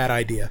is a bad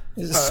idea.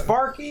 Is it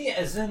Sparky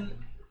as in...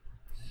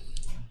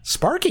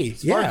 Sparky,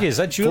 is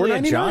that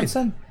Julia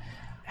Johnson?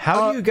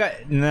 How do you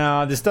guys...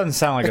 No, this doesn't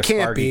sound like a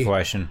Sparky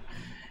question.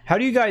 How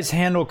do you guys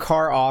handle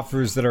car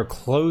offers that are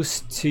close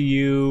to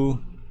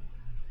you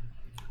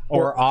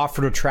or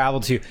offer to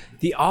travel to you?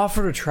 The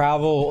offer to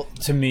travel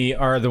to me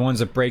are the ones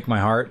that break my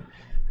heart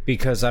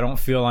because I don't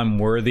feel I'm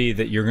worthy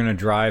that you're going to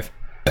drive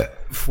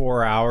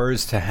 4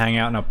 hours to hang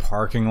out in a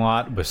parking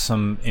lot with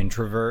some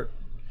introvert.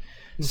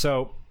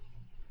 So...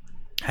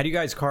 how do you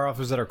guys car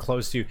offers that are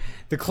close to you?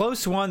 The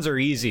close ones are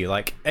easy.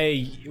 Like,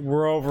 hey,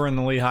 we're over in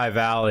the Lehigh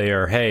Valley,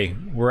 or hey,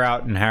 we're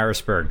out in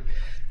Harrisburg.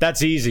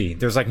 That's easy.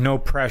 There's, like, no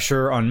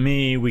pressure on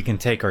me. We can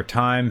take our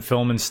time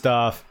filming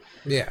stuff.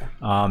 Yeah.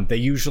 They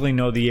usually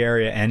know the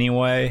area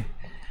anyway.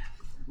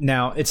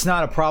 Now, it's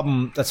not a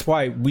problem. That's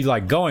why we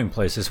like going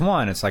places.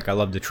 One, it's like I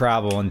love to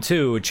travel. And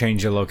two, a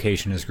change of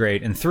location is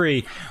great. And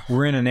three,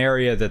 we're in an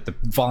area that the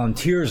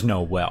volunteers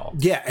know well.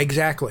 Yeah,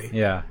 exactly.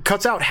 Yeah.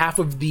 Cuts out half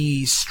of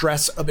the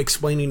stress of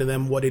explaining to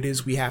them what it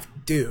is we have to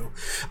do.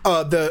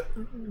 The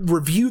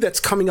review that's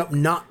coming up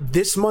not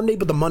this Monday,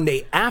 but the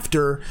Monday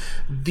after,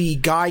 the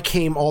guy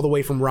came all the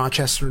way from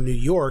Rochester, New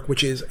York,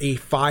 which is a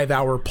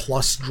 5-hour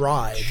plus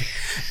drive.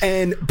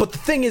 But the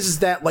thing is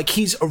that, like,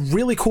 he's a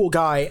really cool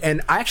guy.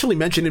 And I actually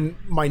mentioned in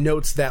my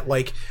notes that,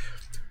 like,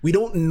 we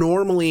don't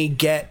normally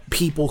get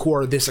people who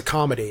are this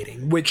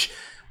accommodating, which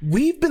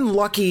we've been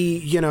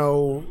lucky, you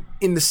know,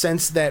 in the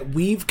sense that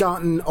we've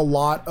gotten a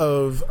lot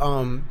of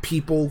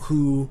people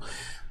who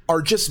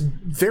are just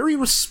very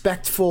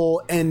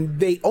respectful, and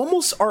they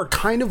almost are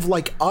kind of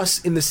like us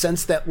in the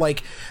sense that,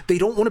 like, they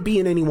don't want to be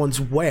in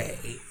anyone's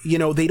way. You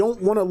know, they don't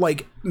want to,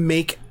 like,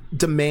 make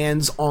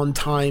demands on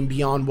time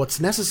beyond what's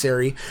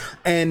necessary.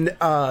 And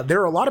there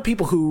are a lot of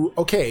people who,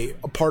 okay,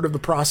 a part of the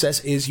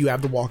process is you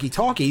have the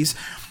walkie-talkies.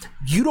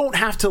 You don't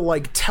have to,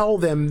 like, tell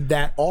them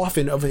that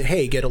often of,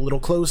 hey, get a little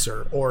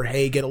closer, or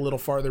hey, get a little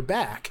farther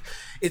back.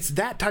 It's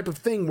that type of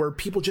thing where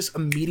people just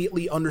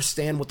immediately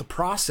understand what the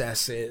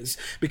process is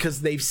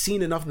because they've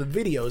seen enough of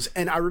the videos.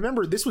 And I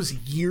remember this was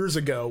years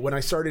ago when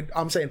I'm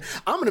saying,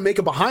 I'm going to make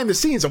a behind the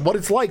scenes of what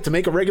it's like to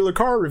make a regular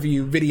car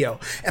review video.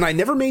 And I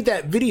never made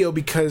that video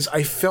because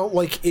I felt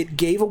like it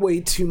gave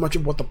away too much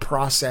of what the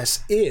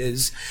process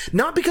is.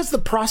 Not because the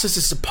process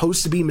is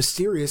supposed to be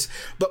mysterious,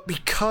 but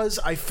because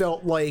I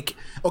felt like,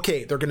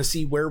 okay, they're going to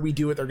see where we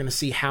do it. They're going to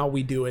see how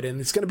we do it.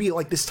 And it's going to be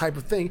like this type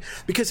of thing.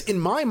 Because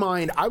in my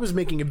mind, I was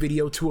making a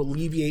video to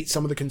alleviate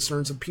some of the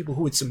concerns of people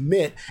who would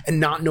submit and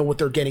not know what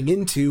they're getting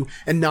into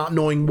and not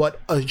knowing what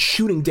a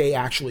shooting day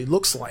actually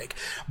looks like.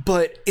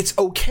 But it's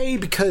okay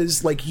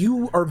because, like,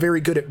 you are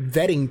very good at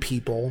vetting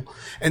people.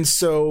 And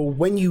so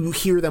when you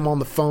hear them on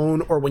the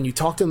phone, or when you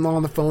talk to them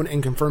on the phone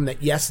and confirm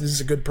that, yes, this is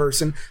a good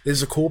person, this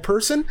is a cool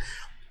person,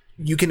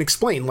 you can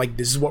explain, like,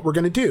 this is what we're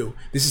going to do.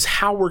 This is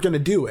how we're going to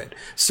do it,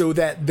 so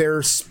that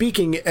they're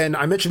speaking. And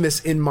I mentioned this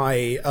in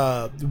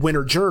my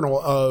winter journal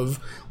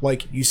of,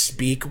 like, you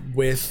speak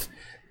with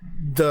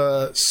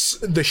the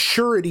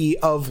surety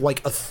of,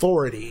 like,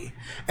 authority.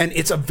 And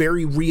it's a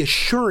very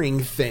reassuring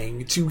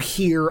thing to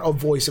hear a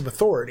voice of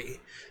authority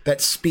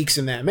that speaks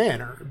in that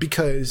manner,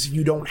 because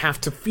you don't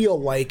have to feel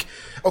like,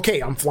 okay,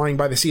 I'm flying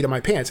by the seat of my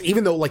pants,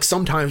 even though, like,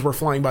 sometimes we're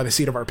flying by the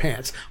seat of our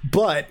pants,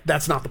 but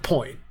that's not the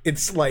point.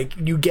 It's like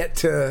you get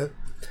to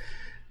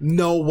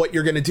know what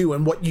you're going to do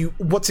and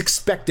what's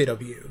expected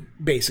of you,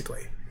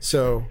 basically.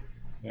 So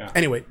yeah.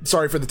 Anyway,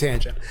 sorry for the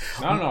tangent.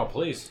 No,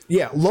 please.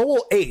 Yeah,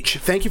 Lowell H.,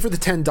 thank you for the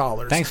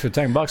 $10. Thanks for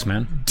 $10,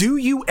 man. Do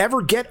you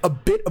ever get a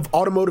bit of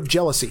automotive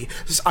jealousy?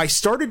 I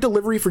started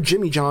delivery for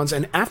Jimmy John's,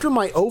 and after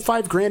my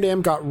 05 Grand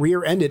Am got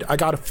rear-ended, I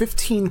got a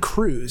 15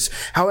 Cruise.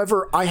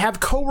 However, I have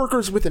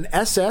coworkers with an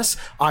SS,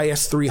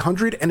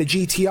 IS300, and a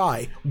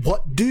GTI.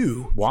 What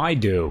do? Why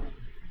do?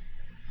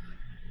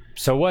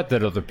 So what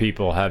that other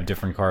people have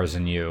different cars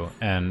than you,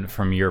 and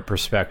from your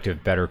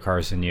perspective, better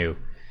cars than you?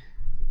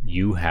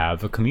 You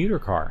have a commuter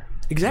car.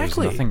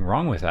 Exactly. There's nothing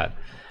wrong with that.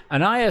 An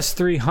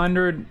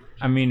IS300,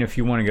 I mean, if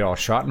you want to get all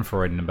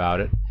schadenfreude about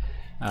it,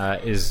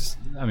 it's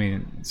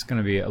going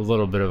to be a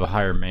little bit of a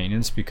higher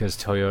maintenance because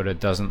Toyota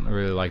doesn't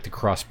really like to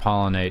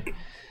cross-pollinate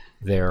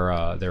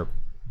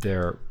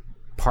their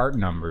part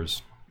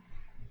numbers.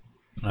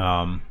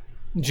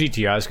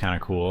 GTI is kind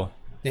of cool.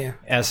 Yeah.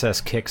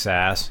 SS kicks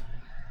ass.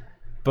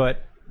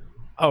 But,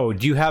 do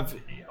you have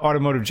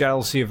automotive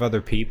jealousy of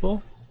other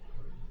people?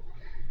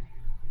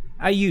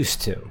 I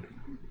used to,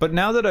 but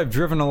now that I've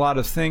driven a lot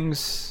of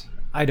things,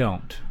 I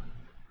don't.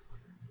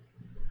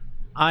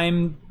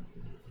 I'm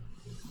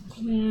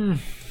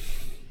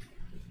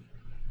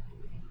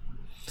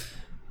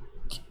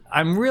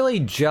really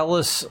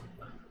jealous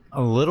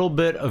a little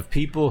bit of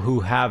people who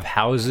have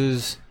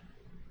houses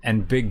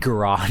and big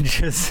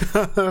garages.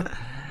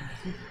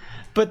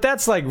 But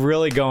that's like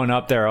really going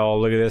up there. Oh,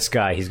 look at this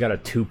guy. He's got a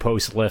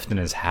 2-post lift in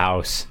his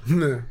house.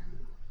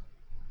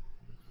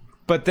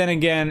 But then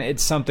again,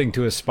 it's something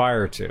to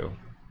aspire to.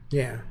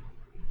 Yeah.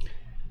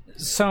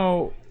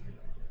 So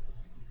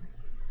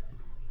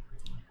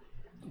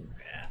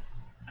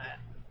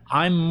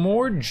I'm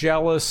more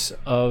jealous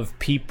of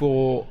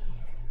people's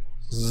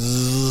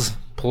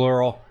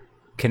plural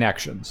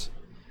connections.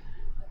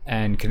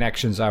 And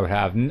connections I would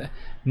have.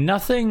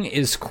 Nothing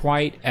is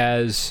quite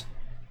as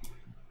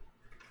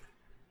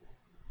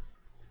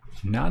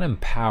not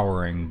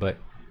empowering, but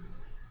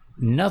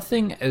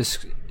nothing is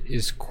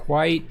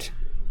quite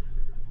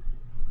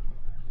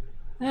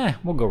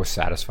we'll go with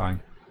satisfying.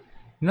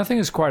 Nothing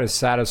is quite as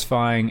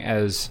satisfying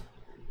as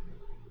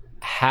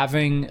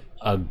having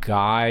a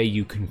guy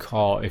you can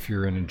call if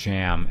you're in a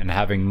jam and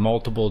having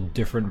multiple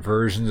different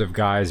versions of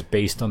guys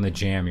based on the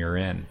jam you're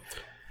in.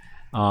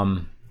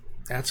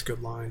 That's a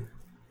good line.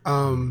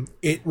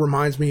 It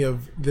reminds me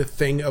of the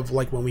thing of,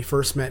 like, when we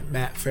first met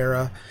Matt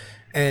Farah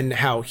and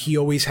how he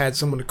always had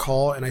someone to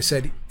call, and I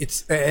said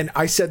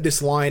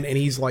this line, and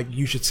he's like,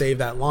 you should save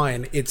that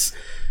line. It's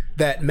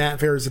that Matt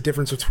Fair is the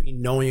difference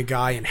between knowing a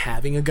guy and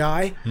having a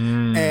guy.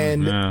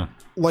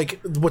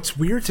 Like, what's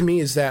weird to me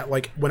is that,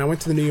 like, when I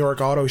went to the New York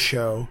Auto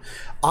Show,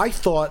 I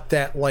thought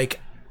that, like,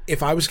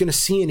 if I was going to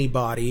see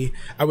anybody,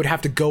 I would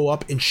have to go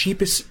up and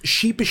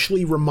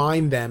sheepishly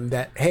remind them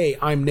that, hey,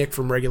 I'm Nick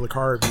from Regular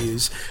Car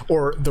Reviews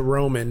or The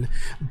Roman.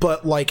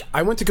 But, like,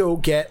 I went to go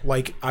get,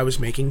 like, I was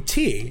making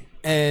tea,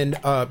 and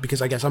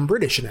because I guess I'm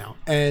British now.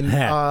 And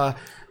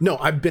no,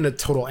 I've been a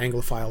total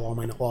Anglophile all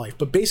my life.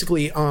 But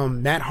basically,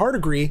 Matt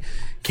Hardigree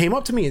came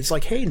up to me. It's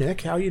like, hey,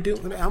 Nick, how you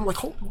doing? And I'm like,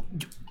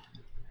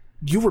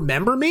 you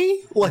remember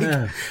me?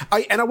 Like,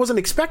 I wasn't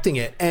expecting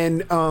it.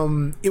 And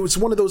it was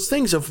one of those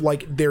things of,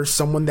 like, there's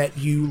someone that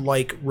you,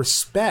 like,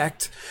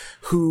 respect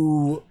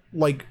who,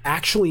 like,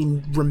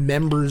 actually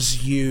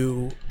remembers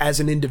you as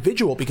an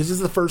individual, because this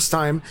is the first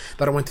time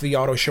that I went to the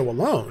auto show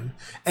alone.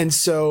 And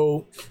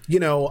so, you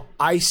know,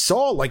 I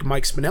saw, like,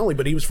 Mike Spinelli,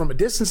 but he was from a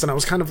distance, and I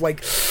was kind of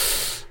like,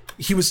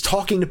 he was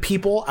talking to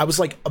people. I was,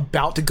 like,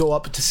 about to go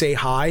up to say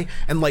hi,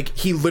 and, like,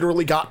 he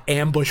literally got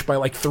ambushed by,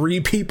 like, 3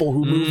 people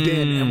who moved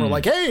in and were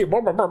like, hey,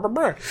 blah, blah, blah, blah,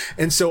 blah.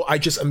 And so I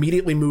just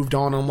immediately moved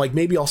on. I'm like,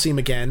 maybe I'll see him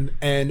again.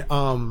 And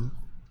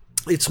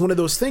it's one of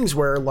those things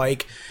where,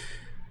 like,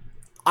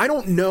 I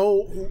don't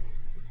know.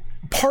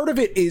 Part of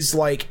it is,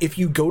 like, if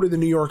you go to the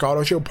New York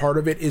Auto Show, part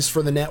of it is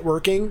for the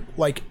networking.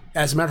 Like,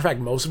 as a matter of fact,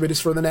 most of it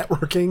is for the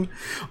networking.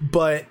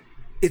 But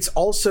it's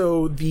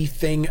also the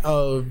thing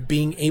of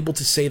being able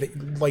to say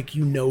that, like,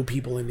 you know,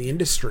 people in the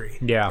industry.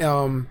 Yeah.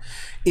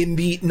 In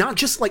the, not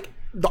just, like,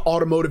 the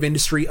automotive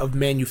industry of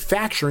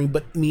manufacturing,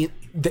 but the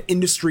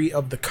industry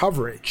of the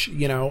coverage,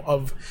 you know,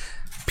 of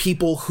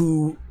people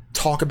who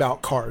talk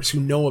about cars,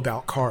 who know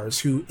about cars,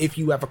 who, if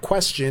you have a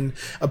question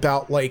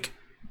about, like,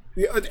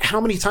 how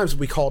many times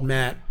have we called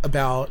Matt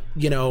about,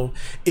 you know,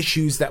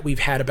 issues that we've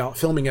had about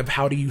filming, of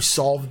how do you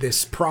solve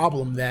this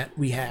problem that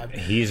we have?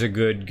 He's a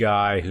good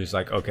guy who's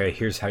like, okay,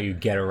 here's how you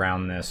get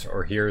around this,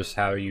 or here's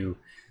how you...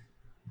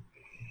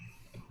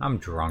 I'm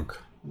drunk.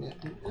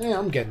 Yeah,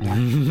 I'm getting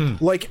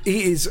that. Like,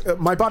 he is,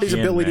 my body's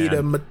ability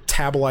to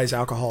metabolize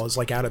alcohol is,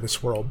 like, out of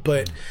this world.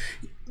 But,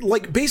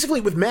 like, basically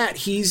with Matt,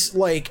 he's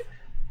like,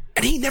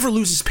 and he never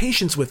loses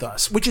patience with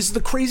us, which is the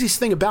craziest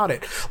thing about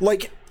it.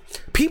 Like,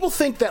 people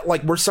think that,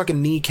 like, we're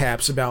sucking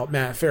kneecaps about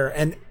Matt Fair,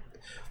 and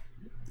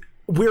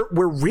we're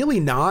really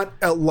not.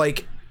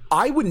 Like,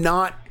 I would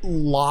not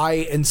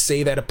lie and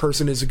say that a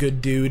person is a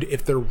good dude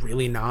if they're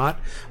really not.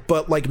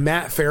 But, like,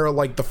 Matt Farah,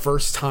 like, the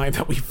first time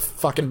that we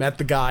fucking met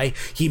the guy,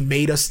 he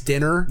made us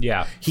dinner.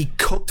 Yeah. He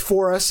cooked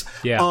for us.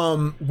 Yeah.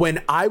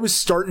 When I was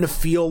starting to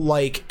feel,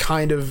 like,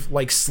 kind of,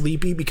 like,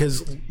 sleepy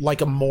because, like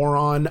a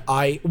moron,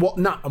 well,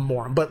 not a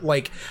moron, but,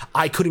 like,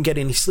 I couldn't get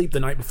any sleep the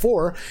night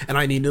before, and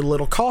I needed a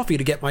little coffee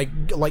to get my,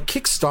 like,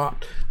 kick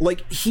stopped.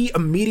 Like, he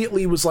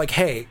immediately was like,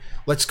 hey,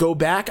 let's go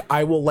back.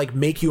 I will, like,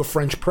 make you a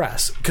French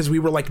press, because we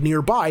were, like,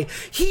 nearby.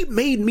 He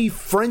made me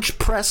French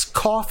press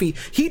coffee.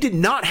 He did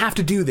not have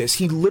to do this.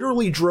 He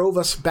literally drove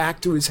us back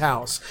to his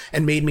house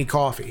and made me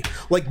coffee.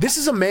 Like, this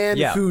is a man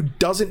who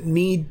doesn't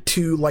need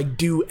to, like,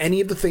 do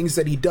any of the things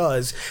that he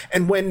does.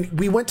 And when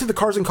we went to the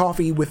Cars and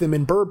Coffee with him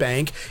in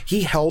Burbank,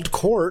 he held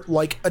court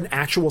like an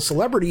actual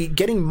celebrity,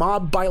 getting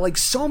mobbed by, like,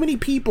 so many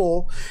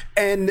people,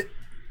 and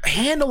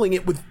handling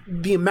it with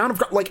the amount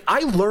of, like, I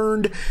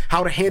learned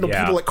how to handle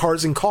people at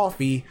Cars and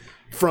Coffee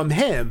from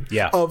him.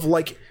 Of,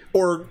 like,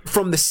 or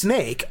from the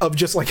Snake, of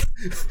just, like,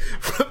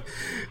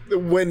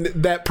 when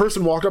that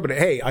person walked up and,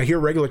 hey, I hear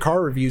Regular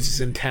Car Reviews is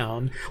in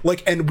town,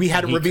 like, and we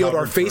hadn't revealed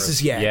our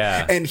faces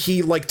yet, and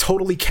he, like,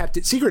 totally kept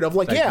it secret of,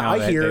 like,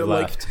 I hear,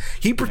 like,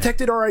 he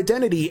protected our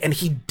identity, and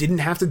he didn't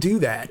have to do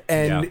that.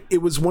 And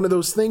it was one of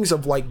those things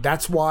of, like,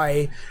 that's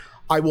why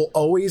I will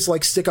always,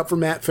 like, stick up for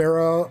Matt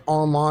Farah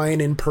online,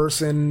 in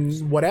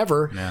person,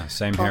 whatever. Yeah,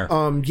 same here.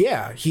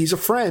 Yeah, he's a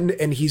friend,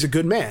 and he's a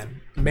good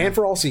man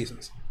for all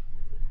seasons.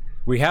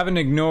 We haven't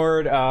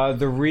ignored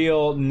the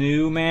real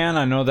new man.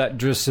 I know that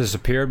just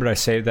disappeared, but I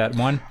saved that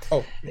one.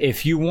 Oh.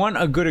 If you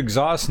want a good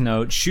exhaust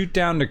note, shoot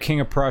down to King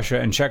of Prussia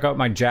and check out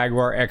my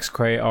Jaguar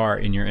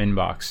XKR in your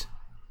inbox.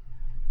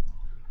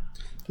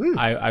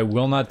 I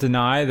will not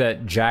deny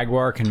that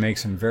Jaguar can make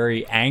some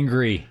very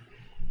angry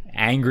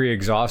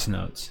exhaust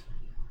notes.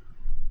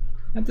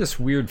 I had this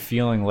weird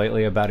feeling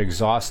lately about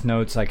exhaust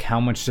notes, like, how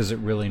much does it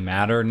really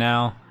matter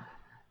now?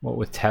 What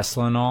with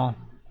Tesla and all?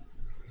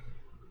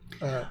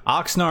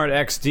 Oxnard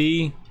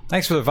XD,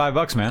 thanks for the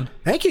 $5, man.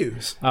 Thank you.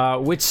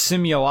 Which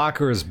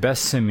simulacra is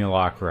best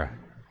simulacra?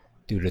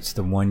 Dude, it's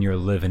the one you're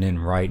living in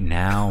right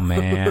now,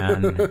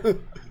 man.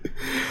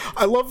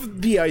 I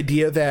love the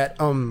idea that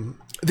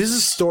this is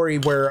a story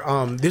where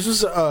this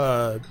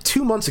was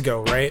 2 months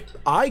ago, right?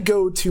 I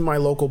go to my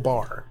local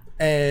bar,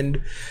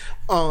 and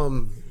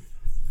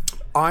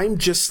I'm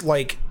just,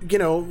 like, you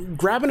know,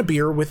 grabbing a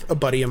beer with a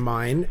buddy of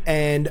mine,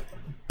 and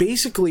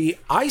basically,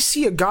 I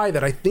see a guy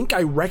that I think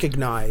I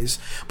recognize,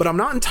 but I'm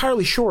not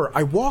entirely sure.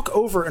 I walk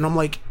over and I'm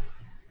like,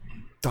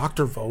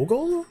 Dr.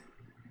 Vogel?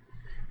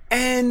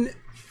 And,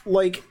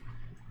 like,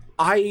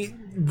 I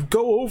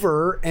go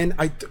over and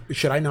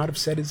should I not have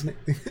said his name?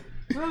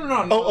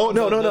 No.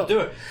 No. Do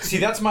it. See,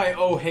 that's my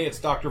hey, it's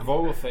Dr.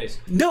 Vogel face.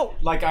 No.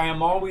 Like, I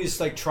am always,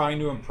 like, trying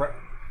to impress...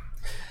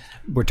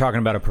 We're talking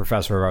about a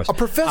professor of ours. A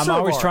professor I'm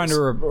always of ours. trying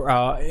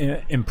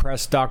to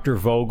impress Dr.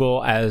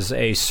 Vogel as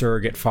a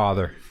surrogate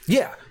father.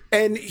 Yeah.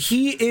 And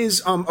he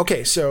is...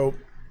 okay, so...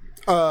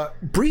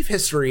 brief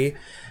history...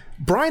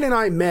 Brian and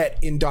I met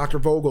in Dr.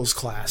 Vogel's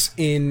class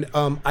and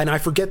I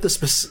forget the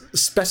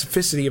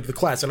specificity of the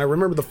class. And I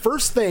remember the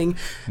first thing...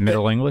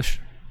 Middle English?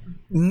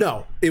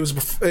 No, it was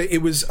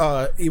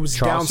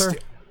downstairs.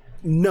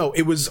 No,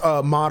 it was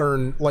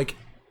modern, like...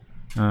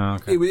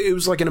 okay. It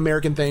was like an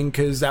American thing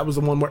because that was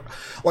the one where...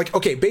 Like,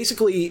 okay,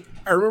 basically,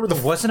 I remember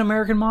the... Was it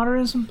American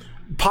modernism?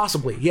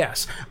 Possibly,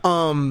 yes.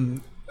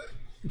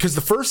 Because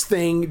the first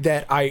thing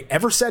that I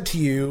ever said to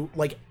you,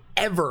 like...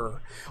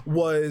 ever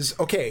was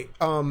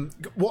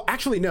well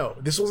actually no,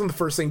 this wasn't the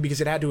first thing because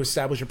it had to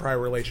establish a prior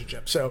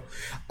relationship, so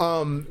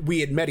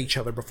we had met each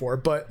other before,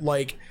 but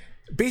like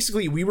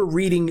basically we were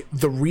reading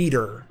The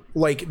Reader,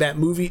 like that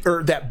movie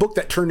or that book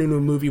that turned into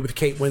a movie with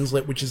Kate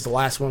Winslet, which is the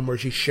last one where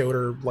she showed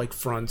her like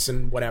fronts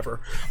and whatever,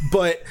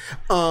 but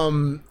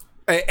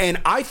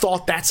and I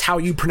thought that's how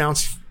you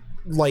pronounce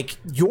like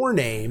your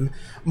name,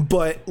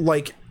 but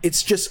like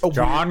it's just a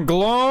John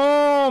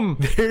Glom.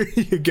 There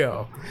you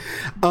go.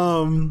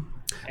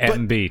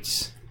 And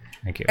Beats.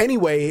 Thank you.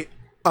 Anyway,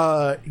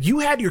 you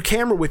had your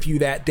camera with you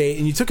that day,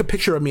 and you took a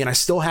picture of me, and I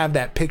still have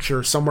that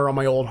picture somewhere on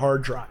my old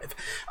hard drive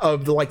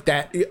of like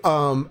that,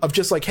 of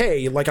just like,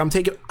 hey, like I'm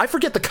taking. I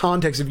forget the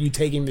context of you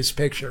taking this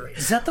picture.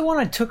 Is that the one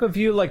I took of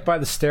you like by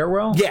the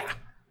stairwell? Yeah.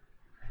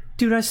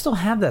 Dude, I still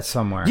have that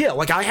somewhere. Yeah,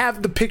 like I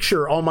have the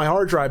picture on my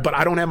hard drive, but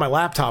I don't have my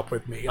laptop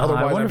with me.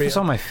 Otherwise, I wonder if it's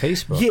on my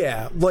Facebook.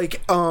 Yeah,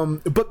 like,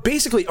 but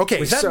basically, okay.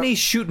 Was that me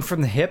shooting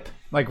from the hip,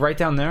 like right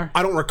down there?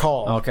 I don't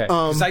recall. Okay,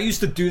 because I used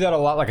to do that a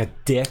lot, like a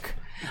dick.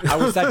 I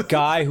was that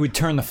guy who would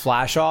turn the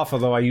flash off,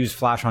 although I used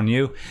flash on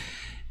you.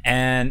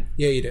 And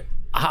yeah, you did.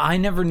 I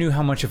never knew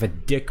how much of a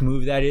dick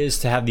move that is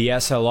to have the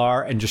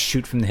SLR and just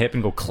shoot from the hip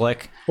and go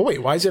click. Well,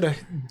 wait, why is it a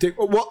dick?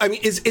 Well, I mean,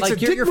 it's like a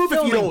dick move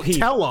if you don't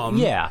tell them.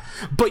 Yeah.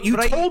 But you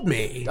told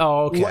me.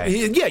 Oh,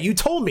 okay. Yeah, you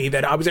told me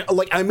that I was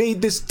like, I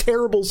made this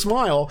terrible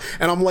smile,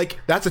 and I'm like,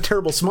 that's a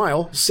terrible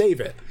smile, save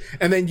it.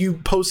 And then you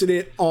posted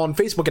it on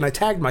Facebook, and I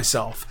tagged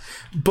myself.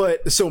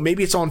 But, so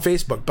maybe it's on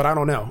Facebook, but I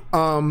don't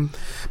know.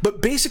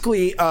 But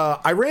basically,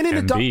 I ran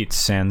into... Beats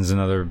sends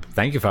another,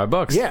 thank you,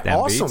 $5. Yeah, Damn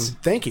awesome. Beats.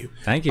 Thank you.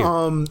 Thank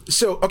you.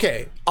 So,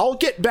 okay, I'll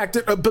get back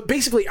to... but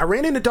basically, I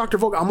ran into Dr.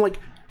 Vogel. I'm like,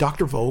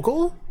 Dr.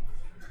 Vogel?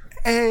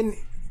 And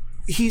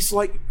he's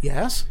like,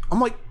 yes. I'm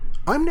like,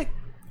 I'm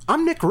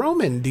Nick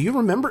Roman. Do you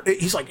remember?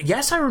 He's like,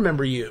 yes, I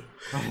remember you.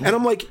 And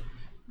I'm like,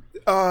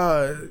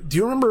 do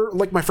you remember,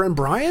 like, my friend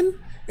Brian?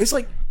 He's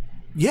like,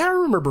 yeah, I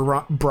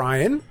remember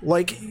Brian.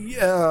 Like,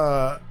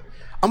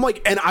 I'm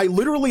like, and I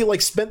literally,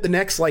 like, spent the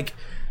next, like,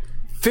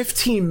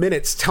 15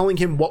 minutes telling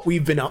him what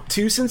we've been up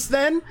to since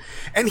then.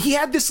 And he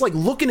had this, like,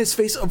 look in his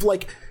face of,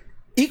 like,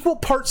 equal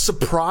parts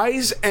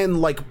surprise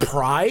and like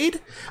pride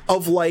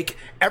of like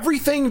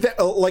everything that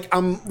like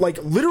I'm like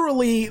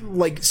literally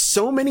like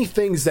so many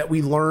things that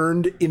we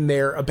learned in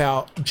there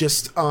about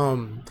just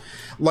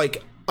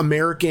like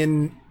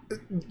American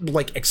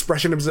like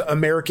expressionism,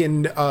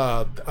 American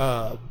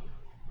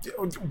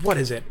what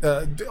is it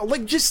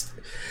like just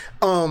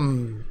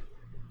oh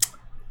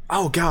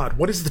god,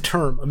 what is the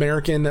term?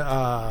 American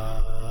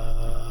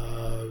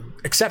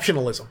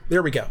exceptionalism.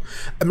 There we go.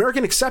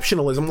 American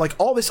exceptionalism, like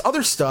all this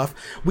other stuff,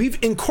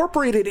 we've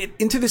incorporated it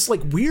into this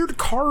like weird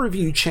car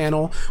review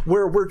channel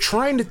where we're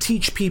trying to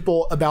teach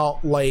people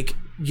about like,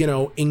 you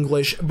know,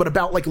 English, but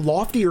about like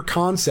loftier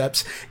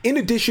concepts in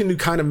addition to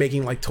kind of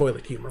making like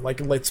toilet humor.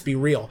 Like, let's be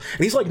real.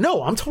 And he's like,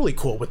 no, I'm totally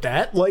cool with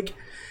that. Like,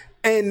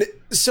 and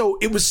so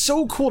it was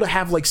so cool to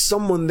have like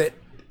someone that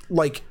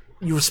like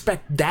you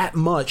respect that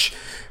much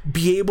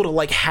be able to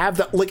like have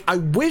that. Like, I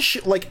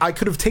wish like I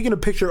could have taken a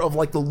picture of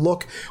like the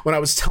look when I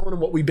was telling him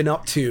what we've been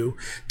up to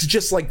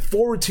just like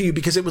forward to you,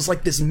 because it was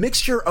like this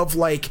mixture of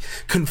like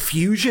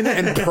confusion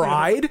and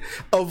pride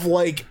of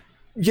like,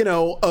 you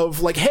know, of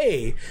like,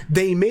 hey,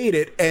 they made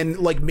it, and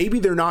like maybe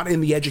they're not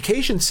in the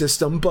education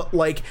system, but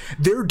like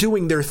they're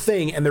doing their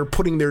thing and they're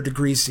putting their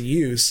degrees to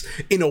use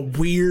in a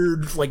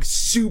weird, like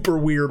super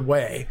weird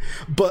way.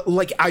 But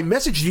like I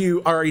messaged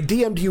you or I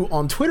DM'd you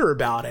on Twitter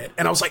about it,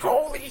 and I was like,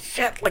 holy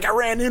shit, like I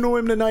ran into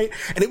him tonight,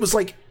 and it was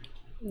like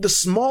the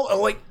small,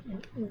 like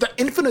the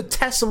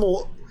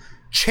infinitesimal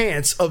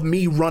chance of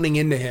me running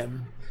into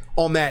him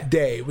on that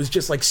day was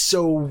just like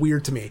so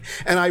weird to me.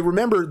 And I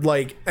remembered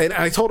like, and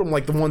I told him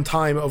like the one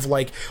time of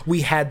like we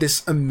had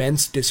this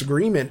immense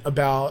disagreement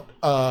about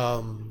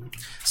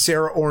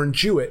Sarah Orne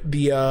Jewett,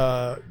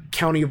 the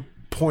County of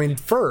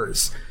Pointed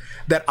Firs,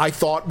 that I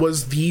thought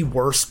was the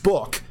worst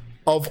book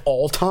of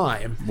all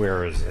time.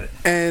 Where is it?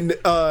 And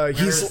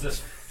he's this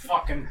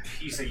fucking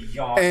piece of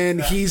yarn.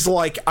 And he's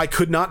like, I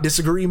could not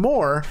disagree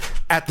more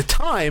at the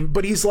time,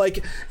 but he's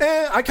like,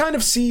 I kind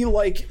of see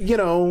like, you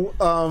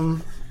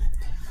know,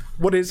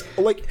 what is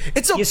like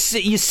it's a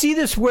you see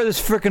this where this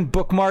freaking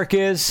bookmark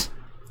is?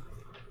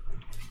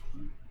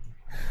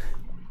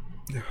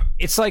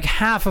 it's like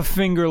half a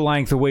finger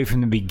length away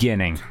from the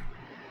beginning.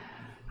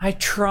 I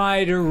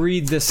try to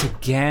read this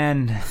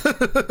again.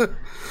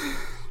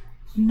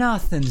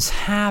 Nothing's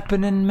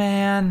happening,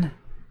 man.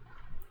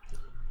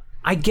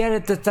 I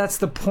get it that's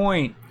the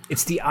point.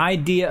 It's the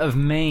idea of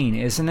Maine,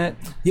 isn't it?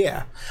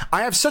 Yeah.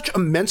 I have such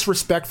immense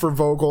respect for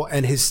Vogel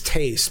and his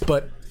taste,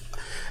 but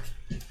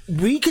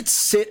we could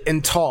sit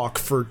and talk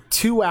for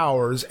 2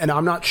 hours, and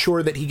I'm not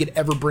sure that he could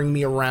ever bring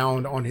me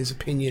around on his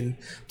opinion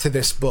to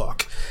this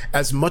book,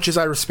 as much as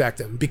I respect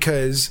him,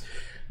 because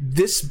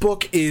this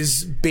book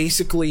is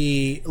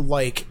basically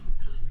like,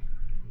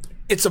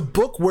 it's a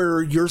book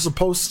where you're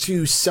supposed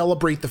to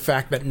celebrate the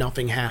fact that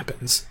nothing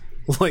happens.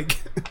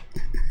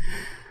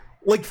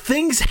 Like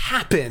things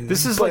happen.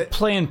 This is like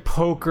playing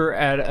poker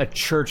at a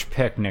church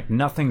picnic.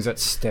 Nothing's at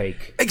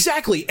stake.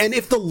 Exactly. And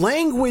if the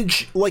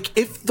language, like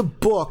if the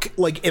book,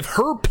 like if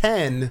her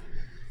pen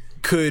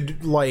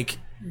could, like,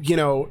 you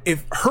know,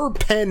 if her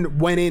pen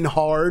went in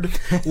hard,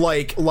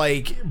 like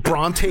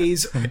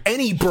Bronte's,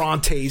 any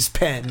Bronte's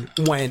pen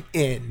went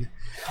in,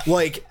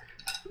 like,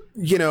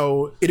 you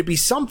know, it'd be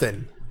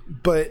something.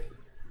 But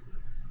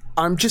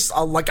I'm just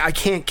like, I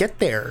can't get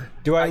there.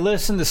 Do I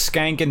listen to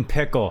Skank and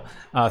Pickle?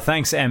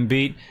 Thanks,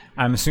 M-Beat.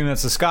 I'm assuming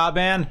that's a ska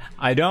band.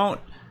 I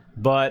don't,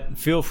 but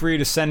feel free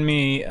to send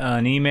me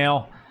an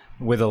email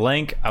with a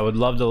link. I would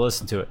love to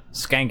listen to it.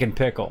 Skank and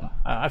Pickle.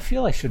 I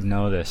feel I should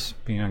know this,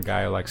 being a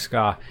guy who likes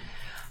ska.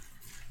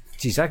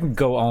 Jeez, I can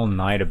go all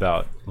night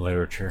about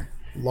literature.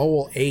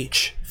 Lowell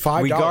H.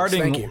 $5.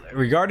 Thank you.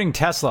 Regarding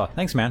Tesla,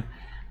 thanks, man.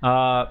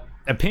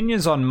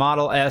 Opinions on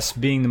Model S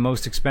being the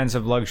most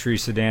expensive luxury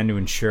sedan to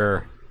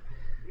insure.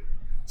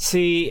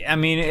 See, I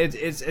mean,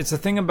 it's a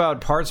thing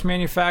about parts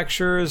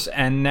manufacturers,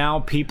 and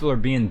now people are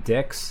being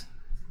dicks.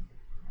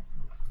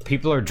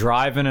 People are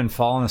driving and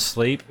falling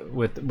asleep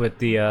with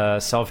the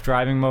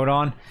self-driving mode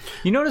on.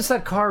 You notice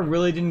that car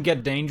really didn't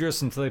get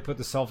dangerous until they put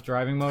the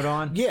self-driving mode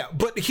on? Yeah,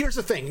 but here's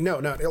the thing. No,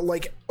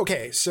 like,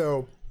 okay,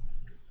 so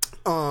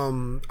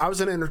I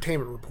was an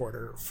entertainment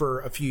reporter for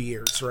a few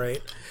years,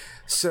 right?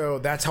 So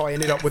that's how I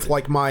ended up with,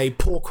 like, my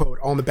pull quote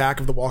on the back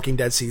of The Walking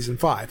Dead Season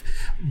 5.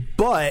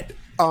 But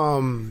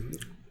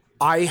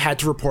I had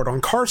to report on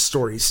car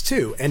stories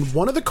too, and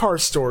one of the car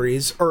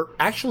stories, or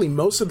actually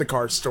most of the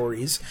car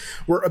stories,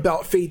 were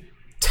about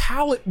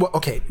fatality. Well,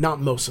 okay, not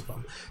most of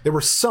them. There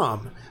were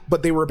some,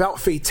 but they were about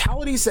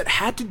fatalities that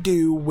had to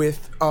do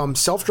with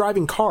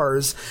self-driving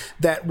cars,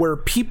 that where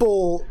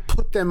people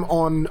put them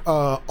on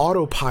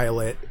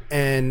autopilot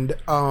and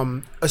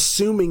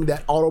assuming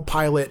that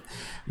autopilot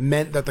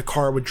meant that the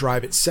car would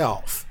drive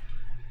itself,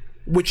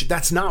 which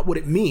that's not what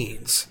it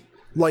means.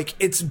 Like,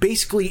 it's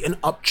basically an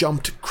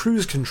up-jumped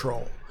cruise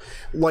control.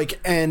 Like,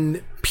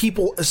 and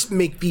people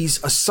make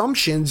these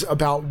assumptions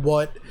about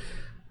what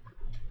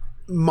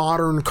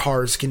modern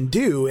cars can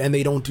do, and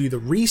they don't do the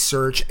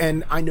research,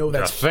 and I know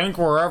that's... You think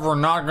we're ever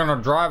not going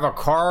to drive a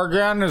car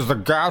again? Is the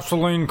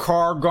gasoline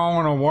car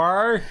going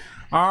away?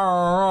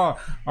 Are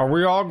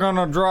we all going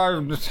to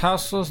drive the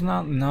Teslas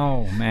now?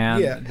 No, man.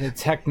 Yeah. The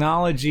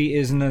technology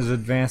isn't as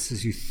advanced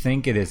as you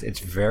think it is. It's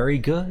very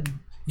good.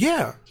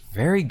 Yeah.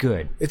 Very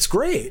good. It's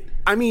great.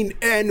 I mean,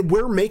 and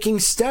we're making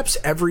steps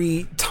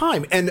every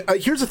time. And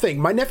here's the thing.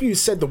 My nephew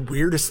said the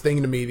weirdest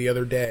thing to me the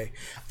other day,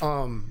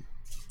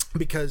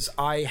 because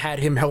I had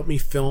him help me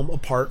film a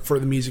part for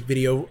the music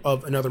video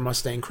of Another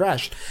Mustang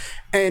Crashed.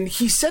 And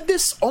he said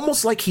this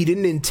almost like he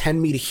didn't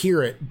intend me to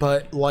hear it,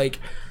 but like,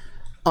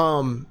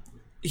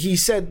 he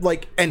said,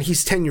 like, and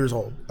he's 10 years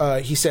old.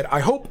 He said,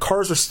 I hope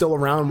cars are still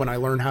around when I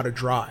learn how to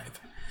drive.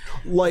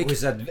 Like,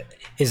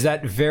 is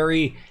that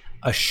very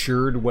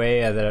assured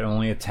way that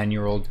only a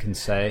 10-year-old can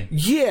say?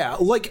 Yeah,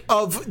 like,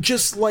 of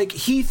just like,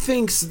 he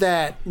thinks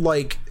that,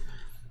 like,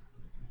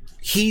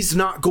 he's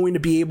not going to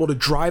be able to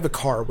drive a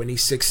car when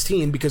he's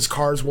 16 because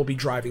cars will be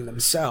driving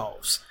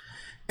themselves.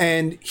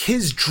 And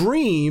his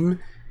dream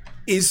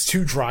is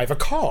to drive a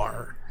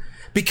car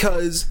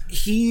because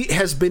he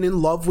has been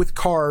in love with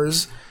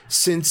cars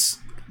since,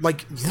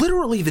 like,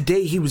 literally the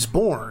day he was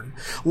born.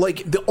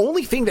 Like, the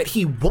only thing that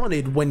he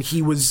wanted when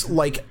he was,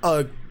 like,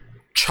 a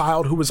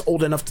child who was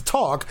old enough to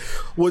talk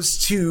was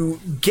to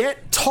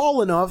get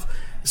tall enough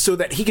so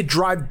that he could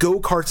drive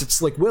go-karts at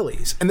Slick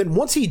Willie's. And then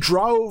once he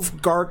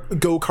drove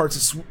go-karts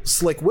at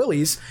Slick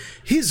Willie's,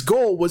 his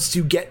goal was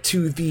to get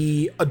to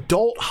the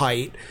adult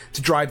height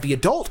to drive the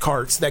adult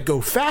karts that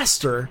go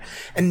faster.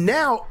 And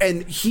now,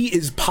 and he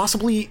is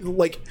possibly,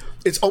 like,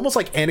 it's almost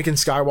like Anakin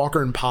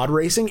Skywalker in pod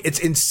racing. It's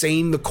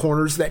insane, the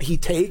corners that he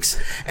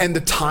takes and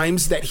the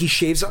times that he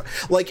shaves.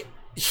 Like,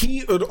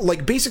 he,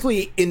 like,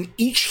 basically in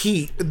each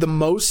heat, the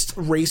most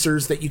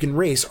racers that you can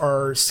race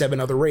are 7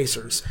 other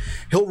racers.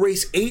 He'll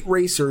race 8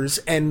 racers,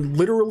 and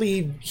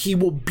literally he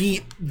will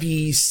beat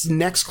the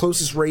next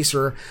closest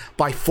racer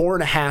by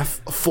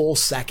 4.5 full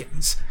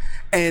seconds.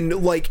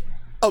 And, like,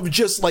 of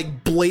just,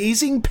 like,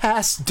 blazing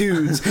past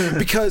dudes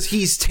because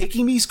he's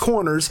taking these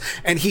corners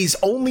and he's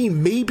only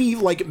maybe,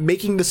 like,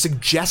 making the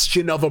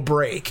suggestion of a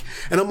break.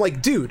 And I'm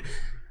like, dude,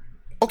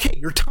 okay,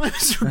 your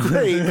times are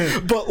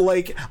great, but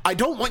like, I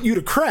don't want you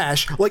to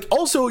crash. Like,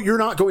 also, you're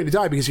not going to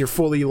die because you're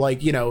fully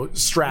like, you know,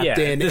 strapped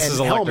in this and is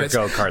helmets.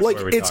 go-karts. Like,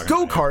 it's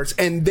go-karts,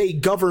 and they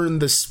govern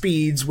the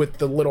speeds with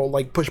the little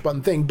like push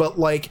button thing. But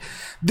like,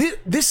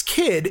 this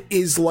kid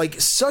is like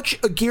such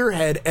a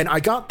gearhead, and I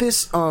got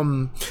this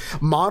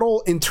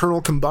model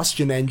internal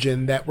combustion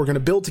engine that we're gonna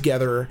build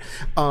together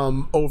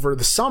over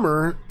the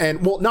summer,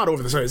 and well, not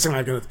over the summer. It's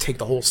not gonna take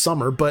the whole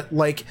summer, but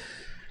like,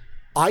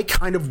 I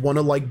kind of want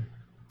to like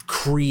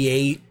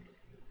create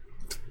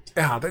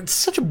that's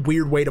such a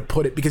weird way to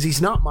put it because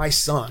he's not my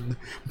son,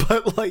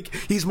 but like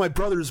he's my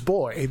brother's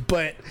boy,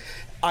 but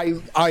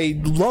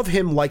I love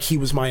him like he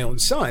was my own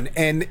son,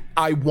 and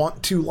I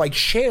want to like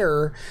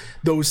share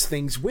those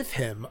things with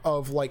him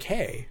of like,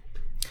 hey,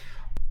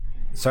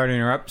 sorry to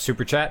interrupt.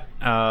 Super chat.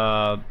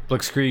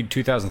 Blitzkrieg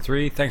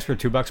 2003. Thanks for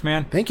 $2,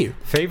 man. Thank you.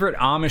 Favorite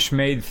Amish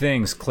made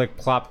things? Click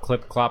clop,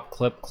 clip clop,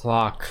 clip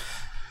clock.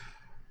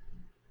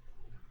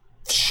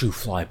 Shoe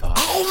fly pie.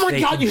 Oh my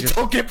god, you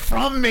took it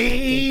from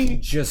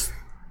me.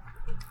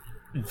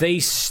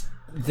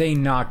 They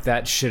knocked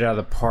that shit out of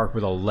the park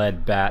with a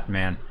lead bat,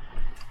 man.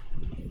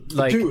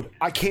 Like, dude,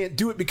 I can't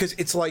do it because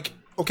it's like,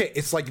 okay,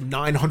 it's like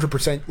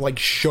 900% like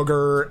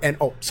sugar and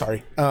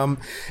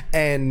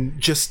and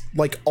just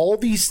like all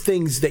these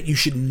things that you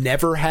should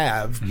never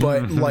have,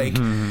 but like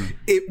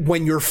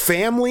when your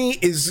family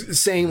is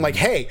saying like,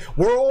 hey,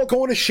 we're all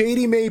going to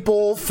Shady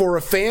Maple for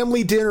a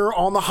family dinner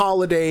on the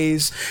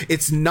holidays.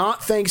 It's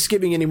not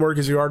Thanksgiving anymore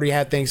because we already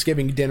had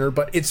Thanksgiving dinner,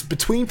 but it's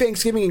between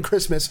Thanksgiving and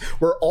Christmas.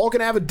 We're all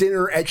gonna have a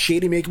dinner at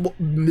Shady Maple.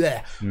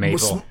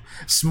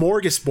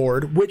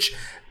 Smorgasbord, which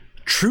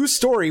true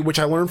story, which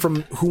I learned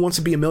from Who Wants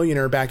to Be a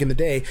Millionaire back in the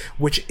day,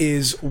 which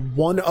is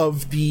one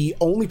of the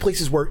only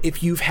places where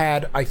if you've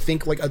had, I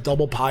think, like a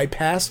double pie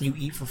pass, you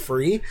eat for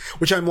free,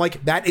 which I'm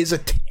like, that is a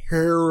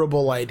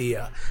terrible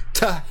idea.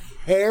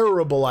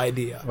 Terrible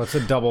idea. What's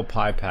a double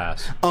pie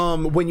pass?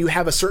 When you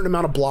have a certain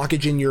amount of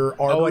blockage in your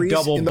arteries.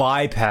 Oh, a double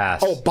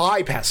bypass. Oh,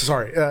 bypass.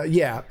 Sorry.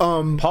 Yeah.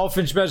 Paul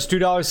Finchbeds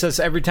 $2 says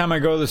every time I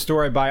go to the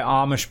store I buy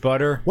Amish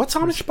butter. What's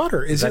Amish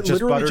butter? Is it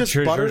just literally just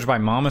butter? By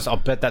Mama's? I'll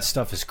bet that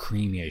stuff is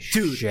creamy as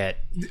shit.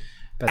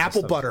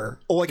 Apple butter.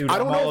 Like, dude, I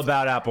don't know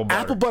about apple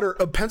butter. Apple butter,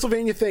 a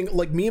Pennsylvania thing.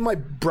 Like me and my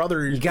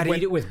brother, you gotta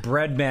eat it with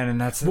bread, man,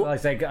 and that's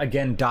like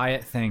again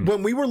diet thing.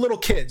 When we were little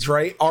kids,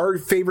 right? Our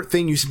favorite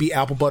thing used to be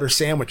apple butter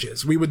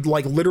sandwiches. We would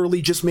like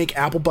literally just make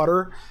apple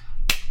butter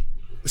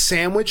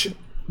sandwich.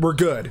 We're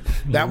good.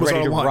 That was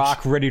ready our to lunch.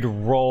 Rock, ready to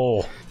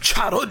roll.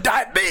 Childhood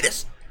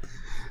diabetes.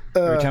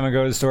 Every time I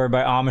go to the store, I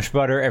buy Amish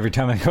butter. Every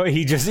time I go,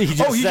 he just did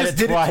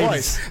it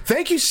twice.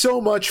 Thank you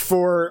so much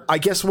for, I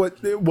guess, what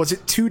was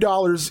it,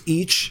 $2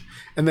 each?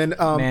 And then,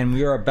 man,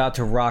 we are about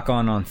to rock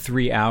on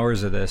 3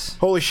 hours of this.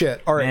 Holy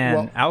shit! All right, man,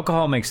 well,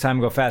 alcohol makes time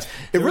go fast.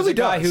 It really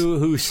does. Guy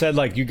who said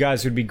like you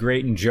guys would be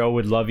great and Joe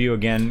would love you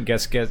again.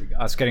 Guess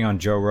us getting on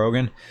Joe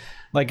Rogan.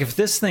 Like if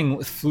this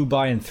thing flew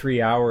by in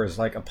 3 hours,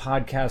 like a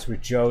podcast with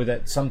Joe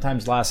that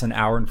sometimes lasts an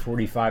hour and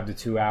 45 to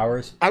 2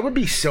 hours, I would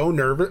be so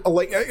nervous.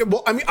 Like,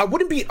 well, I mean, I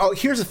wouldn't be. Oh,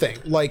 here's the thing.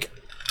 Like,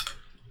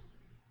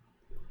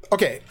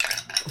 okay,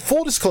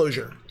 full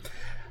disclosure.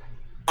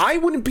 I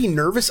wouldn't be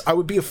nervous. I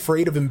would be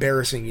afraid of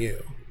embarrassing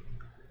you.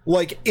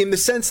 Like, in the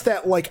sense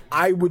that, like,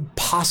 I would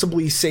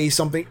possibly say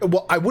something.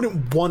 Well, I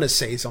wouldn't want to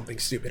say something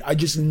stupid. I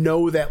just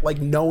know that, like,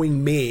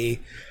 knowing me,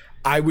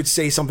 I would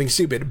say something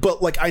stupid.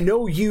 But, like, I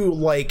know you,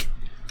 like,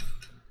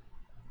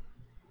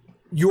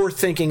 you're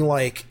thinking,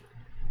 like,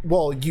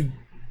 well,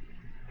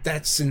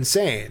 that's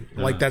insane.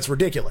 Like, that's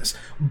ridiculous.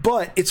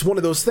 But it's one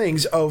of those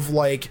things of,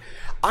 like,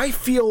 I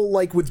feel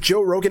like with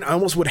Joe Rogan, I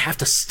almost would have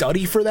to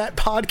study for that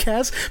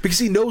podcast because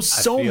he knows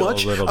so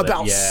much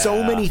about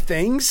so many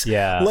things.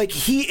 Yeah. Like,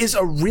 he is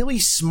a really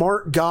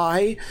smart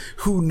guy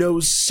who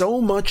knows so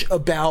much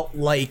about,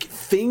 like,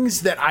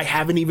 things that I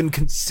haven't even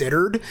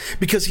considered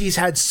because he's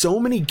had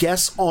so many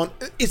guests on.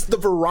 It's the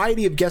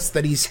variety of guests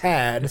that he's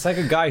had. It's like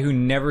a guy who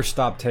never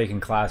stopped taking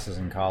classes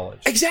in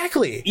college.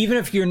 Exactly. Even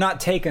if you're not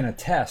taking a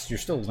test, you're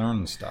still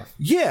learning stuff.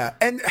 Yeah.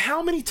 And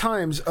how many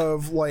times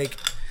of, like...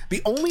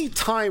 The only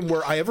time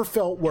where I ever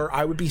felt where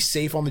I would be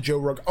safe on the Joe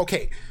Rogan...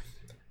 Okay,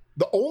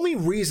 the only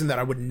reason that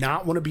I would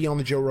not want to be on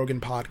the Joe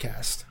Rogan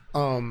podcast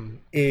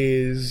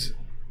is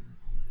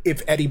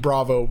if Eddie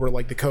Bravo were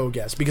like the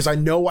co-guest, because I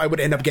know I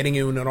would end up getting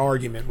in an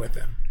argument with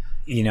him.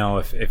 You know,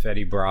 if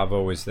Eddie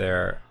Bravo was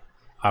there,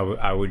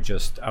 I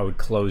would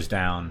close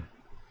down.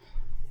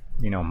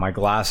 You know, my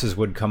glasses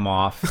would come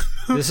off.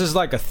 This is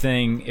like a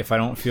thing. If I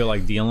don't feel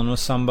like dealing with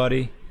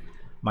somebody,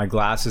 my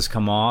glasses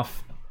come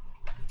off.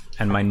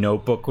 And my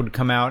notebook would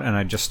come out and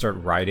I'd just start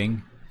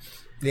writing.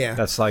 Yeah.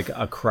 That's like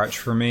a crutch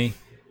for me.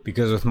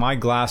 Because with my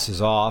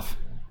glasses off,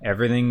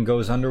 everything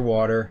goes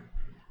underwater.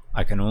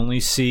 I can only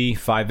see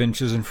 5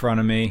 inches in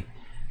front of me.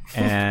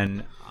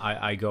 And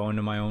I go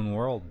into my own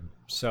world.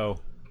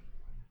 So,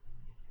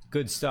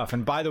 good stuff.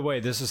 And by the way,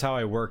 this is how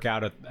I work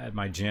out at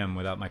my gym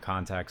without my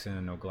contacts in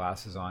and no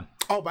glasses on.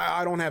 Oh, but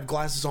I don't have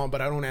glasses on,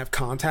 but I don't have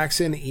contacts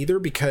in either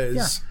because...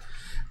 Yeah.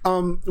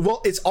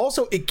 Well,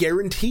 it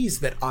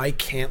guarantees that I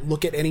can't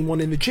look at anyone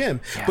in the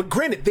gym. Yeah. But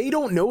granted, they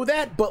don't know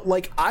that, but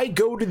like I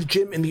go to the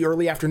gym in the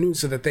early afternoon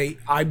so that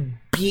I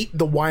beat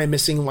the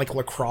Wyomissing like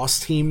lacrosse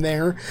team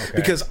there,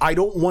 because I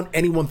don't want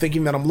anyone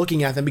thinking that I'm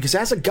looking at them, because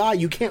as a guy,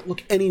 you can't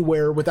look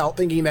anywhere without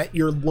thinking that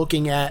you're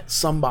looking at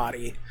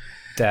somebody.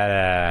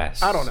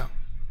 Deadass. I don't know.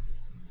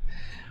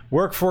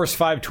 Workforce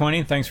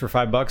 520, thanks for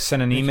 $5.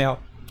 Send an email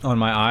on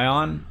my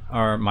Ion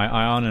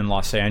in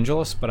Los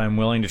Angeles, but I'm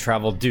willing to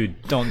travel.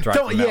 Dude, don't drive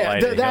from LA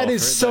to that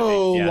is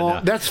so long.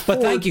 No. That's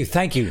but thank you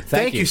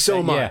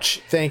so much.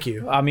 Yeah. Thank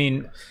you. I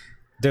mean,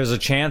 there's a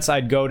chance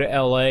I'd go to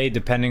LA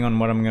depending on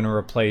what I'm going to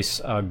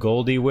replace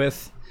Goldie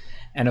with,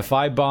 and if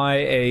I buy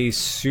a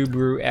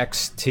Subaru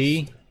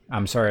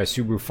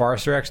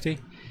Forester XT,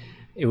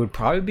 it would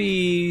probably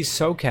be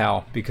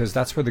SoCal, because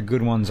that's where the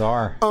good ones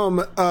are.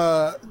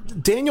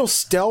 Daniel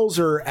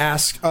Stelzer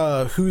asked,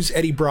 who's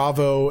Eddie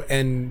Bravo,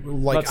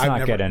 and like let's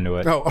not get into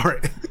it. Oh, all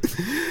right.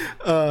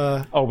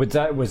 But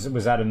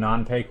was that a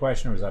non-pay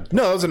question, or was that?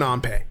 No, that was a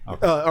non-pay.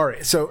 Okay. All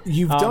right. So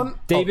you've done.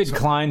 David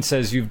Klein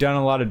says you've done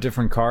a lot of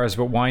different cars,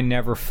 but why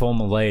never full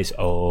Malays?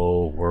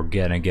 Oh, we're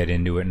gonna get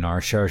into it in our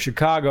show.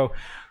 Chicago.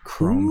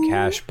 Chrome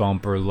cash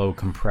bumper, low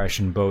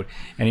compression boat.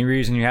 Any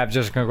reason you have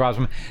Jessica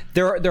Crosman?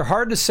 They're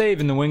hard to save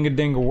in the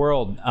Wingadinga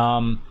world.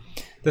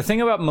 The thing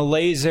about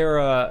Malays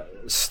era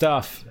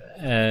stuff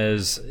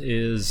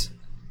is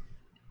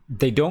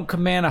they don't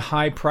command a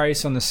high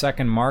price on the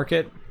second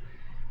market.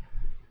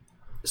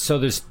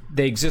 So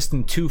they exist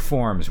in two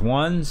forms.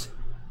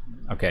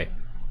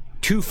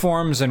 Two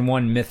forms and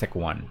one mythic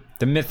one.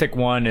 The mythic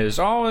one is,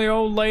 the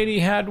old lady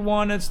had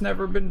one, it's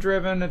never been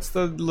driven. It's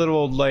the little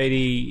old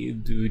lady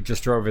who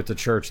just drove it to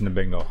church in the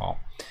bingo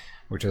hall,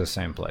 which is the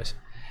same place.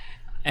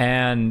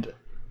 And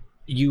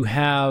you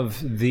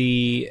have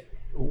the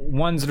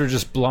ones that are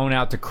just blown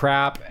out to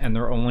crap and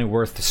they're only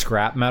worth the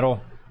scrap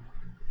metal.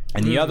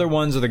 And the other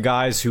ones are the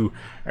guys who,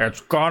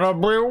 it's gonna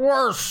be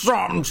worth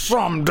something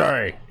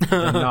someday.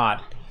 They're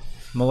not.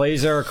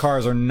 Malays era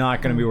cars are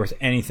not going to be worth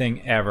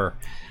anything ever.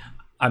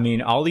 I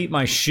mean, I'll eat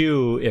my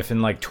shoe if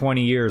in like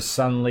 20 years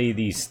suddenly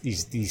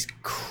these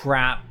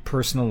crap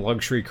personal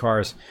luxury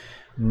cars,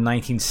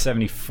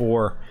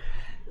 1974,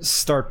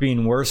 start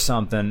being worth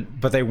something.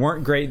 But they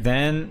weren't great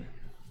then.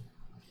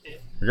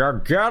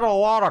 You get a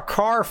lot of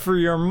car for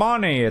your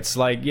money. It's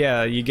like,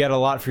 yeah, you get a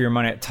lot for your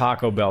money at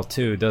Taco Bell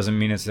too. It doesn't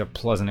mean it's a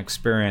pleasant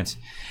experience.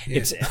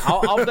 It's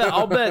I'll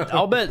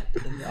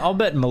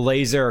bet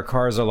Malays era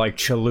cars are like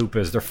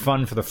chalupas. They're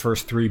fun for the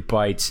first 3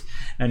 bites,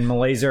 and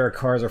Malays era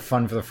cars are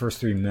fun for the first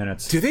 3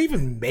 minutes. Do they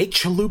even make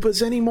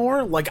chalupas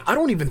anymore? Like, I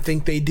don't even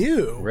think they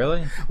do.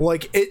 Really?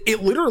 Like,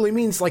 it literally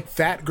means like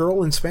fat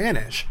girl in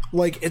Spanish.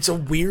 Like, it's a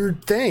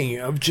weird thing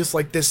of just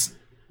like this.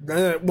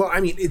 Well,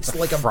 I mean, it's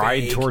like a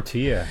fried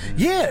tortilla.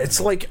 Yeah,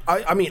 it's like,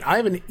 I mean, I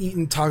haven't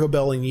eaten Taco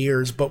Bell in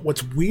years, but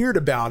what's weird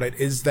about it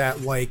is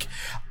that, like,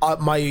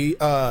 my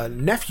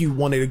nephew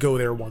wanted to go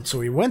there once, so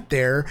we went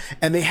there,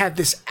 and they had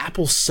this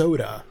apple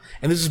soda,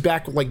 and this is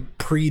back, like,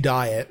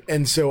 pre-diet,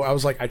 and so I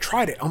was like, I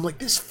tried it. I'm like,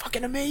 this is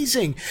fucking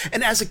amazing.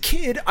 And as a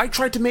kid, I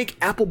tried to make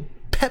apple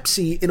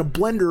Pepsi in a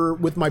blender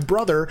with my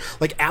brother,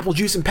 like apple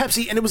juice and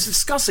Pepsi, and it was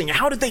disgusting.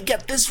 How did they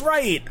get this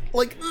right?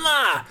 Like,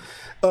 nah.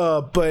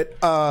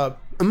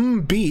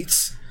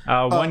 Beats.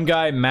 One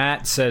guy,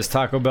 Matt, says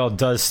Taco Bell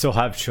does still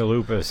have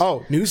chalupas.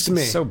 Oh, news to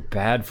me. It's so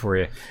bad for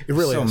you. It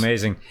really is. So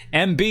amazing.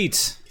 M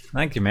Beats.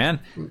 Thank you, man.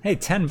 Hey,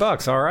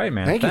 $10. All right,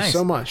 man. Thanks. You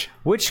so much.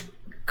 Which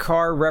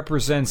car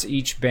represents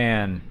each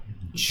band?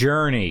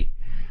 Journey.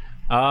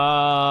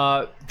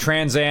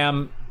 Trans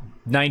Am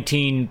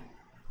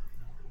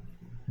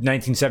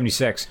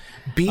 1976.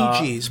 Bee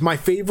Gees, my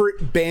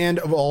favorite band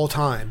of all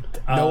time.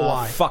 No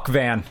lie. Fuck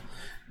Van.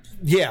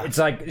 Yeah. It's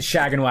like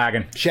Shaggin'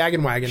 Wagon.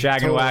 Shaggin' Wagon.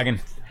 Shaggin' Wagon.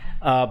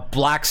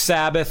 Black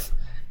Sabbath.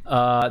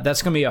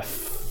 That's going to be a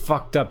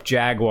fucked up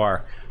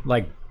Jaguar.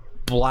 Like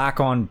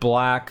black on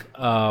black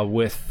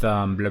with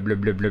blah, blah,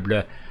 blah, blah,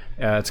 blah.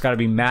 It's got to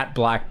be matte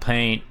black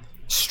paint.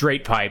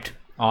 Straight piped.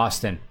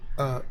 Austin.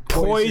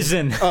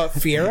 Poison.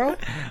 Fiero?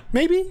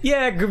 Maybe?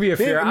 Yeah, it could be a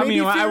Fiero. I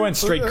mean, I went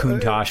straight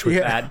Countach with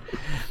that.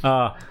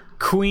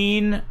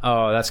 Queen.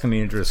 Oh, that's gonna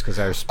be interesting because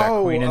I respect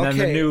Queen. And then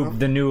the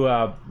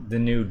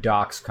new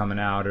docs coming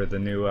out, or the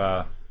new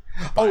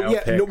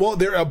biopic.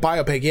 They're a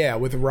biopic, yeah,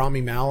 with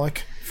Rami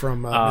Malek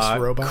from Mr.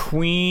 Robot.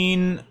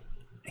 Queen.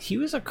 He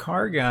was a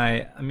car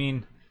guy. I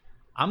mean,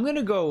 I'm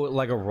gonna go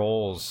like a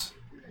Rolls,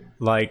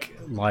 like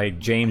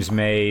James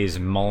Mays,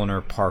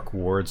 Mulliner Park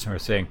Ward sort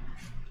of thing.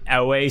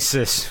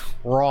 Oasis,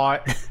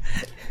 Rot,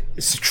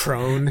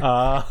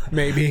 Citroen,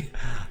 maybe.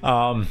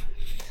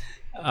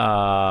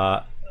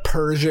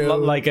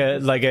 Peugeot, like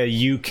a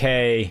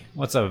UK.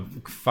 What's a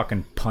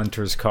fucking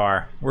punter's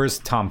car? Where's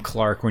Tom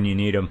Clark when you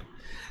need him?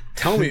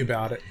 Tell me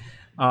about it.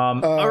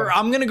 Or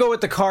I'm gonna go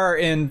with the car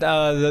in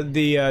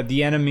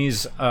the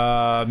Enemies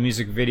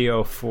music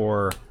video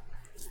for.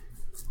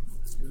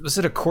 Was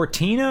it a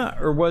Cortina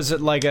or was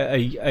it like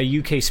a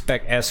UK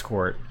spec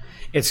Escort?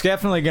 It's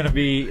definitely gonna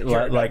be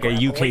like a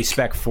UK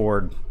spec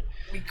Ford.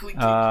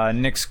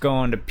 Nick's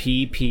going to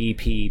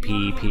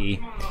P.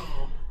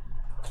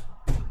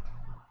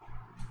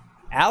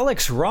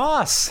 Alex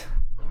Ross.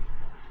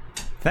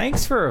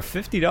 Thanks for a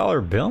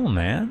 $50 bill,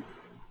 man.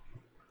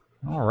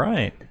 All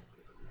right.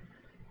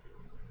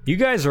 You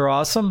guys are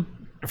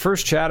awesome.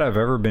 First chat I've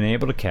ever been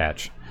able to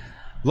catch.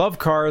 Love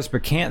cars,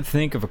 but can't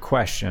think of a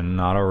question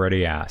not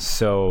already asked.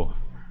 So,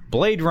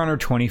 Blade Runner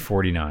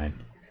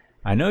 2049.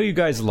 I know you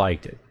guys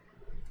liked it.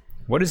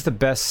 What is the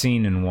best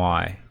scene and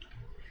why?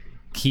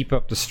 Keep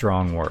up the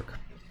strong work.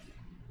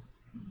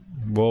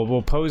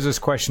 We'll pose this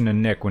question to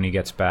Nick when he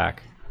gets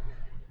back.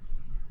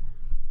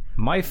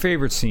 My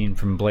favorite scene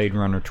from Blade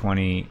Runner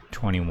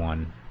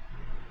 2021.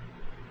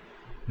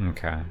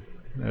 Okay.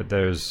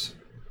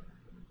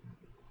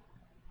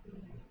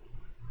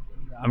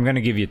 I'm going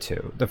to give you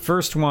two. The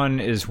first one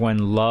is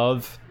when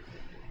Love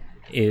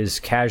is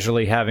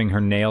casually having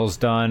her nails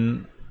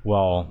done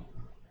while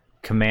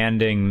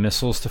commanding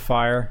missiles to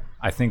fire.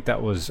 I think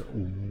that was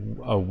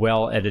a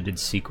well-edited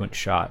sequence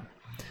shot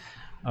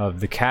of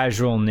the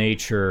casual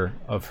nature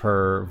of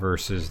her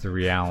versus the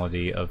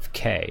reality of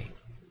K.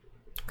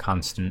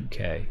 Constant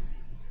K.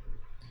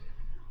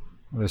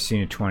 The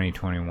scene of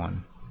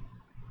 2021.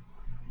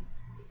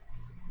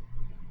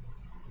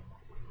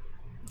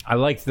 I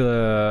like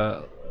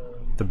the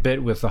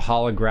bit with the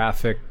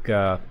holographic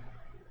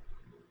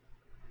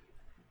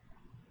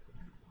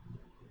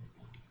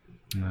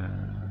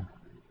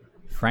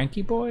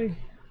Frankie boy?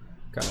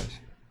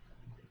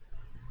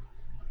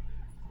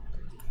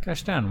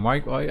 Gosh damn, why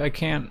I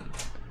can't...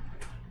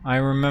 I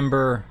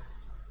remember...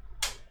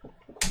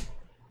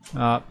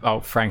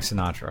 Frank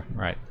Sinatra,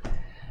 right.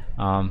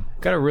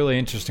 Got a really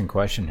interesting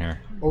question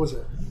here. What was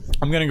it?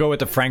 I'm gonna go with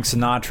the Frank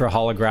Sinatra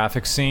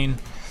holographic scene.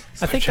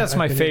 I think that's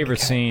my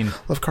favorite scene.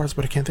 Love cars,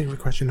 but I can't think of a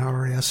question now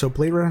already. So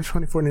Blade Runner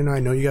 2049, I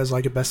know you guys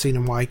like it, best scene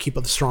and why. Keep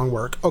up the strong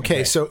work.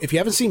 Okay, so if you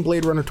haven't seen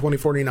Blade Runner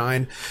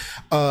 2049,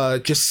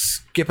 just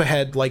skip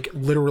ahead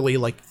literally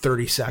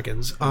 30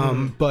 seconds.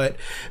 But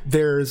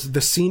there's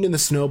the scene in the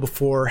snow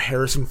before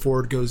Harrison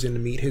Ford goes in to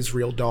meet his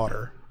real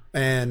daughter.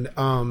 And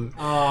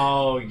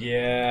oh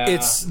yeah,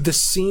 it's the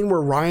scene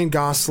where Ryan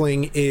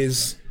Gosling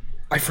is,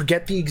 I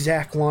forget the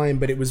exact line,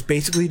 but it was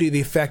basically to the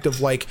effect of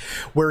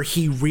where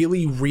he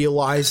really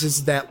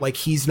realizes that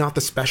he's not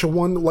the special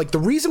one. The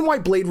reason why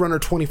Blade Runner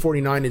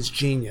 2049 is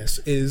genius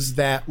is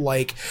that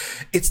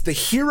it's the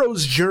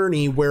hero's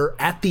journey where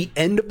at the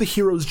end of the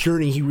hero's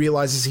journey he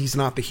realizes he's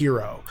not the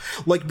hero.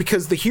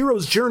 Because the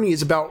hero's journey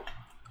is about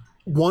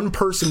one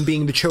person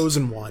being the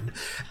chosen one,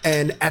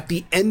 and at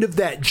the end of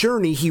that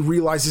journey he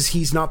realizes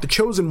he's not the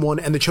chosen one,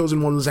 and the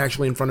chosen one was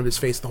actually in front of his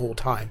face the whole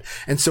time.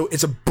 And so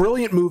it's a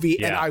brilliant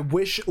movie. And I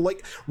wish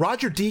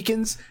Roger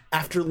Deakins,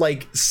 after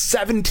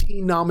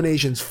 17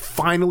 nominations,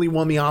 finally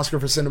won the Oscar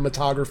for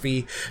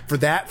cinematography for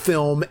that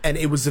film, and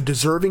it was a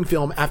deserving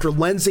film after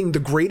lensing the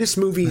greatest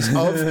movies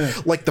of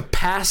the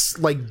past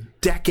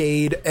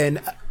decade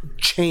and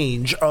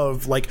change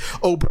of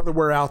Oh Brother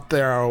We're Out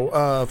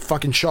There,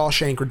 fucking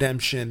Shawshank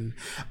Redemption,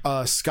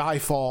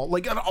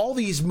 Skyfall, all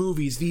these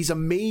movies, these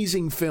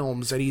amazing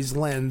films that he's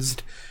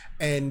lensed,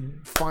 and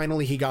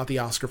finally he got the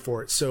Oscar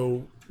for it.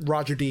 So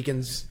Roger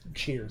Deakins,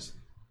 cheers.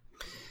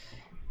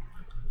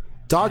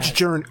 Dodge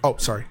Journey. Oh,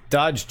 sorry.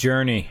 Dodge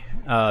Journey.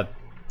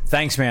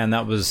 Thanks, man.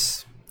 That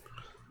was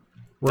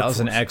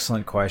an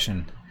excellent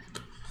question.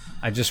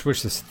 I just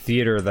wish this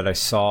theater that I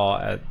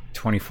saw at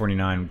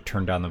 2049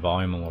 turned down the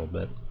volume a little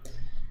bit.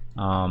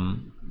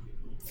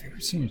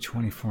 Favorite scene of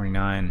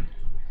 2049.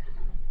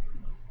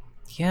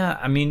 Yeah,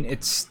 I mean,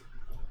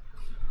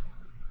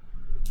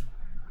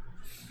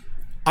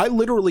 I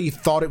literally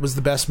thought it was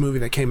the best movie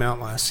that came out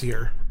last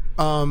year.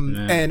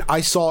 And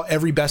I saw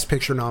every Best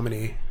Picture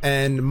nominee,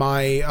 and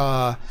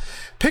my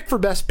pick for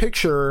Best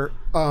Picture,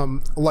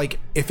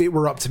 if it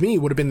were up to me,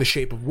 would have been The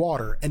Shape of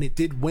Water, and it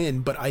did win,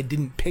 but I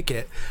didn't pick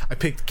it. I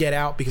picked Get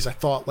Out because I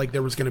thought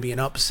there was going to be an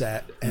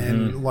upset,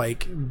 and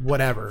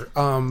whatever.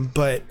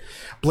 But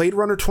Blade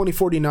Runner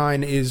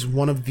 2049 is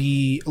one of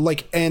the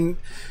and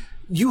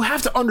you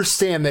have to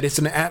understand that it's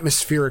an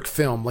atmospheric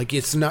film.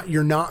 It's not,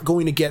 you're not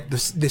going to get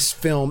this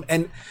film.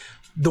 And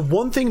the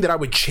one thing that I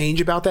would change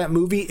about that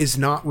movie is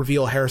not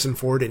reveal Harrison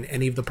Ford in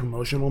any of the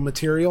promotional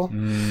material,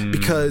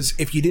 because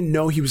if you didn't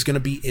know he was going to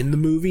be in the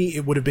movie,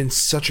 it would have been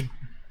such a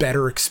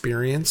better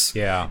experience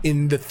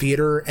in the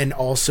theater. And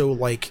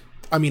also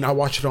I mean, I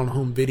watched it on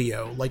home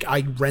video.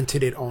 I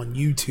rented it on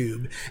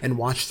YouTube and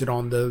watched it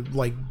on the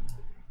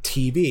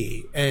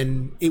TV,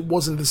 and it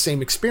wasn't the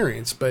same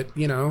experience, but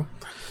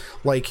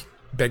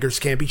beggars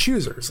can't be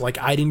choosers.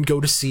 I didn't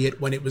go to see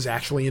it when it was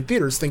actually in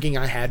theaters, thinking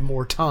I had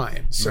more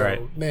time.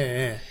 So,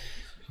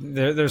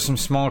 There's some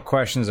small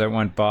questions that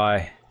went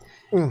by.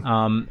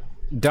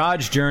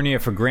 Dodge Journey,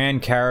 if a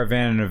Grand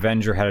Caravan and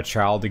Avenger had a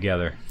child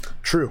together.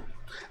 True.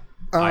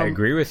 I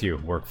agree with you,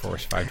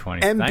 Workforce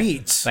 520. M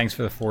Beats. Thanks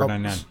for the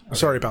 $4.99. Okay.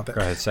 Sorry about that.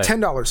 Go ahead, say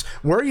 $10.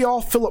 Where are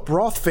y'all Philip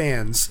Roth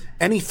fans?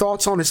 Any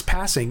thoughts on his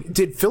passing?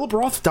 Did Philip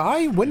Roth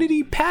die? When did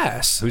he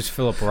pass? Who's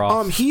Philip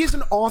Roth? He is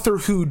an author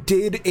who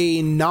did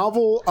a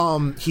novel.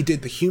 He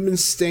did The Human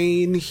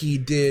Stain. He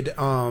did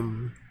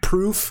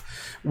Proof,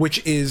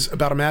 which is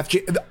about a math.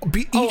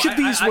 Each of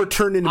these were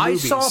turned into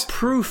movies. I saw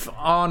Proof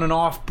on an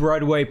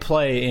off-Broadway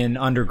play in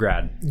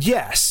undergrad.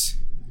 Yes.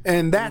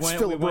 And that's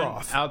Philip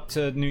Roth. Went out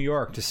to New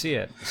York to see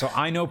it, so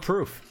I know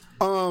Proof.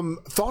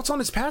 Thoughts on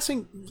his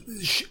passing?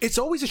 It's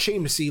always a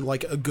shame to see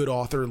like a good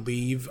author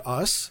leave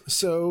us.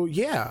 So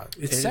yeah,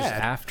 it's sad. It is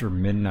after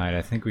midnight.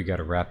 I think we got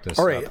to wrap this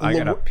All right, up. I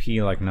got to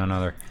pee like none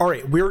other. All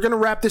right, we're going to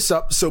wrap this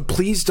up. So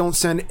please don't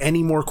send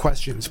any more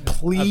questions.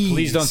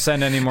 Please don't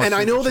send any more. And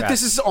I know that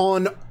this is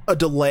on a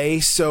delay.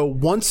 So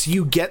once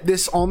you get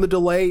this on the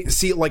delay,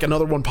 see, like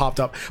another one popped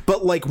up.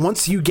 But like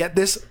once you get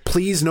this,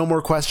 please no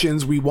more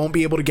questions. We won't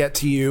be able to get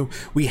to you.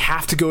 We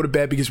have to go to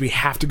bed because we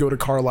have to go to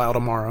Carlisle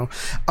tomorrow.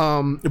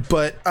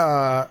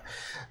 But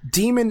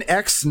Demon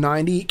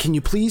X90, can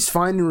you please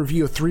find and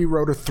review a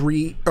 3-rotor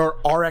 3 or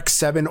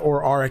RX7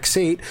 or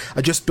RX8?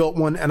 I just built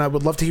one and I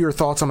would love to hear your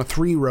thoughts on a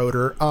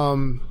 3-rotor.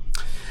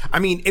 I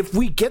mean, if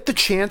we get the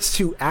chance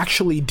to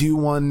actually do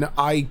one,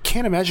 I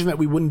can't imagine that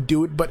we wouldn't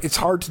do it, but it's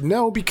hard to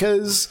know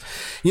because,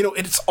 you know,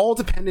 it's all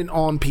dependent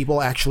on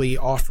people actually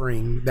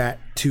offering that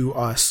to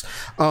us.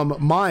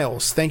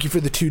 Miles, thank you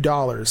for the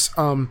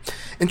 $2.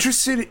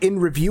 Interested in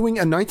reviewing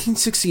a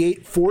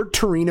 1968 Ford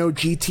Torino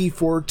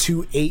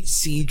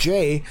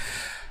GT428CJ?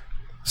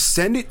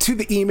 Send it to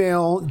the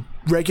email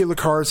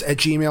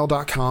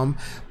regularcars@gmail.com.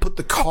 Put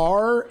the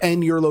car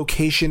and your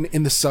location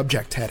in the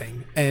subject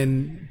heading,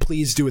 and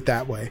please do it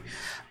that way.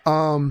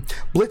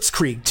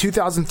 Blitzkrieg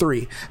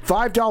 2003,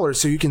 $5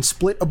 so you can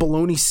split a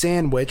bologna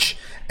sandwich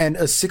and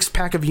a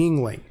 6-pack of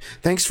Yingling.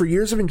 Thanks for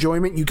years of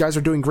enjoyment. You guys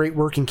are doing great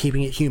work in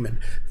keeping it human.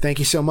 Thank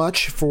you so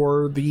much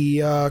for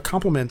the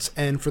compliments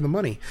and for the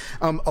money.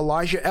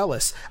 Elijah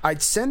Ellis,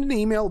 I'd send an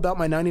email about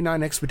my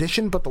 99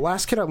 Expedition, but the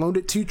last kid I loaned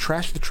it to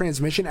trashed the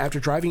transmission after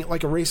driving it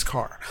like a race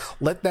car.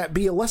 Let that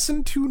be a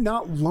lesson to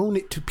not loan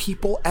it to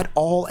people at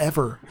all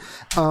ever.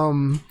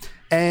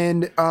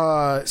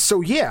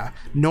 So yeah,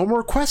 no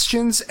more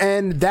questions,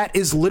 and that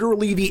is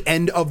literally the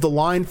end of the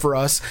line for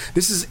us.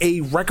 This is a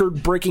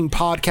record-breaking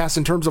podcast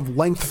in terms of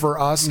length for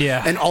us,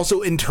 and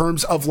also in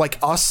terms of like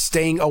us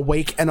staying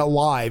awake and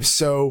alive.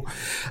 So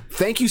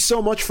thank you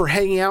so much for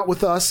hanging out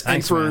with us.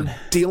 Thanks, and for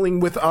dealing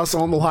with us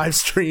on the live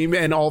stream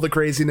and all the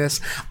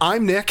craziness.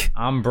 I'm Nick.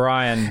 I'm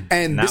Brian.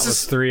 And that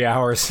was 3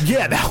 hours.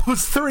 Yeah, that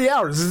was 3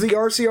 hours. This is the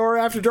RCR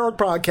After Dark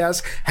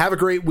podcast. Have a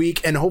great week,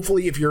 and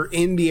hopefully if you're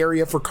in the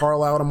area for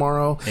Carlisle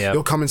tomorrow,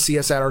 you'll come and see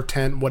us at our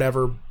tent,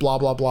 whatever, blah,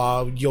 blah,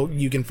 blah.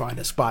 You can find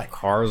us. Bye.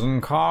 Cars and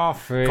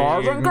coffee.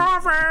 Cars and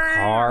coffee.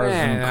 Cars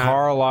and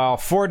Carlisle.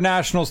 Ford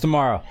Nationals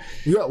tomorrow.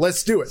 Yeah,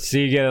 let's do it.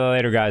 See you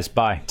later, guys.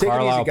 Bye. Take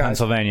Carlisle, it easy, guys.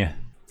 Pennsylvania.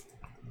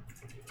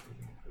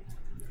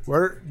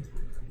 Where?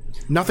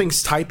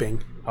 Nothing's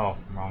typing. Oh,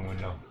 wrong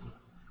window.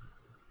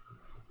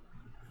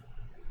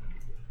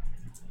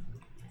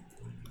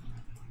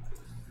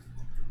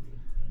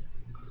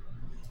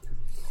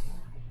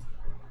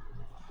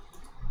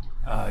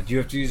 Do you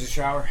have to use a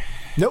shower?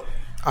 Nope.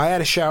 I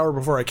had a shower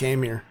before I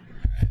came here.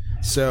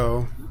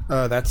 So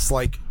that's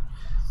like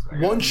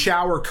one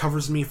shower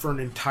covers me for an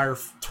entire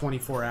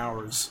 24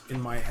 hours in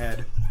my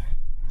head.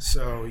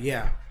 So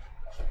yeah.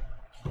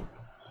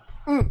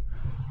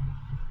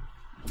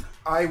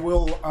 I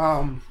will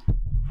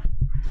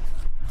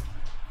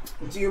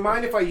do you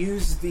mind if I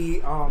use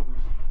the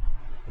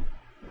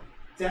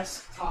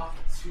desktop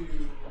to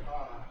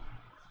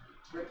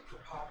rip the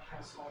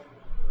podcast audio?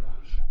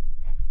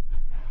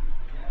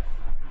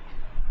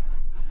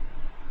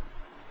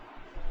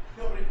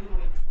 No, but I mean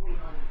like 29.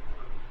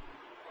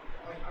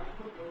 Like I can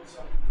put those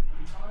up in the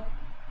meantime.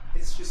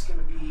 It's just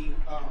gonna be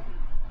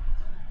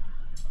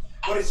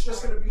but it's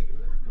just gonna be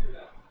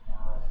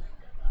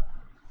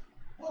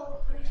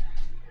well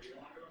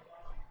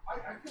I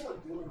feel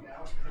like doing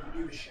now and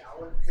do the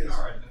shower because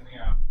Alright,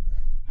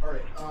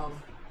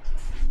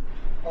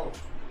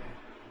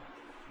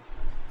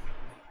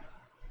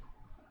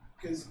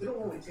 because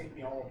it'll only take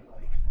me all of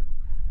like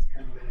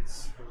 10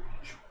 minutes for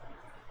each one.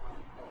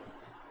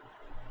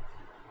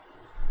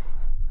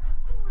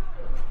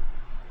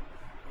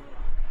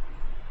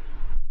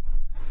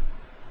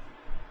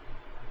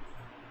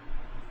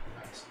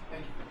 Nice.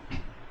 Thank you.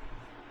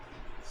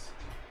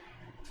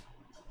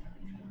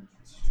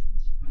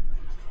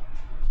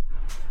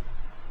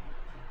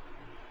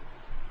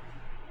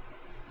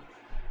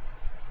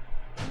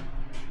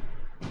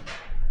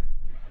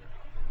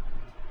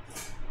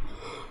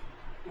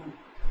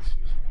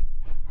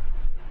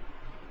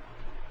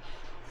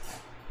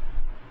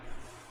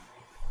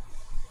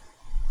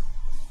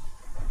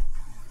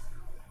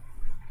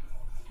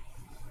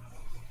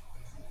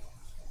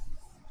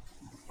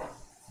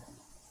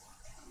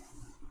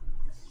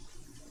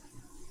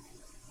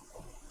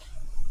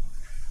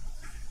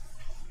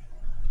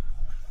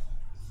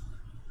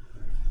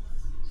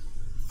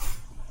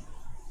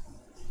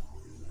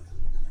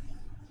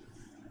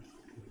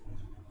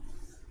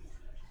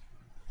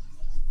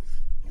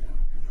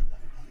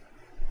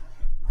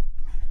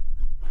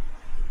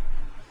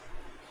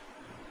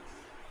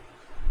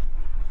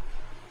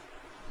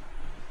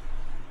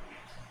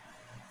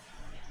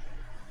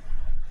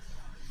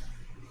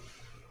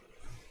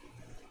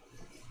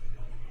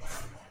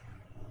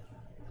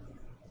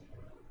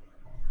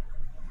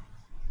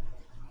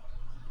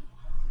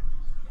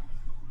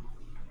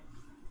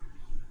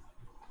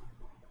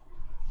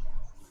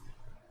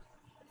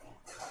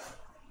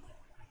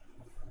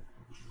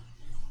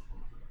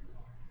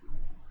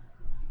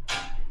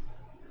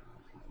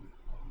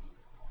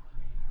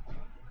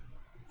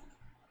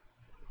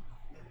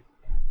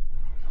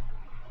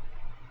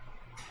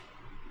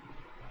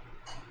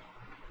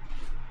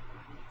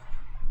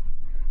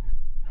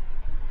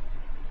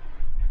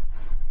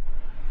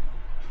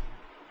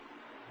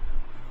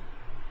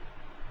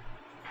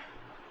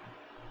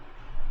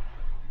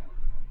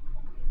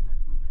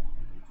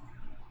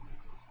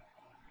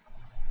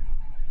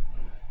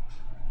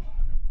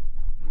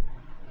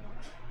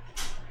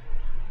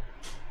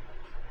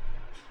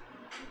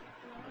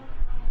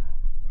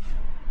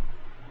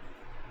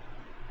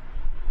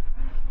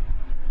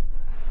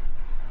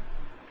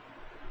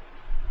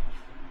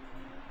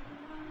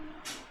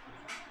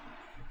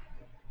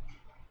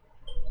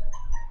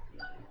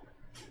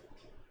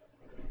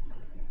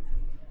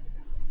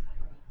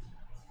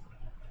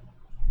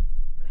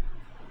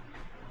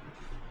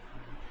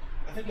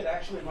 I think it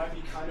actually might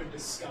be kind of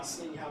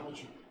disgusting how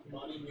much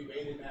money we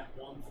made in that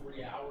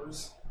 3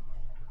 hours.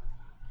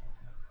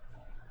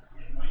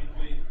 It might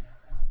be.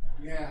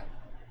 Yeah.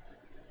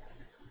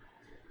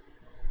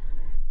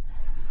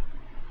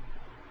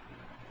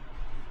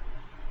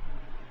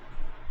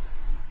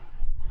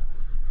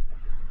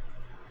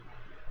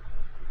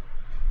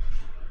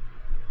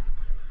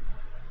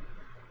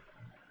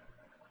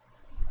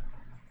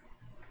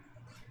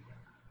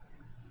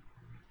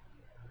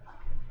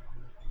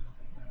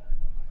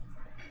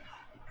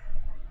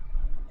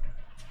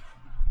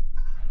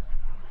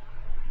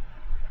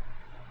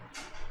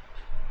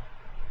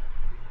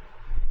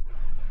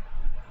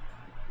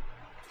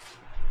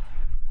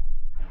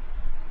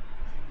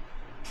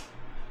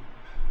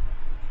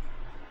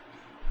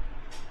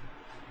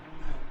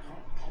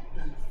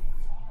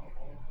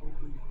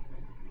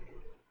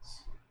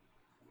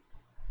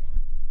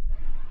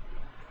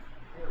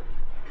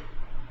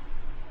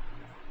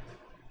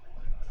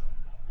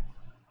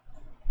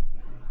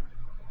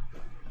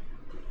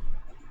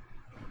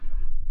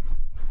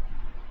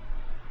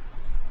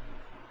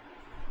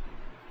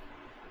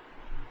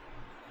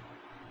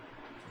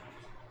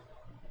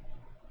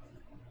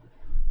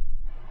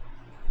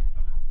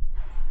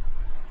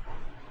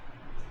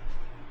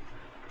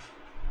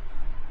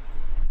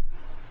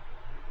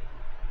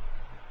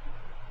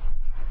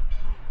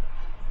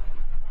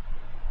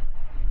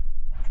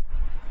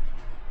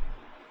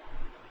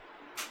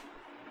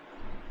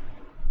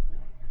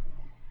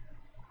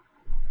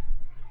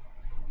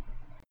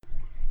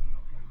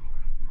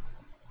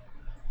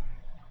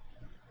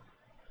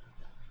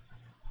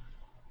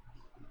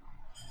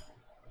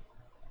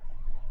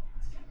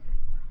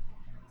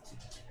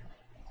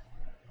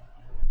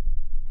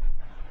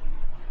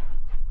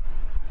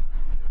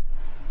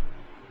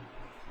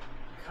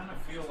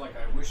 Feel like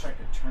I wish I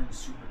could turn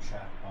super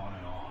chat on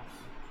and off.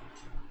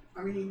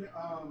 I mean,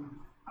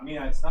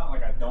 it's not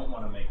like I don't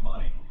want to make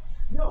money.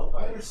 No,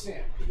 I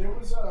understand. There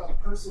was a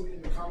person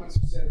in the comments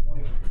who said,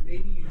 like,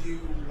 maybe you do,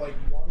 like,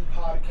 one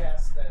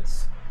podcast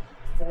that's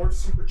for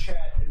super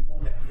chat and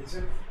one that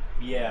isn't.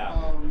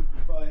 Yeah.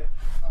 But,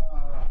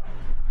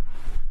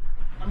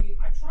 I mean,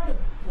 I try to,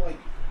 like,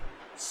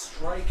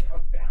 strike a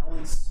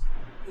balance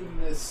in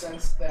the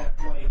sense that,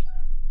 like,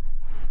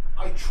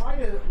 I try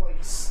to,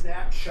 like,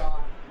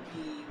 snapshot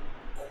the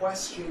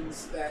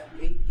questions that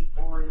maybe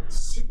aren't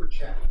super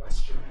chat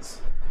questions,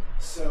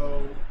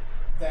 so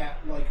that,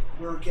 like,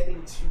 we're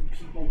getting to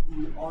people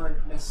who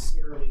aren't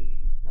necessarily,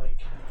 like,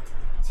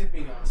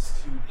 tipping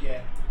us to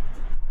get,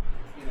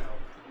 you know,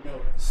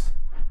 noticed.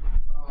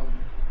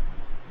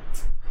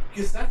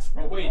 Because that's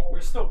really wait, we're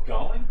still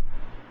going?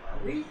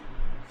 Are we?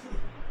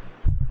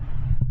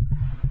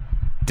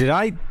 Did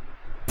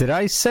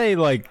I say,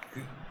 like,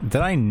 did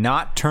I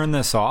not turn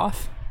this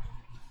off?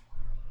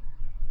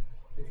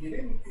 If you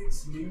didn't,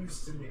 it's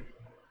news to me.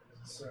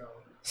 So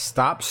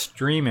stop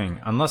streaming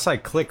unless I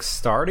click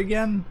start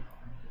again.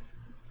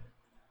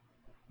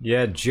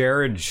 Yeah,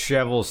 Jared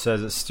Chevel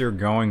says it's still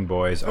going,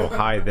 boys. Oh,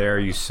 hi there,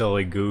 you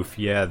silly goof.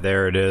 Yeah,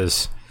 there it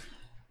is.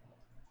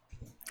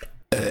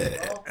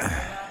 well, that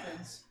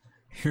happens.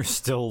 You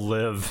still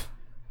live.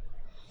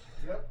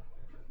 Yep.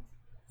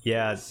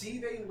 Yeah. See,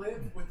 they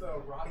live with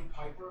Roddy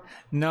Piper.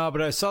 No,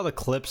 but I saw the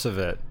clips of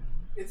it.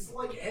 It's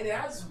like, it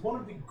has one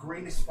of the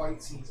greatest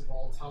fight scenes of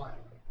all time.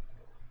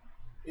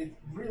 It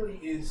really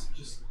is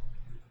just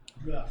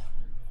rough.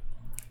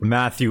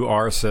 Matthew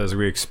R says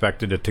we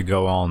expected it to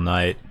go all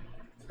night.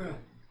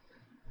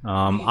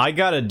 I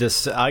gotta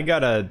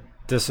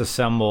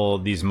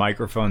disassemble these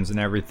microphones and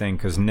everything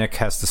because Nick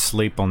has to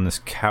sleep on this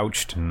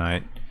couch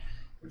tonight.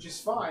 Which is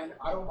fine.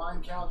 I don't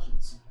mind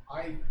couches.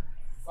 I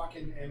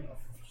fucking am a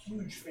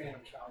huge fan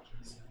of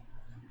couches.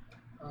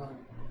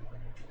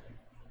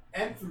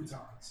 And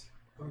futons.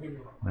 Don't get me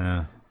wrong.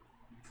 Yeah.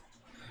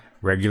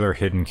 Regular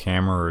hidden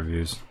camera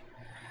reviews.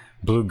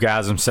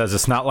 Bluegasm says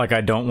it's not like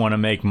I don't want to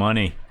make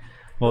money.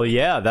 Well,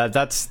 yeah,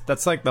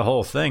 that's like the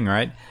whole thing,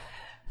 right?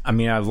 I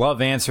mean, I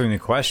love answering the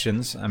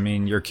questions. I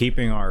mean, you're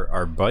keeping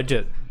our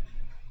budget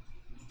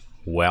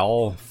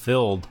well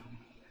filled.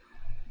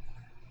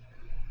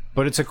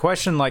 But it's a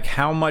question like,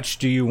 how much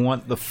do you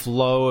want the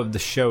flow of the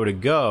show to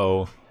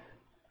go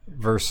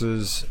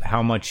versus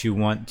how much you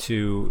want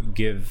to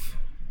give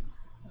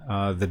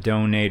the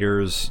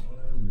donators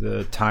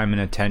the time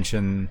and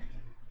attention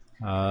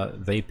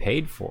they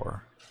paid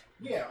for.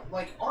 Yeah,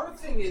 like, our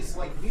thing is,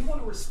 like, we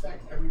want to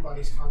respect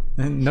everybody's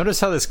contribution. Notice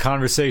how this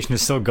conversation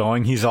is still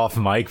going. He's off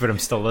mic, but I'm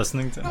still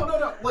listening to him.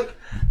 No, like...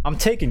 I'm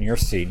taking your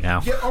seat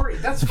now. Yeah,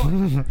 alright, that's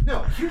fine.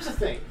 No, here's the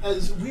thing.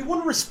 As we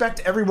want to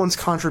respect everyone's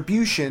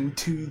contribution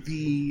to the...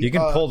 You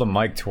can pull the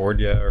mic toward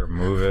you or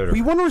move it. Or...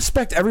 We want to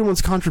respect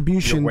everyone's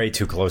contribution... You're way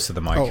too close to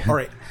the mic. Oh,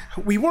 alright.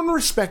 We want to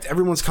respect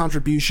everyone's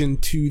contribution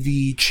to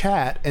the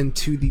chat and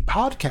to the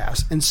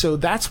podcast. And so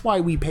that's why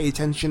we pay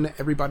attention to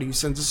everybody who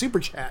sends a super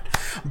chat.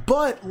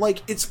 But,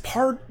 like, it's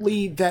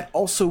partly that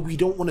also we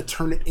don't want to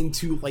turn it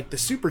into, like, the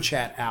super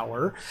chat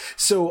hour.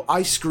 So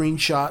I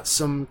screenshot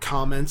some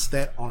comments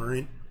that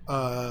aren't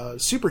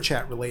super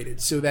chat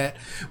related, so that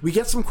we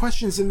get some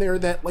questions in there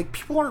that like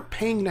people aren't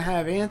paying to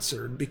have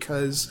answered,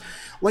 because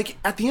like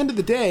at the end of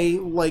the day,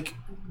 like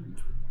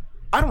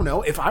I don't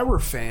know, if I were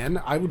a fan,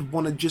 I would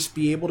want to just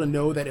be able to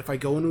know that if I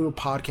go into a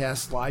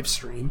podcast live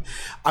stream,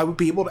 I would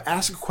be able to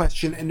ask a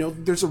question and know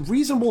that there's a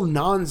reasonable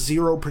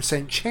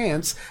non-0%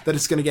 chance that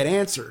it's going to get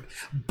answered.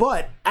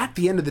 But at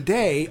the end of the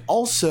day,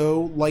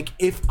 also, like,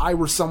 if I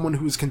were someone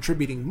who's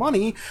contributing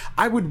money,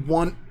 I would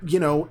want,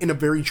 you know, in a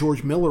very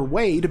George Miller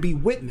way, to be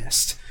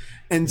witnessed.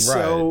 And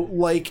so,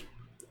 like,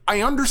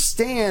 I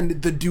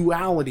understand the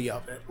duality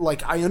of it.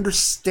 Like, I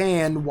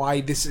understand why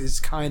this is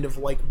kind of,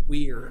 like,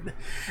 weird.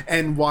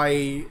 And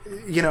why,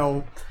 you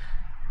know,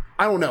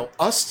 I don't know.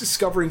 Us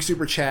discovering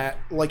Super Chat,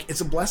 like,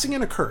 it's a blessing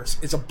and a curse.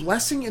 It's a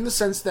blessing in the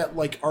sense that,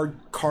 like, our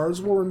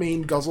cars will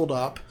remain guzzled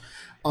up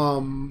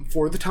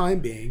for the time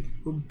being.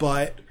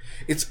 But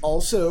it's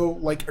also,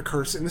 like, a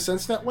curse in the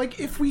sense that, like,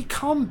 if we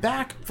come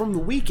back from the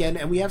weekend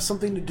and we have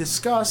something to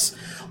discuss,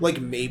 like,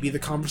 maybe the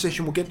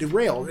conversation will get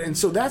derailed. And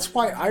so that's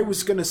why I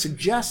was going to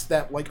suggest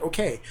that, like,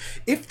 okay,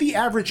 if the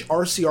average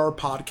RCR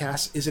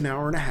podcast is an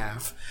hour and a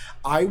half,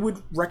 I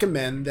would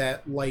recommend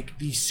that, like,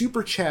 the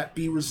Super Chat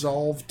be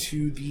resolved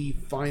to the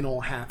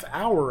final half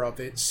hour of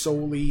it,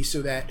 solely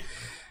so that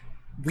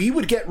we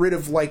would get rid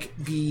of, like,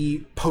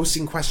 the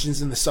posting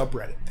questions in the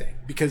subreddit thing,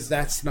 because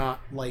that's not,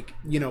 like,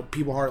 you know,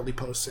 people hardly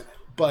post in it.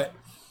 But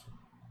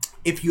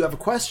if you have a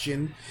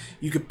question,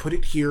 you could put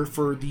it here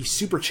for the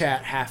Super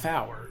Chat half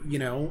hour, you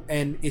know,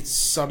 and it's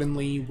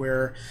suddenly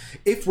where,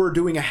 if we're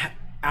doing a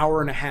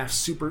hour and a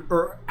half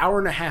hour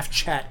and a half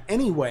chat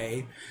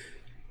anyway,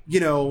 you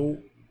know,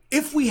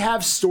 if we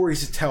have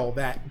stories to tell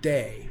that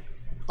day,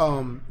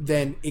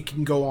 then it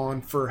can go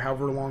on for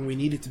however long we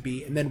need it to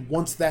be. And then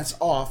once that's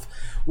off,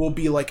 we'll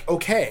be like,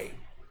 okay,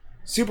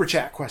 Super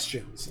Chat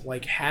questions,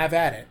 like, have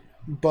at it.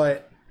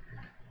 But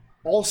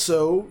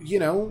also, you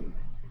know,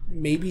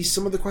 maybe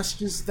some of the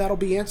questions that'll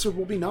be answered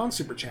will be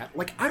non-Super Chat.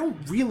 Like, I don't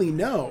really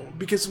know,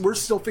 because we're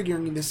still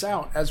figuring this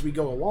out as we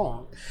go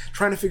along,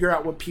 trying to figure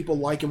out what people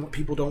like and what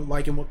people don't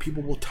like, and what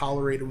people will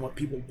tolerate and what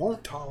people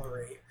won't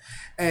tolerate.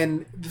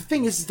 And the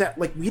thing is that,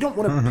 like, we don't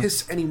want to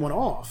piss anyone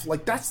off.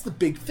 Like, that's the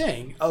big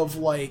thing of,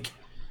 like,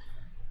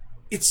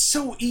 it's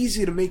so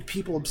easy to make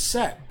people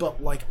upset,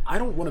 but, like, I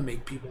don't want to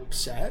make people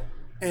upset,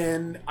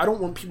 and I don't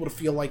want people to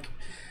feel like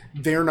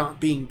they're not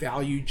being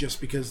valued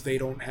just because they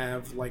don't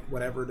have, like,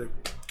 whatever to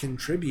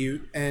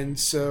contribute. And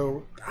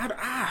so I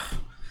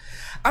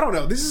don't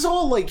know, this is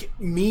all, like,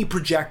 me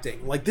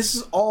projecting. Like, this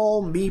is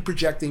all me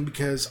projecting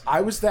because I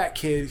was that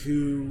kid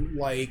who,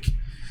 like,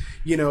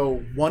 you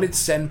know, wanted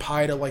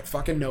Senpai to, like,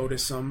 fucking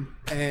notice him,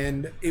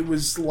 and it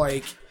was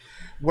like,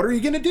 what are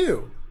you gonna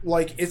do?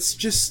 Like, it's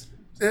just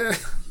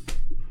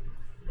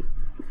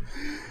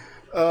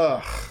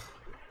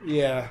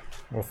yeah.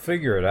 We'll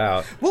figure it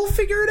out. We'll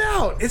figure it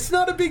out. It's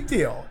not a big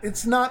deal.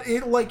 It's not a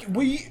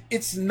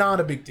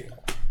big deal.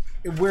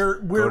 We're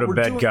go to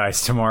bed,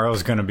 guys.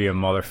 Tomorrow's going to be a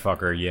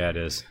motherfucker. Yeah, it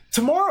is.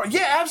 Tomorrow,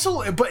 yeah,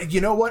 absolutely. But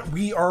you know what?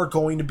 We are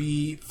going to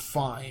be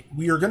fine.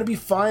 We are going to be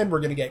fine. We're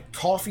going to get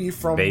coffee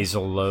from...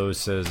 Basil Lowe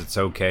says it's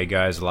okay,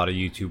 guys. A lot of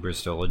YouTubers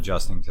still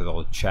adjusting to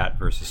the chat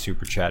versus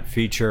super chat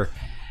feature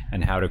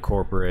and how to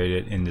incorporate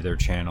it into their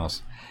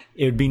channels.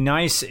 It would be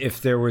nice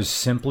if there was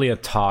simply a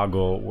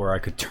toggle where I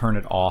could turn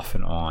it off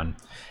and on,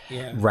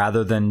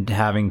 rather than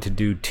having to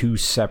do two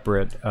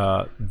separate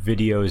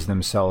videos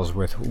themselves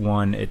with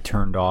one it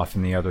turned off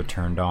and the other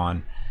turned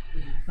on.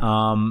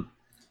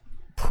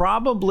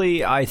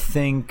 Probably, I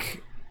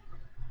think,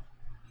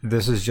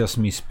 this is just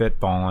me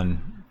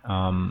spitballing,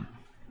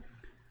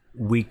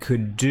 we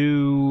could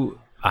do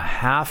a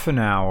half an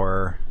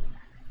hour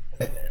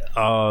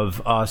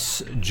of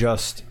us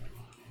just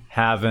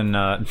having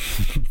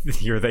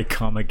here they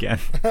come again.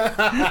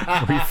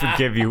 We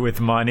forgive you with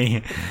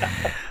money.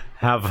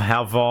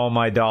 Have all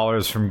my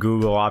dollars from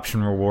Google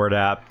Option Reward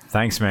app.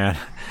 Thanks, man.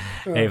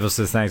 Abel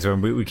says thanks.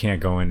 We can't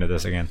go into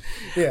this again.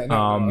 Yeah,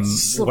 no,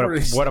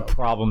 what a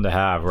problem to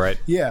have, right?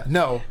 Yeah,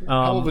 no.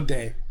 Hell of a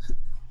day.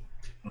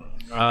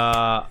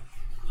 I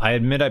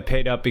admit I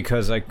paid up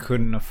because I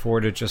couldn't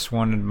afford it. Just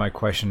wanted my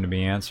question to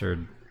be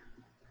answered.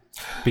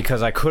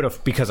 Because I could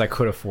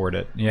afford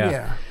it.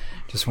 Yeah.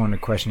 Just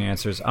wanted question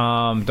answers.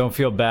 Don't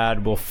feel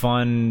bad. We'll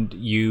fund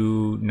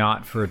you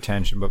not for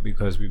attention, but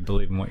because we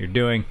believe in what you're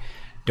doing.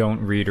 Don't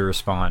read or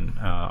respond.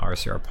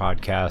 RCR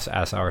podcast,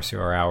 Ask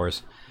RCR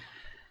Hours.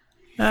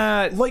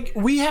 Like,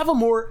 we have a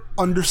more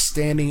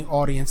understanding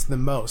audience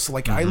than most.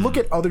 Like, I look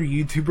at other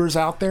YouTubers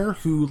out there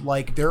who,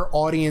 like, their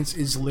audience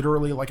is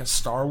literally like a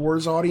Star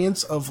Wars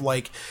audience of,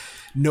 like,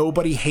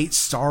 nobody hates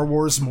Star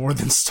Wars more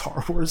than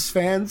Star Wars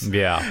fans.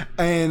 Yeah.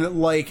 And,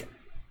 like,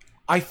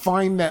 I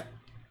find that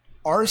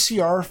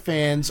RCR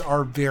fans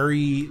are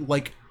very,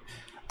 like,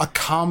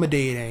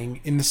 accommodating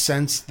in the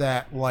sense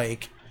that,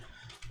 like,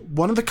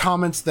 one of the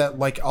comments that,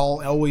 like,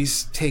 I'll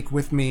always take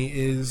with me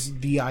is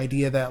the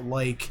idea that,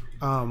 like,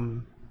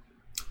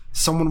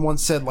 someone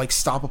once said, like,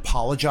 stop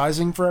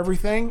apologizing for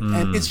everything.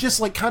 And it's just,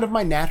 like, kind of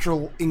my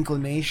natural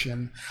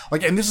inclination.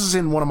 Like, and this is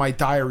in one of my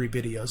diary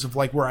videos of,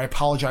 like, where I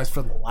apologize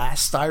for the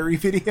last diary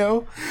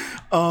video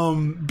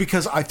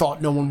because I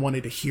thought no one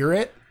wanted to hear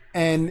it.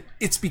 And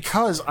it's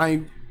because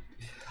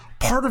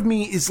part of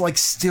me is, like,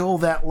 still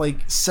that,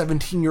 like,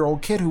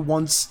 17-year-old kid who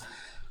wants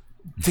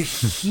to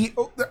hear.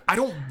 I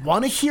don't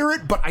want to hear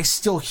it, but I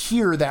still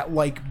hear that,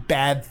 like,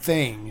 bad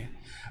thing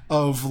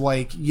of,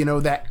 like, you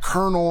know, that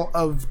kernel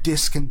of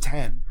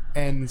discontent.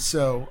 And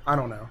so I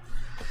don't know,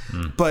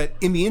 but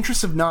in the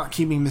interest of not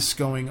keeping this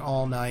going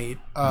all night,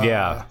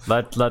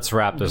 let's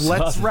wrap this up.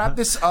 Let's wrap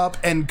this up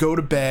and go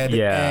to bed.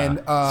 And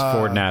it's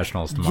Ford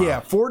Nationals tomorrow. Yeah,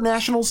 Ford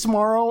Nationals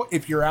tomorrow.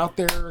 If you're out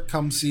there,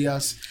 come see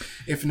us.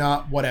 If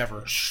not,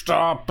 whatever.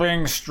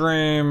 Stopping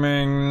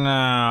streaming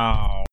now.